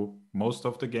through most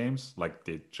of the games. Like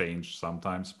they change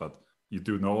sometimes, but you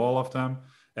do know all of them.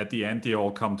 At the end, they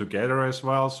all come together as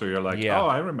well. So you're like, oh,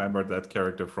 I remember that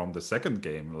character from the second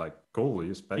game. Like, cool,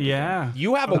 he's back again.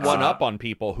 You have a one-up on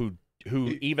people who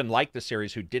even like the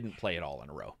series who didn't play it all in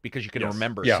a row because you can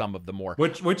remember some of the more.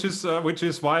 Which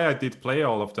is why I did play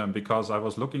all of them, because I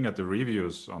was looking at the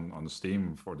reviews on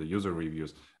Steam for the user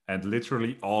reviews, and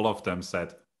literally all of them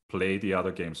said play the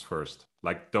other games first.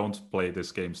 Like, don't play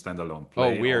this game standalone.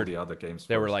 Play all the other games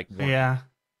they first. were like,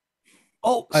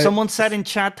 someone said in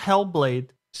chat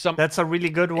Hellblade. That's a really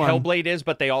good one. Hellblade is,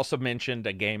 but they also mentioned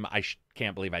a game I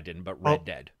can't believe I didn't, but Red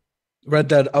Dead. Red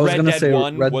Dead. I was going to say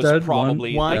Red Dead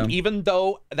probably one. Like, even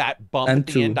though that bump And at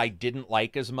the two. end I didn't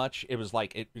like as much. It was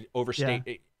like it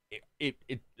overstayed.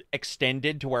 It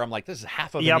extended to where I'm like, this is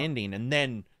half of an ending and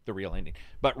then the real ending.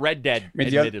 But Red Dead,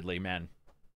 admittedly, man.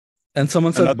 And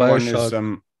someone said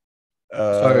BioShock.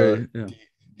 Sorry.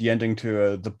 The ending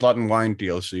to the Blood and Wine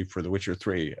DLC for The Witcher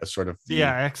 3 as sort of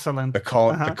excellent. The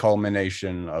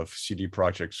culmination of CD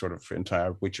Projekt's sort of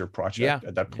entire Witcher project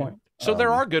at that point. So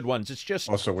there are good ones. It's just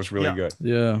also was really good.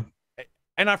 Yeah.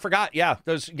 And I forgot,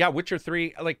 Witcher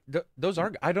 3, like those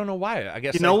are, I don't know why. I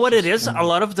guess you know what it is. A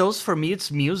lot of those for me,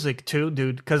 it's music too,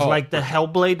 dude. Because like the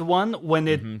Hellblade one, when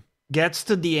it gets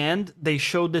to the end, they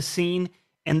show the scene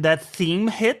and that theme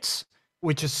hits,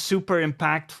 which is super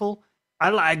impactful.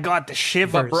 I got the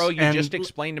shivers. But bro, you just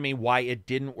explained to me why it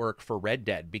didn't work for Red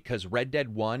Dead, because Red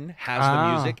Dead 1 has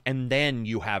the music, and then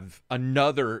you have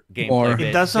another gameplay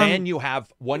bit. Then you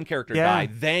have one character die,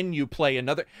 then you play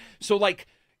another. So like,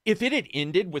 if it had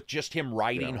ended with just him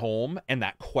riding home and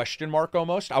that question mark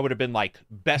almost, I would have been like,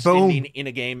 best ending in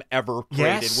a game ever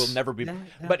created, will never be.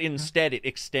 But instead it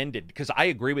extended, because I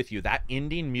agree with you, that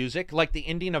ending music, like the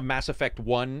ending of Mass Effect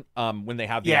 1, when they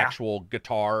have the actual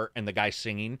guitar and the guy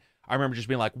singing, I remember just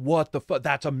being like, what the fuck?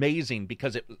 That's amazing,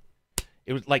 because it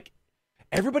was like,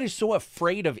 everybody's so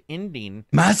afraid of ending.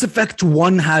 Mass Effect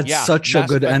 1 had such a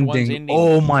good ending.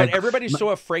 Oh my god. But everybody's so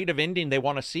afraid of ending, they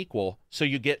want a sequel. So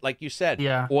you get, like you said,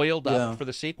 oiled up for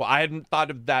the sequel. I hadn't thought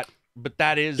of that, but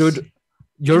that is... Dude,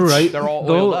 you're right. They're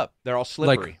all oiled up. They're all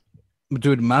slippery. Like,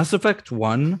 dude, Mass Effect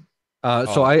 1...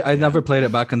 so I never played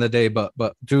it back in the day, but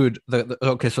dude,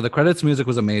 so the credits music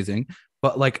was amazing,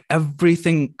 but like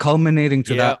everything culminating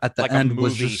to that at the like end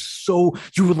was just so,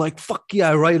 you were like, fuck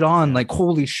yeah, right on, like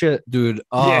holy shit, dude.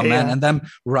 Oh man, and them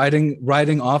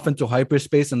riding off into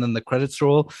hyperspace and then the credits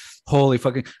roll. Holy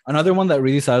fucking. Another one that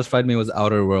really satisfied me was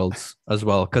Outer Worlds as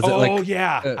well, because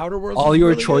Outer Worlds, all your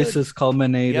really choices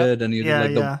culminated, and you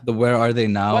did like the where are they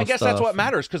now. Well, I guess that's what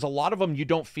matters, because a lot of them you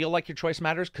don't feel like your choice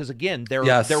matters, because again, they're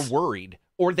worried,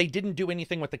 or they didn't do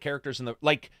anything with the characters in the,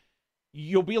 like,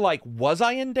 you'll be like, was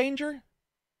I in danger?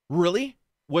 Really?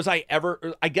 Was I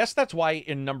ever? I guess that's why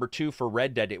in number 2 for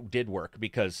Red Dead it did work,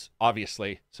 because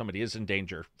obviously somebody is in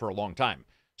danger for a long time,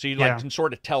 so you like Yeah. can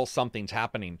sort of tell something's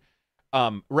happening.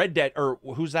 Red Dead, or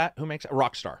who's that? Who makes it?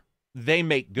 Rockstar? They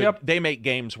make good. Yep. They make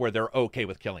games where they're okay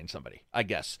with killing somebody, I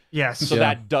guess. Yes. So Yeah.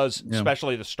 that does, Yeah.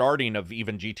 especially the starting of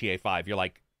even GTA 5. You're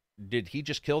like, did he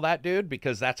just kill that dude?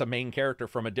 Because that's a main character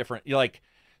from a different. You like,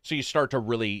 so you start to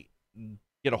really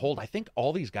get a hold. I think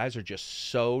all these guys are just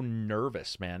so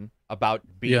nervous, man,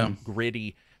 about being Yeah.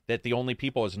 gritty, that the only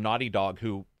people is Naughty Dog,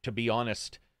 who, to be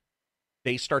honest,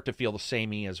 they start to feel the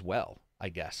samey as well, I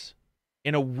guess.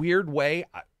 In a weird way,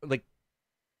 like,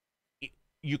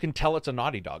 you can tell it's a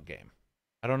Naughty Dog game.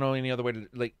 I don't know any other way to,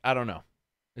 like, I don't know.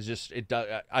 It's just, it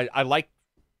does. I like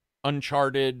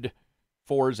Uncharted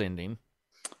 4's ending.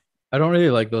 I don't really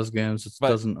like those games. It But-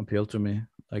 doesn't appeal to me.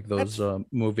 Like those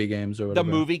movie games or The whatever.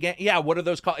 movie game. Yeah, what are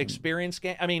those called? Experience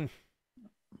game? I mean,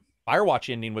 Firewatch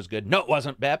ending was good. No, it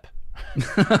wasn't, Bep.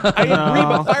 I agree,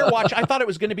 but Firewatch, I thought it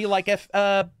was going to be like,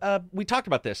 we talked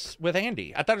about this with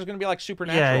Andy. I thought it was going to be like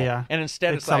Supernatural. Yeah. And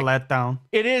instead it's It's a like, letdown.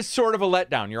 it is sort of a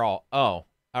letdown. You're all, oh,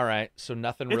 all right. So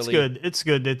nothing It's really. good. It's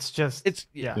good. It's just It's,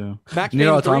 yeah. Yeah. Max Nier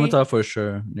Payne 3, Automata for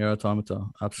sure. Nier Automata,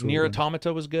 absolutely. Nier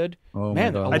Automata was good. Oh Man, my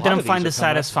a god. lot I of didn't these find are it coming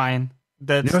up. satisfying.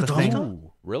 That's Nier the thing. Automata?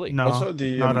 Ooh, really? No, Also,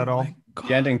 the not at all.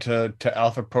 the ending to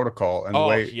Alpha Protocol and the Oh,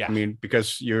 way yeah. I mean,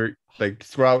 because you're like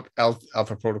throughout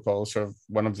Alpha Protocol, sort of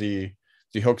one of the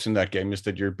hooks in that game is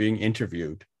that you're being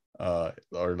interviewed,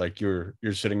 or like you're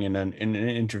sitting in an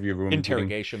interview room, getting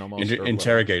Interrogation almost. or whatever.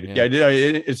 interrogated. Yeah,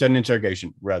 it's an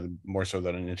interrogation rather more so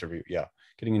than an interview. Yeah,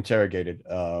 getting interrogated.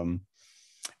 And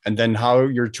then how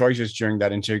your choices during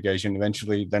that interrogation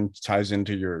eventually then ties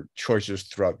into your choices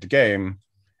throughout the game.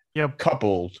 Yep.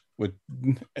 Coupled with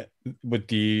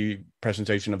the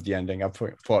presentation of the ending, I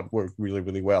thought worked really,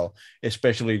 really well.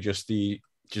 Especially just the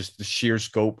sheer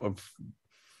scope of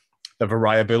the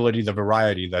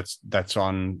variety that's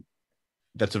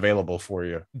available for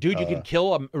you. Dude, you can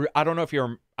kill them. I don't know if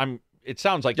you're. It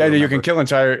sounds like Yeah, you remember. can kill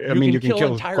entire. I mean, you can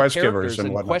kill entire quest characters givers and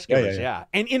and whatnot. quest Yeah, givers, yeah.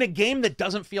 And in a game that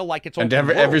doesn't feel like it's And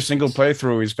open every world. single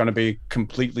playthrough is going to be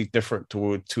completely different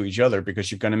to each other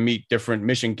because you're going to meet different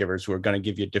mission givers who are going to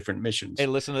give you different missions. Hey,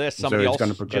 listen to this. So Somebody it's else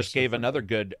gonna progress just gave different. another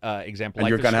good example. and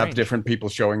you're Life is going to have Strange. different people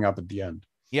showing up at the end.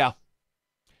 Yeah.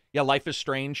 Yeah, Life is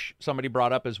Strange. Somebody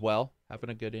brought up as well,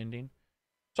 having a good ending.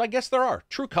 So I guess there are.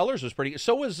 True Colors was pretty.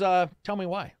 So was Tell Me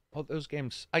Why. All those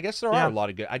games. I guess there Yeah. are a lot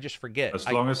of good. I just forget. As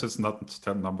long as it's not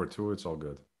number 2, it's all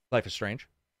good. Life is Strange.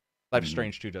 Life is Mhm.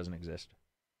 Strange 2 doesn't exist.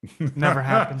 Never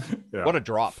happened. Yeah. What a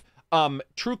drop.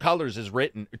 True Colors is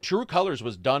written. True Colors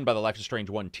was done by the Life is Strange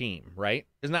 1 team, right?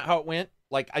 Isn't that how it went?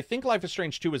 Like, I think Life is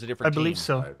Strange 2 was a I different believe team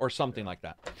so. or something like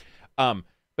that.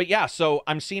 But yeah, so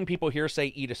I'm seeing people here say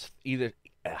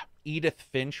Edith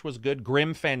Finch was good.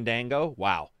 Grim Fandango.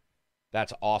 Wow.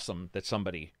 That's awesome that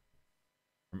somebody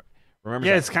remembers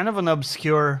Yeah, that. it's kind of an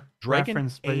obscure Dragon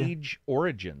reference, but yeah. Age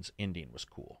Origins ending was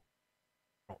cool.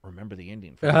 I don't remember the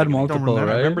ending. It had the beginning. multiple, remember.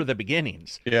 I right? remember the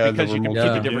beginnings. Yeah, because there you were can multiple. keep The a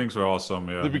different. beginnings were awesome.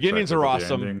 Yeah, The beginnings exactly, are but the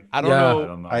awesome. ending, I don't Yeah. I know.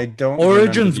 don't know. I don't.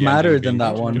 Origins remember the mattered ending in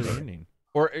that being one. Do good. the ending.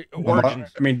 Or Well, Origins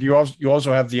I mean, you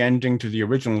also have the ending to the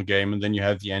original game, and then you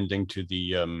have the ending to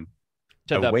the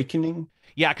to the Awakening.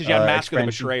 yeah, because you had Mask of the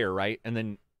expansion. Betrayer, right? And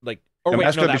then like, oh The wait,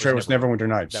 Mask no, of the that Betrayer was Neverwinter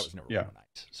Nights. That was Neverwinter Yeah.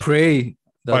 Nights. So- Prey.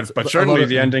 But certainly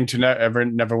the ending to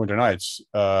Neverwinter Nights,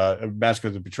 Mask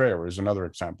of the Betrayer is another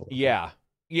example. Yeah,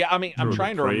 yeah. I mean, I'm The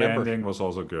trying to Prey remember ending was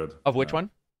also good. of which Yeah. one.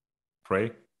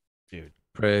 Prey.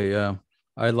 Prey, yeah.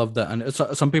 I love that. And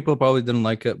some people probably didn't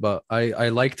like it, but I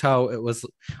liked how it was.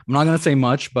 I'm not gonna say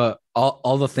much, but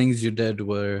all the things you did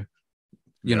were,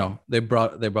 you know, they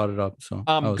brought it up. So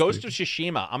that was Ghost pretty of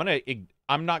Tsushima.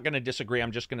 I'm not gonna disagree.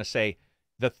 I'm just gonna say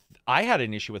I had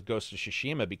an issue with Ghost of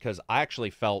Tsushima because I actually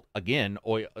felt again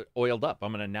oiled up.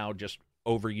 I'm gonna now just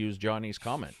overuse Johnny's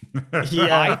comment.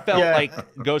 Yeah, I felt yeah.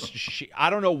 like Ghost of Tsushima. I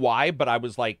don't know why, but I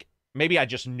was like, maybe I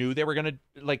just knew they were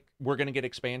we're gonna get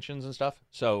expansions and stuff.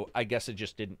 So I guess it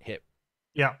just didn't hit.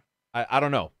 Yeah. I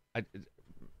don't know. Oh,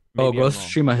 maybe I'm Ghost of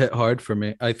wrong. Tsushima hit hard for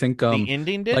me. I think The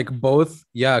ending did. like both,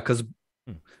 yeah, because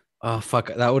Hmm. fuck,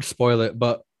 that would spoil it.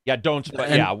 But Yeah, don't. Spoil.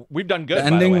 end- Yeah, we've done good. the by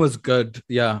the ending way. was good.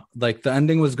 Yeah, like the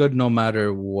ending was good no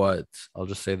matter what. I'll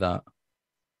just say that.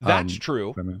 That's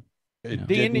true. For me. It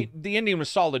Yeah. The ending was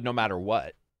solid no matter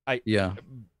what. Yeah.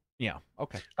 Yeah.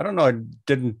 Okay. I don't know. It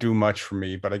didn't do much for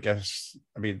me, but I guess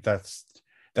that's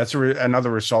another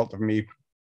result of me.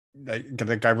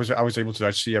 Like I was able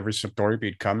to see every story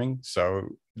beat coming,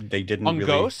 so they didn't On really.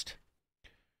 Ghost.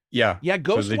 Yeah, Yeah,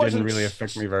 Ghost so they wasn't didn't really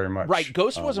affect me very much. Right,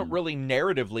 Ghost wasn't really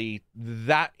narratively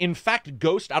that. In fact,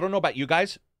 Ghost. I don't know about you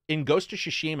guys. In Ghost of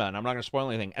Tsushima, and I'm not going to spoil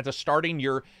anything. At the starting,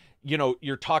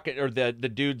 you're talking, or the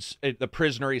dude's the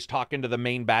prisoner, he's talking to the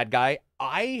main bad guy.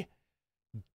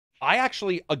 I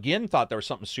actually again thought there was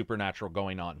something supernatural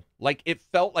going on. Like it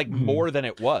felt like more than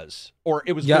it was, or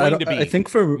it was going to be. I think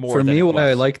for me, why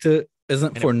I liked it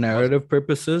isn't for narrative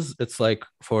purposes. It's like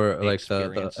for The like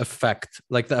experience. the effect,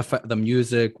 like the effect, the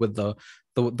music with the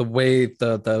way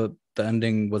the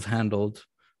ending was handled.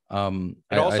 It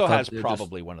I also thought has it just-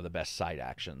 probably one of the best side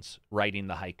actions, writing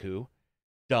the haiku.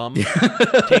 Dumb.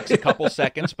 Takes a couple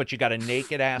seconds, but you got a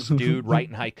naked ass dude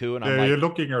writing haiku, and I'm Yeah, you're like,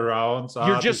 looking around.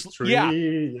 You're this just- tree, yeah,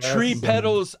 yes. tree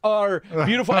petals are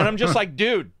beautiful, and I'm just like,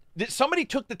 dude, somebody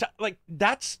took the time. Like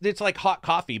it's like hot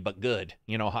coffee, but good.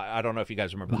 I don't know if you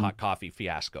guys remember the hot coffee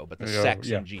fiasco, but the sex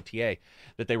in GTA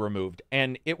that they removed,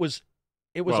 and it was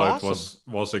awesome. It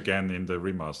was again in the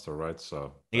remaster, right?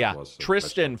 So that Yeah, was a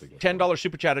Tristan, patch update as well. $10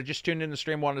 super chat. I just tuned in the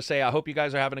stream. Wanted to say I hope you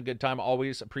guys are having a good time.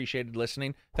 Always appreciated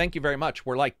listening. Thank you very much.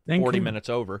 We're like Thank 40 you. minutes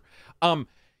over.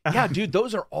 Yeah, dude,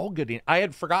 those are all good. I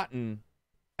had forgotten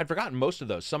most of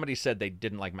those. Somebody said they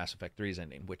didn't like Mass Effect 3's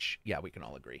ending, which yeah, we can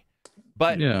all agree.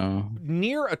 But Yeah.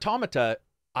 Near Automata,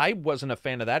 I wasn't a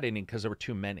fan of that ending because there were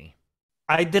too many.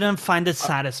 I didn't find it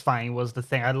satisfying. Was the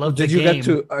thing. I love Did the you game. get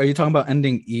to? Are you talking about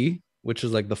ending E, which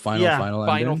is like the final Final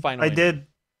ending? I ending. did.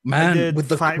 Man, did with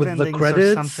the 5 endings or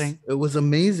credits, something. it was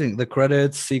amazing. The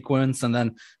credits sequence, and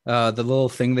then the little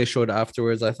thing they showed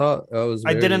afterwards. I thought that was.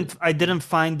 I didn't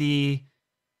find the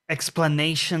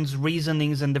explanations,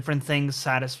 reasonings, and different things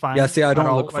satisfying. Yeah, see, I don't at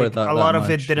all. look for that A lot of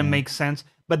it much, didn't yeah. make sense.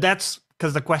 But that's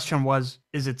because the question was,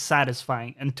 is it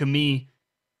satisfying? And to me,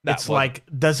 That it's wasn't. like,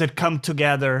 does it come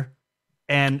together?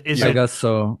 And is I it guess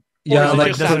so. Or Yeah, is it like,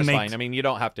 just doesn't satisfying? make- I mean, you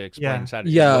don't have to explain. Yeah.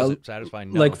 Yeah, Was it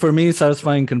satisfying? No. like for me,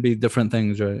 satisfying can be different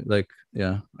things, right? Like,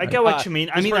 yeah. I get what Uh, you mean.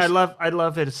 I this mean, person- I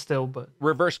love it still, but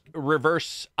reverse.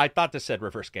 I thought this said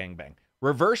reverse gangbang.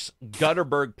 Reverse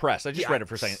Gutterberg Press. I just read it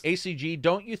for a second. Yikes. ACG,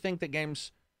 don't you think that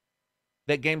games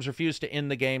refuse to end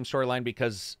the game storyline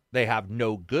because they have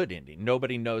no good ending?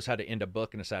 Nobody knows how to end a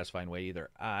book in a satisfying way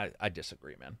either. I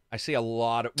disagree, man. I see a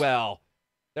lot of, well,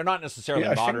 they're not necessarily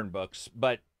Yeah, I think- modern books,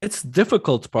 but It's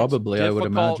difficult, probably. I would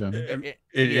difficult. imagine.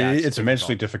 Yeah, It's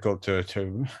immensely difficult to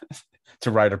to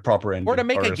write a proper ending Or to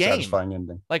make a game. satisfying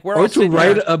ending. Like we're Or all to sitting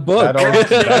write there, a book.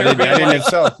 That in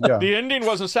itself, yeah. the ending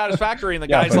wasn't satisfactory, and the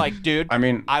Yeah, guy's but- like, dude, I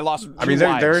mean, I lost. I mean, two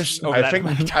wives there's. over that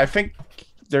amount of time. I think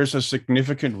there's a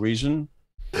significant reason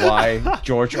why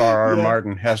George R.R. Yeah.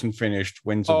 Martin hasn't finished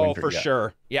Winds of Oh, Winter for yet.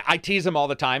 sure. Yeah, I tease him all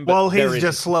the time. But well, there he's is-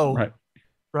 just slow, Right.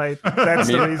 right? That's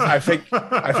I the mean, reason. I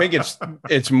think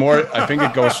it's more. I think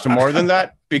it goes to more than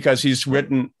that because he's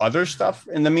written other stuff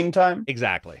in the meantime.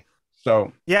 exactly.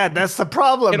 So Yeah, that's the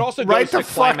problem. It also write goes the to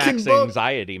fucking climax book.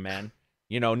 anxiety, man.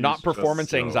 Not He's performance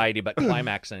just so- anxiety, but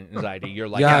climax anxiety. You're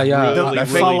like, Yeah, I'm yeah. really, I really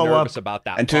think- Follow nervous up. about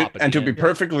that. and pop at to the be end.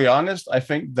 perfectly honest, I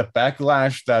think the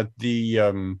backlash that the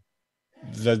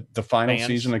final Fans?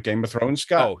 season of Game of Thrones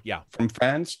got Oh yeah. from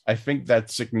fans, I think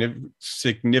that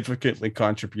significantly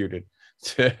contributed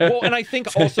to. Well, and I think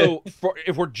also,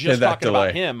 if we're just that talking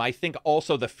about delay. him, I think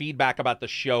also the feedback about the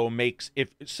show makes, if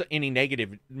any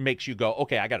negative, makes you go,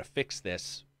 okay, I got to fix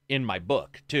this in my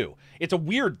book too. It's a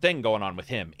weird thing going on with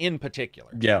him in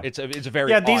particular. Yeah. it's a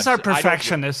very Yeah, these odd- are I don't-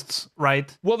 perfectionists,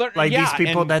 right? Well, they're Like yeah, these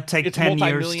people and that take it's 10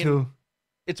 years multi-million- to.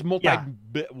 It's multi, Yeah.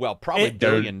 probably It-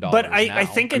 billion dollars. But I now.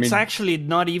 think I it's mean- actually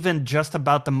not even just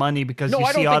about the money because No, you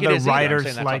I don't see think it other is either. I'm saying writers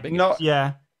that's how like big it No, is.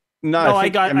 yeah. no, No,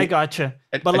 I mean, gotcha.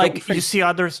 I But don't like you think- see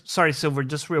others. Sorry, Silver.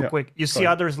 Just real Yeah, quick. You see sorry.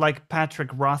 others like Patrick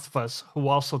Rothfuss, who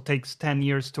also takes 10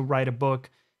 years to write a book.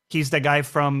 He's the guy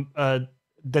from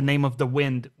The Name of the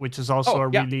Wind, which is also Oh,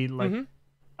 a yeah. really like,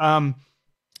 Mhm.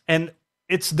 and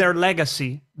it's their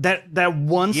legacy. That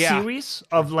one Yeah. series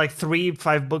of like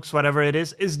 3-5 books, whatever it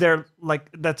is their like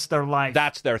that's their life.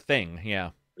 That's their thing.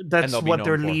 Yeah, That's they'll be what known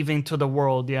they're for. leaving to the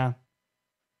world. Yeah.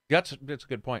 that's a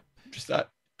good point. just that.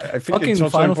 I think Fucking it's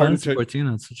also Final important Fantasy 14.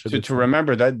 That's such a to good film.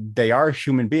 remember that they are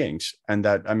human beings, and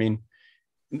that I mean,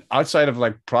 outside of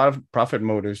like profit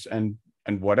motives and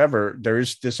whatever, there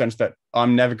is this sense that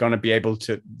I'm never going to be able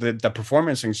to the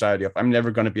performance anxiety of I'm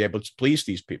never going to be able to please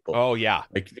these people. Oh yeah,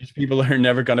 Like these people are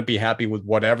never going to be happy with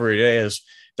whatever it is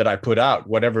that I put out.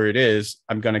 Whatever it is,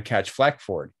 I'm going to catch flack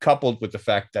for it. Coupled with the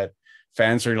fact that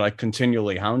fans are like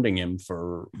continually hounding him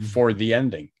for the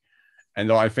ending, and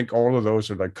though I think all of those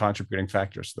are like contributing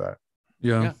factors to that.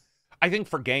 Yeah. Yeah. I think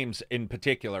for games in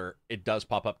particular, it does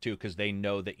pop up too because they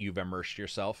know that you've immersed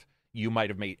yourself. You might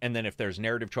have made, and then if there's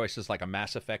narrative choices like a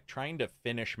Mass Effect, trying to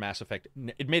finish Mass Effect,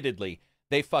 admittedly,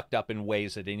 they fucked up in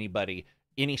ways that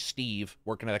any Steve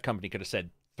working at a company could have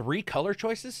said, 3 color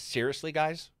choices? Seriously,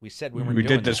 guys? We said we weren't We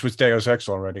doing did this that. with Deus Ex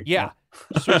already. Yeah,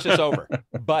 switch this over.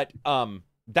 But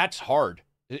that's hard.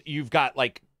 You've got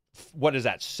like, what is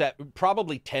that?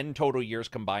 Probably 10 total years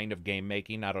combined of game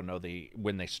making. I don't know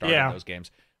when they started those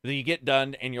games. Then you get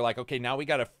done and you're like, okay, now we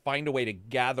got to find a way to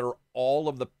gather all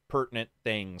of the pertinent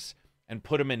things and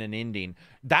put them in an ending.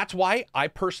 That's why I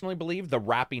personally believe the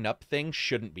wrapping up thing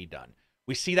shouldn't be done.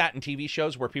 We see that in TV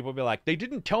shows where people be like, they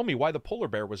didn't tell me why the polar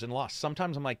bear was in Lost.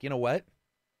 Sometimes I'm like, you know what?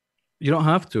 You don't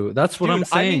have to. That's what I'm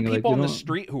saying. I meet people like, on the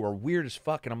street who are weird as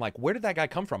fuck, and I'm like, where did that guy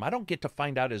come from? I don't get to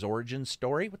find out his origin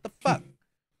story. What the fuck?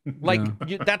 Like,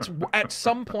 that's at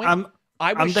some point.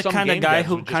 I'm the kind of guy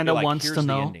who kind of wants to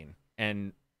know.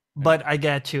 But I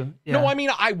get you. Yeah. No, I mean,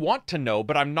 I want to know,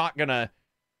 but I'm not gonna.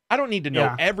 I don't need to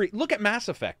know every. Look at Mass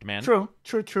Effect, man. True.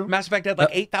 Mass Effect had like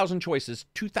 8,000 choices,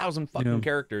 2,000 fucking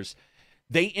characters.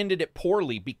 They ended it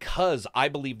poorly because I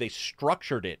believe they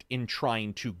structured it in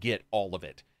trying to get all of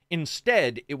it.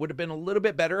 Instead, it would have been a little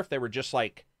bit better if they were just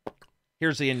like,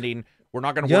 here's the ending. We're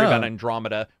not going to worry about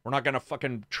Andromeda. We're not going to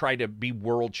fucking try to be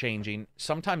world changing.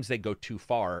 Sometimes they go too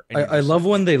far. And I love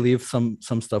when they leave some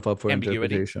stuff up for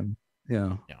interpretation.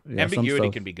 Yeah. Ambiguity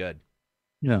can be good.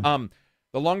 Yeah.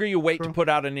 The longer you wait to put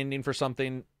out an ending for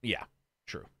something,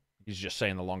 true. He's just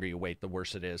saying the longer you wait, the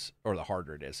worse it is, or the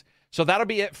harder it is. So that'll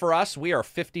be it for us. We are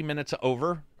 50 minutes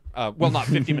over. Well, not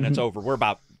 50 minutes over. We're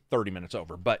about 30 minutes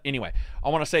over. But anyway, I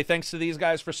want to say thanks to these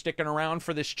guys for sticking around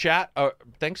for this chat.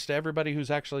 Thanks to everybody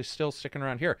who's actually still sticking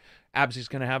around here. Absy's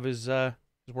going to have his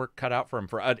work cut out for him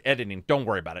for editing. Don't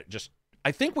worry about it.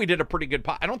 I think we did a pretty good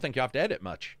I don't think you have to edit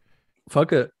much.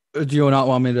 Fuck it. Do you not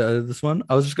want me to edit this one?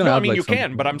 I was just going to add you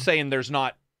can, but I'm saying there's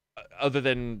not, other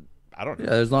than, I don't know.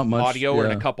 Yeah, there's not much audio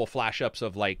and a couple flash ups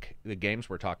of like the games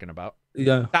we're talking about.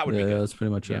 Yeah. That would be good. Yeah, that's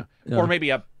pretty much it. Yeah. Or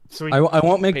maybe I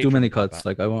won't make too many cuts.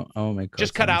 Like I won't make cuts.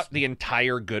 Just cut out the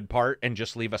entire good part and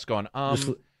just leave us going,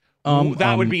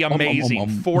 that would be amazing.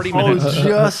 40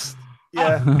 minutes.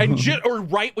 And or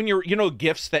right when you're,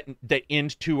 GIFs that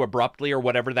end too abruptly or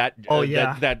whatever that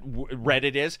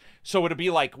Reddit is. So it'd be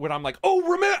like when I'm like, oh,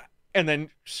 remember, and then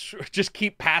just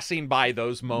keep passing by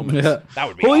those moments. Yeah. That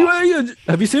would be awesome.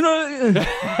 Have you seen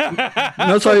it?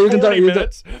 No, sorry, you can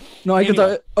talk. No, I can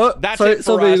talk. Oh, that's sorry, it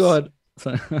for us. Go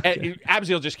ahead.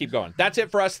 Absy will just keep going. That's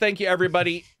it for us. Thank you,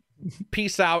 everybody.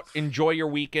 Peace out. Enjoy your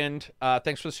weekend.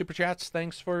 Thanks for the super chats.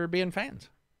 Thanks for being fans.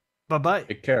 Bye-bye.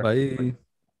 Take care. Bye.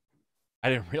 I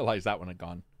didn't realize that one had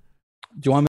gone. Do you want me